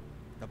leave.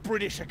 The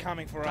British are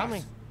coming for us.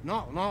 Coming?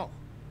 No, no.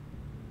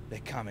 They're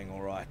coming,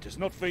 all right. Just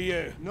not for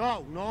you.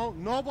 No,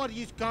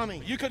 nobody's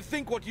coming. You can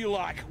think what you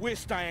like. We're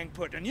staying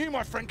put, and you,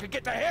 my friend, can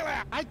get the hell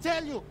out. I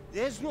tell you,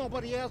 there's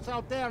nobody else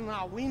out there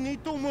now. We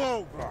need to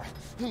move.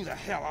 Who the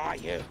hell are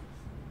you?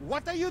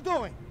 What are you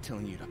doing?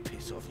 Telling you to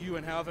piss off. You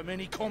and however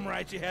many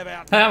comrades you have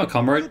out Hey, there. I'm a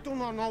comrade. You do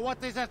not know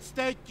what is at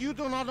stake. You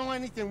do not know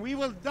anything. We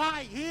will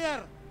die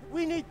here.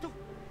 We need to...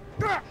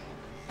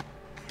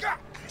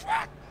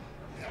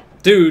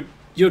 Dude,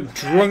 you're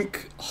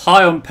drunk,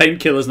 high on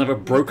painkillers, and have a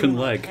broken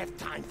leg. have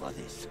time for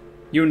this.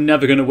 You're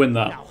never gonna win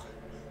that.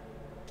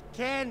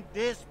 Can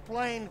this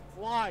plane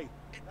fly?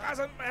 It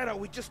doesn't matter.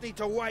 We just need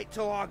to wait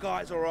till our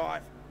guys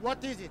arrive.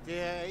 What is it?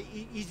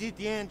 Is it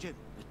the engine?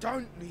 We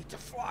don't need to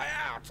fly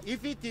out.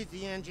 If it is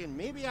the engine,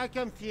 maybe I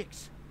can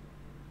fix.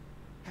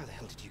 How the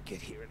hell did you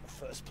get here in the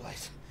first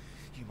place?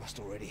 You must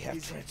already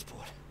have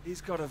transport.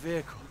 He's got a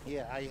vehicle.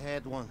 Yeah, I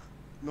had one.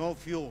 No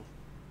fuel.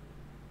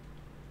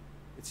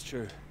 It's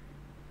true.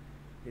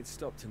 It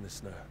stopped in the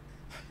snow.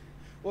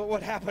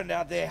 What happened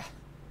out there?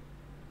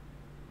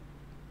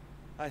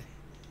 I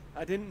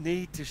didn't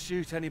need to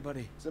shoot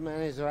anybody. The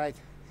man is right.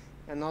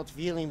 I'm not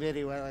feeling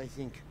very well, I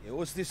think. Yeah,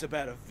 what's this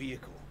about a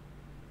vehicle?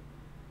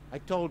 I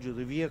told you,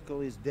 the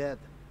vehicle is dead.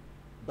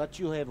 But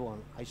you have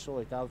one. I saw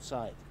it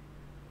outside.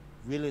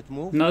 Will it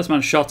move? No, this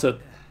man shot it.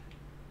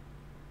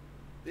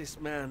 This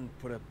man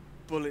put a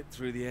bullet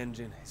through the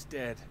engine. He's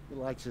dead. He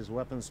likes his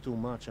weapons too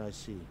much, I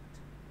see.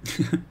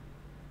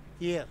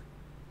 Here.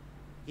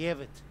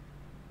 Have it.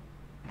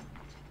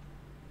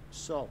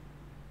 So,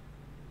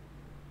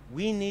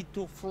 we need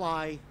to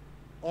fly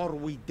or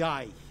we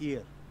die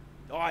here.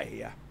 Die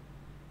here?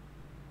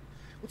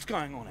 What's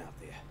going on out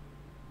there?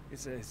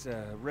 It's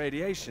a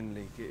radiation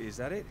leak, is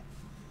that it?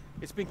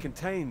 It's been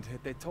contained,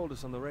 they told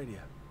us on the radio.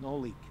 No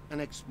leak,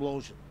 an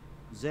explosion.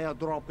 They are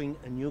dropping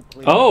a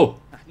nuclear...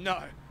 Oh!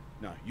 No,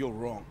 you're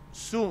wrong.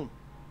 Soon.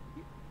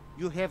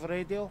 You have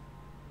radio?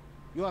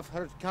 You have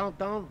heard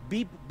countdown?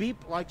 Beep,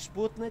 beep, like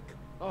Sputnik?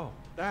 Oh,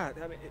 that.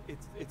 I mean,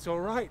 it's all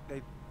right.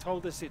 They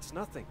told us it's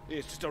nothing.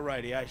 It's just a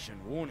radiation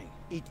warning.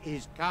 It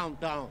is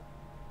countdown.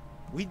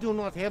 We do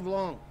not have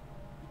long.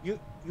 You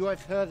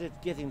have heard it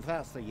getting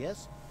faster,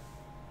 yes?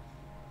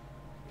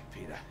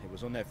 Peter, it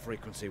was on that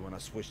frequency when I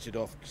switched it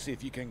off. See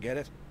if you can get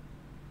it.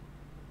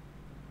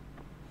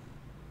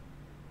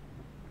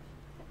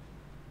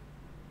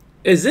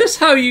 Is this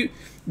how you...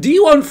 Do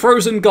you want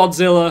Frozen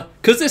Godzilla?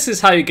 Because this is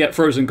how you get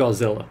Frozen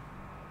Godzilla.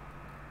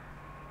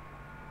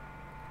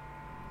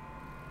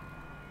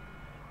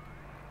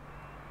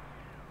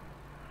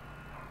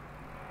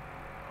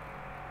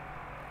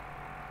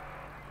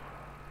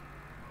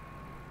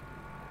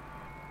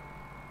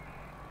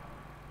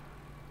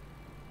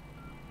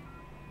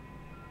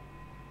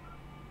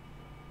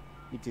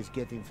 It is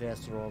getting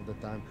faster all the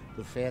time.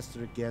 The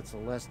faster it gets, the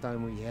less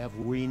time we have.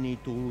 We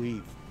need to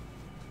leave.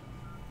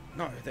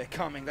 No, they're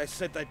coming. They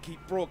said they'd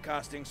keep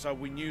broadcasting, so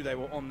we knew they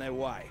were on their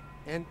way.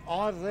 And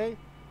are they?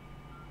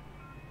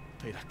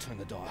 Peter, turn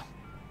the dial.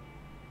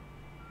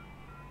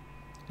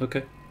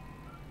 Okay.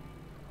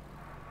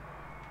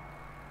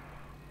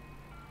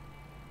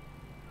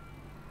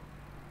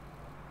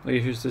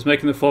 It's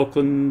making the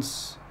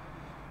Falklands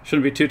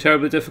shouldn't be too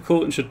terribly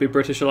difficult and should be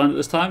British aligned at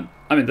this time.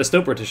 I mean, they're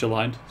still British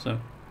aligned, so...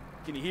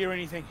 Can you hear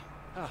anything?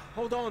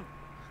 Hold on.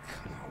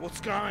 What's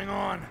going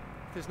on?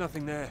 There's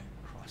nothing there.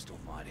 Christ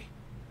almighty.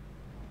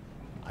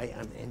 I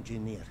am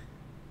engineer.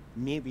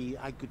 Maybe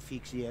I could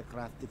fix the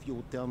aircraft if you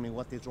would tell me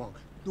what is wrong.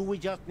 Do we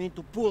just need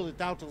to pull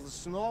it out of the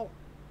snow?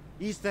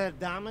 Is there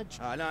damage?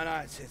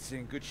 No, it's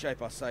in good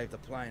shape. I saved the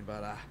plane,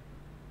 but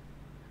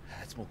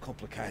it's more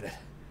complicated.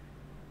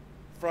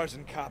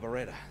 Frozen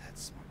carburetor,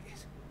 that's my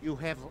guess. You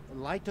have a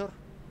lighter?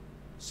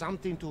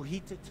 Something to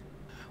heat it?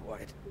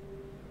 Wait.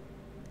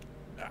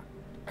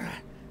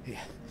 Here.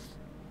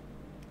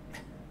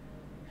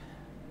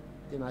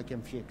 Then I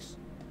can fix.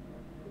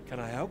 Can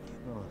I help?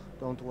 No,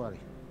 don't worry.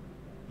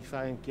 If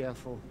I am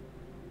careful,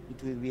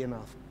 it will be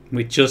enough.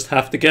 We just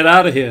have to get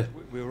out of here.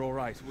 We're all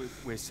right.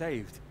 We're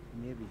saved.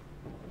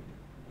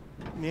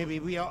 Maybe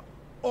we are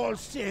all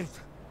saved.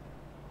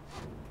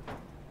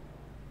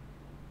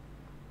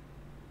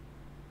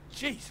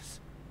 Jesus.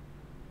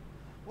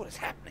 What is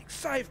happening?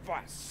 Saved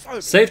by a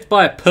soap. Saved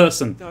by a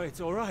person. No,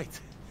 it's all right.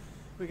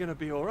 We're going to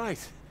be all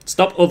right.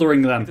 Stop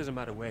othering them. It doesn't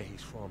matter where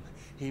he's from.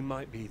 He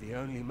might be the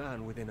only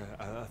man within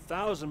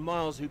 1,000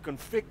 miles who can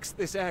fix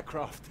this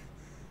aircraft.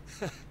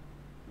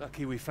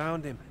 Lucky we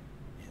found him.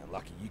 Yeah,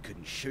 lucky you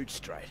couldn't shoot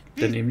straight.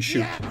 Didn't even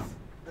shoot. Yeah.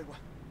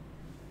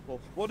 Well,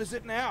 what is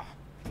it now?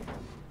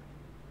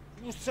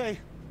 You say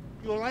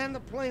you land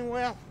the plane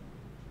well,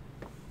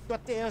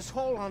 but there's a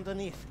hole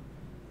underneath.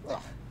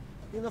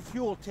 In the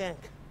fuel tank.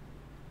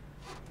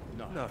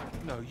 No,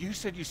 you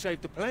said you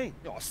saved the plane.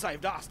 No, I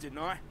saved us, didn't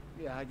I?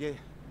 Yeah, I did.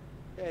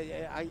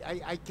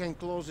 I can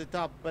close it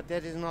up, but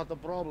that is not the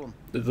problem.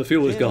 The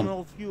fuel is gone. There's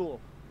no fuel.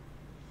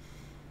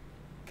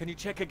 Can you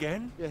check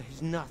again? There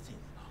is nothing.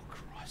 Oh,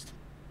 Christ.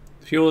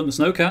 Fuel in the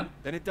snowcat.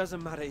 Then it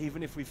doesn't matter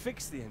even if we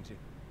fix the engine.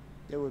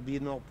 There would be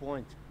no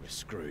point. We're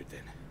screwed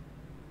then.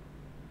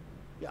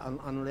 Yeah,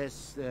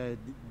 unless there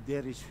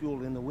is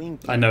fuel in the wing.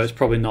 I know it's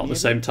probably not Maybe. the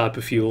same type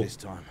of fuel. This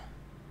time,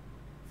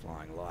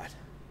 flying light.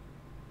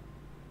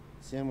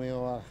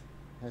 Samuel,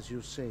 as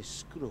you say,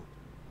 screw.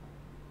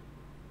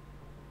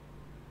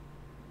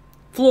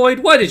 Floyd,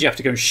 why did you have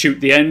to go and shoot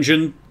the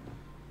engine?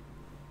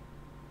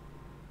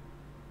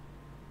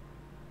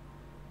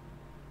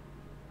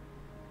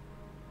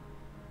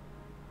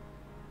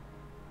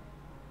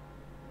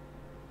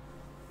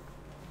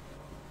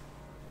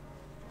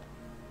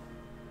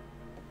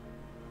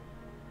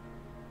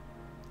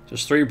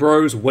 Just three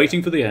bros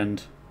waiting for the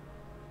end.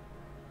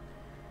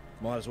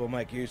 Might as well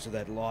make use of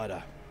that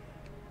lighter.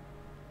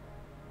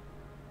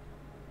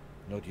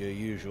 Not your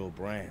usual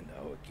brand,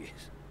 I would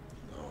guess.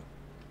 No.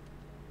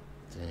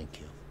 Thank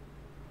you.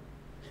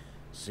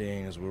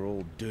 Seeing as we're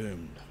all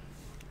doomed,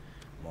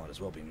 might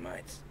as well be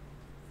mates.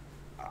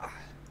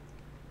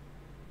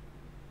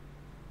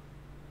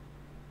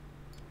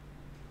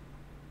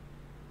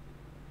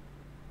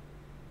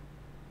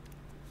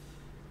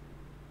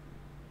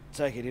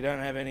 Take it you don't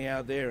have any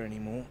out there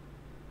anymore.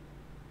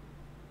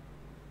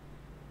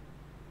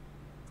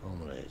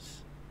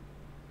 Comrades.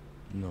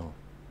 No.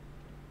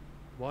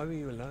 Why were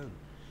you alone?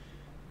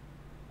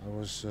 I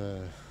was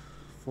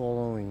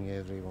following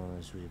everyone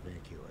as we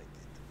evacuated.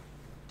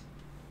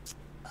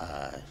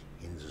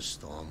 In the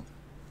storm,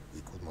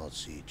 we could not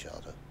see each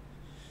other.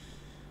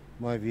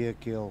 My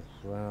vehicle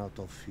ran out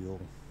of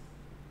fuel.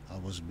 I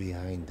was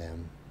behind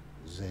them.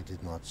 They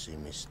did not see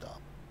me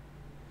stop.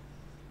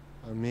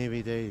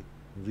 Maybe they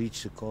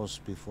reached the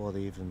coast before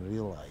they even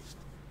realized.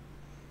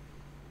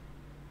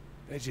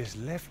 They just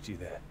left you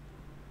there.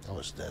 I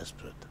was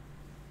desperate.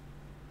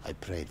 I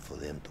prayed for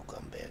them to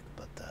come back,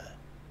 but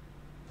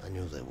I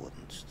knew they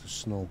wouldn't. The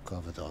snow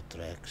covered our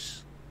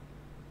tracks,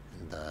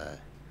 and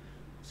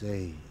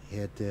they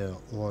had their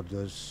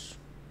orders.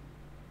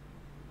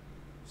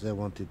 They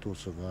wanted to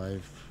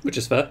survive. Which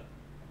is fair.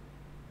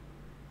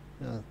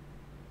 Yeah,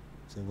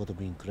 they would have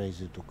been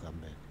crazy to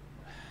come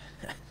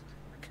back.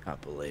 I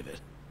can't believe it.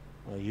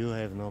 Well, you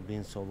have not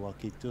been so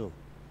lucky too.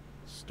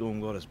 Storm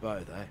got us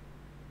both, eh?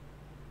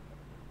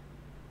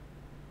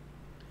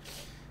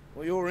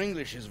 Well, your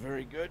English is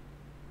very good.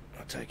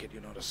 I take it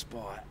you're not a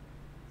spy.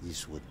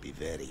 This would be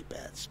very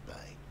bad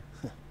spy.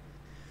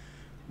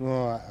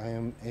 No, I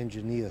am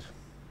engineer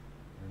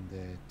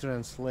and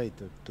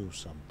translator too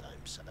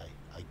sometimes.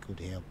 I could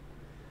help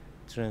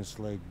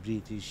translate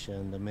British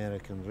and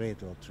American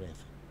radio traffic.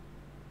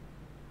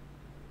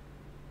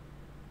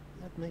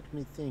 That makes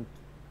me think.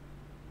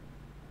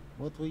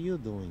 What were you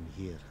doing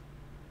here?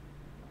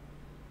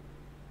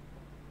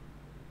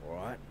 All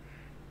right.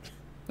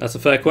 That's a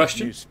fair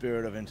question. New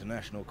spirit of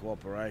international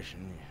cooperation,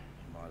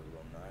 you might as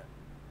well know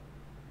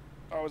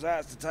it. I was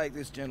asked to take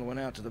this gentleman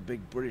out to the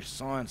big British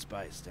science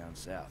base down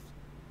south.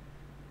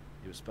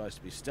 You were supposed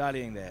to be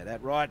studying there,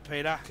 that right,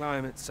 Peter?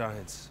 Climate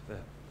science,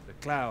 the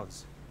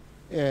clouds.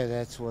 Yeah,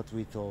 that's what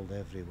we told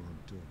everyone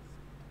too.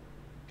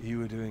 You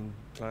were doing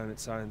climate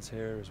science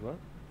here as well?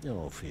 You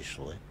know,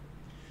 officially.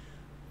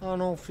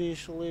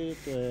 Unofficially,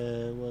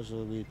 it was a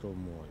little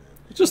more than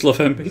that. Just love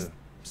him. He's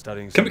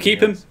studying. Can we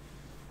keep him?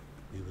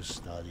 We were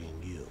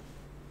studying you.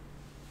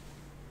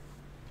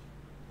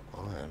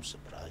 I am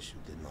surprised you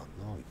did not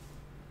know.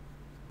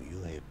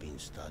 You have been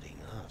studying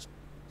us.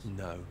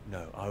 No,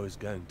 I was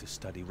going to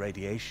study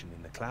radiation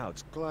in the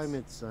clouds.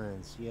 Climate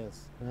science,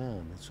 yes.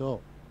 That's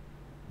all.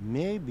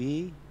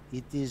 Maybe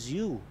it is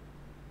you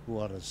who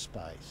are the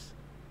spies.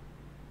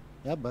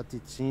 Yeah, but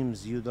it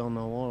seems you don't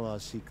know all our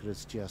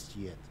secrets just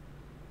yet.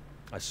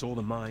 I saw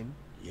the mine.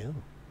 You?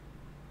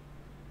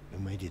 You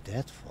made it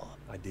that far?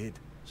 I did.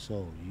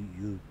 So,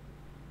 you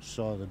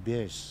saw the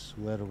base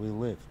where we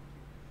live?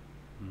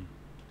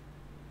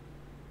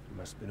 It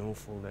must have been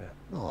awful there.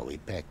 No, we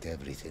packed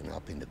everything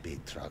up in the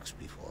big trucks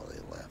before they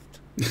left.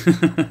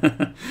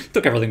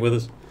 Took everything with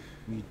us.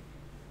 You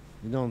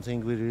don't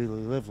think we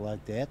really live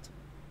like that?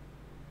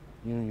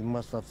 You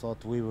must have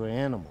thought we were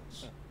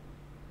animals.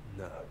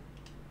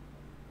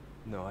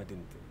 No, I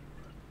didn't think.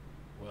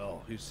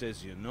 Well, who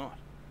says you're not?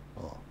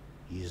 Oh,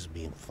 he's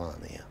being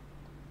funny.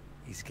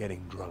 He's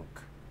getting drunk.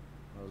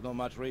 Well, there's not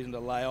much reason to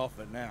lay off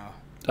it now.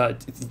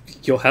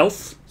 Your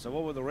health? So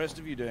what were the rest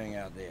of you doing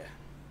out there?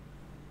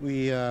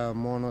 We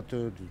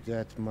monitored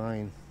that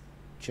mine,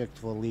 checked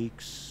for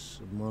leaks,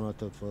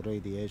 monitored for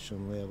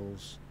radiation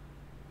levels.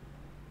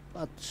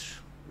 But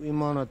we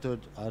monitored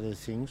other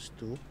things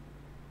too.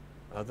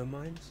 Other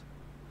mines?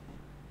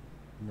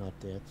 Not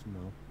that,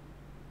 no.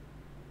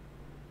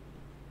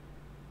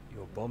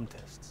 Your bomb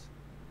tests?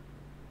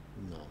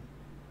 No.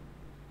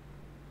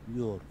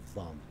 Your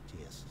bomb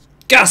tests.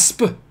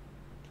 Gasp!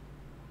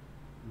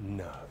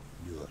 No.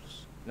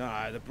 Yours.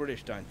 No, the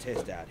British don't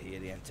test out here.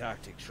 The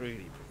Antarctic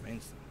Treaty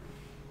prevents them.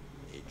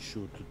 It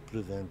should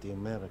prevent the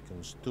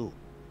Americans too.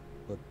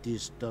 But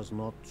this does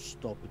not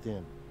stop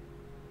them.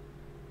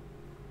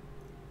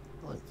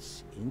 Oh,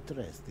 it's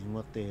interesting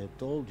what they had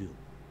told you.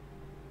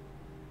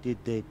 Did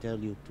they tell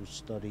you to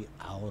study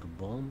our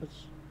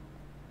bombs?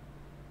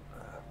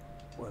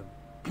 Well,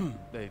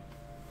 they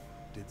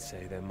did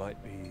say there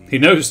might be... He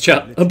knows,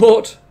 chat.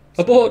 Abort!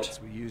 Abort!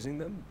 We're using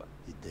them, but...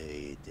 Did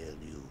they tell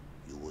you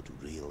you would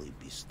really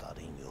be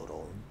studying your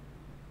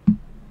own?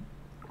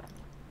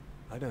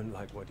 I don't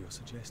like what you're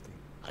suggesting.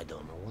 I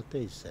don't know what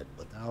they said,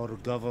 but our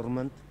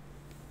government,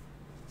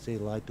 they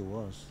lie to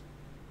us.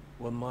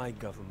 Well, my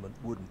government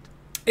wouldn't.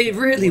 It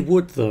really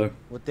would, though.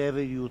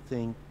 Whatever you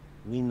think,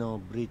 we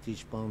know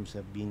British bombs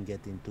have been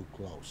getting too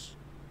close.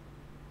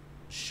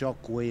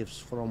 Shock waves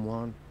from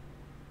one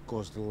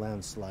caused a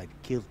landslide,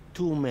 killed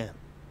 2 men.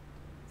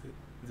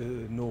 The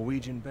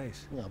Norwegian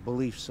base? Yeah, I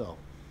believe so.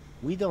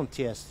 We don't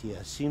test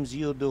here, seems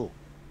you do.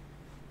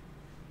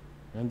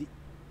 And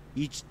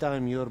each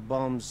time your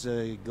bombs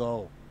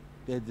go,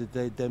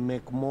 they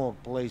make more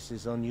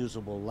places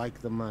unusable, like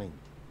the mine.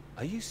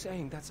 Are you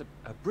saying that's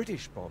a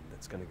British bomb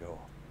that's gonna go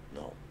off?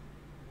 No.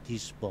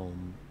 This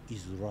bomb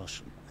is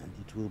Russian, and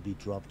it will be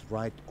dropped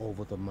right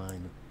over the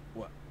mine.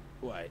 What?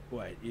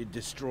 Wait, you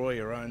destroy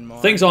your own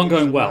mine? Things aren't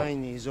going well. The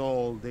mine is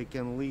old, they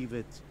can leave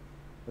it,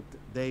 but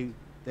they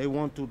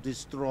want to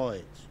destroy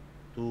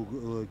it,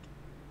 to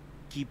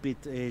keep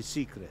it a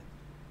secret.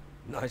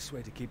 Nice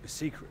way to keep a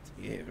secret.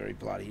 Yeah, very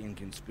bloody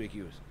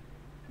inconspicuous.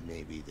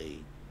 Maybe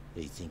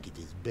they think it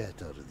is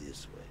better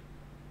this way.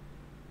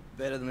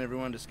 Better than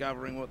everyone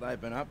discovering what they've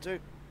been up to?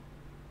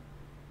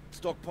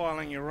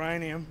 Stockpiling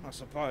uranium, I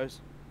suppose.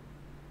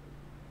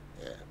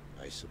 Yeah,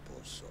 I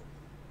suppose so.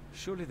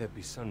 Surely there'd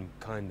be some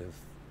kind of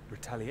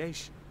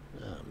retaliation.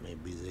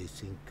 Maybe they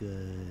think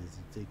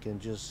they can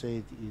just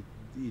say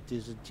it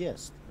is a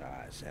jest.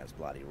 Ah, it sounds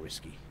bloody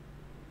risky.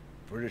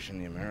 British and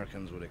the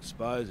Americans would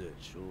expose it,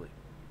 surely.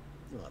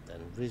 Well, then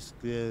risk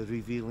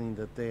revealing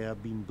that they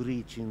have been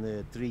breaching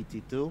the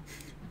treaty too?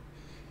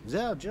 They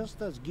are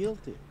just as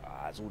guilty.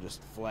 Ah, it's all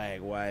just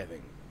flag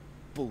waving.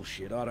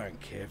 Bullshit, I don't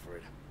care for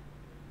it.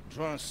 I'm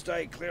trying to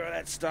stay clear of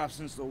that stuff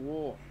since the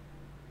war.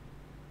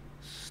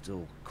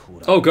 Still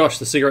caught up. Oh gosh,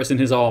 the cigarette's in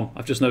his arm.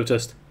 I've just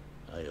noticed.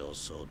 I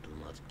also do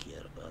not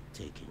care about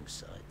taking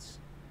sides.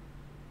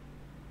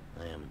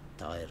 I am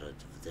tired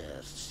of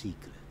their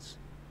secrets.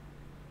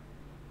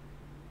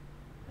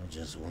 I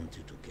just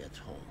wanted to get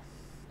home.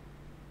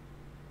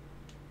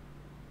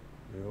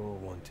 We all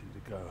wanted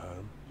to go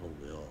home. Oh,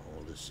 we are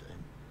all the same.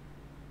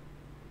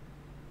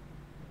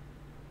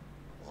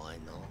 Why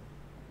not?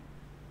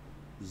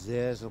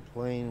 There's a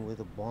plane with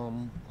a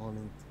bomb on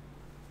it.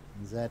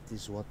 And that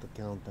is what the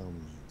countdown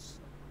means.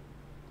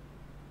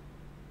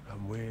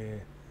 And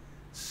we're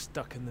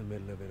stuck in the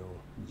middle of it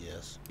all.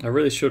 Yes. I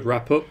really should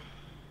wrap up.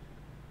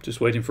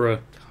 Just waiting for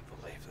a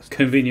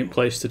convenient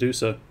place to do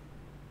so.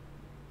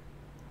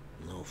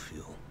 No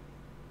fuel.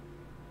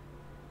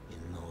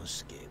 And no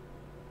escape.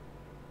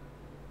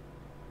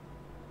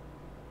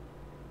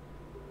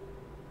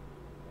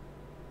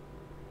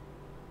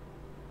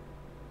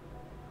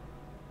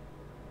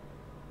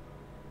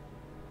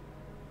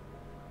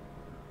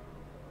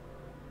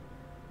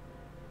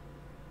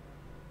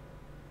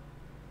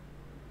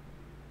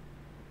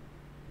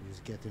 It's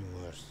getting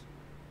worse.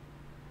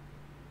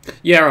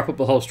 Yeah, wrap up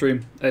the whole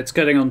stream. It's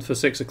getting on for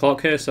 6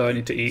 o'clock here, so I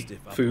need to eat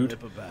food.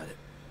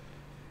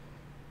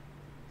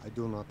 I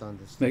do not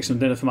understand. Make some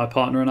dinner for my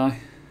partner and I.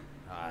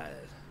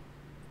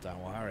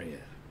 Don't worry,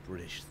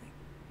 British thing.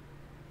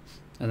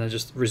 And then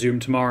just resume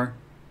tomorrow.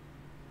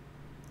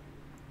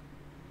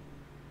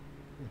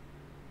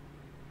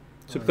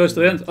 Super close to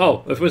the end?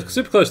 Oh, if we're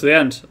super close to the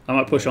end, I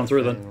might push on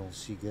through then. Final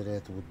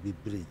cigarette would be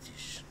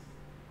British.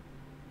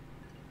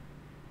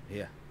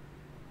 Yeah.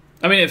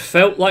 I mean, it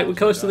felt like we're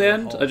close to the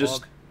end. I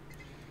just...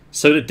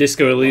 So did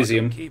Disco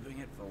Elysium. Keeping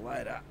it for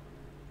later.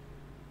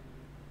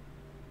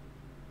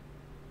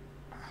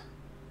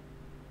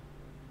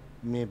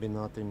 Maybe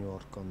not in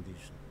your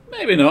condition.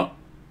 Maybe not.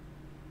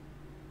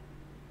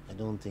 I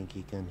don't think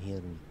he can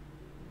hear me.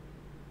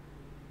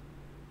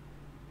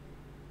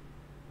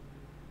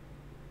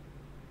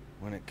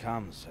 When it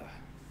comes,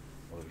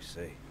 what do we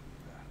see?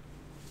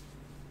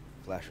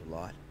 Flash of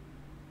light.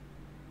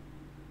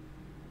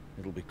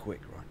 It'll be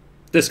quick, right?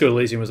 Disco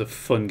Elysium was a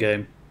fun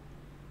game.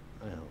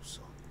 I hope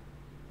so.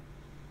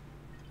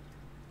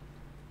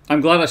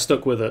 I'm glad I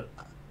stuck with it.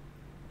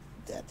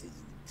 That is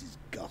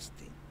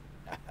disgusting.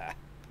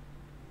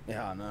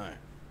 Yeah, I know.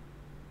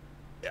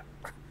 Yeah.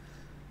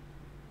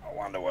 I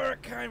wonder where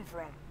it came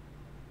from.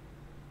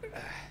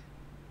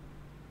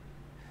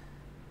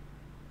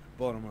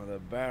 Bottom of the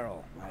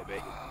barrel,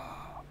 maybe.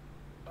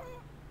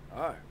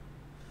 Oh.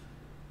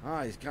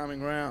 Ah, he's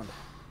coming round.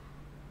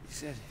 He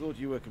said... Thought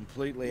you were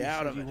completely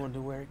out of it. You wonder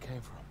where it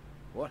came from.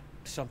 What?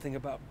 Something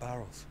about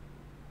barrels.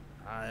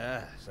 Ah,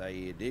 yeah, so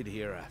you did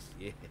hear us,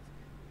 yeah.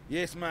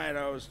 Yes, mate,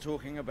 I was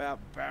talking about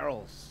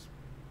barrels.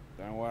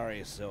 Don't worry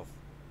yourself.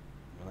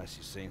 Unless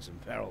you've seen some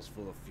barrels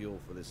full of fuel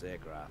for this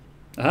aircraft.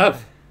 I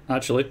have,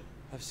 actually.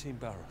 I've seen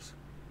barrels.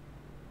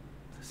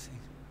 I've seen...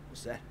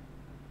 What's that?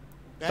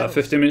 About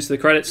 15 minutes to the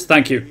credits.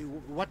 Thank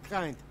you. What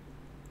kind?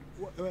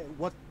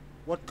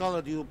 What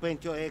color do you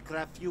paint your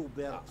aircraft fuel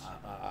barrels?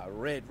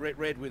 Red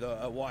with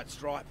a white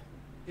stripe.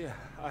 Yeah,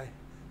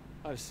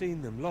 I've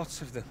seen them,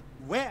 lots of them.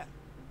 Where?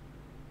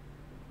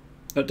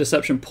 At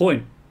Deception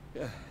Point.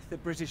 the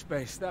British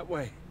base, that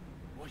way.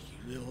 What,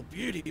 you little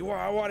beauty?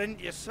 Why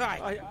didn't you say?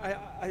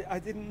 I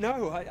didn't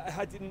know.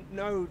 I didn't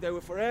know they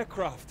were for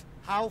aircraft.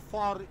 How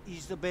far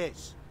is the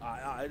base?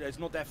 It's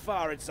not that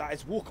far. It's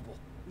walkable.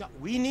 No,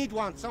 we need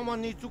one.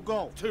 Someone needs to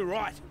go. Too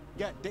right.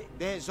 Yeah,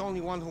 there's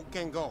only one who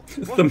can go.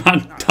 The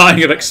man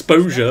dying of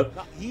exposure.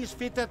 No, he's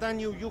fitter than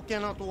you. You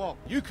cannot walk.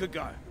 You could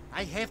go.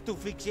 I have to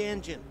fix the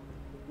engine.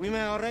 We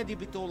may already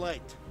be too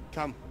late.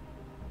 Come.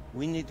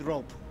 We need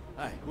rope.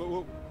 Hey,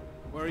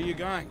 where are you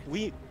going?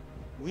 We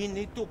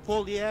need to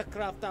pull the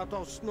aircraft out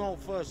of snow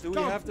first. Do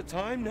we have the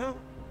time now?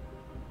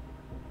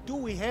 Do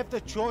we have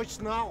the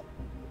choice now?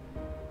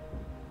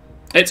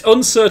 It's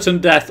uncertain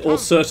death or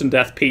certain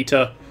death,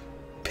 Peter.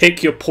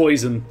 Pick your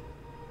poison.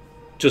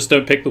 Just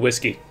don't pick the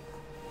whiskey.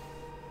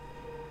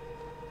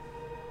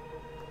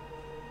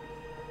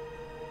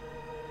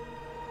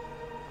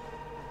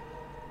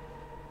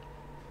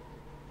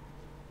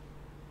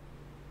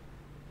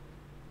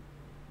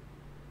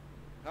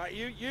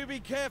 You be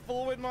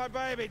careful with my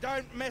baby.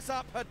 Don't mess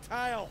up her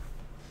tail.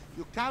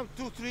 You count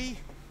 2, 3.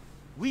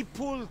 We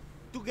pull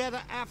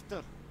together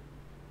after.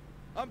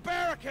 I'm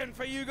barricading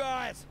for you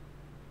guys.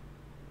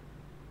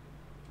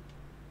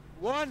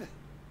 1.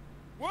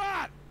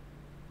 1.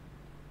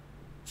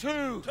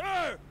 2. 2.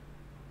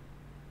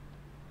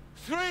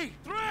 3.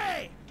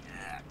 3.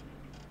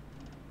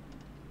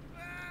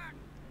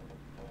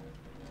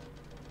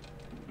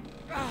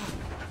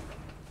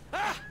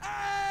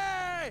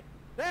 Hey!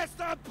 That's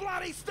the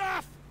bloody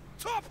stuff!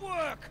 Top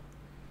work!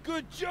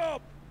 Good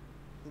job!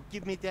 You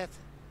give me that.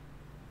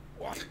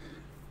 What?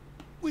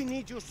 We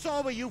need you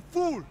sober, you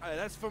fool! Hey,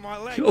 that's for my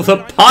leg. You're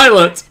the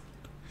pilot!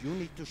 You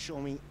need to show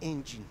me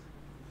engine.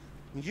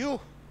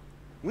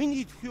 We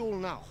need fuel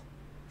now.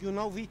 You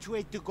know which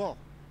way to go.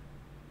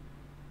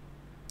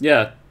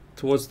 Yeah,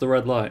 towards the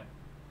red light.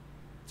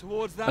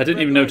 Towards that I didn't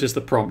red even light. notice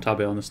the prompt, I'll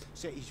be honest.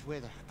 Say it's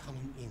weather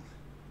coming in.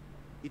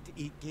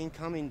 It can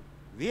come in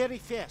very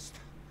fast.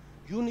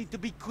 You need to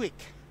be quick.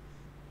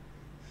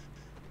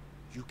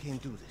 You can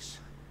do this.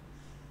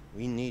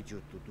 We need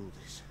you to do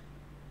this.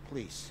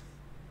 Please.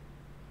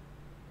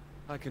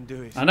 I can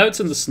do it. I know it's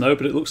in the snow,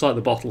 but it looks like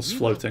the bottle's You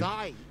floating. will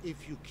die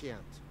if you can't.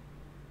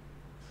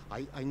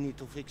 I need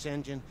to fix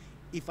engine.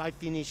 If I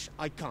finish,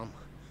 I come.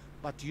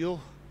 But you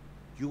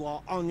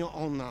are on your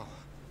own now.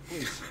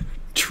 Please.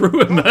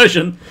 True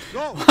immersion?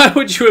 Go. Why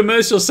would you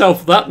immerse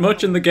yourself that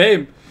much in the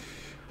game?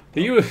 Are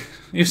you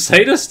a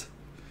sadist?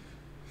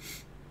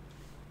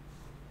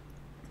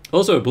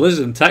 Also, a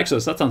blizzard in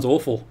Texas. That sounds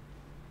awful.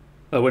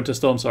 Winter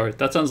storm, sorry.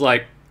 That sounds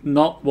like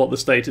not what the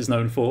state is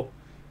known for.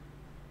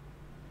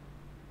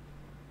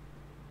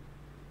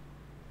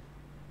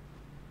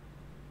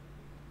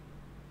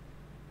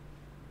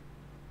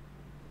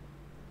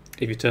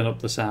 If you turn up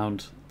the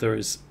sound, there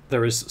is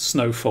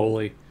snow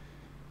foley.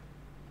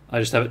 I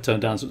just have it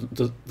turned down, so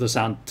the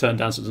sound turned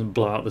down so it doesn't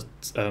blow out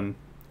the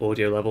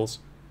audio levels.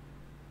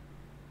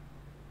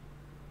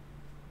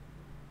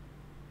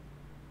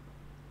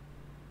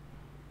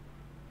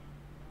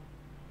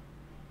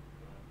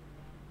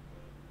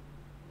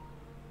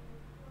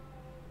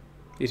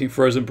 Eating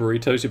frozen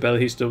burritos, your belly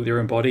heats up with your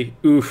own body.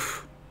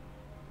 Oof.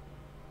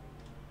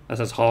 That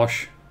sounds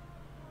harsh.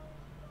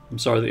 I'm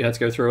sorry that you had to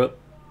go through it.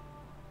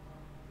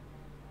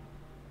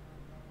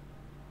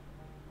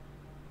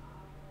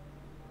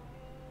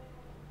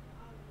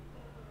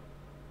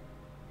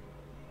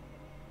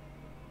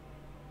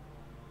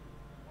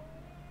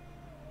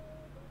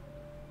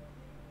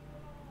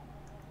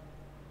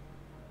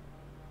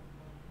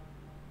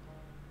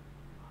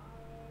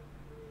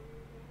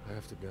 I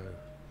have to go.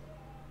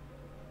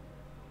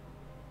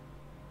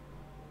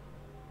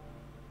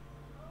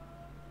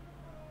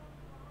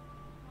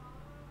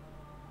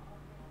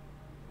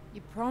 You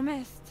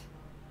promised.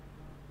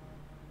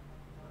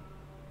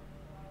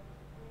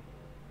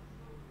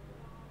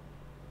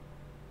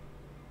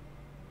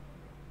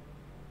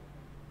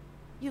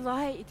 You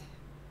lied.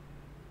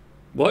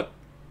 What?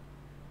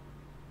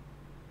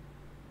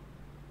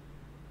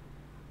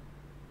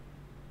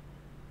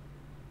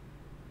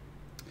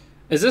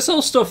 Is this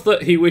all stuff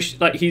that he wished,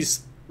 like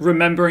he's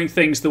remembering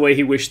things the way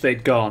he wished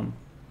they'd gone?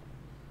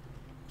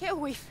 Get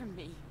away from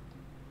me.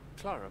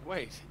 Clara,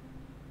 wait.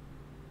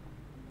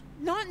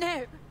 Not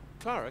now.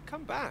 Clara,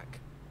 come back.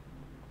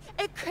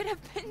 It could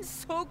have been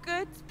so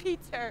good,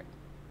 Peter.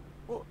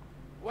 Well,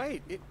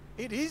 wait,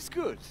 it is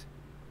good.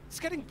 It's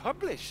getting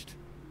published.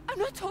 I'm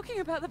not talking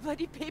about the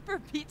bloody paper,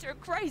 Peter.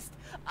 Christ.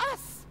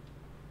 Us.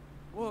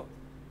 Well,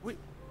 we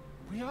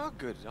are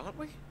good, aren't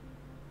we?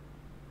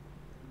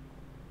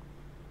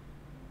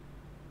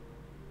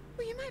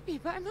 Well, you might be,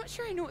 but I'm not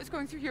sure I know what's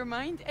going through your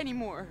mind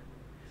anymore.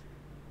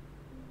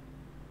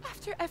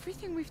 After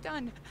everything we've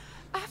done,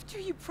 after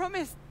you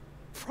promised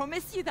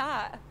you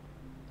that.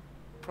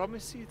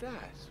 Promise you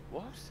that?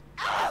 What?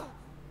 Ow!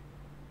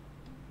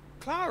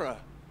 Clara!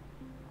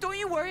 Don't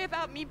you worry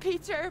about me,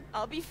 Peter.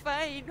 I'll be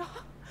fine.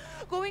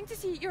 Going to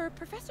see your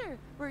professor,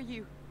 were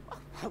you?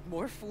 Oh,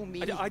 more fool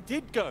me. I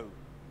did go.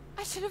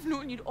 I should have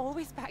known you'd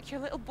always back your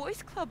little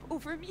boys club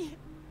over me.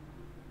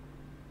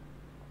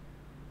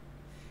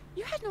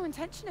 You had no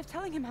intention of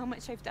telling him how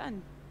much I've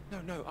done.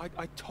 No,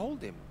 I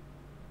told him.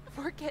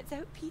 Word gets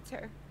out,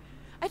 Peter.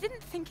 I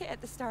didn't think it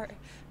at the start,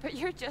 but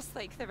you're just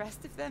like the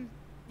rest of them.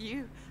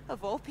 You,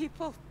 of all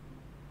people.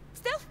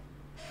 Still,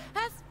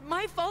 that's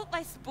my fault,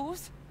 I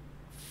suppose.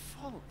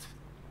 Fault?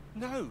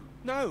 No,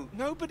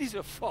 nobody's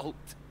at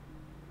fault.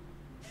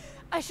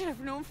 I should have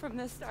known from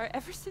the start,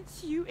 ever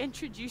since you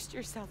introduced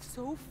yourself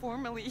so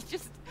formally.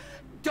 Just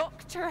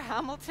Dr.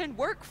 Hamilton,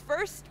 work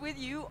first with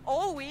you,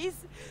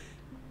 always.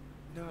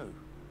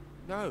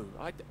 No,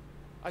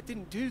 I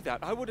didn't do that.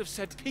 I would have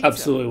said Peter.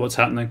 Absolutely, what's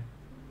happening?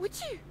 Would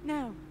you?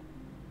 No.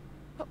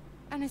 Oh,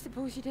 and I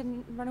suppose you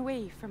didn't run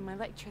away from my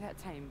lecture that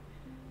time.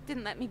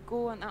 Didn't let me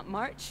go on that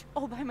march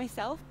all by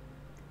myself.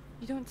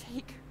 You don't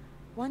take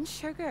one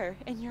sugar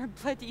in your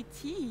bloody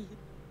tea.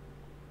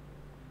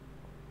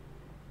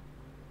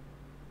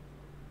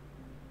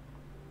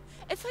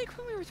 It's like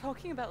when we were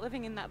talking about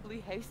living in that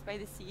blue house by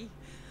the sea.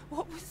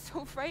 What was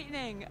so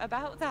frightening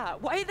about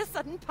that? Why the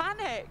sudden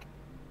panic?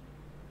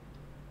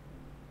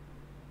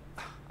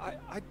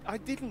 I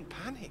didn't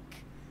panic.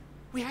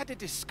 We had a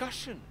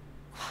discussion.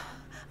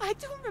 I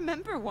don't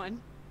remember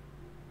one.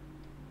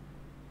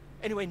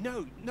 Anyway,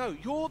 no,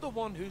 you're the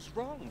one who's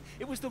wrong.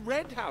 It was the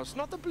red house,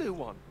 not the blue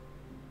one.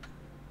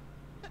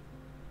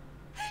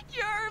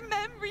 Your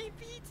memory,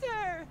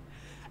 Peter!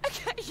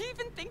 Are you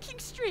even thinking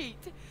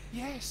straight?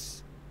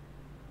 Yes.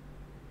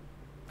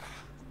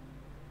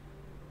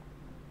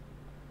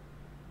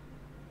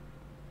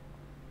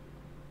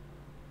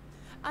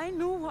 I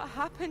know what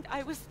happened.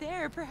 I was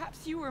there.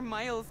 Perhaps you were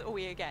miles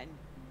away again.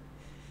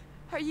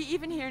 Are you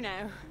even here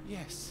now?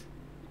 Yes.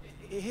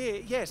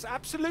 Here, yes,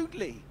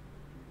 absolutely.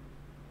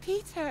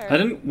 Peter! I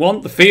didn't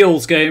want the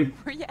feels game.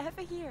 Were you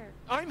ever here?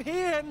 I'm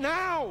here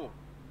now!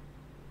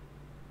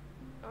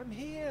 I'm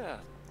here.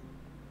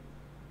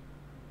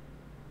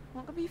 I'm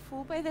not gonna be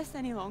fooled by this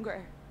any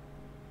longer.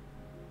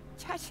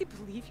 Do you actually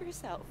believe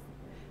yourself?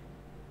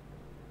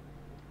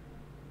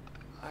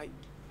 I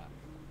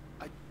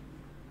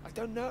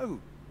don't know.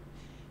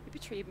 You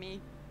betrayed me.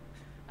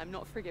 I'm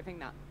not forgiving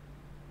that.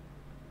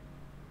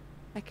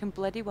 I can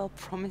bloody well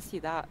promise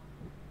you that.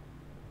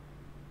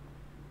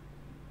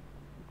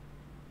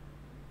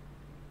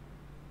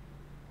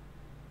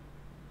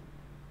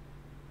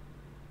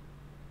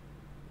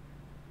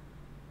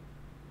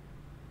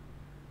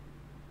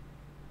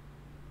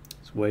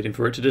 Just waiting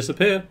for it to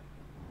disappear.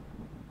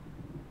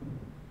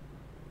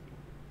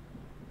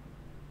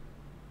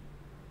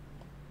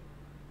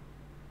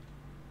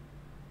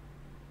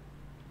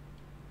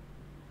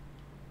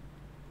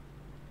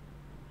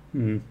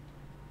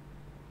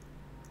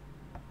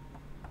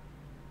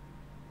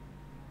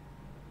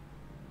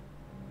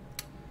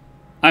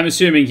 I'm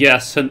assuming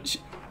yes, and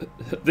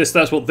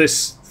that's what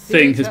this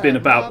thing has been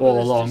about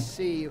all along.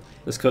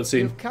 This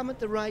cutscene. You've come at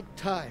the right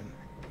time.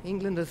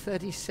 England are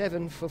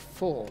 37 for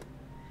 4.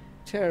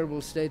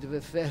 Terrible state of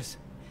affairs.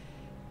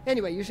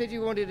 Anyway, you said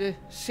you wanted to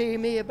see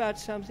me about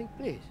something,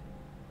 please.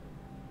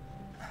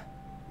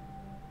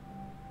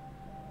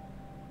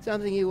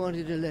 Something you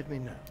wanted to let me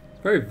know.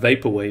 Very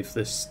vaporwave,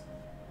 this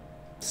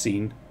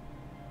scene.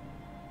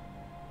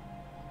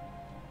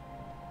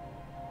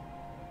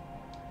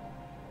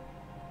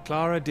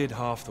 Clara did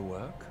half the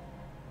work.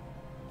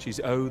 She's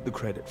owed the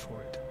credit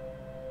for it.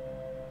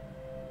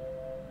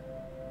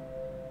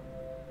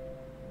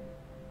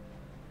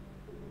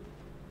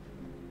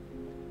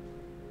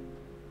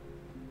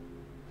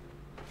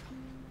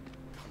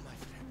 Come, my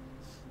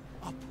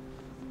friend.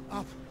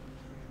 Up.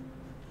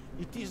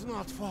 It is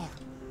not far.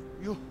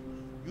 You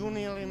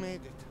nearly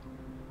made it.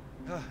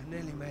 Oh,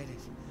 nearly made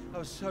it. I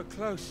was so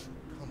close.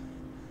 Come,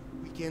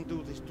 we can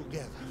do this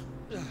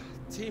together.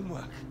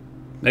 Teamwork.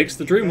 Makes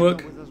the dream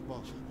work. With us,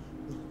 boss.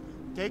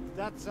 Take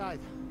that side.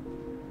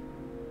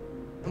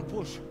 And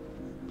push.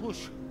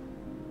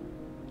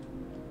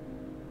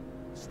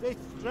 Stay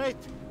straight.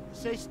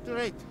 Stay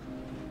straight.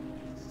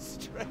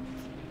 Straight.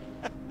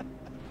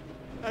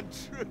 And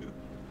true.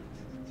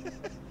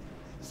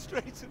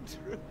 Straight and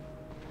true.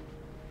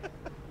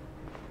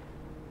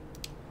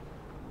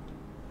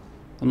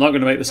 I'm not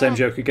going to make the same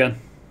joke again.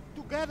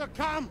 Together,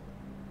 come.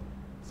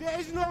 There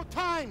is no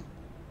time.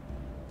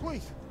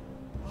 Please.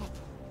 Up.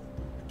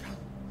 Come.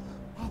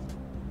 Up.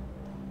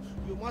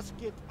 You must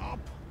get up.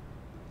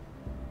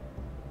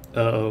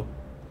 Uh-oh.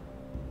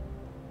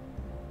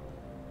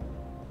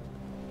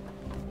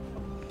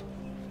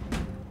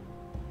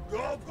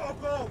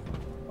 Go!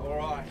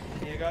 Alright,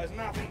 here goes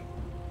nothing.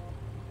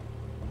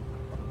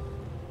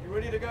 You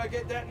ready to go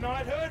get that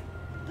knighthood?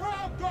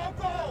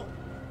 Go!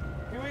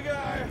 Here we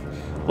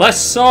go! Less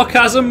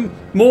sarcasm,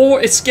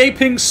 more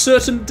escaping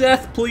certain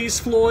death, please,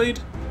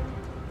 Floyd.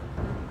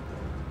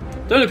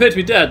 Don't appear to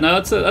be dead. No,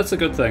 that's a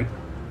good thing.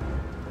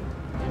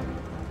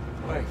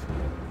 Wait.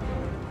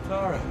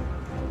 Clara,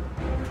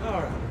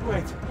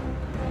 wait.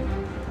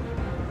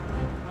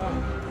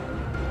 Oh.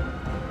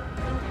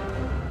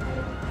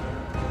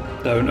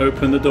 Don't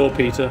open the door,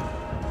 Peter.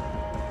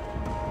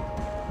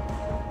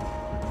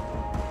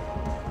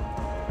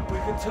 We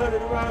can turn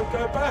it around and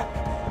go back.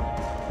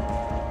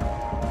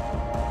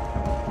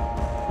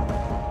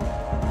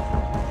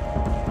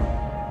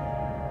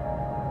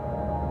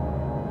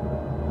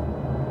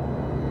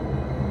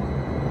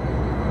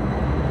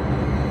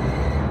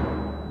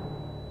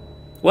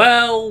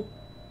 Well,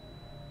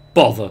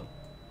 bother.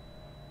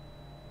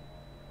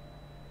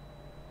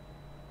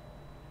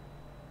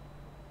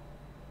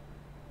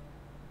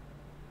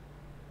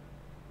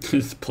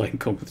 It's playing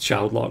come with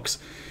child locks.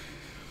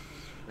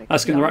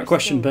 Asking the right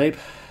question, babe.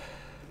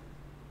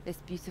 This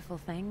beautiful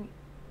thing,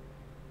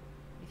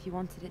 if you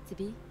wanted it to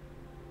be.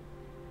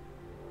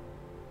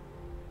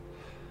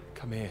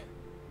 Come here.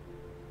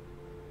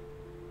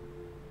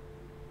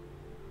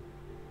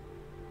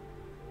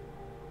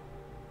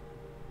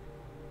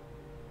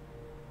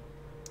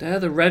 They're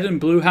the red and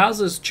blue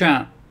houses,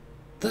 chat.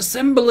 The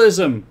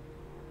symbolism.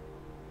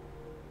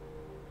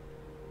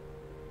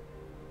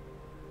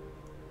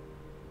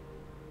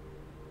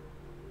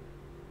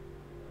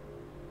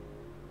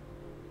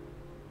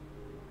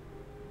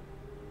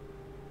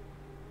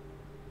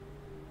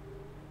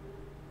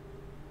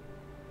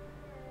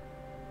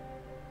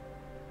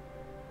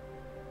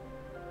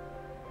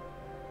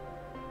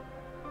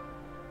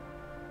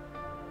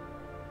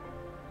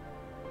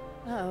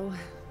 Oh,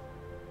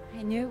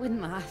 I knew it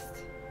wouldn't last.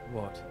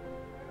 What?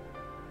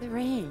 The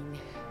rain.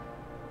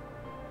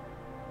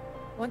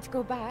 Want to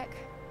go back?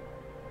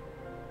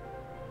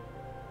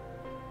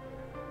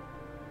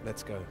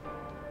 Let's go.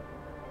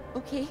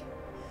 Okay,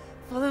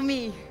 follow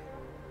me.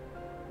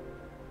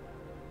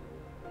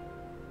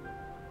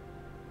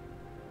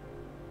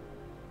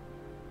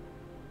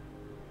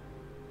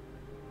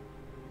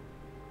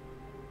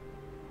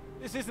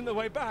 This isn't the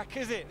way back,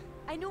 is it?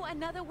 I know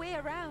another way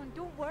around.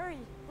 Don't worry.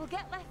 We'll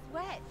get less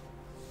wet.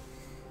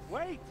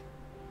 Wait!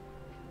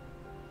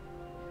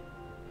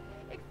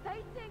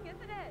 Exciting,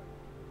 isn't it?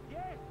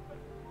 Yes,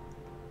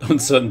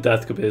 Uncertain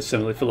death could be a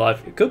simile for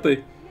life. It could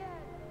be.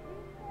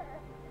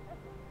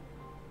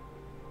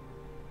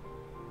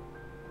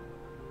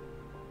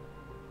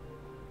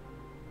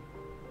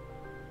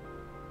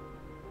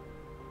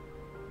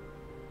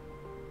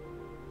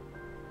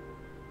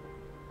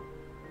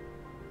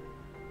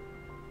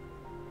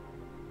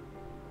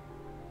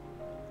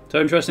 So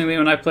interestingly,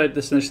 when I played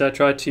this initially, I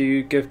tried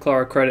to give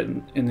Clara credit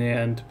in the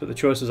end, but the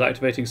choice was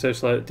activating so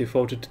slow it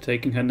defaulted to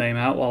taking her name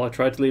out while I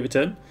tried to leave it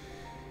in.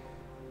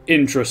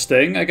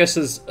 Interesting. I guess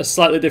a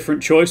slightly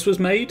different choice was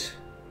made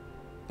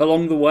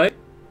along the way.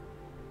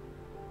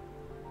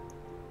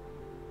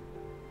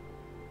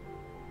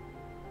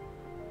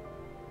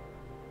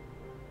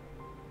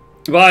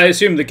 But I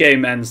assume the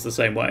game ends the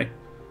same way.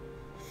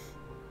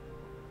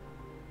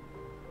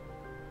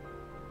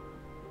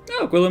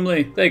 Oh, Gwilym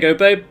Lee. There you go,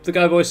 babe. The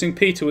guy voicing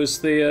Peter was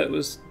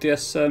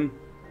DS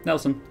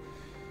Nelson.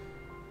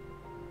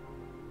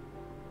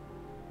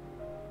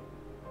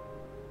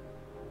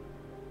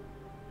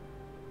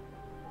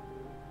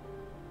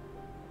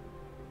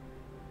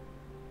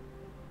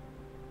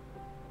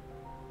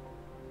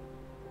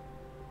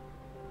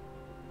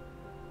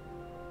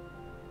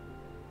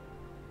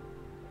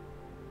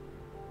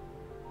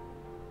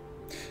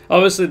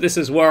 Obviously, this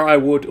is where I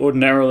would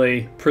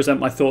ordinarily present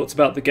my thoughts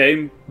about the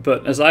game,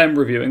 but as I am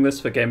reviewing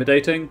this for Gamer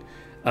Dating,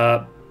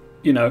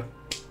 you know,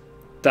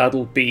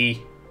 that'll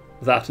be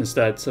that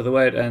instead. So the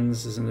way it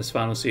ends is in this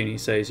final scene, he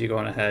says, "You go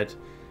on ahead,"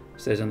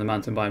 stays on the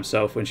mountain by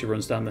himself when she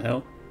runs down the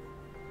hill.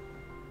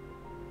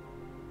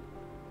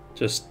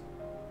 Just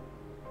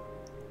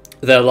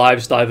their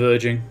lives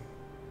diverging.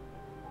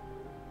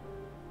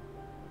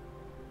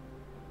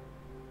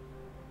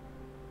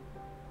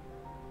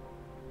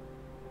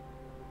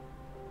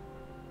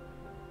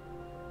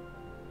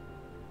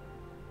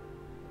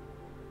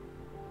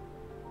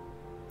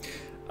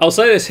 I'll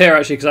say this here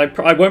actually because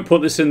I won't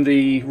put this in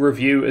the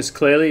review as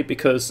clearly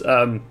because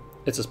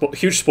it's a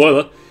huge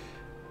spoiler.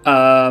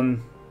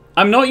 I'm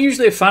not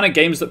usually a fan of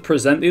games that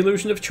present the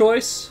illusion of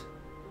choice.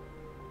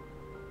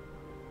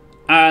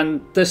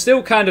 And there's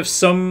still kind of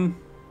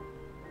some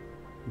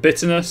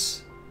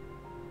bitterness,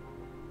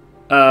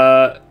 you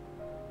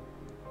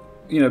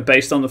know,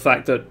 based on the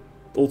fact that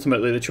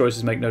ultimately the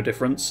choices make no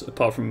difference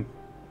apart from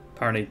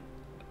apparently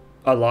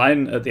a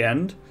line at the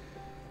end.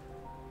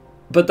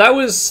 But that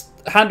was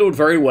handled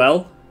very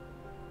well.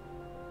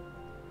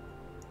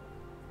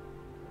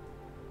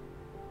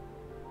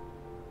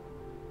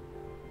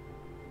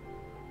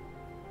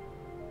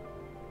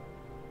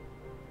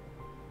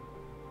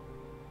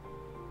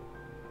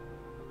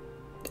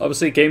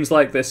 Obviously, games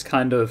like this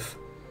kind of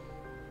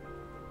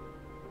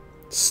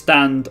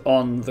stand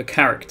on the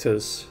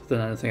characters than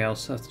anything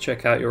else. I have to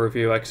check out your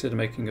review. I consider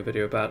making a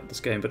video about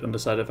this game, but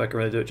undecided if I can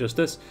really do it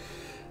justice.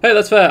 Hey,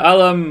 that's fair.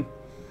 I'll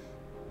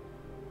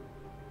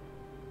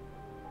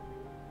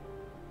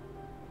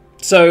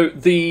So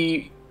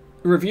the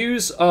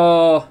reviews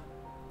are...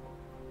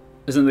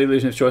 Isn't the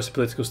illusion of choice a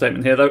political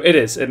statement here, though? It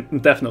is.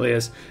 It definitely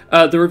is.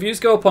 The reviews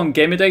go up on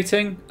Gamer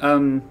Dating,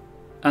 and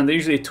they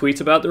usually tweet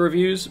about the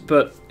reviews,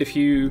 but if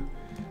you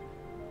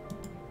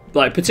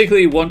like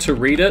particularly want to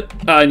read it,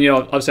 and you know,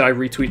 obviously I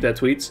retweet their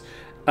tweets,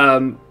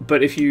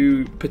 but if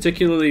you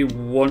particularly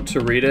want to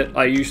read it,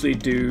 I usually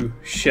do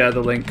share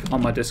the link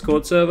on my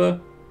Discord server.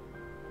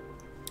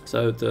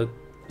 So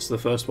it's the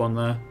first one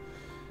there.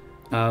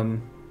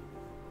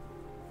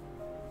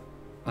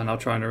 And I'll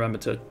try and remember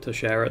to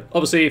share it.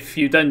 Obviously, if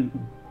you then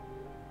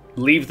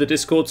leave the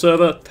Discord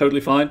server,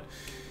 totally fine.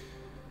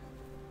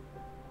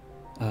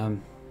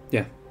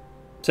 Yeah.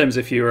 Same as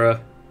if you're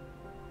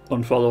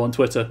unfollow on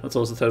Twitter, that's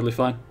also totally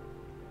fine.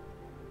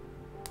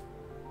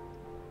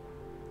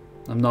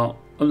 I'm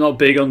not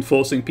big on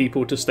forcing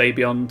people to stay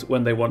beyond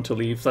when they want to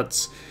leave.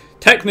 That's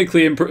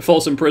technically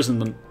false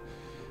imprisonment.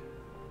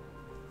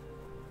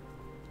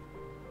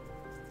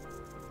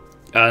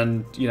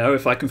 And, you know,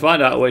 if I can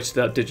find out a way to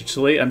do that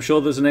digitally, I'm sure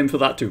there's a name for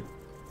that too.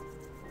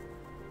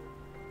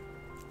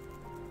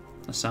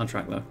 A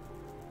soundtrack, though.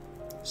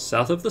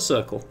 South of the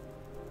Circle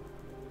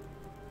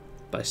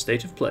by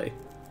State of Play.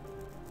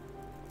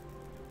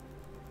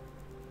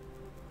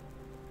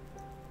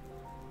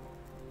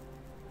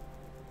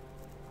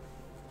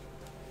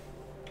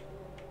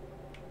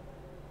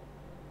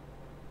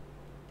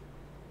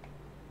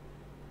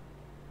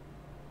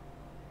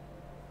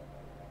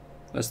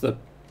 That's the...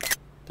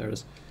 There it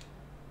is.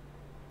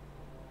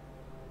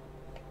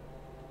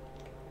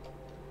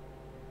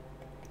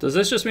 Does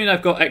this just mean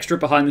I've got extra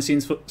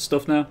behind-the-scenes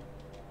stuff now?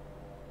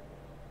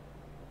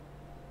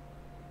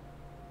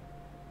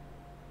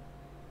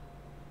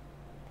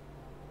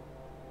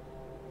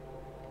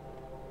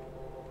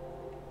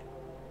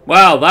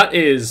 Wow, that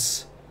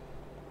is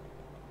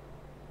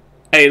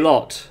a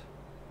lot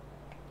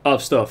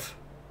of stuff.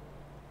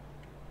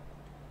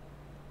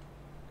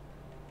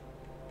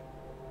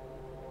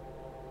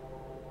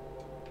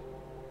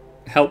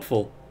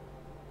 Helpful.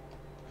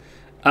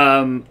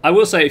 I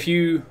will say, if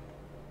you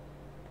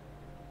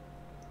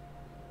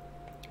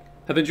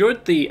have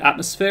enjoyed the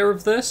atmosphere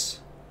of this,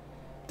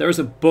 there is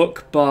a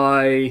book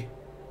by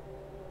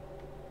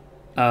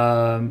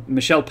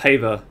Michelle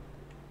Paver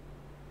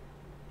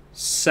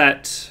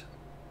set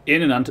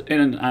in an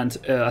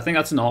I think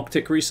that's an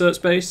Arctic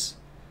research base,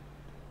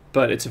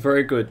 but it's a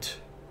very good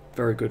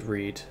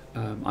read.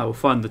 I will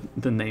find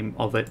the name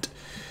of it.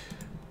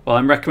 While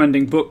I'm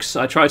recommending books,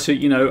 I try to,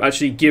 you know,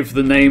 actually give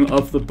the name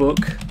of the book.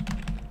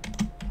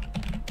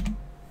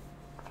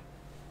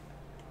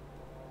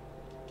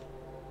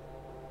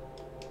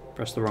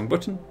 Press the wrong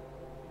button.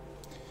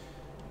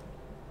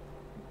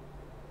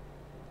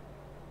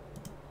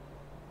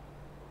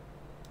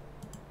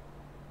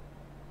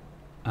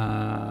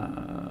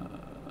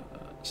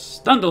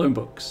 Standalone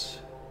books.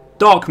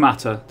 Dark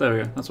Matter. There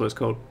we go. That's what it's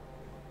called.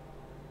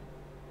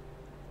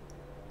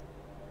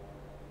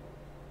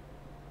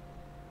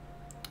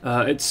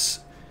 It's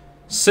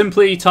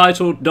simply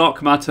titled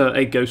Dark Matter,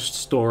 A Ghost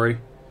Story.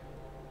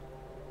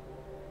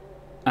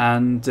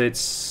 And it's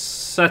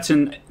set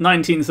in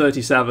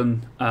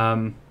 1937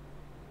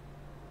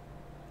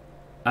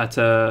 at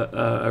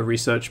a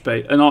research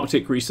base, an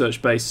Arctic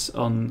research base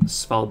on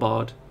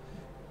Svalbard.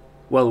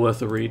 Well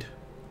worth a read.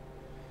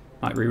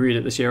 Might reread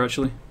it this year,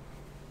 actually.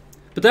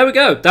 But there we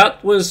go.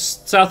 That was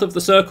South of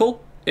the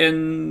Circle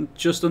in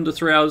just under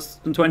 3 hours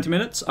and 20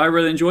 minutes. I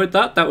really enjoyed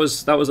that. That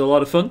was a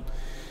lot of fun.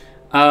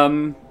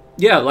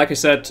 Yeah, like I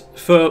said,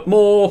 for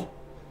more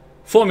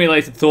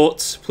formulated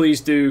thoughts, please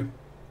do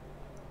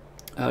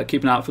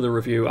keep an eye out for the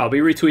review. I'll be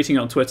retweeting it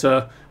on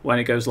Twitter when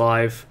it goes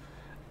live,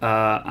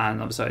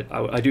 and obviously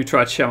I do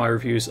try to share my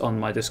reviews on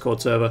my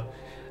Discord server.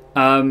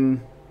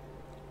 I'm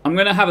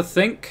going to have a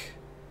think.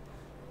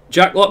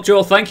 Jack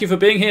Lockjaw, thank you for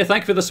being here.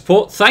 Thank you for the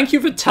support. Thank you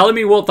for telling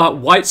me what that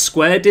white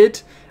square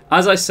did.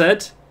 As I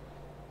said,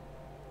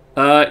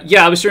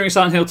 yeah, I was streaming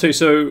Silent Hill 2,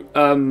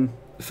 so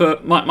for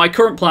my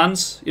current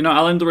plans, you know,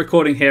 I'll end the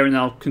recording here and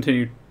I'll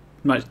continue.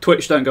 My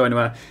Twitch, don't go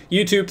anywhere.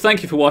 YouTube,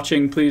 thank you for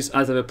watching. Please,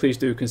 as ever, please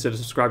do consider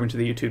subscribing to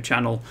the YouTube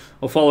channel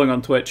or following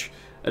on Twitch.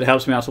 It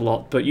helps me out a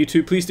lot. But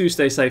YouTube, please do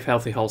stay safe,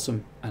 healthy,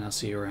 wholesome, and I'll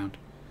see you around.